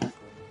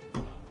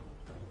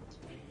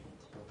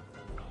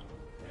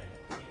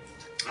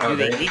 Do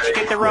they each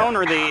get their own,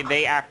 or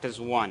they act as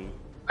one?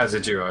 As a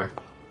duo.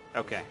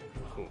 Okay,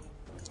 cool.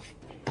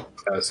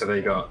 So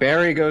they got.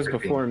 Barry goes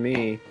before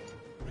me,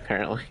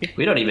 apparently.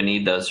 We don't even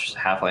need those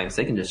halflings.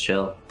 They can just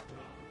chill.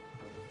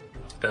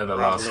 They're the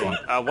last one.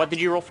 What did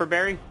you roll for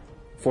Barry?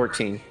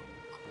 14.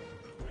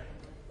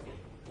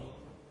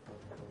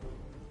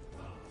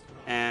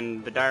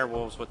 And the dire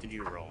wolves, what did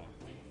you roll?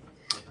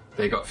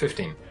 They got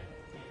 15.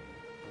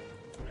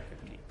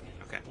 15.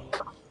 Okay.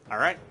 All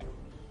right.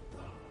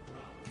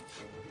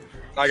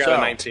 I got So- a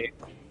 19.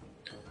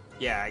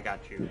 Yeah, I got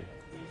you.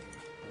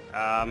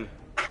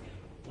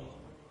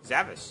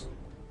 Zavis.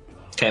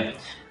 Okay.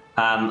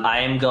 I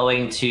am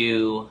going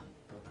to.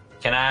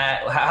 Can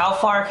I? How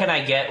far can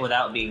I get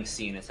without being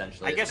seen?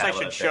 Essentially, I is guess kinda I what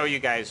should I'm show saying. you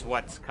guys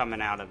what's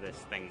coming out of this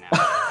thing now.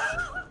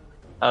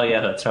 Oh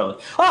yeah, that's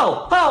totally.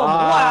 Oh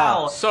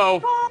wow! So,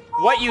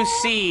 what you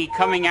see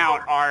coming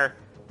out are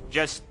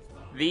just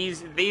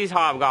these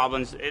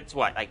hobgoblins. It's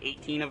what, like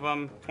 18 of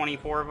them,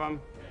 24 of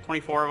them,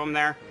 24 of them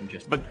there.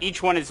 Interesting. But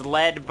each one is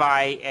led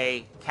by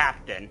a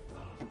captain.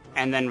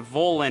 And then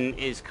Volan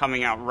is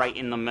coming out right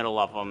in the middle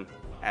of them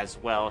as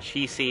well.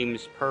 She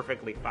seems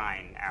perfectly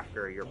fine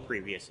after your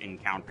previous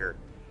encounter.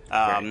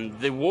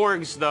 The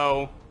wargs,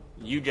 though,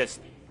 you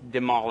just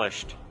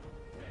demolished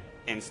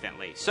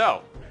instantly.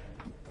 So,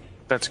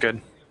 That's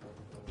good.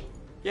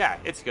 yeah,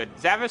 it's good.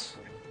 Zavis,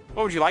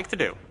 what would you like to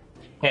do?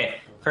 Okay,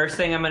 first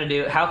thing I'm going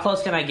to do, how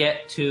close can I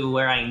get to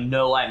where I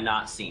know I'm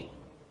not seen?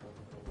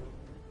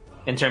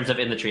 In terms of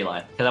in the tree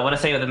line. Because I want to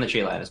stay within the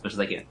tree line as much as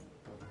I can.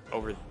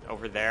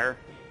 Over there?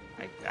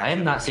 I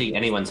am not seeing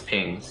anyone's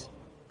pings.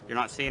 You're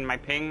not seeing my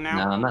ping now?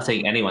 No, I'm not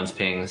seeing anyone's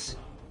pings.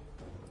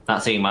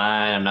 Not seeing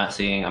mine,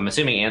 I'm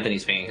assuming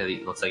Anthony's ping because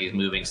he looks like he's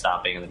moving,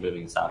 stopping, and then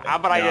moving and stopping. How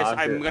about No,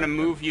 I'm going to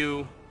move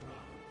you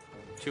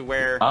to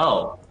where...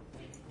 Oh,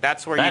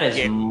 That's where that you is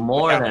get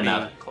more without than being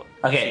enough. cl-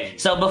 Okay, seen.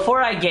 so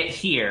before I get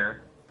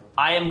here,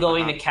 I am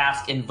going to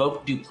cast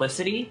Invoke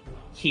Duplicity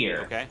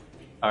here. Okay.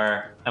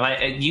 Or am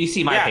I? You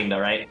see my Yeah. ping though,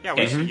 right? Yeah,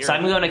 we Okay. see So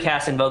your- I'm going to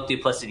cast Invoke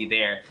Duplicity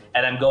there,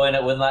 and I'm going to,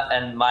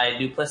 and my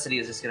Duplicity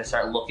is just going to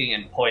start looking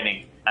and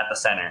pointing at the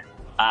center.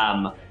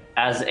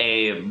 As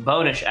a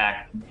bonus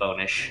action.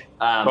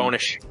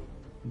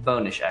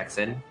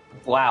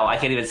 Wow, I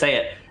can't even say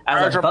it.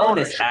 As a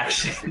bonus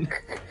action,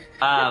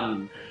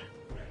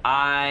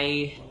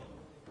 I.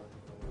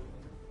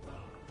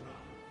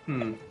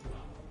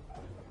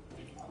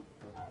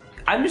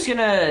 I'm just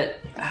gonna.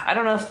 I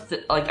don't know if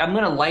I'm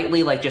gonna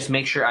lightly just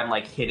make sure I'm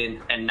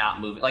hidden and not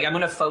moving. I'm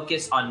gonna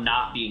focus on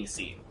not being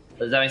seen.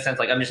 Does that make sense?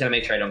 I'm just gonna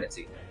make sure I don't get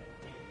seen.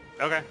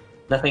 Okay.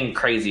 Nothing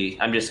crazy.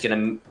 I'm just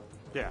gonna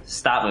Yeah.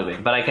 stop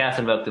moving. But I cast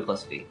Invoke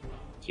Duplicity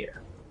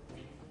here.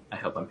 I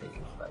hope I'm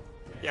picking. But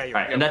Yeah, you're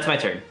all right, and that's my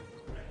turn.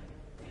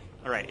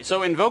 All right.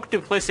 So Invoke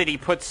Duplicity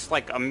puts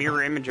a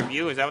mirror image of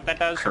you. Is that what that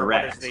does? Or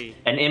what Correct. is the...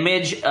 An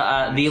image.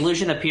 The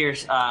illusion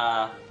appears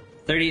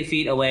 30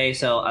 feet away,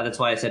 so that's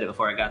why I said it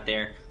before I got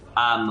there.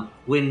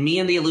 When me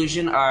and the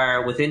illusion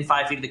are within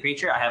 5 feet of the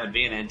creature, I have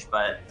advantage,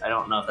 but I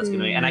don't know if that's going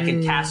to be. And I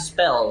can cast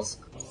spells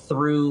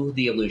through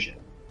the illusion,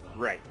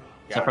 Right.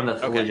 so Got from the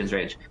it. Okay. illusion's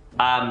range.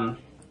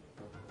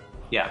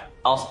 Yeah.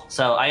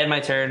 So I end my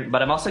turn,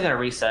 but I'm also going to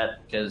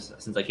reset because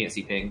since I can't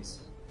see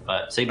pings.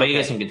 But you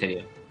guys can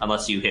continue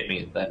unless you hit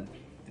me. Then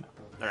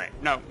All right.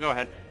 No, go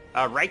ahead.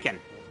 Riken,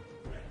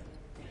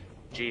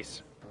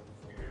 Jeez.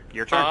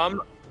 your turn.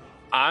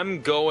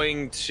 I'm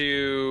going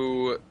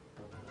to.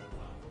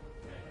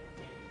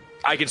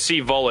 I can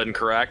see Volan,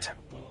 correct?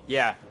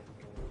 Yeah.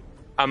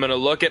 I'm going to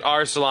look at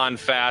Arsalan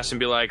fast and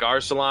be like,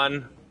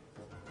 Arsalan,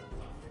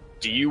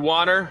 do you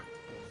want her?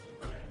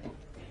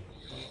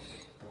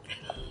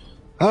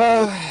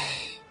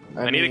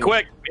 I need it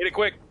quick. Need it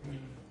quick.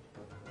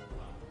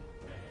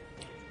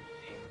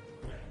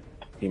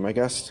 Be my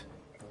guest.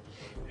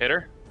 Hit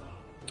her.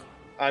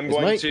 I'm Is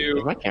going my, to.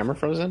 Is my camera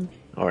frozen?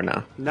 Or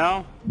no?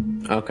 No.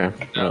 Okay.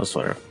 No,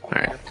 sort of. All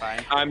right.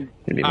 Fine.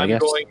 Be my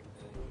guest.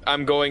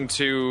 I'm going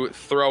to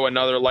throw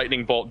another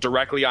lightning bolt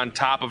directly on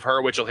top of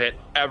her, which will hit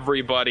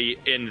everybody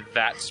in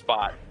that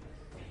spot.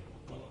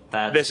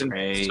 that's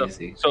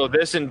crazy. So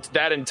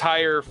that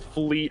entire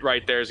fleet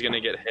right there is going to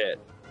get hit.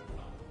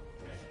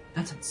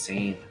 That's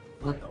insane.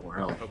 What the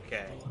world?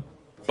 Okay.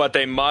 But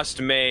they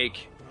must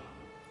make.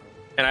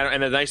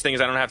 And the nice thing is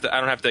I don't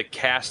have to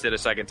cast it a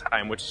second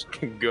time, which is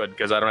good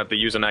because I don't have to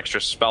use an extra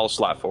spell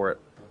slot for it.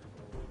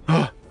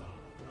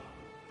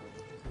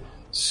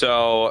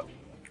 So,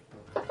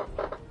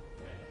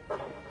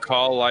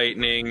 call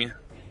lightning.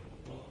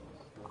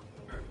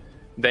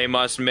 They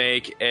must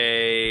make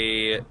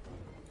a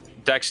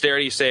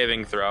dexterity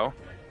saving throw.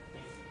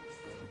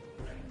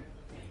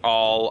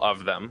 All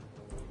of them.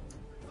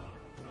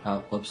 Oh,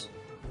 whoops.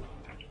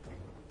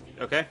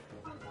 Okay.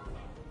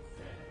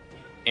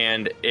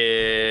 And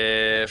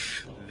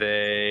if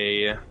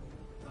they...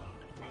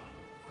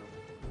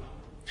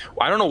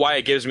 I don't know why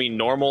it gives me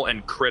normal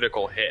and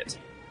critical hit.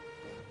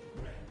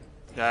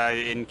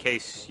 In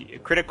case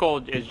critical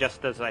is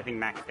just as I think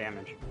max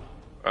damage.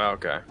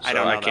 Okay. So I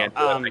don't know, I can't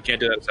though. I can't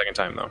do that a second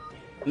time, though.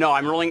 No,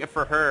 I'm rolling it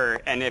for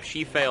her, and if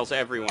she fails,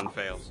 everyone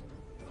fails.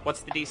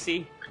 What's the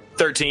DC?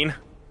 13.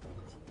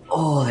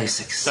 Oh, they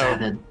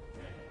succeeded.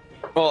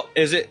 Well,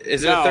 is it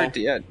No.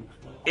 13? Yeah.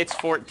 It's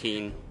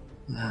 14.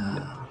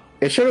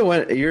 It should have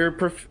went. Your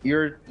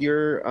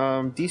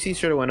DC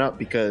should have went up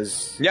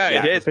because Yeah, Yeah,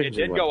 it did. It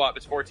proficiency did went go up.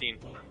 It's 14.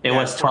 It Yeah,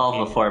 was 12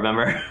 14. before,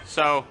 remember?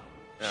 So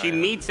she yeah.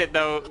 meets it,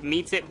 though.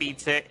 Meets it,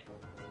 beats it.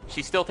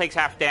 She still takes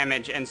half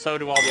damage, and so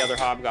do all the other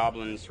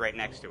hobgoblins right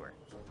next to her.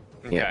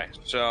 Okay. Yeah.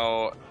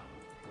 So,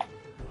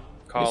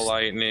 call Just-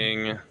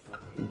 lightning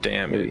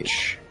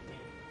damage.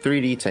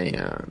 3D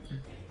tan.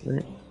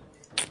 Right?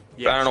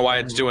 Yes. I don't know why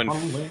it's doing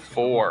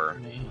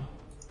 4.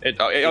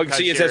 Because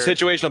See, it says you're-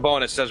 situational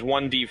bonus. It says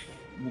 1d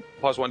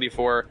plus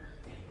 1d4,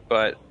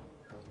 but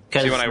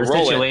Because See, when I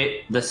roll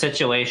the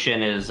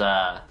situation is,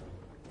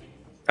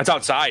 that's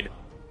outside.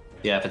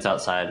 yeah, if it's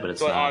outside, but it's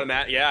So it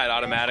not. it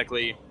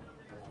automatically.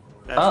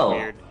 That's Oh.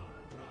 weird.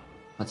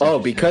 That's Oh,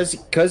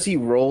 interesting. because he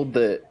rolled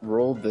the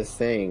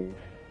thing.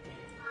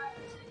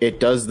 It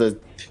does the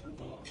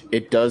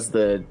it does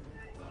the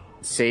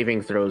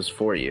saving throws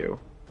for you.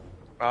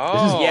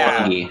 Oh,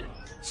 Yeah. Buggy.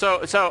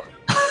 So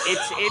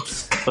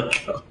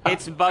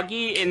it's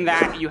buggy in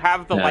that you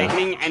have the No.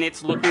 lightning and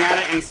it's looking at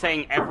it and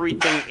saying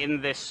everything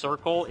in this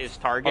circle is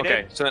targeted.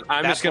 Okay, so then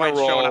I'm That's just gonna why it's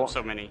showing roll. up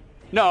so many.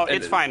 No,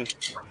 it's fine.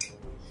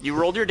 You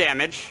rolled your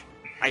damage.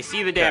 I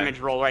see the damage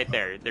roll right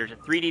there. There's a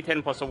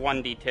 3d10 plus a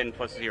 1d10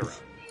 plus 0.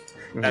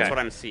 That's Okay. what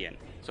I'm seeing.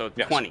 So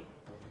Yes. 20.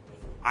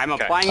 I'm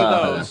Okay. applying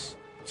those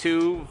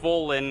to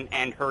Volin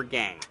and her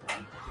gang.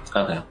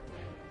 Okay.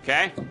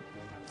 Okay?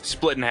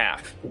 Split in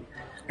half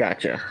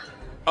Gotcha.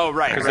 Oh,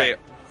 right, because right.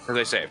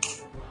 they saved.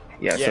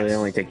 Yeah, so they Yes.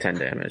 only take 10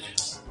 damage.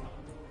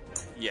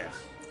 Yes.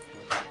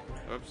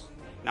 Oops.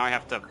 Now I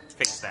have to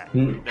fix that.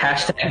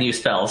 Hashtag new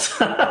spells.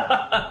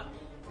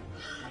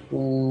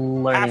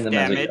 Learning Half them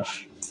as we go.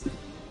 damage.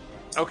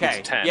 Okay,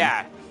 It's 10.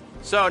 yeah.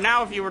 So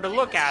now if you were to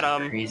look at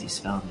them, Crazy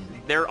spell.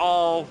 they're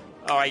all...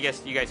 Oh, I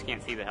guess you guys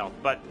can't see the health.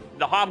 But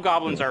the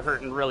hobgoblins are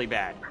hurting really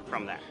bad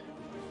from that.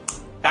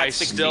 I That's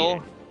still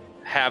succeeded.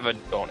 have a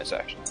bonus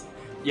action.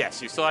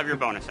 Yes, you still have your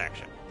bonus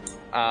action.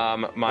 My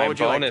What would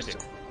you like bonus to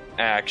do?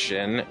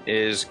 action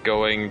is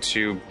going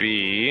to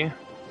be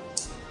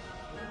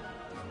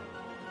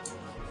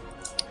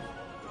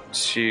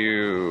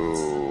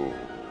to.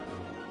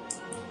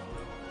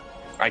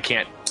 I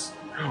can't.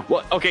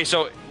 Well, okay.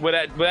 So would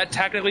that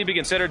technically be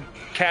considered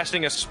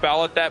casting a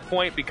spell at that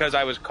point because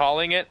I was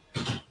calling it?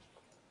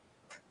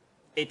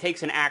 It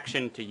takes an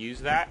action to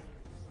use that.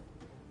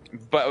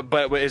 But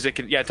is it?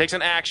 Yeah, it takes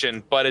an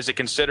action. But is it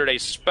considered a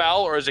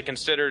spell or is it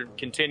considered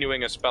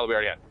continuing a spell we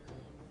already had?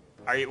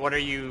 What are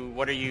you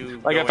Like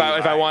if going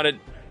I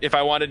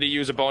by? wanted to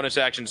use a bonus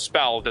action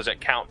spell, does it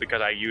count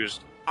because I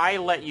used? I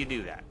let you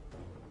do that.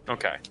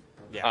 Okay.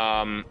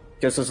 Yeah.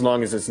 Just as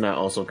long as it's not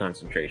also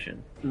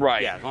concentration.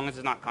 Right. Yeah, as long as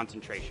it's not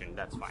concentration,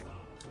 that's fine.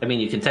 I mean,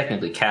 you can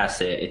technically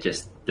cast it. It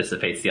just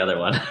dissipates the other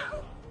one.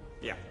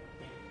 Yeah.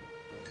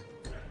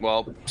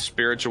 Well,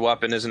 spiritual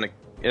weapon isn't a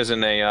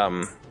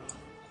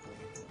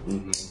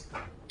bonus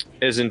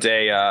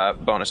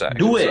action.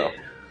 Do it. So.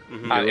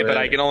 But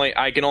I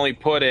can only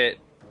put it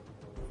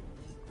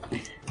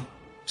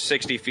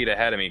 60 feet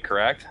ahead of me.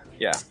 Correct?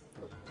 Yeah.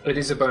 It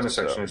is a bonus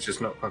action. It's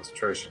just not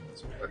concentration.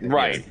 I think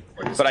Right. that's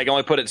what it is. But I can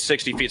only put it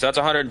 60 feet. So that's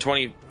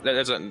 120.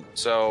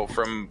 So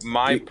from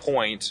my You-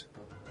 point.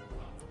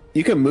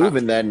 You can move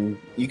and then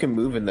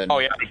Oh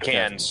yeah, I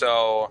can.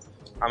 So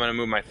I'm gonna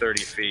move my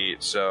 30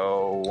 feet.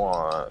 So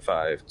 1,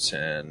 5,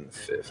 10,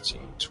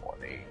 15,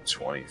 20,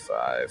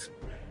 25,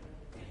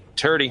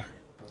 30.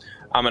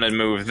 I'm gonna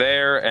move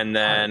there, and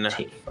then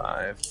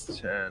 5,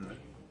 10.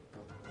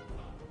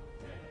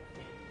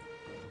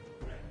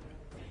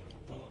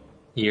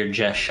 You're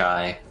just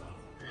shy.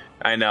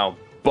 I know,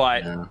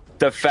 but Yeah.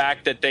 the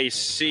fact that they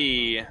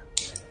see,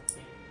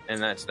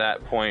 and that's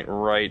that point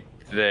right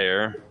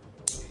there.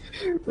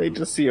 They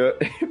just see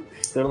it.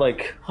 They're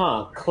like,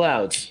 huh,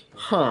 clouds.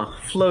 Huh,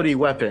 floaty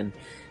weapon.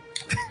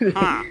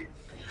 Huh.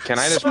 Can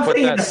I just Something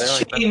put that has there?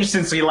 Like that? changed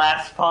since we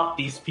last fought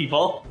these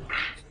people.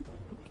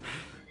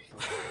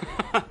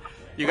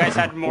 You guys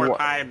had more What?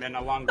 time and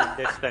a longer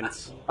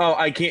distance. Oh,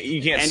 I can't.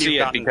 You can't And see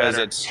you've it gotten because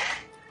better. it's.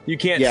 You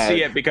can't Yeah.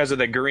 see it because of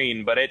the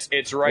green, but it's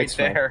right It's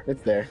fine. there.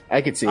 It's there.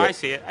 I can see I it.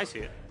 see it. I see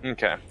it.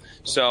 Okay,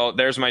 so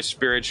there's my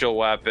spiritual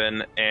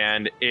weapon,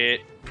 and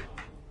it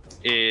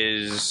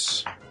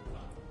is.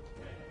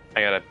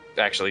 I gotta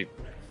actually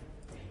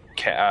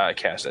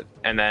cast it,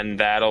 and then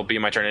that'll be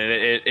my turn. And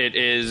it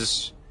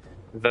is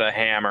the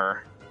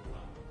hammer,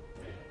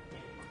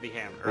 The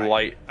hammer. Right.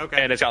 light,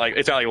 Okay. and it's got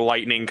like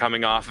lightning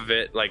coming off of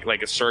it, like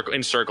a circle,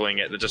 encircling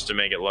it, just to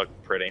make it look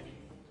pretty.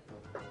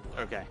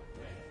 Okay.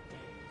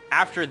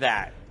 After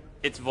that,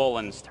 it's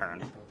Volan's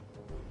turn.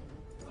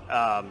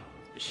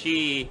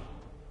 She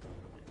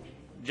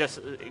just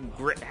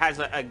has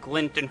a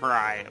glint in her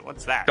eye.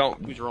 What's that?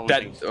 Don't- Who's rolling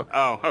that- things?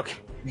 Oh, okay.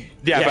 Yeah,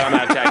 Yeah. but I'm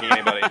not attacking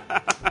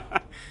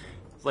anybody.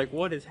 It's like,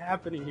 what is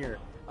happening here?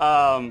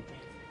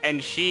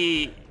 And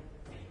she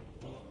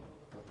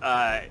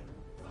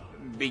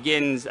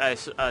begins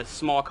a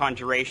small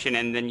conjuration,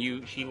 and then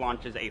she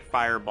launches a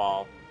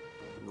fireball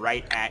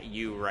right at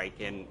you,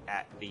 Riken,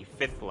 at the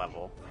 5th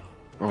level.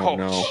 Oh,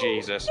 no.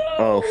 Jesus!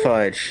 Oh,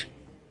 fudge.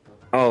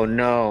 Oh,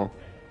 no.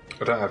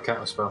 I don't have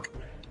counterspell.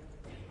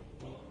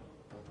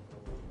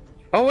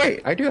 Oh,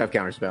 wait. I do have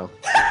counterspell.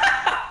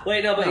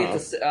 Wait, no, but Oh.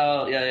 it's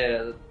oh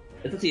yeah.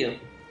 It's up to you.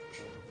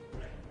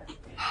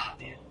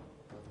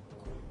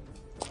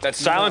 That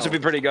silence would be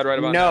pretty good right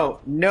about now.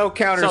 No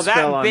counterspell So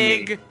that on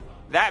big, me.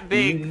 that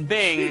big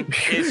thing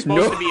is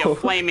supposed to be No. a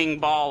flaming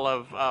ball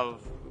of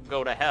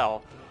go to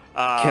hell.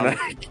 Can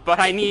I- But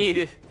I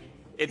need.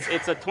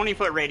 It's a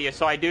 20-foot radius,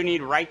 so I do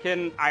need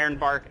Riken,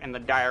 Ironbark, and the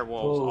Dire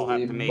Wolves all have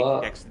Holy to make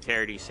buck.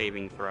 dexterity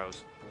saving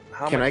throws.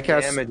 How Can much I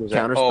cast damage is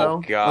that? Counterspell Oh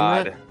on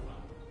God! that?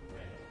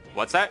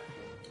 What's that?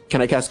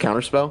 Can I cast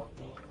counterspell?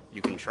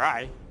 You can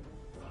try.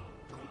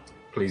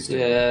 Please do.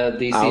 Yeah,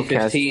 DC I'll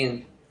cast-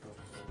 15.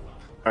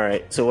 All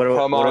right. So what do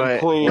Come on, I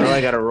please. what do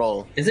I got to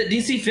roll? Is it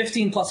DC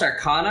 15 plus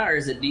Arcana or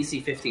is it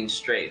DC 15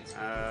 straight?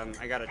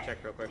 I gotta check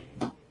real quick.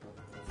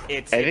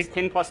 It's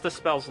 10 plus the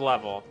spell's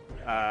level.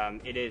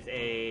 It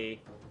is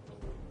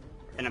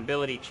an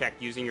ability check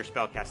using your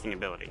spellcasting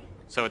ability.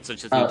 So it's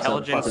just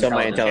intelligence. So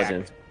my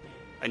intelligence.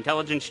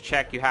 Intelligence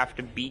check. You have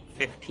to beat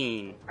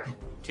 15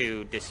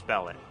 to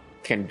dispel it.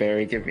 Can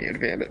Barry give me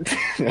advantage?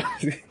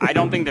 I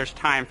don't think there's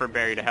time for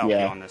Barry to help you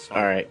Yeah. on this one.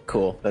 All right.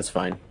 Cool. That's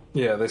fine.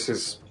 Yeah, this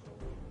is.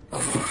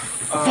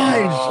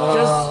 Fine.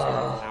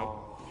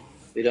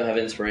 We don't have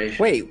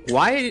inspiration. Wait.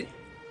 Why?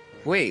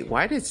 Wait.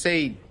 Why did it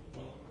say?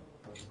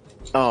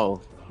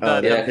 Oh.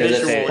 The yeah, 'cause it's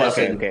visual plus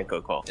is- in- Okay.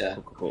 Cool. Yeah.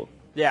 Cool.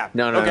 Yeah.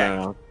 No. Okay.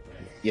 No.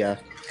 Yeah.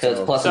 Because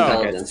it's plus So-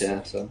 intelligence,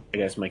 yeah. So I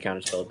guess my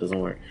counterspell doesn't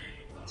work.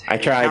 I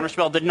tried.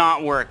 Counterspell did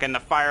not work, and the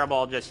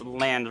fireball just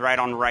lands right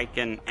on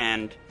Riken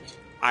and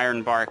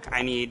Ironbark.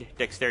 I need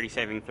dexterity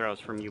saving throws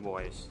from you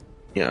boys.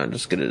 Yeah, I'm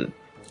just gonna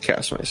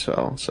cast my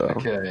spell. So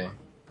Okay.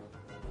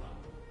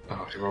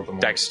 Oh, he rolled them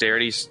all.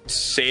 Dexterity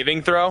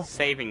saving throw.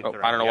 Saving Oh,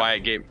 throw. I don't know yeah. why it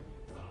gave.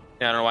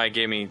 Yeah, I don't know why it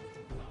gave me.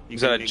 You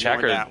Is that can a check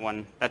ignore or- that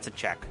one? That's a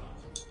check.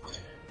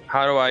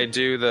 How do I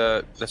do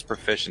this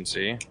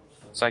proficiency?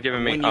 It's not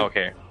giving me. When you- Oh,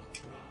 okay.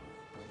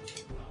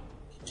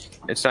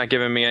 It's not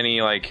giving me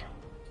any like.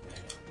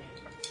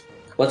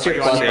 what's your Are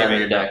you plus on on saving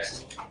your throw?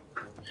 dex?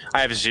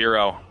 I have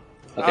 0.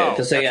 Okay, Oh,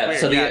 so that's yeah, weird.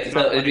 so Yeah, it's so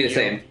not it'd be the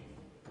letting you-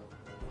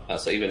 same.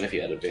 So even if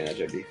you had advantage,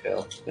 it'd be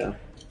fail. Yeah.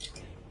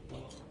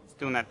 It's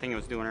doing that thing it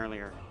was doing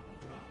earlier.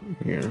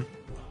 yeah.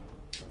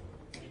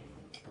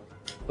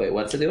 Wait,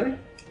 what's it doing?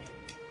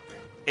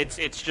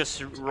 It's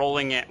just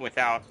rolling it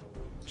without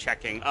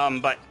checking.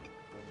 But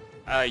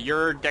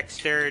your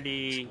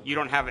dexterity, you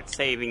don't have it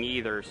saving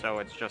either, so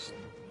it's just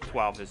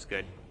 12 is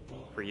good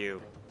for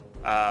you.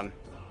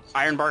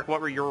 Ironbark, what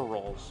were your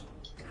rolls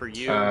for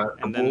you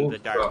and then the wolves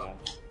dire got-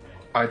 wolves?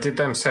 I did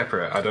them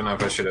separate. I don't know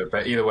if I should have,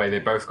 but either way, they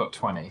both got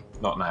 20,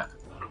 not net.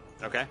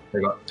 Okay. They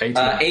got 18.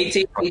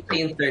 18,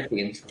 18,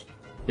 13.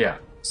 Yeah,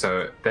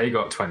 so they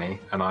got 20,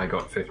 and I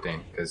got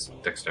 15, because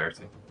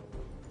dexterity.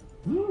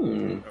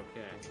 Hmm.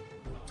 Okay.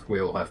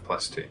 We all have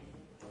 +2.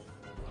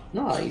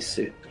 Nice.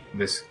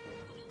 This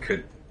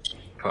could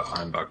put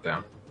Ironbug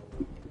down.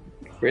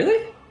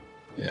 Really?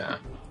 Yeah.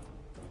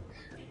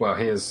 Well,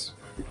 he has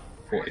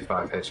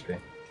 45 HP.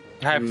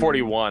 I have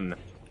 41.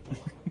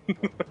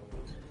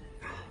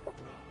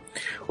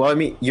 Well, I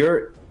mean,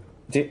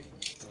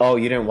 oh,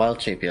 you didn't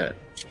wild shape yet.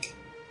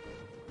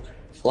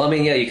 Well, I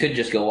mean, yeah, you could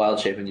just go wild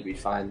shape and you'd be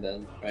fine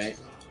then, right?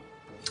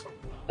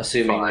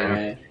 Assuming,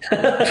 Fine.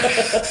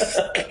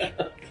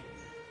 right?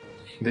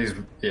 These,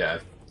 yeah,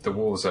 the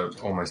wolves are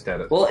almost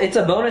dead. Well, it's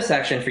a bonus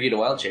action for you to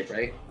wild shape,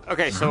 right?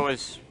 Okay, so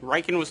as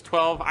Riken was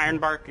 12,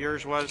 Ironbark,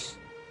 yours was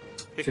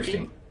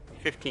 15?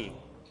 15.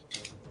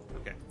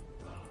 Okay.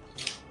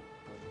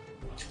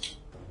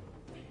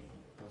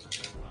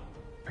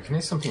 I can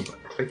hear something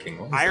clicking.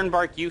 What is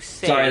Ironbark, you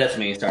saved. Sorry, that's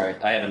me. Sorry,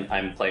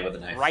 I'm playing with a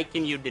knife.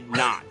 Riken, you did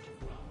not.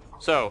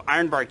 So,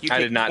 Ironbark, you I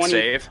take did not 20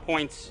 save.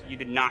 points. You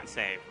did not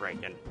save,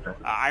 Riken.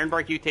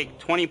 Ironbark, you take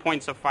 20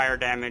 points of fire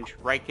damage.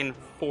 Riken,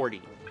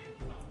 40.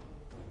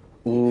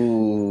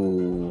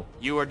 Ooh,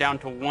 You are down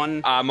to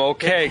 1. I'm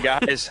okay,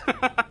 guys.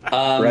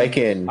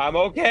 Riken. I'm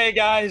okay,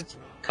 guys.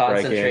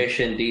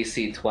 Concentration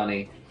DC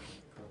 20.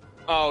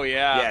 Oh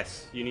yeah.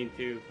 Yes, you need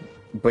to.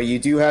 But you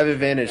do have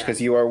advantage because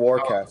you are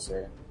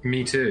Warcaster.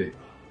 Me too.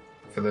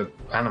 For the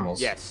animals.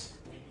 Yes.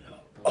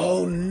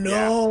 Oh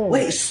no!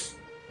 Wait,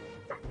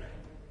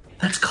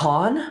 that's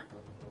con?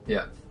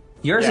 Yeah.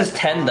 Yours Yeah. is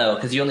 10 though,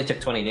 because you only took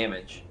 20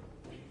 damage.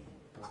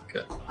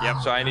 Good. Yep.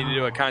 So I need to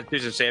do a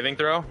Constitution saving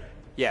throw.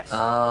 Yes.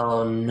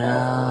 Oh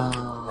no.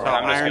 So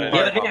I'm just gonna- Ironbark, You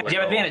have advantage. You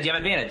have advantage. You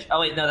have advantage. Oh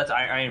wait, no, that's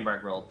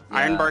Ironbark rolled.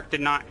 Yeah. Ironbark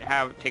did not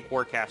take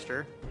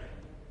Warcaster.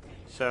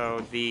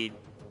 So the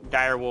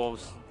dire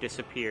wolves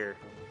disappear.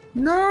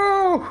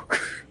 No!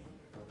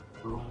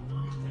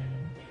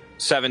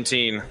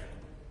 17.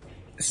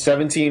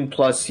 17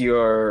 plus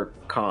your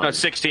con. No,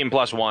 16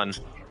 plus 1.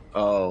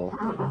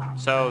 Oh.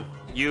 So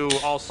you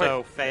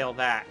also fail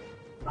that.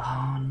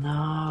 Oh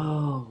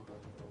no.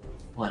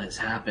 What has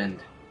happened?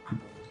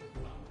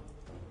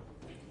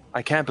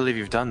 I can't believe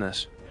you've done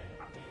this.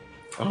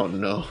 Oh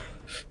no.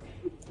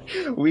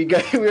 We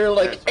were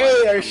like,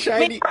 hey, our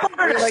shiny. put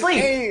her We're to like, sleep.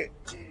 hey.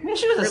 I mean,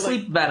 she was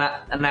asleep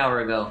about an hour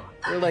ago.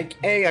 We're like,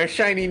 hey, our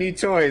shiny new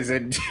toys,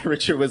 and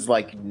Richard was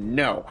like,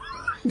 no.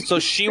 So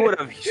she would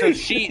have.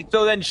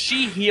 So then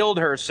she healed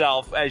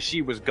herself as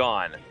she was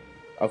gone.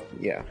 Oh,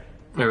 yeah.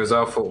 It was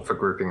our fault for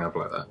grouping up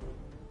like that.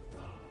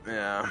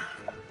 Yeah.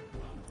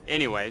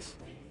 Anyways,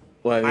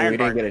 Well, I mean, we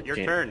didn't Ironbark, get a your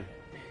chance. turn.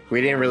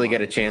 We didn't really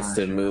get a chance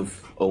to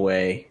move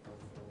away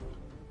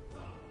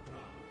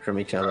from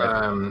each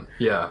other.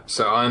 Yeah,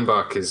 so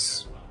Ironbark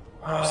is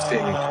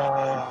stealing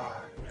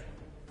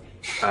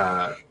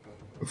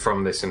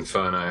from this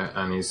inferno,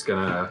 and he's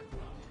gonna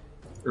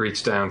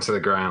reach down to the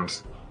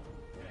ground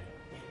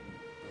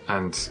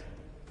and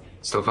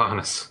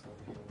Sylvanas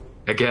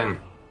again,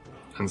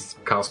 and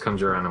cast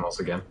Conjure Animals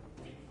again.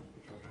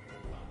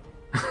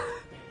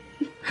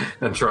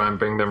 And try and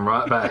bring them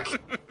right back.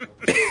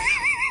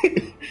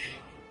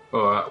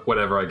 Or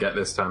whatever I get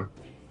this time.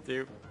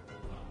 Do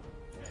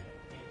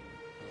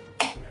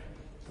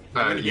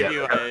I'm going to give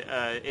you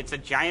yeah. it's a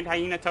giant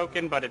hyena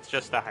token, but it's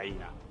just a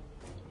hyena.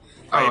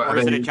 Oh, Right? are Or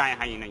is it a they- giant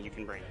hyena you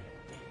can bring?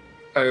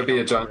 Oh, it would be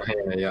a giant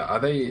hyena, yeah. Are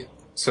they...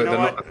 So You know they're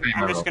what? not the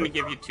female I'm just going to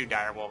of give you 2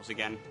 dire wolves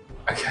again.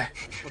 it. Okay.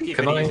 We'll keep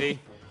Can it I- easy.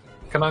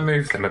 Can I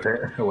move them a bit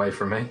away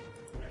from me?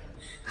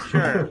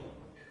 Sure.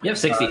 You have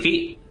 60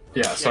 feet.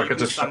 Yeah, so Yeah, I could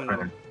you just... can summon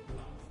them.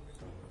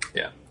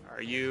 Yeah.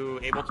 Are you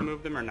able to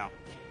move them or no?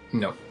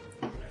 No.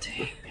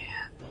 Dang,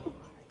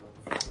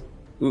 man.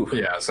 Ooh.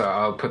 Yeah, so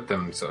I'll put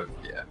them sort of,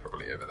 yeah,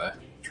 probably over there.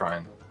 Try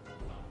and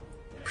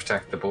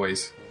protect the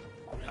boys.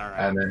 All right.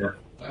 And then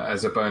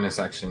as a bonus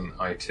action,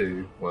 I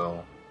too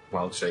will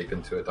wild shape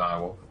into a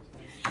direwolf.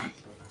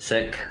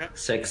 Sick. Okay.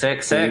 Sick,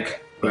 sick,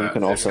 sick. You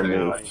can also It's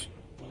gonna move.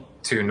 be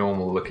 2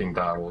 normal looking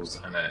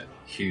direwolves and a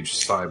huge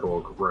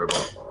cyborg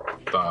robot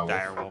direwolf.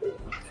 Dire wolf.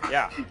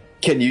 Yeah.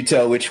 Can you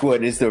tell which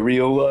one is the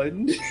real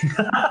one?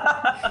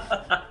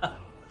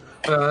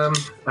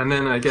 And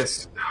then I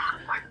guess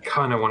I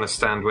kind of want to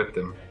stand with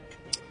them.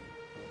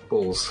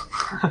 Balls.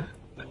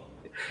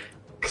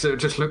 Because it would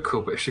just look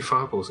cool, but if she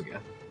fireballs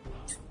again.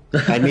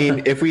 I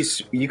mean, if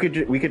we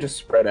could just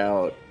spread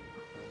out,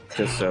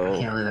 just I so.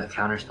 can't believe that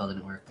counterspell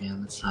didn't work,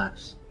 man. That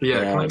sucks. Yeah,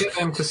 Yeah. can I get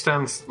them to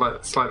stand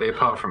like slightly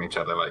apart from each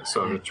other, like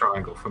sort of a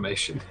triangle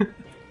formation?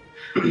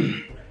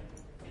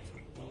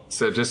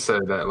 So just so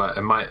that like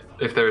it might,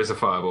 if there is a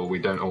fireball, we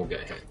don't all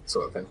get hit,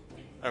 sort of thing.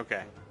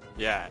 Okay.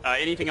 Yeah.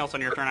 Anything else on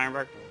your turn,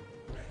 Ironbark?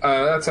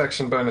 That's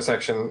action, bonus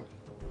action.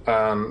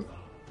 And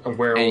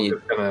we're And all you-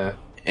 just gonna.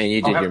 And you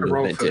I'll did have your to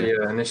roll movement for too.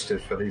 the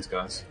initiative for these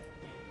guys.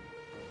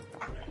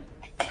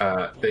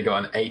 They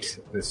got an 8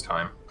 this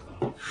time.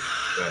 But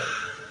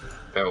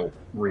they'll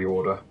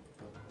reorder.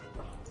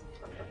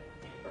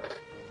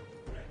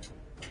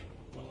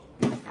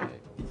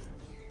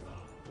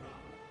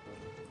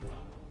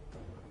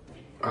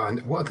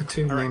 And what are the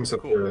 2 All right, names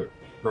of cool. the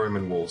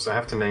Roman wolves? I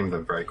have to name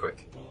them very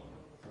quick.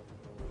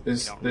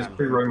 There's Don't 2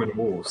 remember. Roman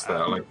wolves that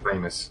are like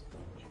famous.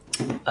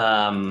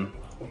 Um,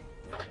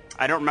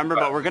 I don't remember,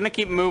 but we're gonna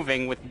keep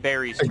moving with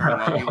Barry's turn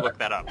while you look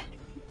that up.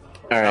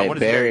 All right, what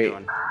is Barry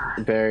Barry.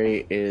 doing?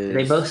 Barry is.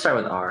 they both start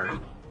with R.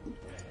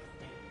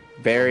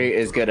 Barry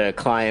is gonna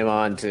climb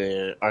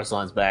onto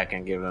Arslan's back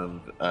and give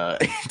him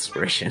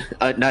inspiration.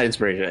 Not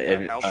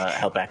inspiration. Help.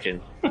 Help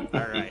action. All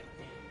right.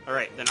 All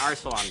right. Then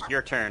Arsalan,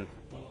 your turn.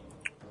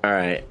 All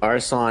right,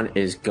 Arslan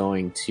is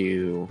going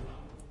to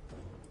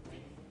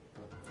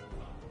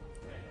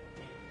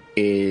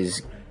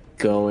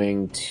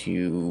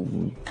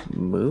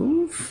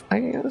move. I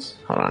guess.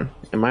 Hold on.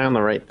 Am I on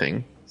the right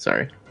thing?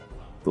 Sorry.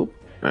 Oop.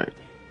 All right.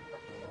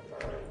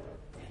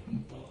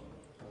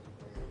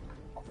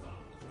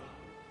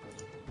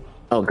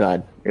 Oh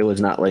god, it was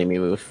not letting me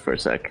move for a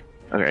sec.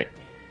 Okay.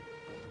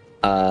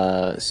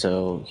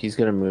 So he's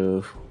gonna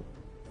move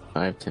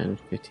 5, 10,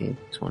 15,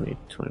 20,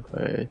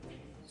 25,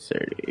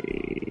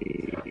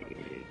 30.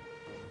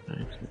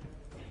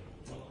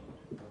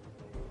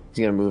 He's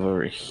gonna move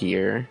over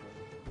here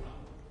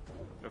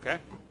Okay.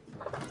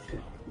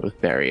 with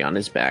Barry on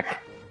his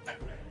back.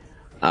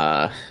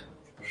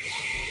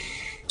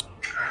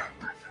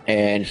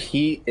 And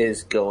he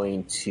is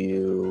going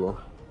to.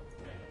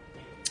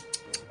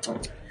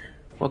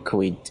 What could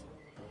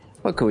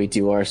we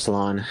do,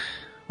 Arslan?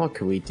 What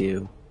could we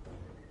do?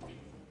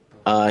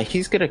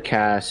 He's gonna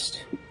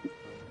cast.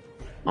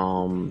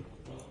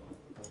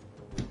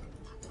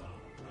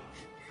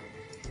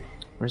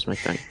 Where's my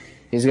thing?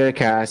 He's gonna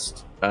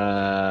cast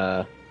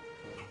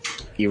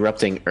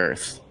Erupting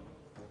Earth.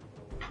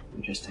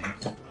 Interesting.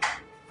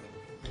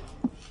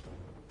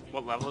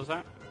 What level is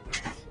that?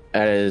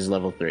 That is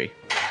level 3.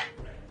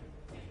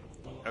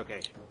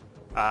 Okay.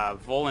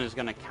 Volan is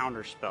gonna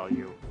counterspell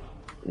you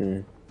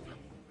Mm.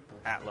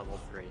 at level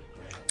 3.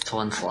 It's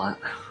one slot.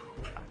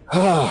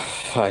 Oh,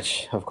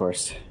 fudge, of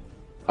course.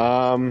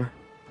 How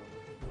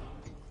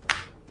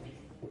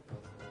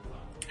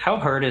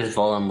hurt is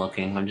Volan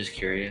looking? I'm just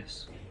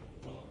curious.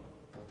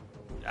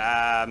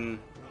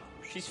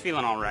 She's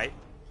feeling all right.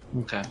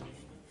 Okay.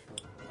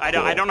 I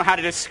don't know how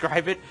to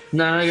describe it.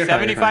 No, you're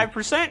fine, you're fine.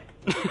 75%.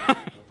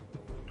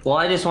 Well,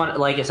 I just want,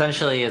 like,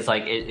 essentially, it's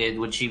like,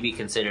 would she be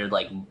considered,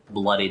 like,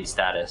 bloodied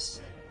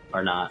status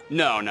or not?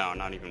 No,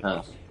 not even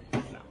Oh. close.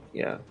 No.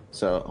 Yeah.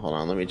 So hold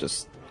on, let me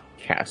just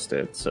cast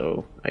it.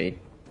 So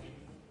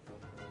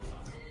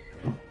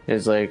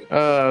it's like,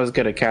 oh, I was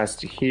gonna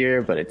cast it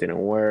here, but it didn't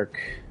work.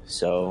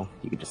 So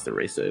you can just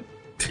erase it.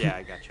 Yeah,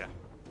 I gotcha.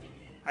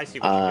 I see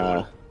what you're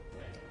doing.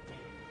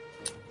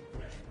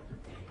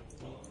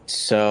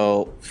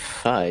 So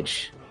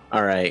fudge.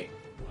 All right,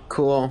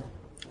 cool.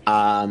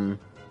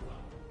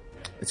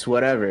 It's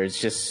whatever. It's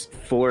just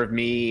 4 of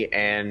me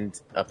and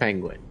a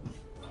penguin.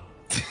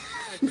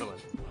 Excellent.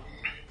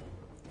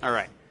 All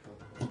right.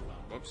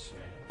 Whoops.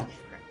 Okay.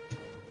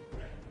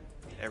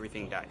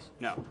 Everything dies.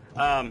 No.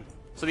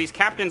 So these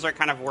captains are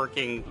kind of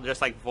working,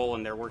 just like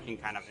Volan, they're working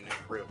kind of in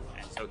a group.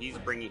 And so he's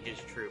bringing his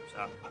troops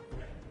up.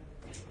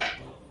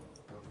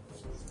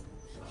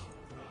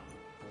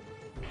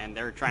 And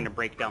they're trying to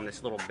break down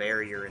this little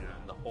barrier in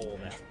the hole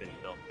that's been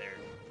built there.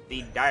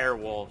 The dire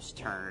wolves'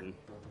 turn.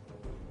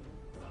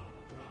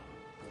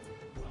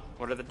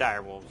 What are the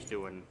direwolves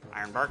doing,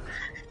 Ironbark?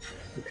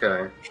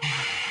 Okay.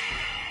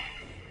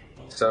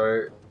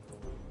 So.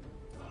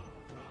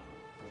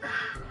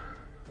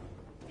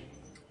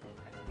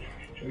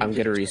 I'm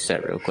gonna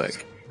reset real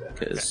quick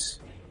because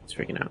it's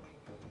freaking out.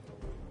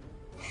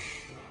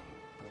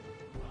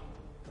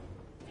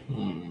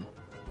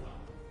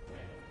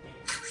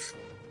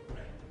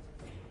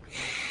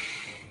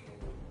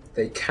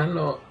 They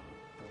cannot.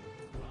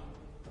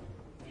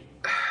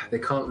 They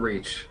can't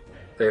reach.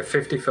 They have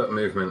 50-foot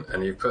movement,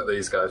 and you put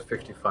these guys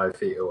 55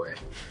 feet away.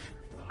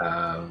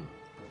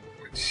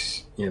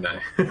 Which, you know.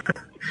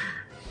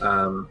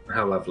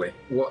 How lovely.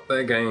 What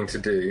they're going to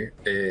do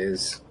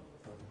is.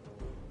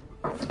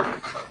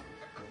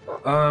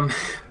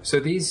 So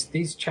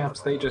these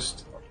chaps, they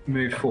just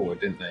moved forward,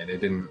 didn't they? They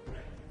didn't.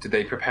 Did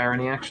they prepare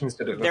any actions?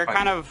 Did it look They're like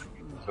kind of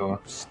or...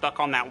 stuck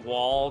on that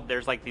wall.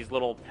 There's like these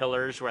little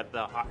pillars where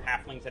the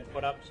halflings had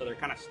put up, so they're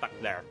kind of stuck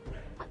there.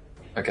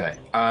 Okay.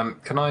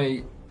 Can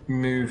I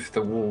move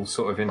the wall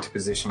sort of into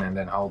position and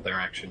then hold their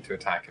action to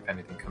attack if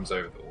anything comes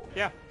over the wall?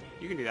 Yeah,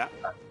 you can do that.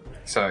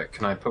 So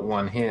can I put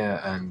one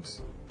here and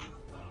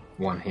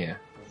one here?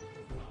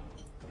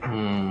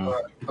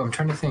 I'm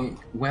trying to think.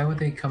 Where would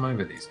they come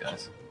over, these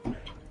guys?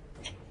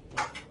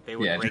 They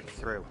would break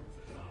through.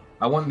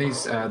 I want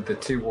these the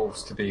two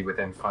wolves to be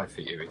within 5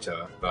 feet of each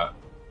other, but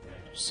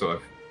sort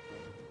of.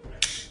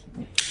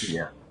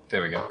 Yeah,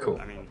 there we go. Cool.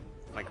 I mean,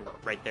 like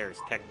right there is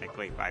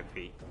technically 5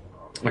 feet.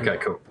 Okay,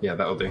 cool. Yeah,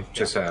 that'll do.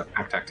 Just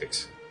pack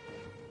tactics,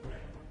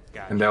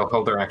 Gotcha. and they'll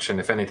hold their action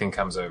if anything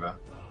comes over.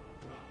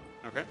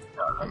 Okay.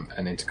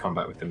 And into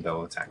combat with them,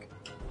 they'll attack.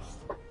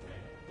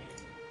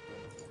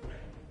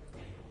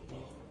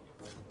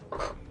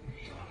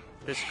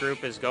 This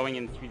group is going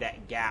in through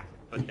that gap,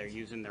 but they're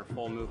using their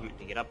full movement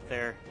to get up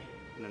there.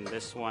 And then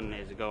this one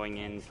is going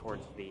in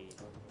towards the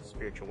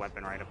spiritual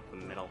weapon right up the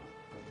middle.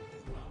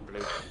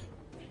 Blue.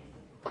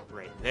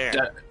 Right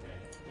there.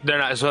 They're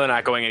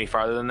not going any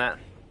farther than that?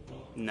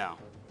 No.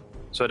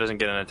 So it doesn't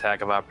get an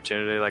attack of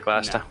opportunity like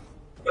last time?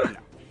 No.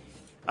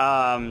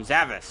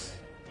 Zavis.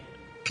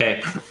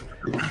 Okay.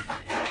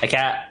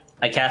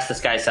 I cast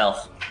Disguise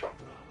Self.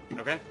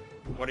 Okay.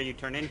 What are you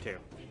turned into?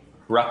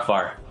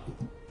 Rukvar.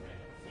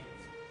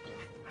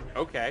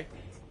 Okay.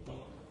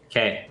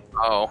 Okay.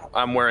 Oh,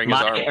 I'm wearing his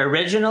My armor.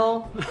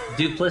 original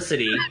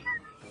duplicity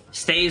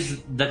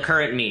stays the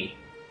current me.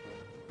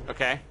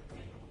 Okay.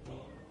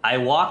 I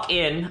walk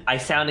in, I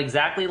sound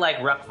exactly like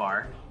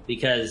Rukvar,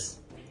 because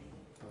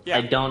Yeah.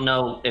 I don't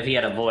know if he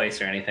had a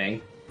voice or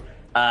anything.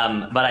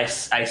 But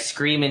I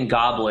scream in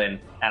Goblin,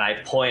 and I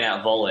point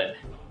at Volin,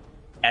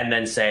 and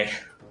then say,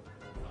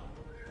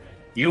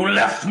 "You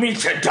left me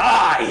to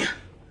die!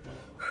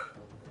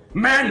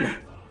 Men,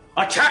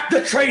 attack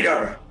the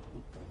traitor!"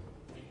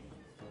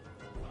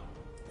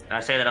 And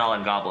I say that all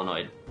in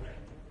Goblinoid.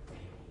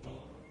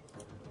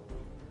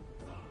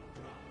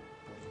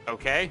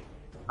 Okay.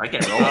 I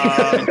can roll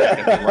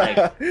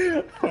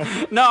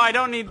it. No, I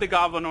don't need the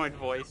goblinoid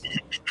voice.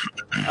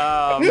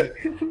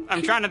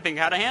 I'm trying to think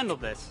how to handle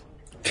this.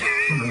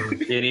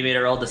 Do you need me to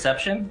roll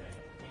Deception?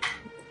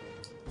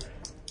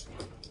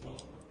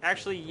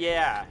 Actually,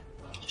 yeah.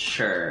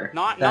 Sure.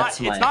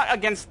 It's not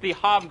against the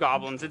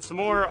hobgoblins. It's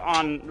more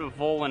on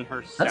Volin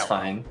herself. That's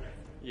fine.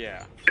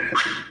 Yeah.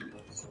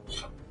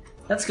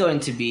 That's going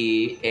to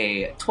be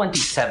a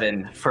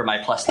 27 for my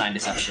 +9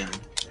 Deception.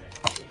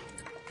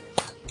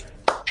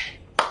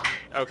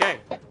 Okay.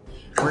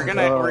 We're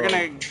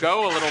gonna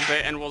go a little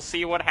bit and we'll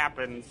see what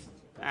happens.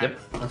 Yep,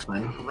 that's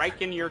fine.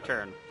 Riken, your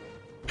turn.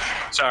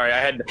 Sorry, I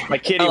had my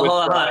kitty. Oh,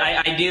 hold on.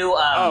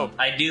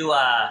 I do.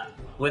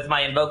 With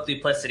my Invoke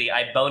Duplicity,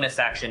 I bonus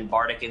action not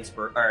Bardic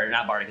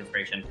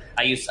Inspiration.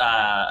 I use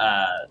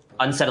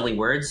Unsettling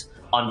Words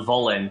on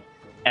Volin,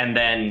 and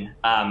then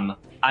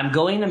I'm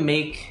going to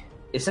make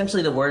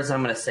essentially the words that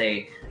I'm going to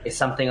say is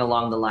something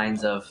along the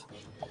lines of,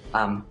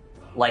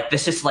 like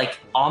this is like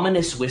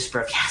ominous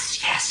whisper of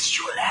yes,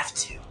 you will have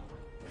to,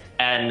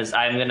 and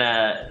I'm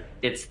gonna.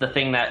 It's the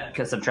thing that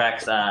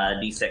subtracts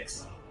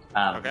D6.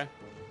 Okay.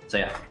 So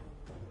yeah.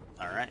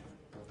 All right.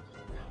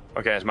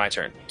 Okay, it's my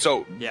turn.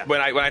 So Yeah.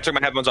 when I took my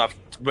headphones off,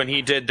 when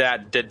he did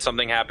that, did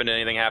something happen? Did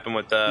anything happen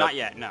with the Not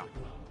yet. No.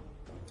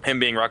 him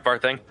being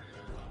Rukvar thing?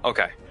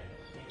 Okay.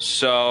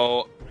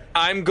 So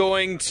I'm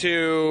going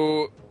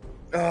to.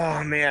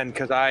 Oh man,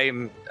 because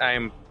I'm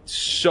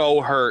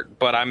so hurt,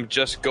 but I'm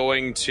just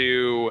going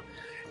to,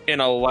 in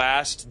a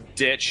last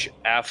ditch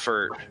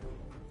effort,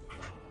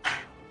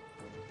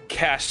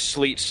 cast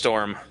Sleet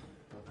Storm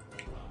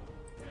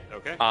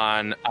Okay.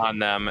 on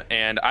them,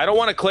 and I don't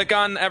want to click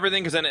on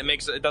everything because then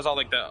it does all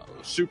like the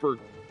super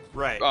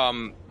Right.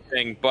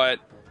 thing. But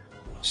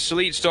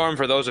Sleet Storm,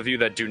 for those of you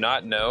that do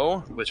not know,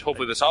 which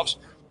hopefully this helps.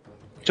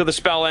 Till the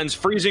spell ends,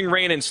 freezing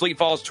rain and sleet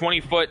falls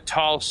 20-foot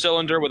tall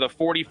cylinder with a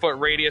 40-foot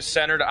radius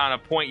centered on a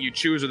point you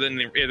choose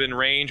within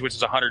range, which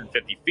is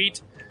 150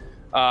 feet.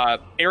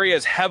 Area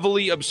is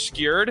heavily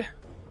obscured,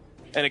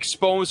 and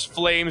exposed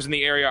flames in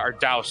the area are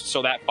doused,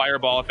 so that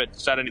fireball, if it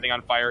set anything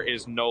on fire,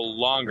 is no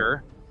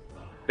longer.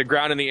 The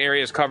ground in the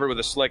area is covered with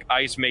a slick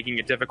ice, making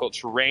it difficult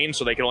terrain,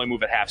 so they can only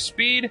move at half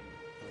speed.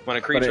 When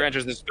a creature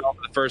enters the spell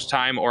for the first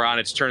time or on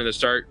its turn at the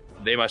start,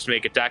 they must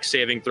make a dex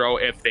saving throw.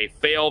 If they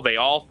fail, they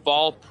all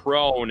fall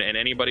prone, and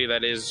anybody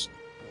that is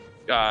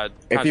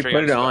if you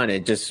put it on,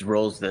 it just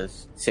rolls the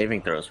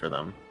saving throws for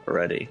them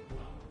already.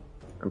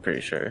 I'm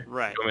pretty sure.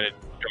 Right. You want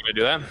me to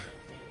do that?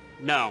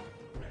 No.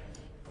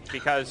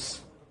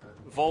 Because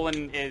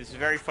Volan is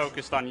very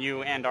focused on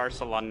you and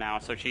Arsalan now,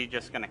 so she's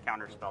just going to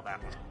counterspell that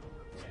one.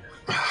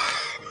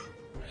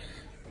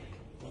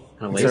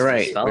 It's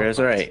alright. It's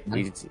alright.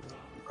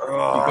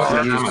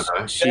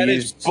 That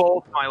is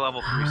both my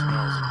level 3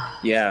 spells.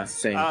 Yeah,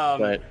 same.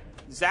 But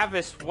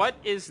Zavis, what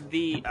is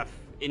the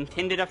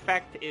intended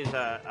effect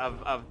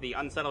of the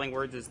unsettling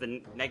words is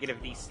the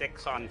negative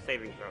D6 on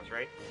saving throws,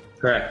 right?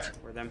 Correct.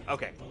 For them?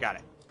 Okay, got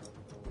it.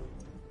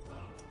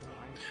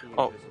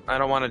 Oh, I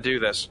don't want to do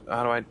this.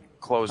 How do I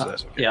close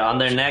this? Okay. Yeah, on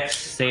their next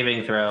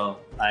saving throw,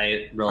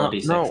 I roll a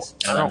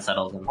D6 and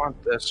unsettles them. I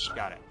want this.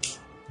 Got it.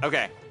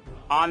 Okay.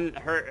 On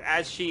her,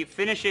 as she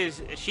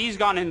finishes, she's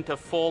gone into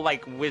full,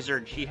 like,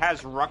 wizard. She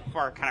has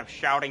Rukvar kind of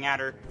shouting at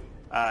her,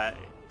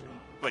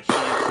 but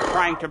she's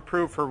trying to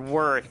prove her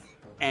worth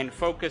and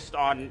focused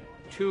on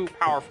two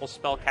powerful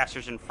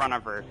spellcasters in front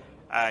of her.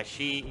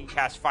 She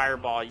casts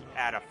Fireball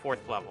at a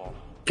 4th level.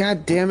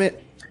 God damn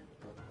it.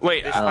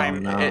 Wait, This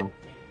time,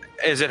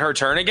 is it her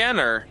turn again,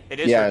 or?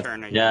 It is her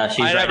turn again. Yeah,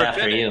 she's right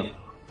after you.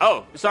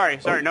 Oh, sorry.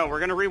 No, we're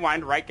gonna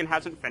rewind. Riken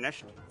hasn't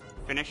finished.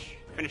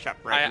 Finish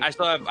up, Riken. I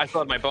still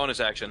have my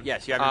bonus action.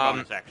 Yes, you have your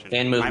bonus action.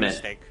 And movement. My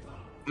mistake.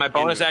 My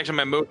bonus action,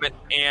 my movement,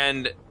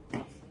 and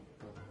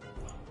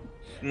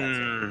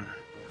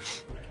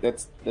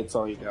That's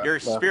all you got. Your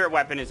spirit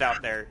weapon is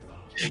out there.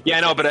 yeah,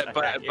 no, but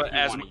If you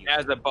as wanna use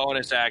as it. a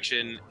bonus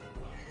action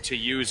to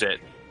use it,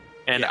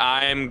 and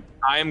Yeah.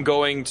 I'm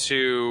going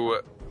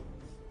to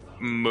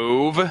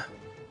move.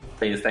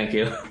 Please, thank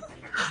you.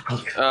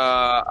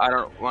 I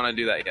don't want to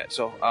do that yet.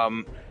 So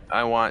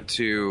I want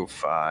to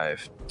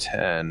 5,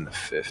 10,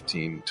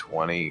 15,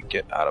 20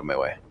 get out of my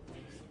way.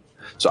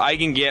 So I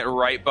can get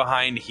right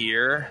behind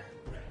here.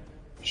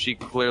 She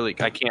clearly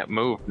I can't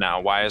move now.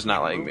 Why is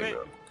not letting me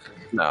move?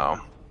 No.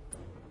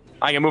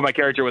 I can move my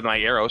character with my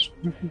arrows.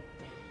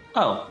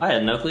 Oh, I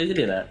had no clue you could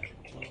do that.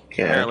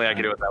 Yeah. Apparently I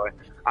can do it that way.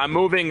 I'm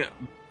moving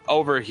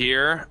over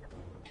here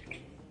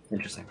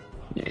Interesting.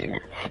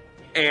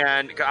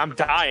 and I'm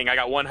dying. I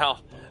got 1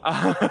 health.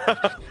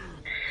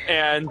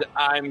 And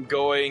I'm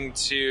going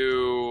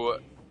to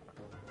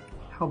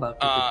How about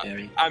the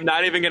berry? I'm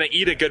not even going to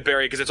eat a good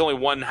berry because it's only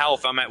 1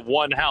 health. I'm at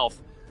 1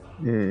 health.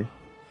 Mm.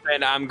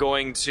 And I'm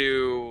going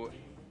to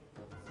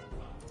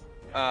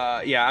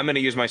I'm going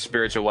to use my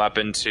spiritual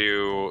weapon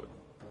to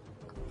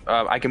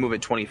I can move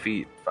it 20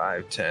 feet,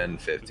 5, 10,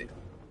 15.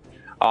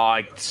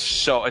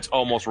 So it's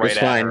almost right It's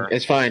at fine. her.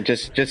 It's fine.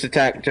 Just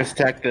attack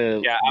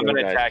the. Yeah, I'm the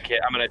gonna guy. attack it.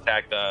 I'm gonna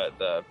attack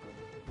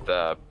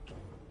the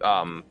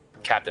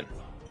captain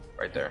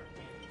right there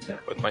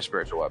with my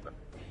spiritual weapon.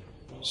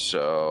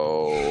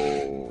 So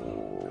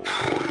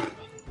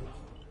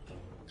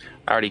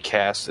I already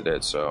casted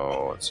it.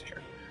 So let's see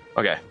here.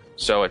 Okay,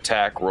 so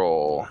attack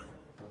roll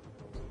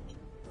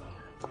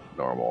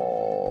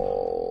normal.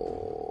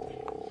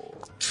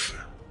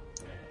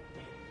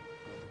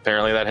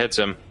 Apparently that hits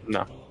him.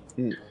 No,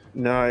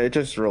 No, it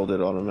just rolled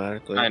it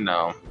automatically. I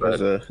know, but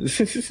As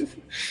a-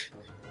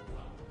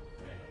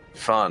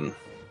 fun.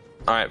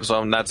 All right,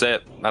 so that's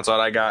it. That's what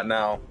I got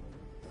now.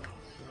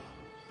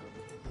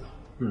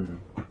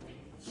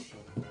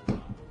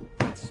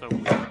 So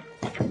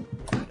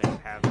they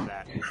have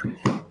that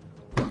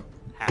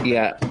happen.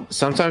 yeah,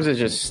 sometimes it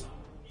just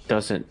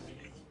doesn't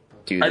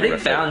do. I the think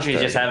Foundry's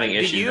just having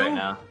issues you- right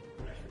now.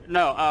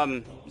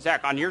 No,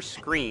 Zach, on your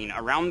screen,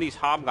 around these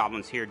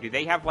hobgoblins here, do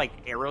they have, like,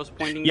 arrows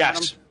pointing at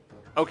them? Yes.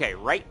 Okay,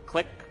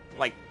 right-click,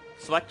 like,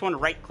 select one,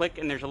 right-click,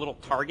 and there's a little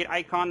target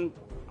icon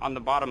on the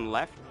bottom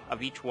left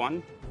of each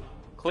one.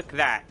 Click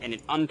that, and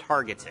it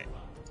untargets it.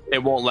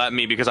 It won't let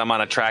me because I'm on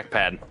a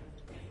trackpad.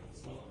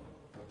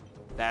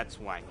 That's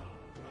why.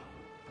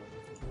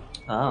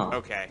 Oh.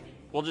 Okay.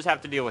 We'll just have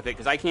to deal with it,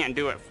 because I can't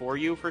do it for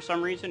you for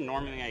some reason.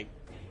 Normally I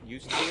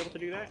used to be able to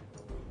do that.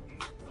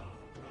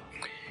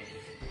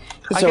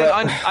 So,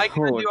 I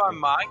can do on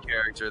my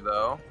character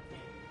though,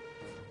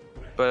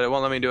 but it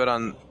won't let me do it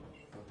on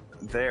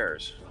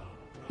theirs.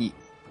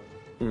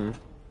 Maybe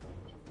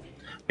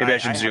I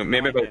should I zoom. have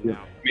Maybe no if idea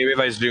now. maybe if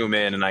I zoom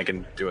in and I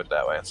can do it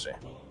that way. Let's see.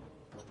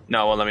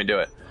 No, it won't let me do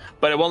it.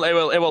 But it won't.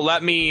 It will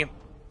let me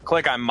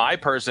click on my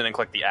person and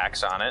click the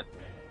X on it.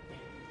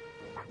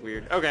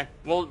 Weird. Okay,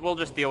 we'll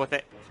just deal with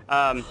it.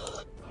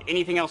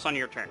 Anything else on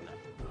your turn?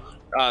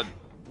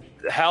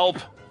 Help.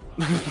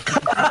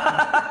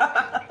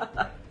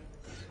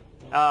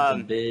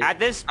 At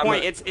this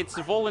point, it's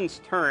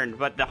Volan's turn,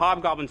 but the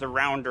hobgoblins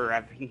around her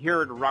have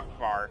heard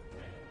Rukvar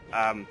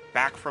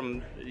back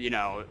from,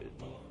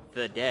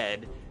 the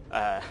dead.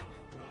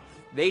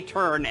 They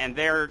turn, and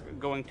they're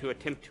going to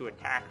attempt to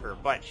attack her,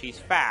 but she's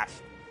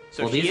fast.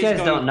 So Well, she these is guys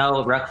don't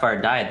know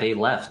Rukvar died. They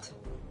left.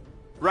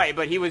 Right,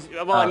 but he was.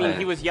 Well, I mean, Okay.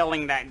 he was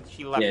yelling that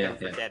she left Yeah, him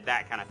for yeah. dead,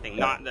 that kind of thing.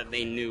 Not that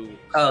they knew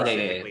Oh,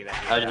 specifically okay.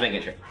 that. I was just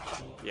making sure.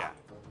 Yeah.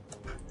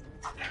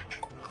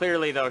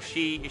 Clearly, though,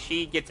 she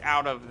gets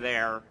out of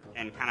there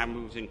and kind of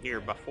moves in here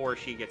before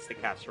she gets to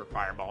cast her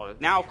fireball.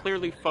 Now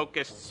clearly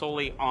focused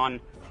solely on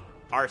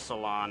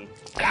Arsalan.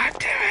 God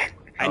damn it!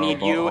 I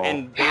need you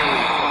and Barry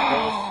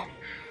to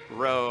both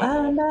row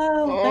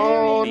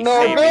Oh the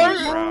no, saving Barry!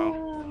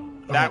 throw.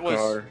 That was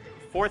God.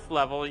 4th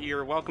level.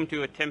 You're welcome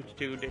to attempt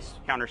to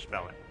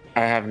counterspell it.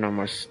 I have no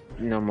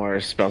more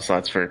spell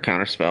slots for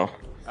counterspell.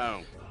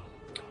 Oh.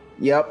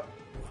 Yep,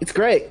 it's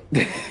great.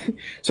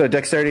 So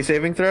dexterity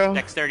saving throw.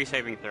 Dexterity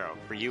saving throw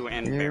for you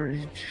and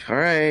Barry. All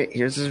right,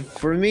 here's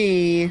for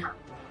me.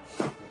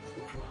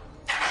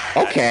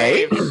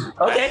 Okay. That saves.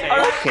 Okay, That all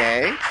right.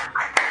 Okay.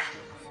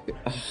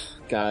 Oh,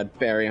 God,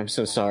 Barry, I'm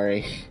so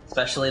sorry.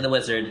 Especially the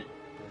wizard.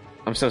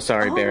 I'm so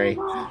sorry, Barry.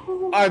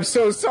 I'm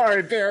so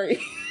sorry, Barry.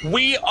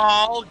 We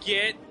all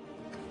get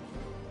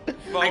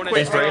bonus.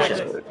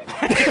 Inspiration.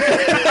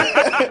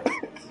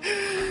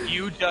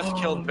 You just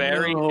killed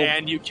Barry no.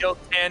 and you killed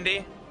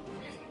Tandy.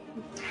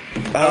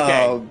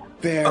 Oh,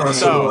 Barry.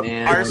 So,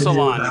 man.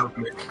 Arsalan,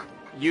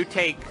 you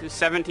take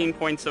 17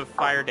 points of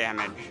fire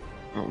damage.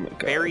 Oh my God.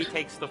 Barry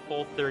takes the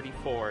full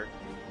 34.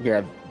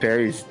 Yeah,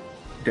 Barry's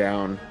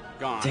down.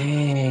 Gone.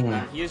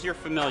 Dang. He is your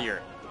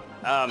familiar.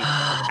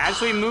 As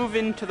we move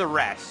into the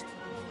rest,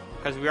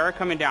 because we are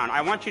coming down,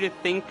 I want you to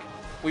think.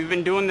 We've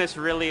been doing this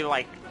really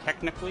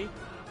technically.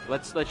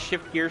 Let's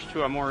shift gears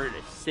to a more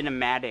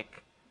cinematic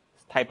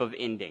type of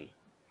ending.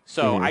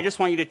 So I just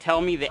want you to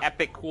tell me the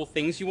epic, cool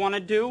things you want to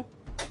do,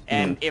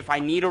 and if I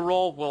need a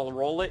roll, we'll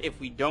roll it.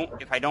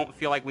 If I don't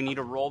feel like we need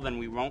a roll, then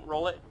we won't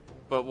roll it.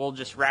 But we'll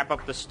just wrap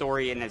up the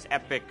story in as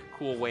epic,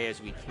 cool way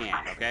as we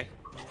can. Okay?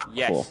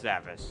 Yes, Cool.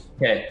 Zavis.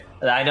 Okay,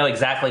 I know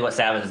exactly what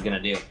Savage is gonna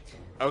do.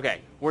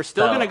 Okay, we're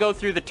still So- gonna go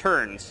through the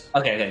turns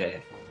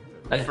Okay.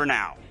 for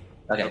now.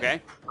 Okay.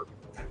 Okay?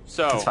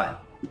 So, It's fine.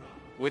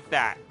 with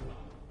that,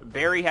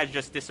 Barry has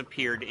just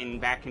disappeared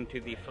back into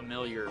the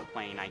familiar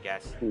plane, I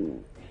guess.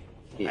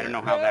 I don't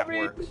know how that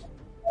works.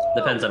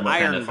 Depends on what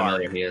kind of Ironbark.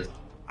 familiar he is.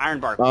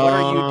 Ironbark, what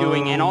are you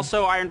doing? And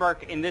also,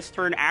 Ironbark, in this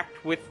turn,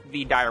 act with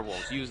the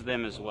direwolves. Use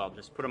them as well.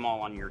 Just put them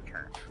all on your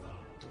turn.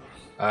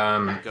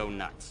 Go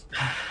nuts.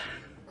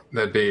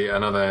 There'd be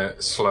another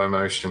slow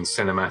motion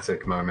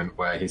cinematic moment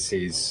where he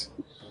sees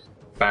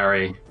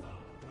Barry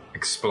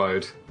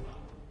explode,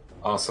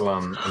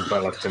 Arsalan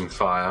enveloped in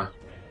fire,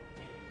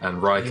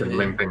 and Riker Yeah.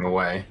 limping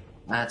away.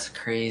 That's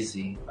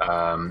crazy.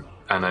 And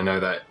I know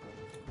that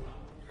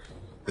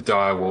the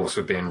dire wolves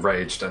would be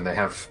enraged and they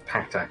have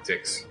pack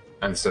tactics,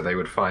 and so they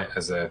would fight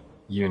as a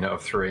unit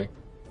of 3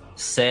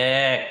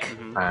 Sick.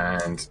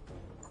 and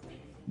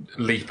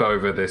leap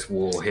over this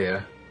wall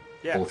here,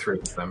 Yeah. all 3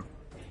 of them.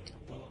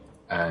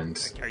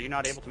 And Are you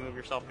not able to move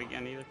yourself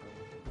again either?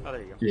 Oh,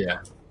 there you go. yeah,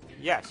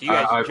 Yeah, so you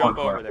guys I jump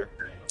want over there.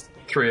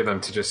 3 of them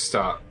to just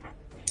start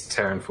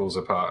tearing fools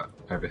apart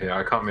over here.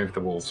 I can't move the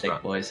walls, Sick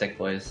but boys, sick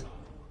boys.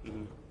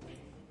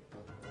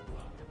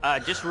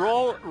 Just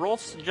roll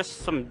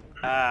just some,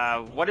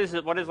 what is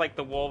like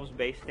the wolves'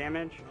 base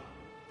damage?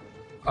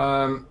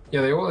 yeah,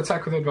 they all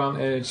attack with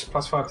advantage,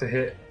 +5 to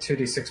hit,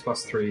 2d6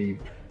 +3,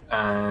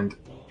 and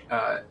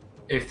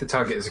if the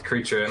target is a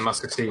creature, it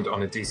must succeed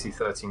on a DC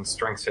 13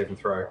 strength saving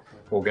throw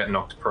or get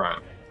knocked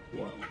prone.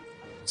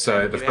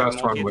 So Do the they have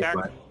first one would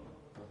multi-attack?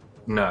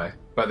 no,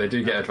 but they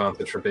do get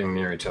advantage for being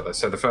near each other.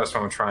 So the first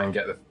one would try and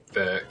get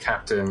the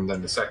captain,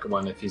 then the second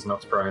one, if he's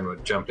knocked prone,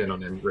 would jump in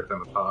on him and rip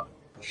him apart.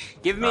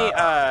 Give me,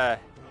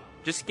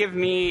 just give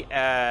me,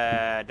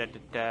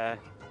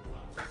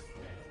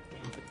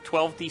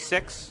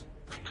 12d6.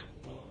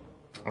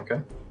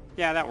 Okay.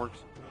 Yeah, that works.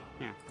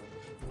 Yeah.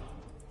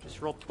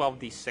 Just roll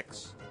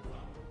 12d6.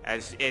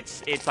 As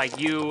it's like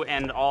you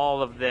and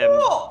all of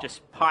them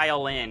just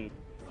pile in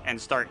and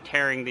start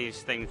tearing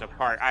these things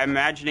apart. I'm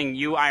imagining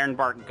you,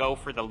 Ironbark, go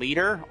for the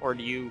leader, or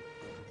do you...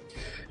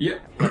 Yeah,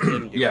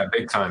 them do yeah,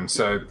 big time.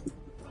 So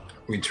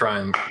we try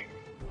and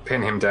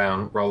pin him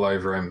down, roll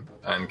over him,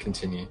 and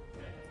continue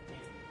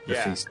the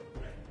Yeah. feast.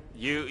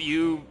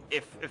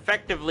 If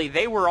effectively,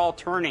 they were all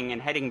turning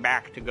and heading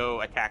back to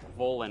go attack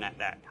Volan at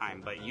that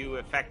time, but you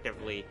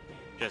effectively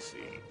just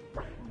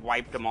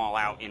wiped them all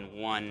out in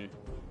one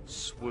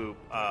swoop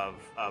of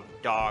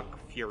dog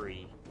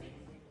fury.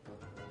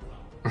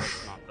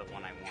 That's not the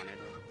one I wanted.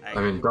 I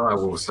mean,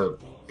 direwolves are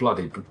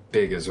bloody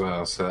big as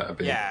well, so that'd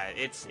be yeah,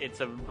 it's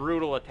a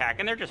brutal attack,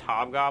 and they're just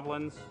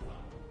hobgoblins.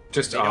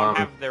 just they don't arms,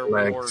 have their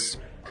legs,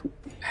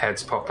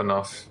 heads popping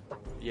off.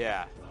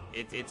 Yeah,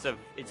 it's a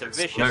It's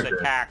vicious no good.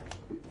 attack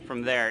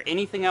from there.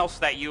 Anything else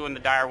that you and the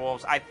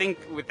direwolves? I think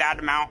with that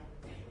amount,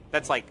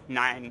 that's like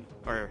 9.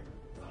 Or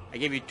I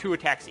gave you 2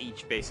 attacks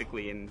each,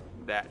 basically, in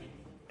that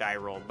die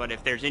roll. But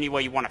if there's any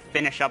way you want to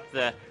finish up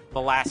the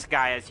last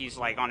guy as he's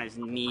like on his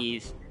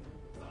knees,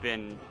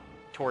 been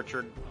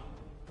tortured.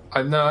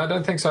 No, I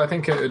don't think so. I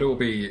think it'd all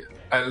be,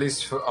 at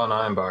least on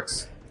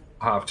Ironbark's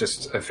half,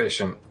 just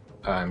efficient.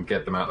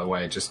 Get them out of the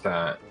way, just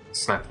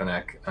snap the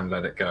neck and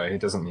let it go. He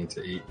doesn't need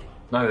to eat.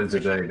 Neither do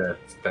they.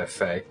 They're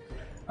fey.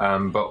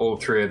 But all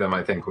three of them,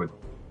 I think, would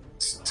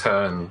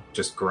turn,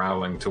 just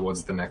growling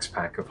towards the next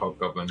pack of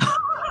hobgoblin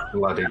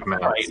bloodied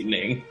mouths.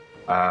 Frightening.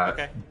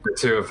 Okay. The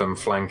two of them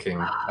flanking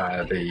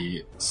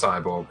the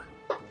cyborg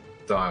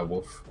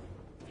direwolf.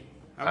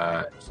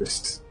 Okay.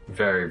 Just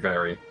very,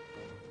 very,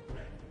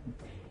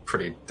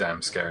 pretty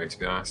damn scary, to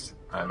be honest,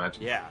 I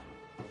imagine. Yeah.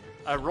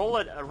 Roll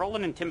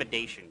an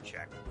intimidation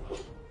check.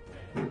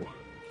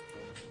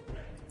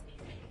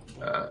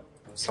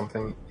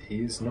 Something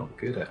he's not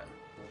good at.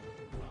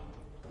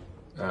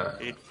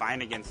 You did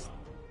fine against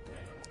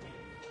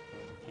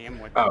him.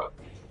 Oh,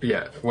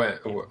 yeah.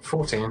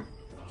 14.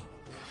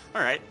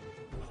 All right.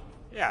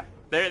 Yeah,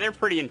 they're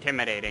pretty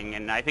intimidating,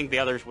 and I think the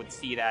others would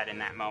see that in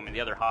that moment.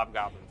 The other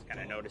hobgoblins kind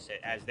of notice it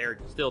as they're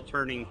still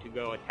turning to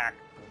go attack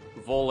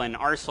Volan.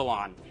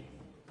 Arsalan,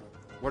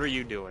 what are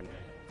you doing?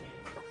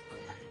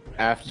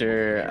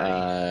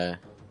 After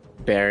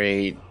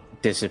Barry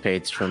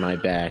dissipates from my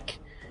back,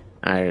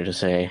 I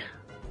just say,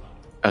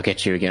 "I'll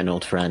get you again,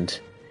 old friend."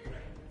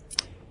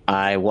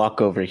 I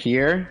walk over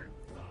here,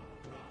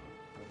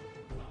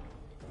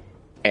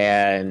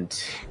 and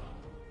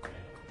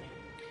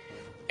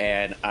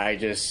I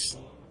just,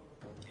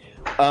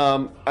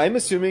 I'm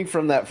assuming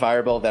from that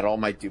fireball that all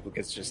my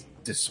duplicates just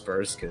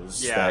disperse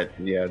because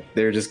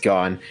they're just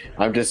gone.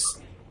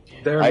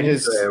 They're immune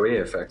to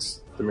AoE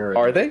effects. The mirror.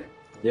 Are they?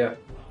 Yeah.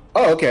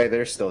 Oh, okay.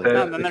 They're still there.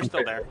 No, then they're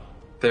still there.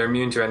 They're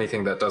immune to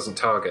anything that doesn't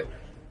target.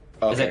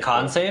 Is it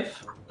con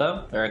save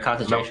though, or a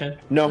concentration?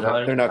 No,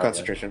 they're not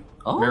concentration.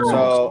 Oh,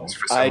 So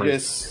I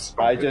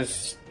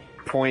just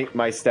point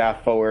my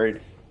staff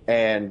forward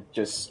and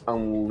just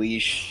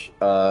unleash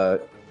a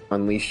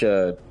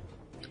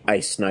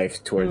ice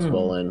knife towards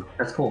Volan.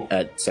 That's cool.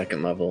 At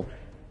second level.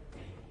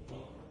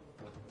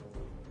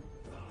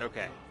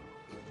 Okay.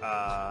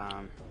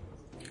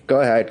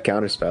 Go ahead,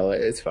 counterspell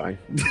it. It's fine.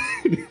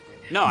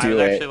 No, I was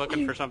actually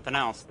looking for something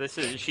else.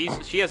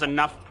 She has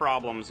enough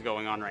problems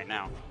going on right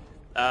now.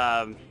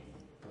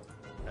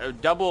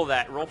 Double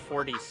that. Roll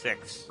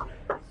 46.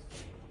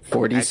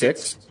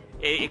 46.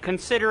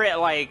 Consider it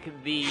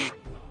like the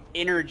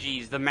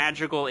energies, the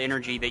magical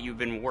energy that you've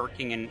been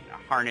working and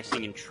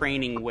harnessing and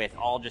training with,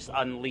 all just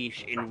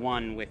unleash in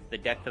one with the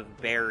death of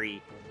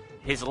Barry,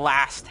 his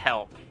last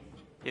help,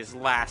 his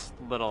last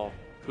little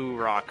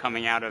hoorah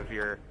coming out of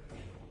your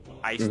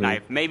ice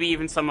knife. Maybe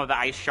even some of the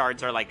ice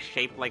shards are like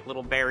shaped like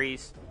little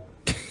berries.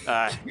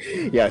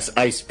 Yes,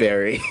 ice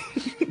berry.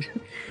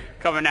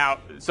 Coming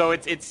out. So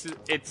it's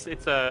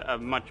a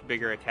much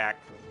bigger attack.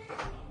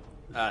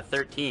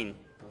 13.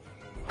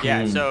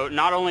 Yeah. So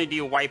not only do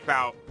you wipe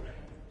out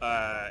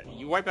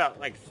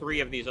like 3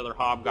 of these other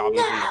hobgoblins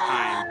in the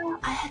time,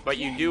 but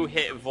you do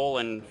hit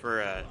Volan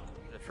for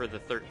the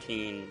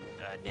 13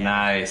 damage.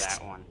 Nice. For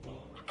that one.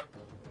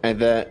 And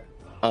that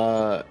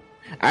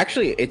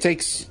actually it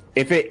takes,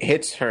 if it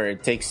hits her,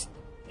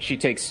 she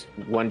takes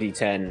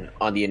 1d10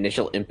 on the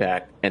initial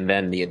impact and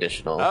then the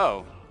additional.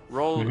 Oh,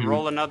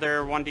 roll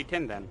another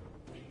 1d10 then.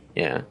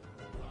 Yeah.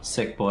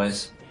 Sick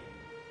boys.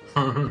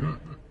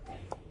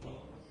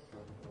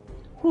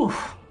 Whew.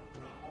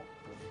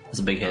 That's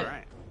a big hit. All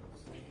right.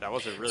 That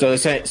was a really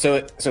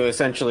So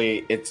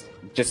essentially, it's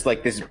just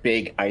like this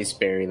big ice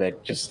berry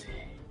that just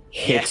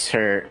hits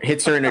her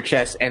in her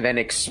chest and then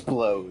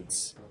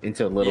explodes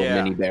into little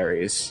mini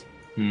berries.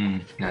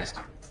 Nice.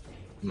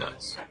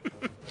 Nice.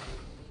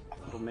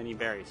 Little mini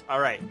berries.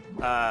 All right.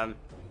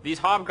 These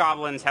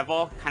hobgoblins have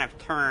all kind of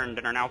turned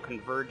and are now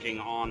converging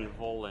on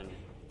Volan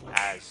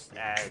as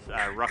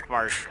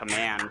Rukvar's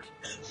command.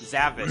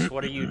 Zavis,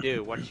 what do you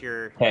do? What's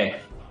your... Hey.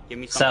 Give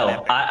me something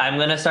epic. I'm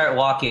going to start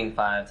walking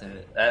 5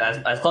 to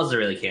as close as I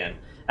really can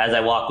as I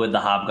walk with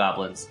the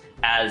hobgoblins.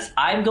 As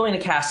I'm going to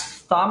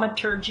cast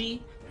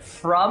Thaumaturgy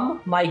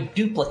from my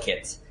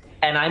duplicate,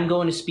 and I'm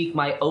going to speak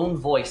my own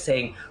voice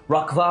saying,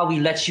 Rukvar, we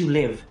let you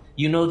live.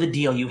 You know the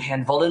deal. You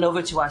hand Volan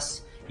over to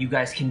us. You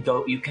guys can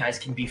go. You guys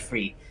can be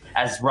free.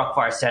 As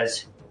Rukvar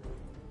says,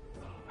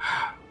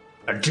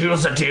 a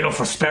deal's a deal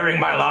for sparing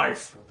my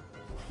life.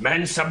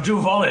 Men, subdue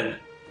Volan.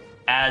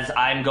 As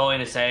I'm going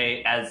to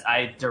say, as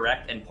I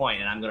direct and point,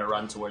 and I'm going to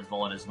run towards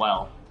Volan as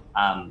well,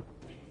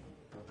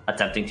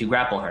 attempting to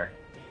grapple her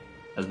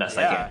as best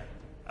I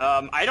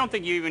can. I don't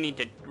think you even need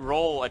to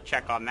roll a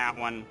check on that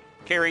one.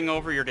 Carrying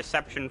over your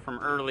deception from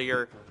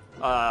earlier,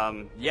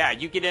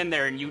 you get in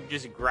there and you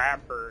just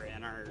grab her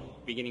and are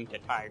beginning to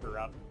tie her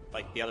up.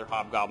 Like the other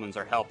hobgoblins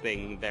are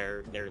helping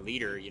their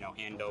leader,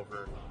 hand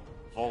over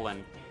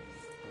Volan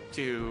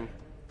to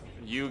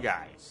you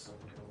guys.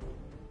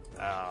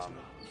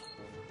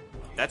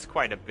 That's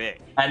quite a bit.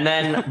 And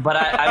then, but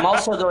I'm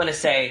also going to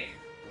say,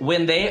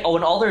 when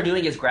all they're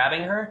doing is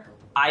grabbing her,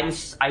 I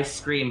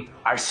scream,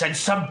 I said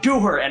subdue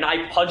her, and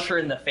I punch her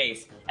in the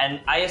face.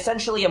 And I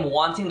essentially am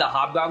wanting the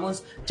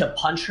hobgoblins to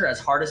punch her as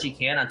hard as she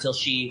can until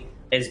she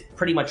is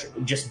pretty much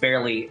just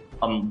barely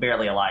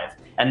alive.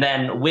 And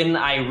then when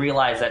I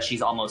realize that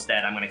she's almost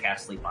dead, I'm going to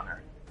cast sleep on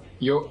her.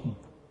 You're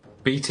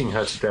beating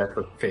her to death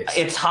with fists.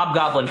 It's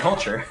hobgoblin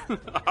culture.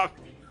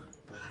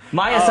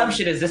 My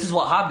assumption is this is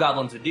what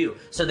hobgoblins would do.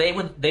 So they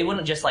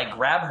wouldn't just like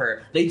grab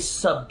her; they'd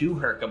subdue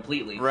her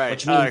completely, Right.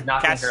 which means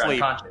knocking cast her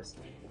sleep. unconscious.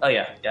 Oh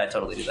yeah, I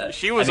totally do that.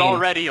 She was I mean,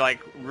 already like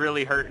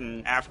really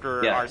hurting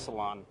after Yeah.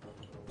 Arsalan.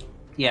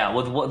 Yeah,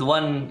 with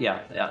one,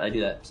 yeah, I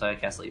do that, so I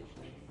cast sleep.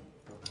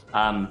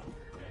 And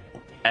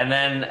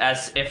then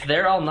as if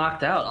they're all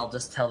knocked out, I'll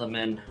just tell the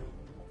men,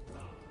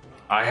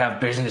 I have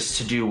business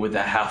to do with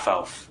the half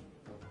elf.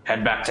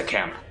 Head back to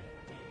camp.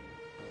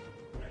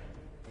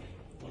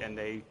 And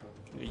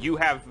you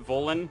have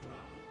Volan,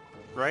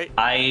 right?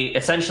 I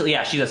essentially,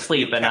 yeah, she's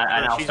asleep, and kept her-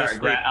 I'll she's start.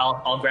 asleep.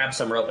 I'll grab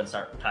some rope and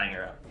start tying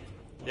her up.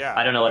 Yeah.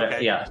 I don't know what okay.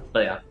 it, yeah,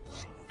 but yeah.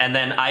 And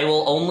then I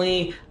will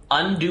only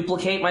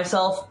unduplicate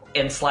myself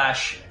and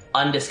 /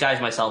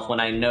 undisguise myself when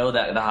I know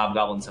that the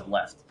hobgoblins have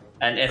left.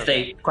 And if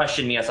they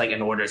question me, it's like,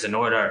 an order's an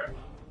order.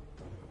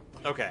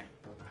 Okay.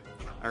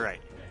 All right.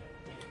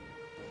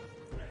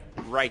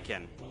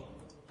 Riken.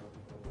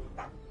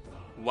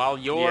 While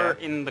you're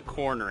in the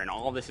corner and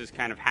all this is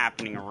kind of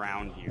happening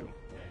around you,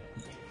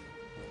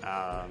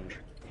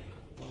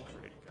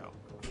 where'd it go?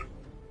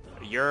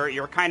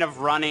 You're kind of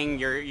running.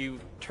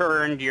 You've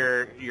turned.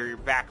 You're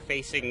back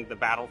facing the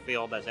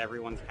battlefield as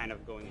everyone's kind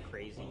of going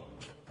crazy,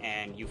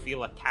 and you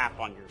feel a tap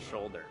on your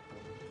shoulder.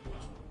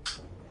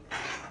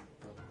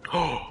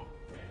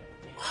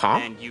 Huh?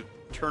 And you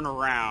turn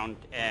around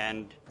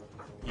and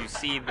you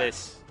see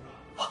this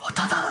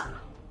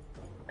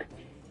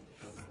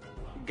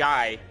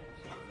guy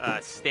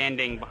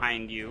standing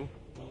behind you,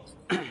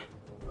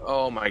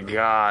 Oh my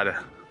god.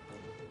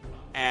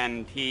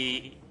 and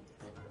he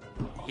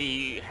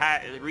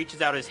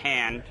reaches out his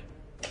hand.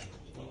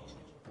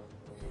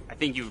 I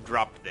think you've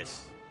dropped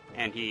this,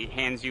 and he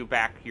hands you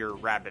back your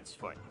rabbit's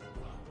foot.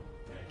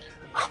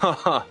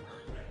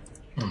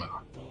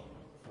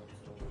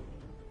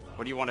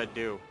 What do you want to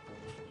do?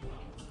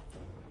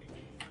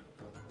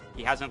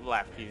 He hasn't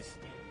left. He's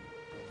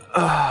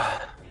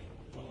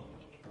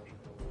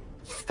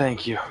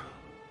Thank you.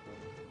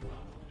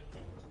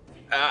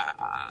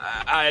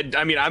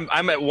 I mean,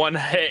 I'm at 1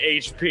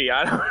 HP.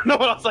 I don't know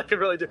what else I could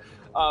really do.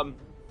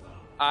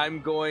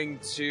 I'm going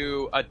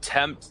to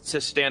attempt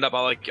to stand up.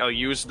 I'll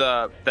use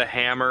the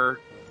hammer,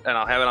 and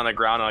I'll have it on the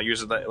ground. And I'll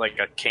use it like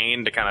a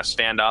cane to kind of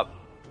stand up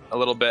a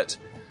little bit.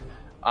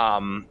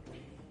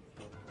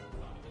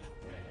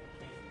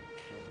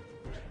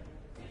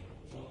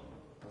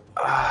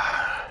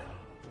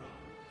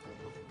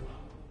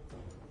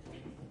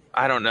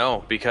 I don't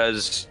know,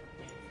 because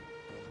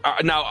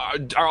now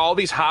are all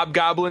these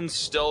hobgoblins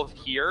still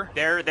here?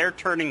 they're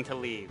turning to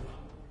leave.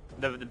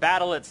 The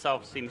battle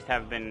itself seems to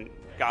have been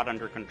got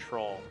under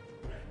control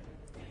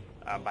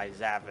by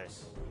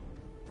Zavis.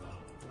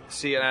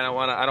 See, and I don't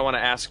want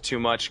to ask too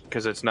much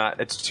because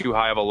it's too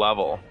high of a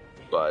level,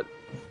 but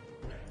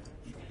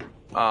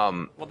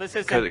Well, this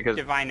isn't 'cause-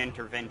 divine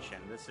intervention.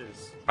 This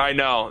is I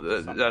know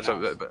that's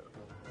else.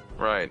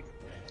 right.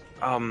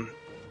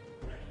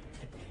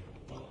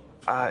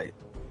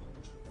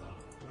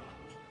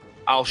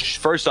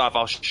 First off,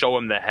 I'll show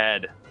him the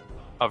head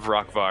of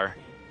Rukvar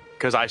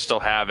because I still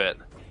have it,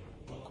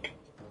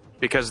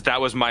 because that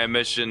was my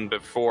mission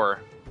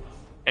before,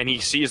 and he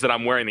sees that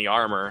I'm wearing the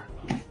armor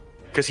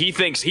because he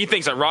thinks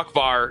that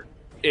Rukvar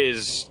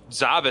is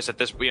Zavis at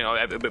this,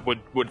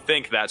 would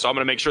think that. So I'm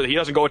gonna make sure that he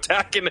doesn't go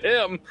attacking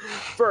him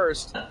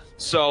first.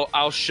 So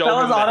I'll show him.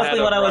 That was the honestly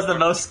head what of I was the Rukvar.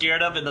 most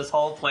scared of in this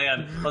whole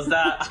plan, was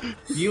that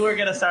you were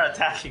gonna start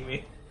attacking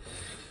me.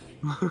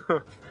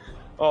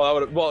 Oh, I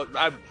would. Well,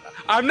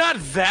 I'm not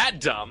that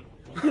dumb.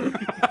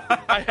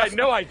 I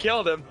know I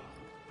killed him,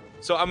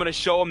 so I'm gonna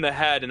show him the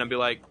head, and I'll be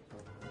like,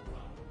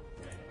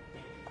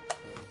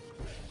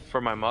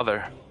 "For my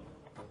mother,"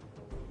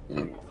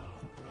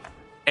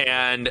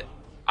 and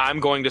I'm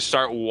going to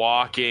start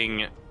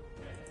walking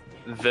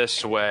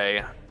this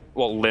way,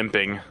 well,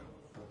 limping.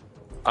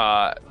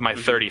 My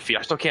 30 feet.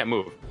 I still can't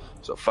move.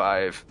 So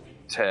 5,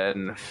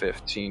 10,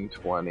 15,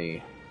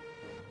 20,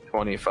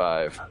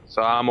 25.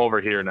 So I'm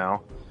over here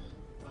now.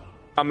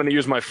 I'm gonna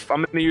use my.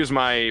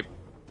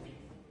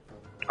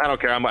 I don't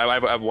care. I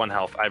have 1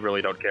 health. I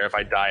really don't care if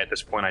I die at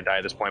this point. I die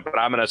at this point. But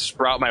I'm gonna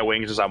sprout my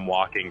wings as I'm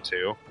walking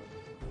too.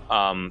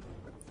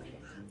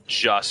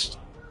 Just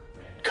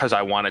because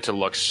I want it to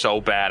look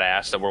so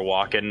badass that we're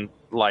walking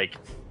like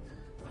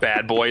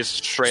bad boys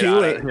straight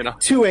out of, you know.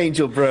 2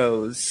 angel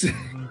bros.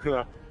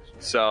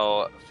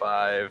 So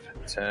 5,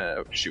 10.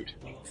 Oh, shoot.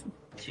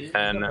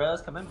 10,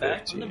 Bros coming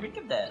back from the 15, brink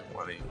of death.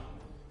 20,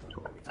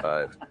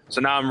 25.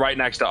 So now I'm right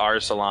next to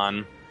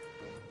Arsalan.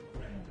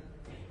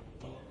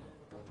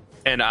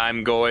 And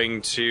I'm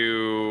going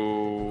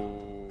to...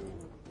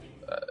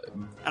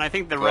 And I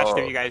think the rest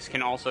of you guys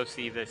can also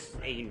see this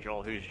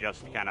angel who's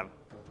just kind of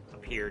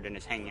appeared and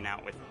is hanging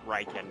out with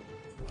Riken.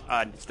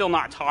 Still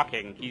not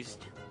talking. He's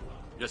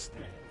just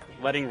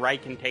letting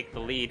Riken take the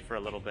lead for a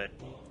little bit.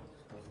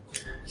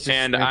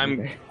 and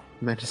I'm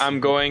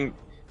going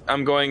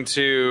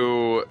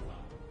to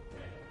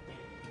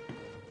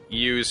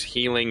use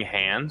healing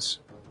hands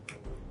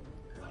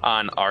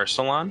on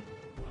Arsalan.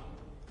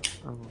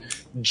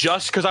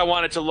 just because I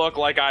want it to look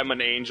like I'm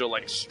an angel,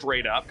 like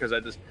straight up, because I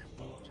just.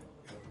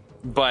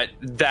 But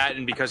that,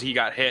 and because he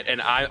got hit,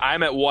 and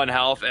I'm at 1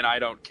 health, and I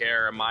don't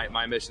care.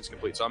 My mission's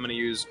complete, so I'm going to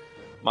use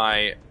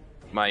my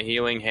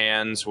healing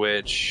hands,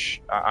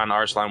 which on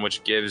Arslan,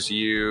 which gives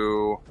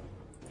you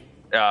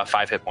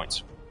 5 hit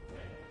points.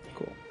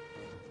 Cool.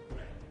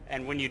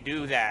 And when you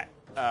do that,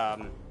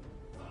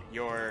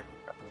 your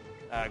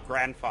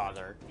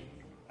grandfather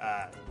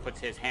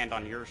puts his hand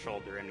on your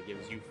shoulder and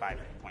gives you 5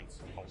 hit points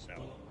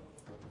also,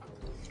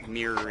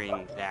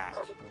 mirroring that.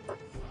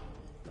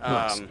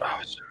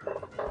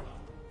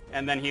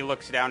 And then he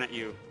looks down at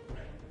you.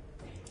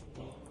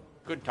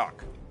 Good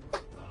talk.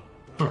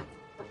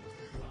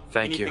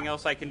 Thank you. Anything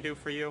else I can do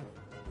for you?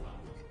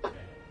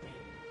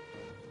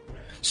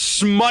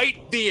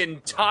 Smite the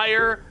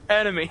entire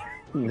enemy.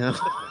 No.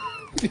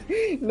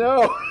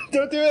 No,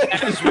 don't do it.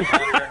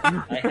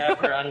 I have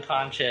her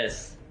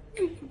unconscious.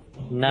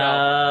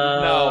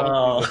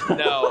 No.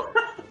 No.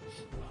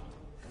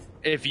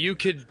 If you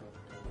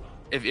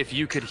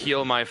could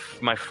heal my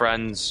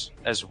friends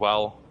as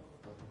well,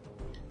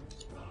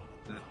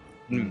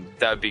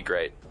 that would be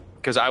great.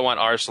 Because I want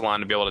Arsalan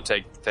to be able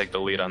to take the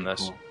lead on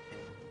this. Cool.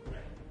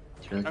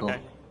 It's really cool. Okay.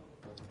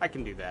 I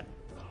can do that.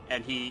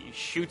 And he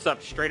shoots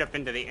up straight up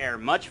into the air,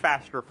 much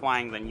faster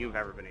flying than you've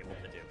ever been able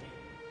to do.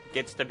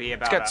 Gets to be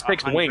about It's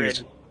got 6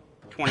 wings.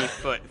 20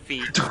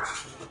 feet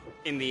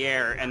in the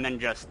air, and then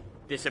just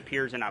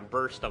disappears in a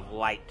burst of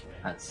light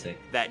That's sick.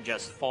 that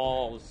just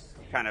falls,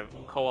 kind of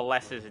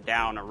coalesces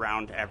down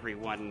around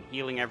everyone,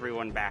 healing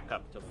everyone back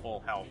up to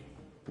full health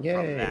from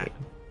Yay. that.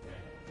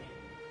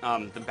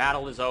 The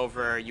battle is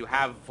over. You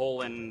have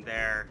Volan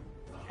there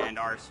and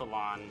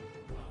Arsalan.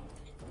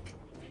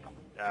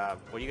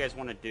 What do you guys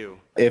want to do?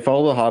 If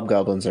all the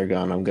hobgoblins are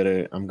gone, I'm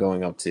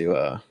going up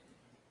to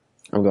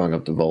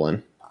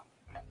Volan.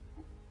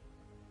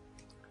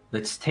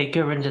 Let's take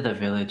her into the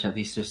village. At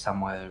least there's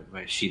somewhere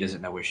where she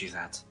doesn't know where she's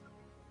at.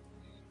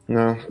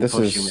 No,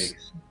 Before she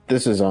wakes.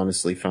 this is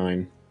honestly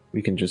fine.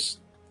 We can just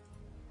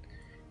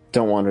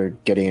don't want her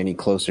getting any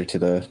closer to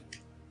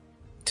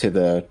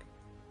the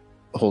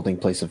holding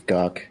place of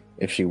Gok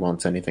if she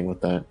wants anything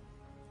with that.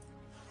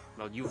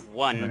 Well, you've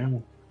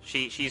won.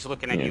 She's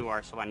looking at you,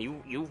 Arsalan.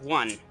 You've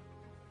won.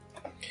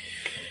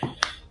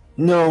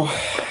 No.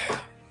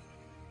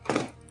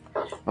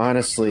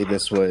 Honestly,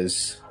 this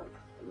was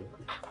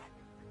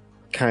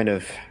kind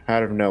of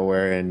out of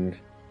nowhere and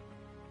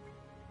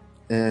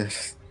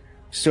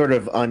sort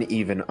of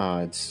uneven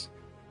odds.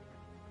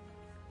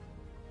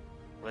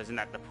 Well, isn't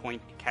that the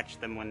point? To catch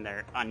them when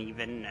they're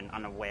uneven and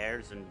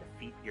unawares and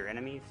defeat your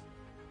enemies?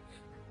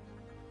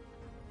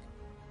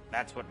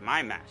 That's what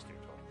my master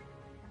told me.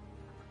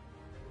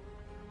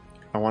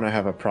 I want to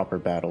have a proper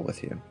battle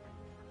with you.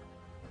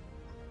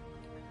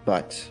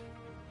 But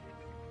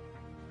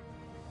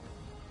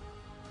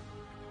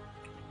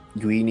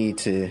we need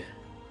to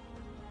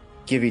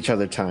give each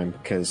other time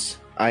because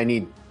I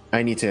need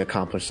to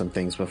accomplish some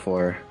things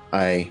before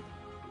I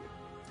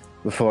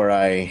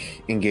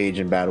engage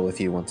in battle with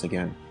you once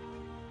again.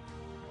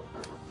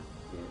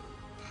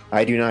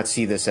 I do not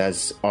see this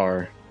as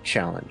our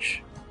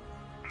challenge.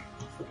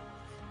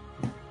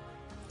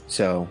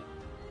 So,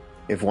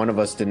 if one of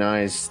us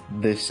denies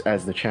this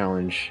as the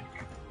challenge,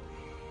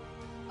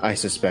 I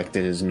suspect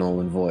it is null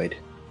and void.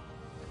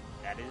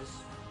 That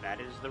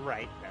is the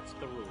right. That's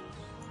the rules.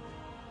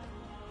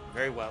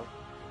 Very well.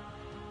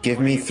 Give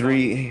me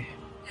 3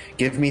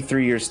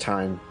 years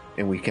time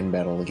and we can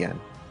battle again.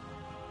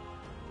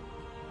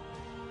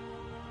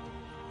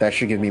 That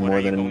should give me What more are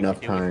you than going enough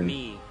to do with time.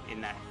 me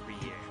in that 3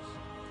 years?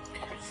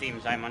 It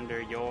seems I'm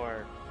under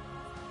your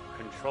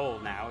control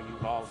now.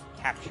 You've all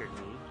captured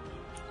me.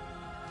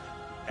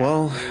 That's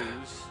Well-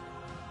 news.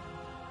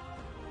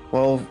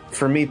 Well,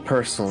 for me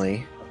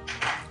personally,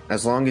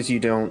 as long as you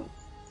don't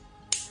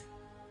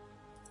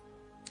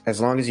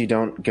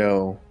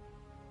go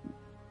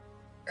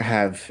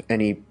have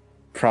any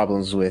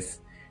problems with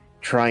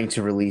trying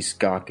to release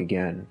Gok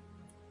again.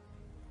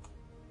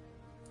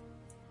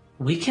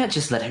 We can't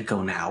just let her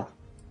go now.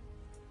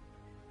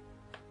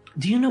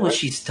 Do you know what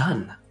she's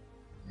done?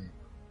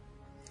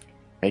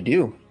 I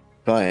do,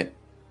 but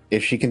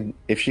if she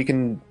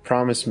can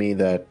promise me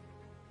that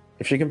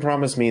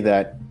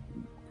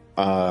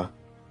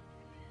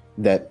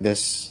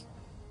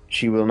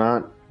she will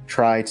not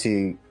try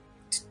to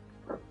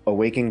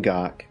awaken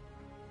Gok,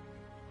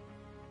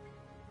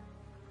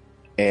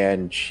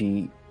 and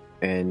she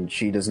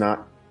does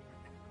not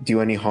do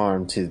any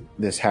harm to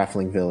this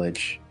halfling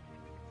village,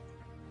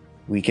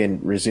 we can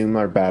resume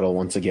our battle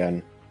once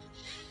again,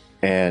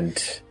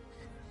 and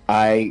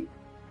I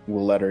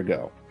will let her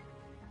go.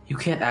 You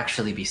can't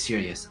actually be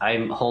serious. I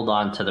hold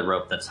on to the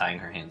rope that's tying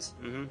her hands.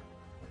 Mm-hmm.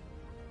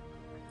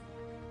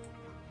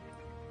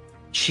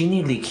 She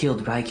nearly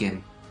killed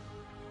Riken,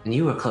 and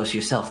you were close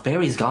yourself.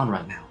 Barry's gone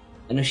right now.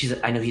 I know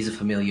he's a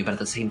familiar, but at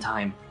the same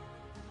time,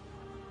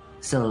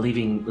 still a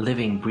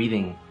living,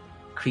 breathing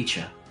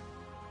creature.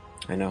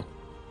 I know.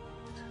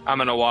 I'm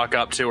gonna walk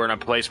up to her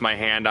and place my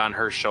hand on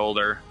her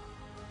shoulder.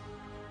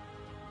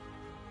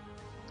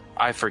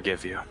 I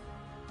forgive you.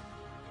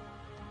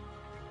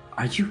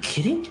 Are you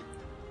kidding?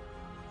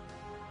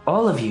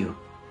 All of you.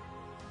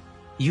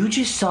 You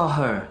just saw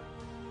her.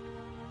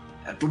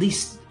 At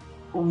least,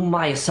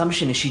 my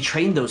assumption is she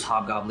trained those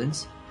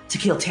hobgoblins to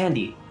kill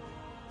Tandy.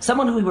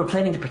 Someone who we were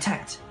planning to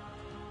protect.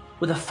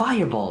 With a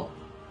fireball.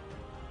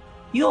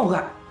 You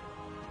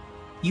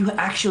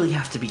actually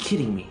have to be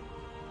kidding me.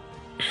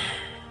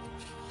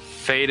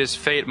 Fate is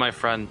fate, my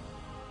friend.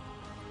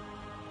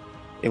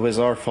 It was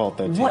our fault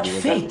that Tandy What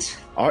was fate?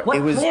 Out. What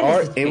It was plan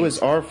our. is this It fate? was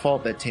our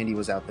fault that Tandy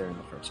was out there in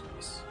the first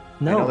place.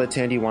 I No. know that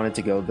Tandy wanted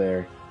to go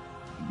there,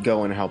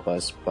 go and help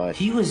us, but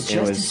He was it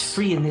just as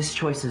free in his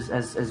choices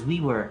as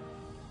we were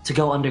to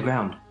go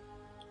underground.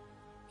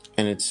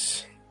 and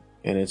it's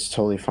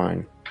totally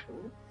fine.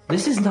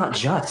 This is not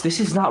just. This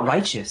is not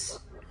righteous.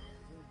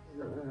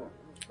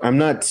 I'm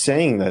not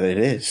saying that it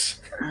is.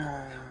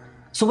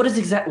 So what is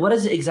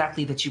it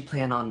exactly that you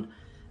plan on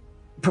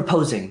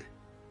proposing?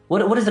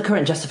 What is the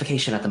current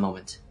justification at the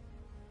moment?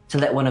 To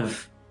let one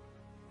of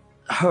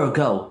her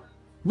go?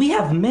 We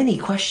have many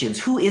questions.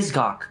 Who is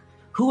Gok?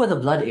 Who are the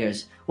Blood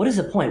Heirs? What is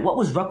the point? What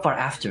was Rukvar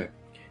after?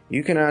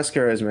 You can ask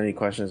her as many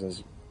questions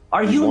as.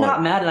 Are you want.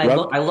 not mad? And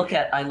Ruk- I look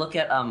at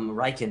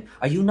Riken.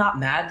 Are you not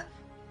mad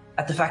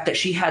at the fact that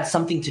she had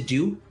something to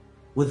do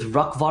with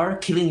Rukvar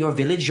killing your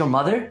village, your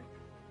mother?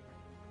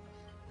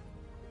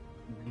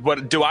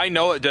 What do I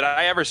know? Did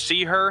I ever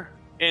see her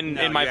in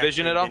my you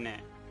vision at actually all?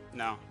 didn't.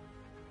 No.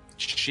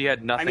 She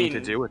had nothing to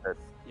do with it.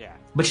 Yeah.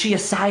 But she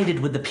sided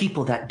with the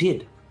people that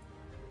did.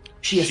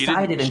 She She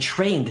sided didn't- and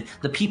trained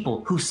the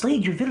people who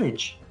slayed your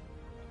village.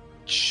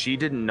 She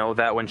didn't know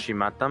that when she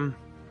met them.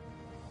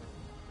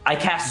 I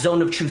cast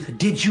Zone of Truth.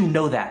 Did you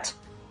know that?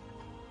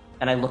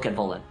 And I look at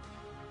Volan.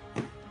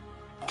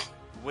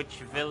 Which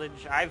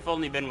village? I've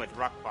only been with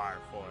Rukvar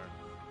for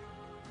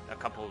a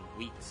couple of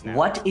weeks now.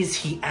 What is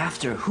he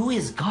after? Who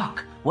is Gok?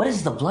 What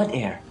is the Blood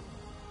Heir?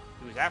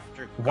 He was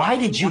after. Why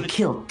did you wanted-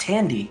 kill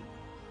Tandy?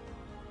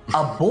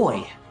 A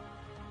boy.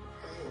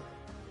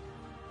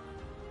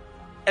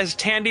 As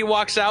Tandy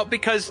walks out,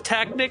 because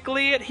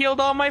technically it healed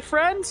all my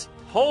friends.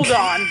 Hold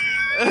on.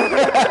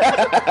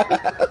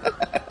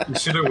 You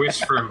should have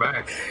wished for him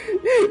back.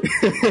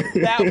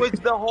 That was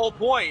the whole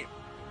point.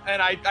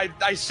 And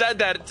I said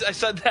that. I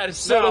said that as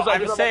soon No, as I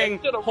I'm was saying,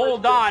 like, I should've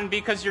hold wished on,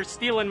 because you're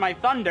stealing my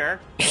thunder.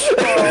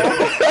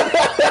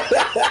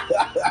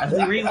 As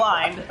we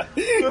rewind,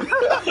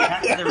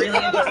 that's a really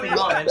interesting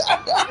moment.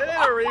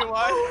 it.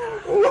 Rewind.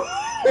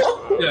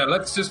 Yeah,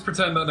 let's just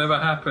pretend that never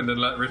happened and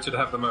let Richard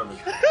have the moment.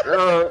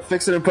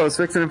 Fix it in post.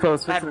 Fix it in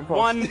post. Fix it in That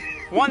post.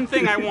 one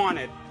thing I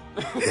wanted.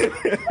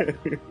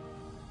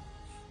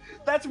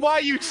 That's why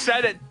you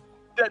said it.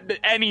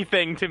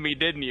 Anything to me,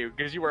 didn't you?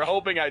 Because you were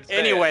hoping I'd say it.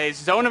 Anyways,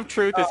 Zone of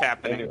Truth is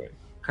happening. Anyway.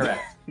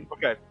 Correct.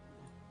 Okay.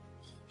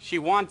 He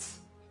wanted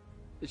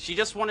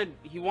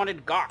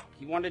Gok.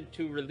 He wanted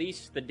to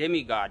release the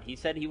demigod. He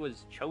said he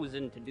was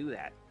chosen to do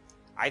that.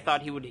 I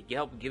thought he would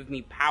help give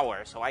me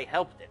power, so I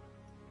helped him.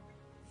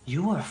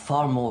 You are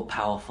far more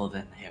powerful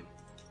than him.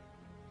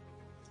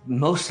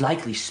 Most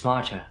likely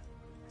smarter.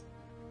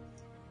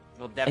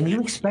 Well, And definitely.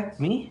 you expect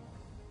me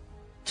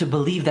to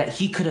believe that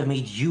he could have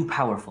made you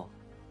powerful?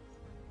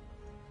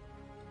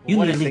 You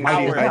What need is to leave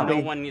power my if out. no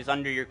one is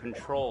under your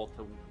control?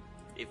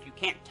 If you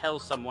can't tell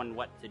someone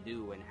what to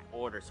do and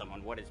order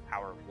someone, what is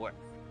power worth?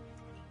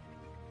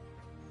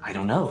 I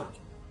don't know.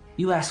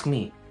 You ask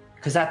me.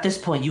 Because at this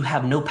point, you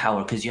have no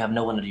power because you have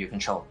no one under your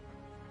control.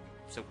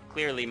 So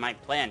clearly my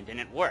plan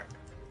didn't work.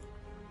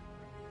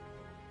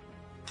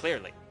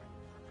 Clearly.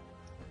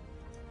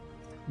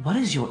 What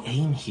is your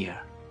aim here?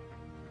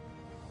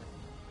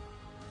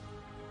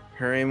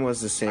 Her aim was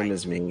the same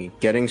as me,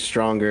 getting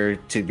stronger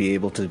to be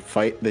able to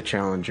fight the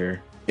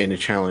challenger in a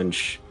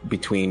challenge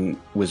between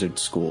wizard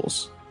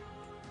schools.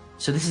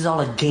 So this is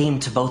all a game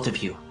to both of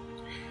you.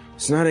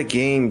 It's not a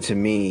game to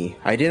me.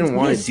 I didn't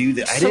want to Yes, do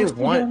this. I so didn't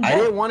want. I what?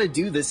 didn't want to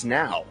do this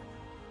now.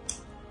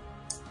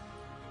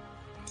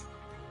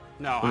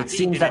 No, Well, he it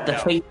seems didn't that the know.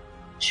 fate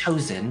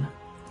chosen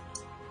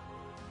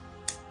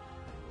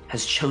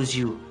has chose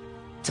you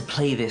to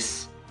play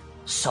this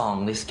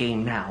song, this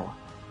game now.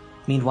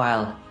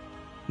 Meanwhile,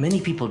 many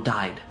people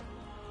died.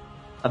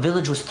 A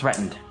village was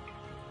threatened.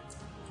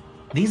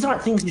 These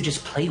aren't things you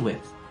just play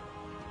with.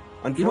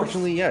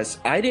 Unfortunately, yes.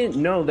 I didn't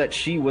know that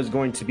she was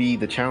going to be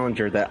the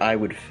challenger that I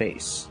would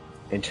face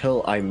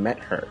until I met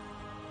her.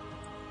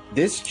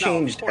 This No, of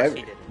changed. course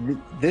he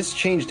This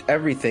changed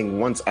everything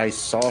once I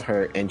saw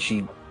her,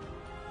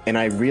 and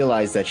I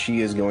realized that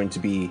she is going to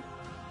be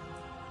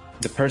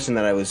the person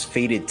that I was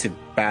fated to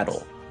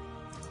battle.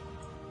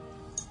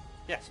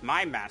 Yes,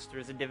 my master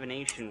is a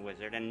divination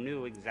wizard and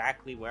knew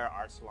exactly where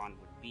Arsalan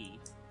would be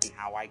and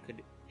how I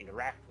could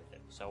interact with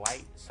him. So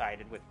I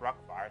sided with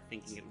Rukvar,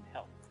 thinking it would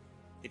help.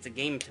 It's a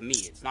game to me.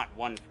 It's not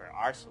one for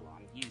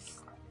Arsalan.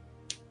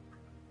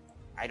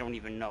 I don't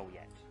even know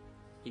yet.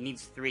 He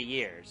needs 3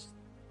 years.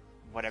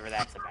 Whatever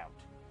that's about.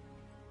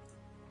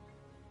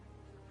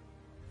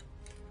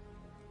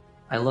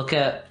 I look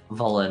at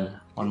Volan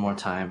one more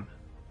time.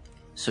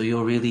 So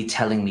you're really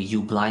telling me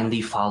you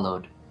blindly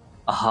followed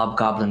a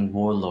hobgoblin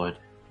warlord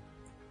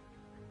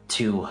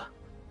to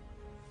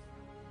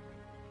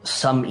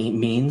some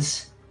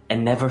means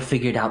and never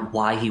figured out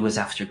why he was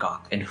after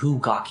Gok and who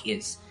Gok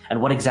is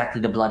and what exactly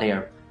the Blood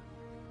Heir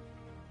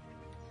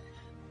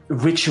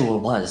ritual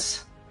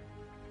was.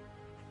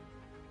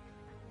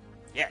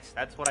 Yes,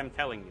 that's what I'm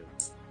telling you.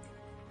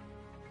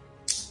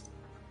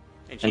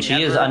 And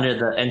she is under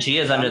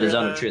the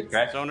zone of truth,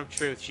 correct? Zone of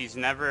truth. She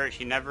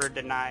never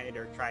denied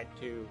or tried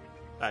to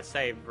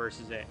say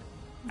versus it.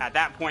 At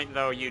that point,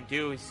 though, you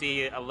do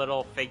see a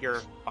little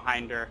figure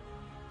behind her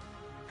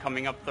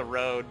coming up the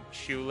road,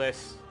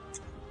 shoeless.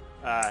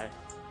 Hey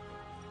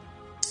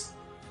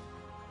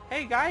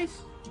guys.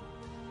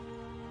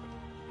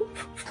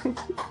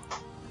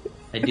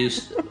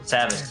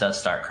 Savis does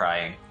start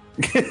crying.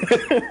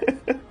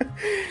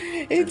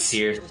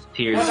 Tears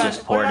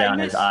just pour down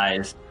his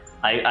eyes.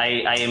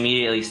 I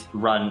immediately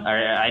run.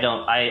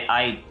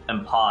 I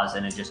am paused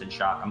and just in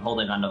shock. I'm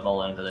holding on to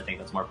Volan because I think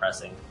that's more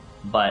pressing,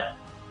 but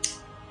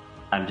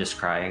I'm just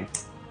crying.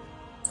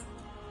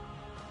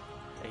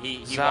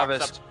 He Zavis.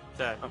 walks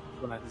up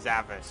to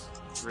Zavis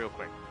real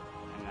quick,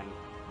 and then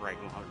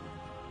Ragnarok.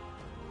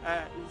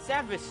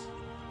 Zavis,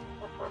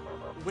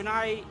 when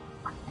I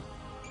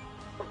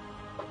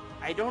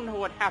don't know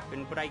what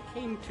happened, but I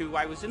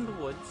was in the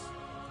woods,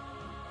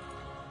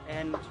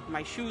 and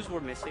my shoes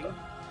were missing,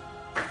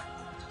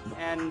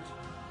 and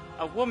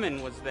a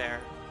woman was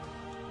there,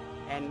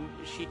 and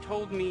she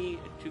told me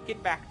to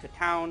get back to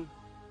town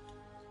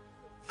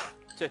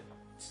to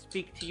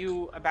speak to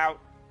you about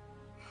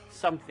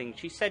something.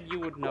 She said you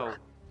would know.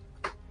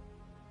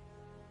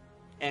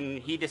 And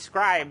he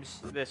describes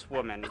this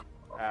woman,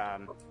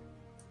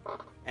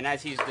 and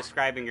as he's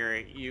describing her,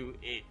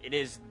 it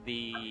is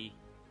the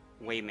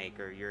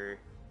Waymaker, your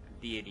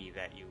deity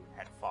that you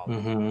had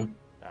followed. Mm-hmm.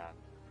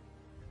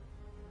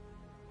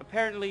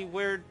 Apparently,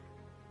 we're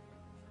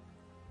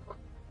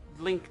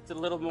linked a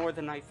little more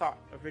than I thought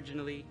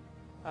originally.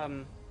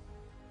 I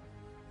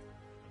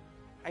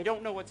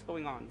don't know what's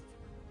going on.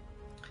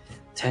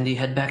 Tandy,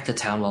 head back to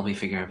town while we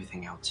figure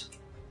everything out.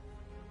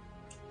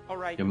 All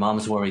right. Your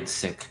mom's worried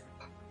sick.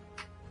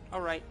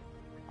 All right.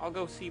 I'll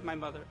go see my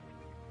mother.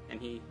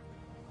 And he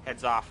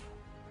heads off.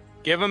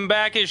 Give him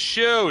back his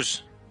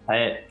shoes.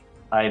 I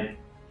throw.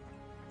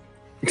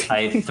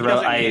 He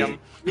doesn't need 'em.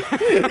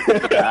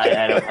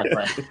 I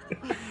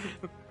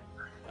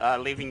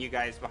don't. Leaving you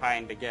guys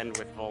behind again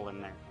with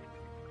Volan there.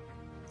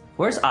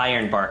 Where's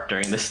Ironbark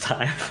during this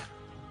time?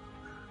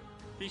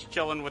 He's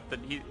chilling with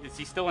is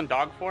he still in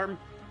dog form?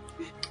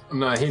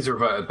 No, he's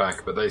reverted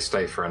back, but they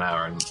stay for an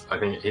hour, and I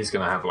think he's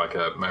going to have like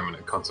a moment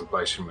of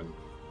contemplation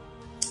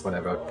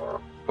whenever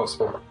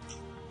possible.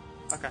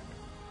 Okay.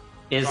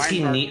 Is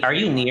he? Are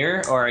you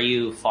near or are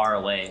you far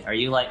away? Are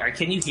you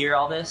can you hear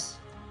all this?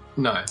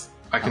 No,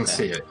 I can Okay.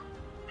 see it.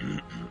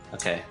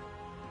 Okay.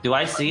 Do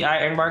I see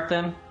Ironbark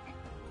then?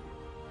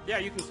 Yeah,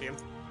 you can see him.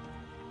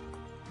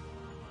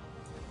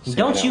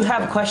 Don't you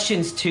have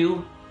questions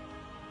too?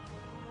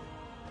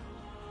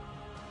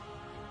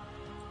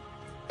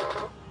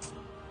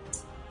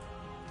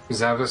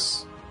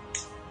 Zavis,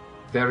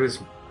 there is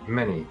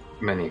many,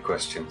 many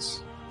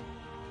questions.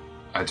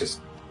 I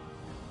just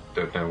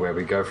don't know where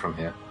we go from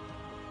here.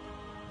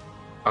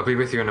 I'll be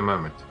with you in a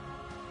moment.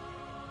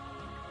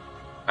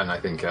 And I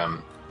think, Yeah,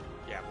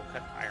 we'll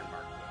cut to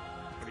Ironbark.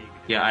 What are you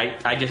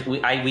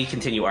Yeah, we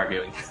continue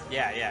arguing.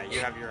 Yeah, you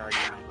have your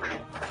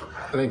argument.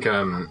 I think,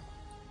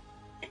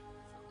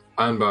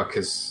 Ironbark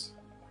has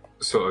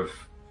sort of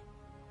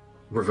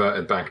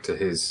reverted back to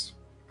his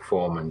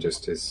form and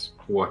just is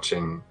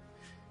watching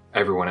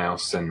everyone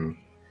else and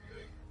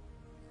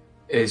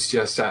is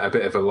just at a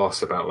bit of a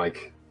loss about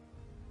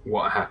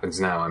what happens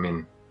now. I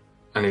mean,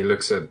 and he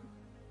looks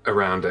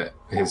around at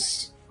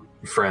his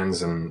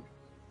friends and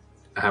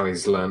how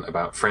he's learned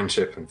about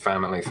friendship and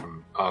family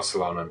from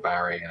Arsalan and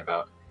Barry, and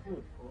about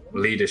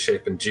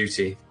leadership and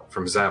duty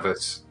from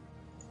Zavis,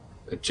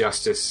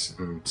 justice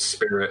and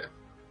spirit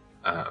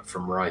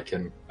from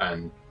Riken,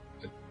 and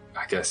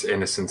I guess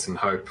innocence and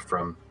hope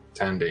from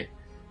Tandy.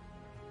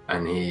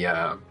 And he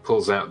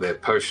pulls out the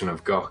potion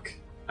of Gok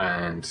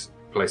and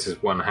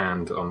places one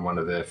hand on one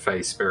of the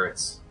Fey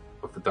spirits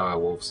of the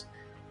direwolves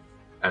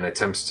and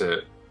attempts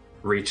to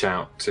reach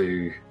out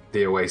to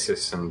the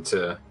Oasis and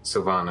to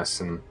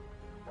Sylvanas and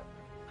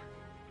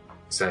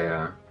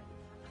say,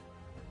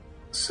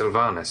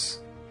 Sylvanas,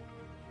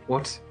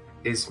 what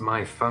is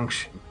my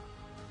function?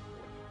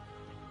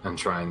 And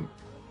try and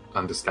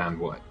understand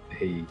what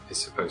he is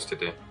supposed to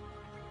do.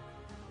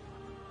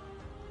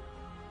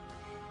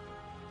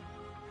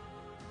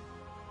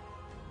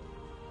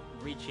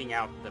 Reaching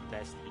out the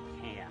best he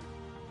can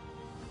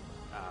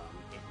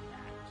in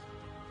that.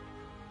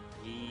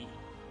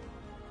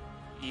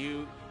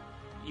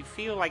 You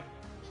feel like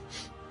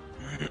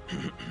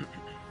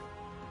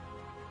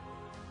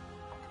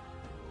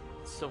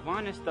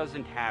Sylvanas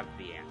doesn't have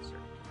the answer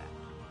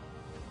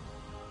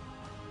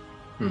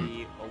to that.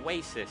 The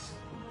Oasis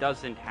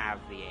doesn't have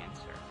the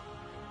answer.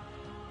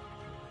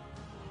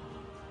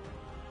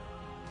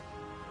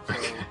 So,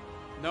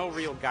 no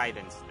real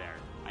guidance there.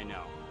 I I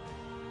know.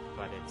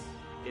 But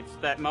it's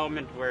that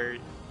moment where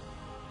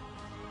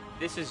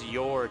this is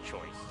your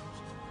choice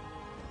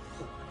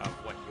of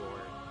what your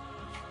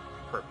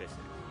purpose is.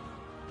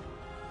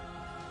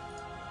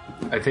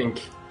 I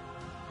think,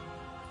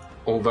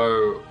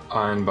 although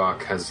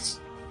Ironbark has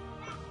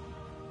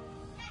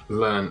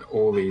learned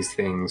all these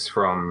things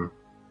from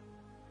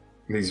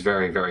these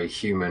very, very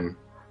human,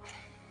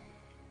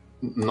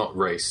 not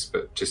race,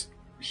 but just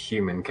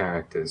human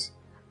characters,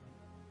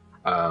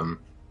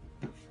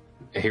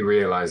 he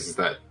realizes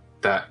that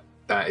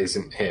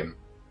isn't him.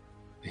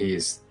 He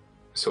is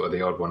sort of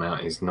the odd one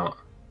out.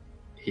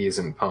 He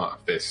isn't part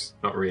of this,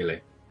 not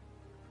really.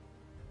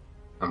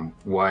 And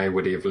why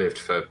would he have lived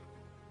for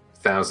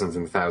thousands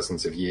and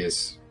thousands of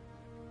years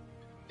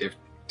if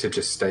to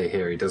just stay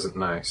here? He doesn't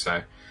know.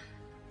 So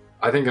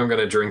I think I'm going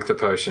to drink the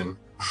potion.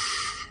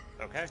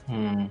 Okay.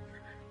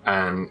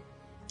 And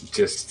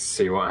just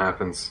see what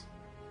happens.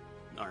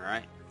 All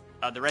right.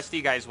 The rest of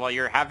you guys, while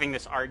you're having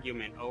this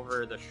argument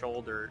over the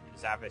shoulder,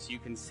 Zavis, you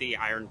can see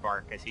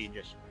Ironbark as he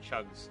just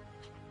chugs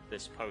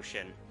this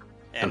potion.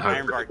 And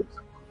Ironbark,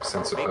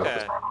 sense of make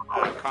purpose.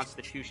 a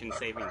Constitution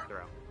saving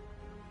throw.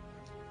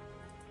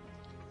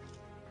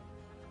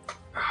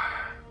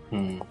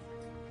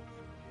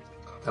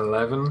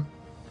 11?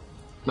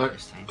 No,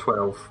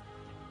 12.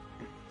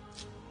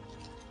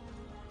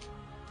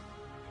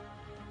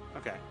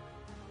 Okay.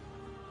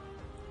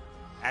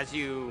 As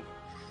you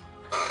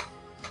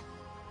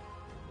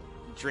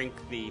drink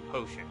the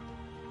potion,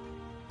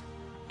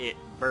 it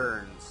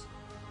burns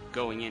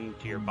going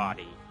into your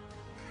body.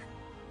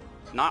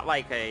 Not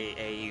like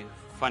a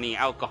funny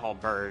alcohol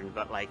burn,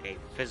 but like a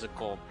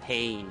physical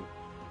pain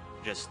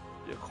just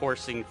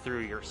coursing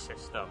through your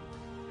system.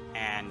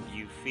 And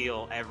you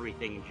feel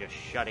everything just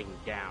shutting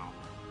down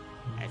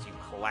as you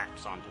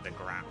collapse onto the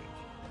ground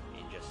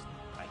in just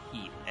a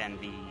heap. And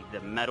the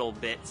metal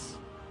bits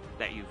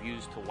that you've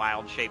used to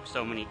wild shape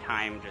so many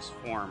times just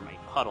form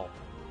a puddle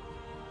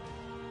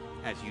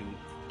as you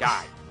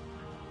die.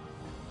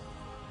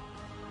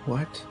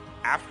 What?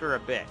 After a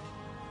bit,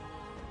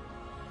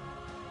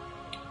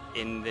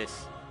 in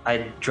this...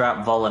 I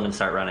drop Volan and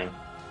start running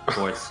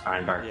towards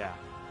Ironbark. Yeah.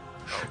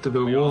 Do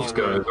the wolves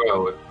go as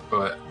well?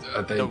 But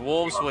are they... The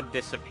wolves would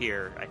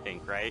disappear, I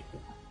think, right?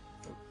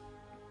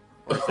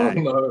 Or is that...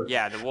 no.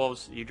 Yeah, the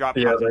wolves, you drop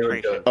Yeah, they would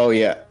concentration. Oh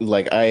yeah,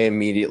 like I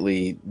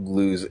immediately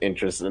lose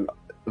interest in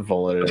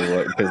Volan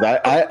because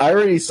I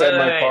already said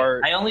my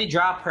part. I only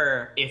drop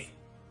her if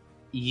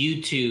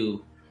you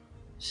two.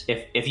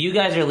 If you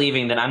guys are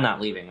leaving, then I'm not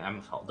leaving.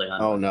 I'm holding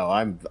on. Oh no,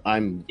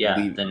 I'm Yeah,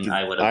 leave- then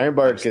I would've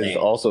Ironbark has stayed.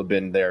 also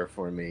been there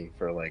for me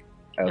for like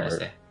Yeah, ever.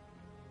 stay.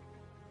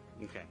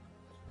 Okay.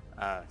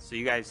 So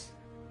you guys,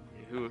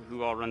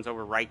 who all runs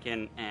over?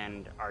 Riken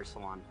and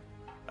Arsalan.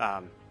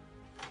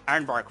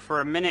 Ironbark, for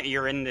a minute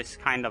you're in this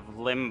kind of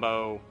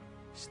limbo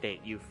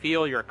state. You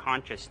feel your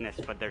consciousness,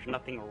 but there's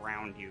nothing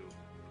around you.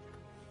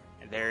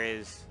 There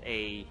is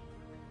a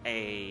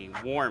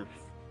warmth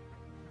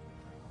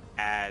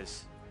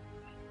as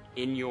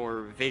in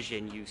your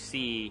vision you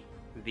see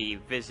the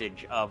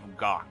visage of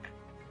Gok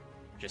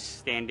just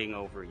standing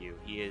over you.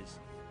 He is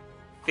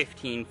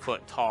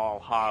 15-foot tall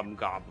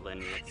hobgoblin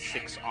with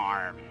 6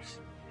 arms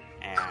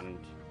and,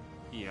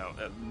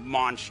 a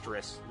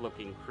monstrous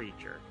looking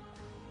creature.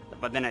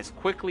 But then as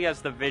quickly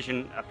as the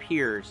vision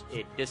appears,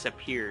 it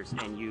disappears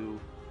and you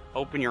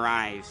open your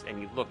eyes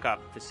and you look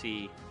up to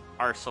see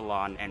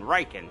Arsalan and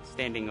Riken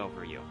standing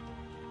over you.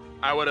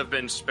 I would have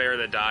been spare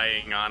the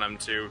dying on him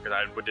too, because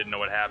I didn't know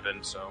what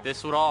happened. So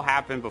This would all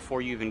happen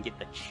before you even get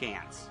the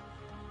chance.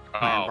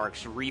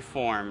 Ironbark's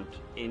reformed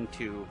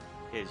into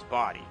his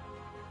body.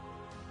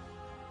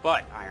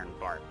 But,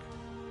 Ironbark,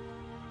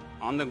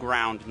 on the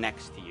ground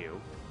next to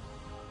you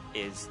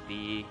is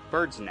the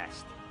bird's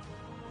nest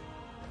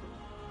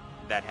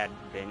that had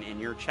been in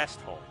your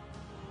chest hole.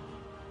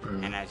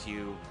 And as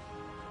you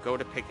go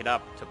to pick it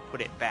up to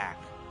put it back,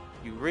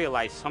 you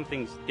realize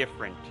something's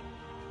different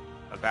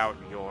about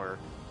your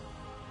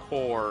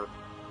core,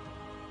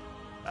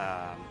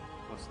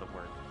 what's the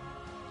word?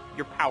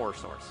 Your power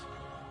source.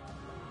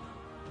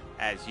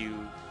 As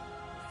you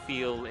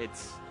feel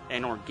it's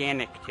an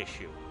organic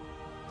tissue,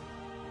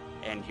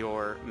 and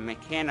your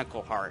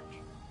mechanical heart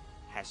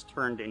has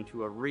turned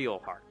into a real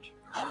heart.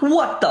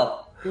 What the?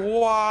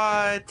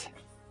 What?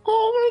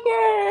 Oh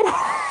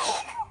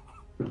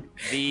my god!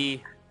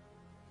 The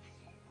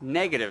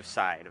negative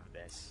side of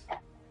this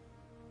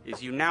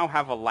is you now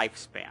have a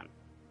lifespan.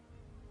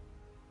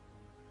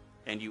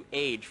 And you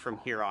age from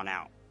here on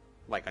out,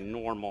 like a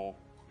normal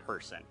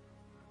person.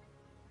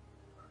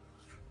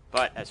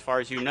 But as far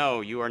as you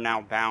know, you are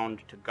now bound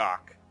to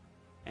Gok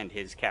and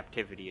his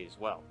captivity as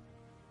well.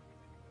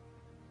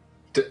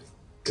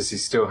 Does he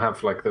still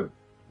have, like, the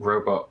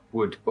robot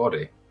wood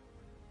body?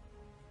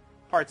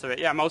 Parts of it,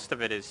 yeah, most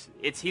of it is...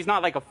 He's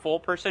not like a full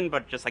person,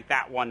 but just like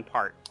that one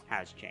part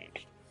has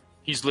changed.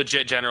 he's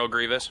legit General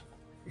Grievous.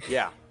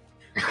 Yeah.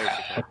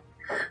 Basically.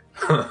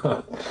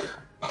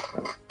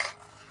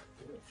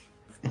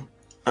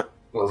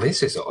 Well,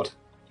 this is odd.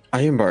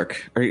 Ironbark,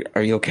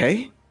 are you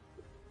okay?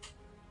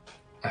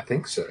 I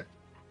think so.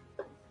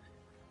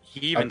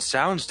 He even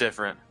sounds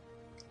different.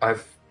 I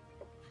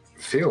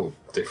feel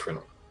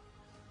different.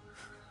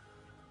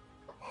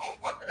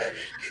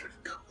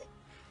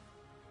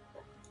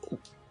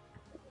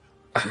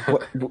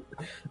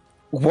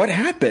 What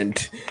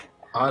happened?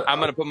 I'm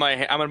gonna put my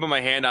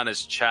hand on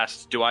his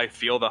chest. Do I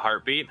feel the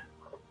heartbeat?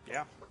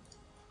 Yeah.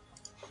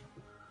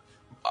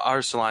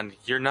 Arsalan,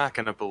 you're not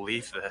gonna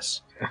believe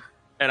this.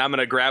 And I'm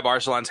gonna grab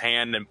Arsalan's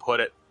hand and put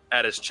it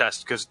at his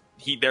chest because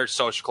they're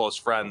such close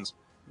friends.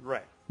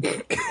 Right.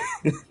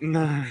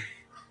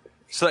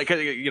 So like,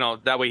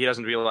 that way he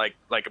doesn't feel like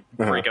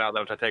freaking out that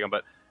I'm trying to take him.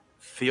 But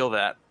feel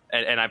that,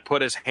 and I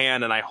put his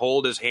hand and I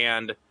hold his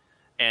hand,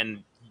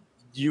 and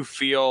you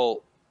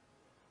feel.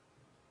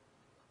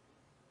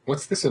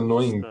 What's this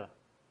annoying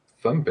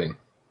thumping?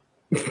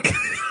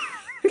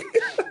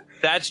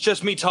 That's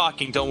just me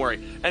talking. Don't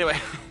worry. Anyway.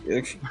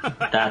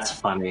 That's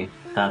funny.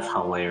 That's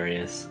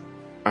hilarious.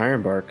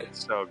 Ironbark.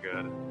 It's so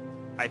good.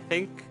 I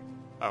think.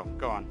 Oh,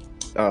 go on.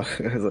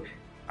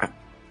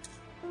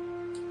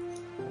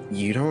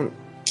 You don't.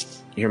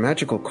 Your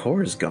magical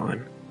core is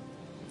gone.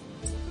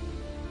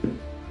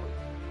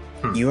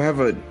 You have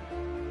a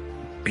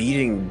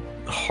beating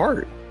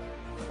heart.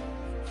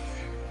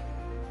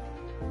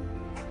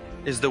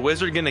 Is the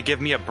wizard gonna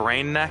give me a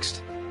brain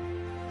next?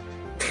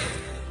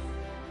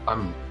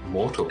 I'm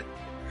mortal.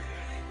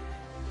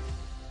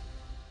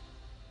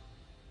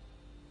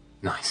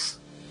 Nice.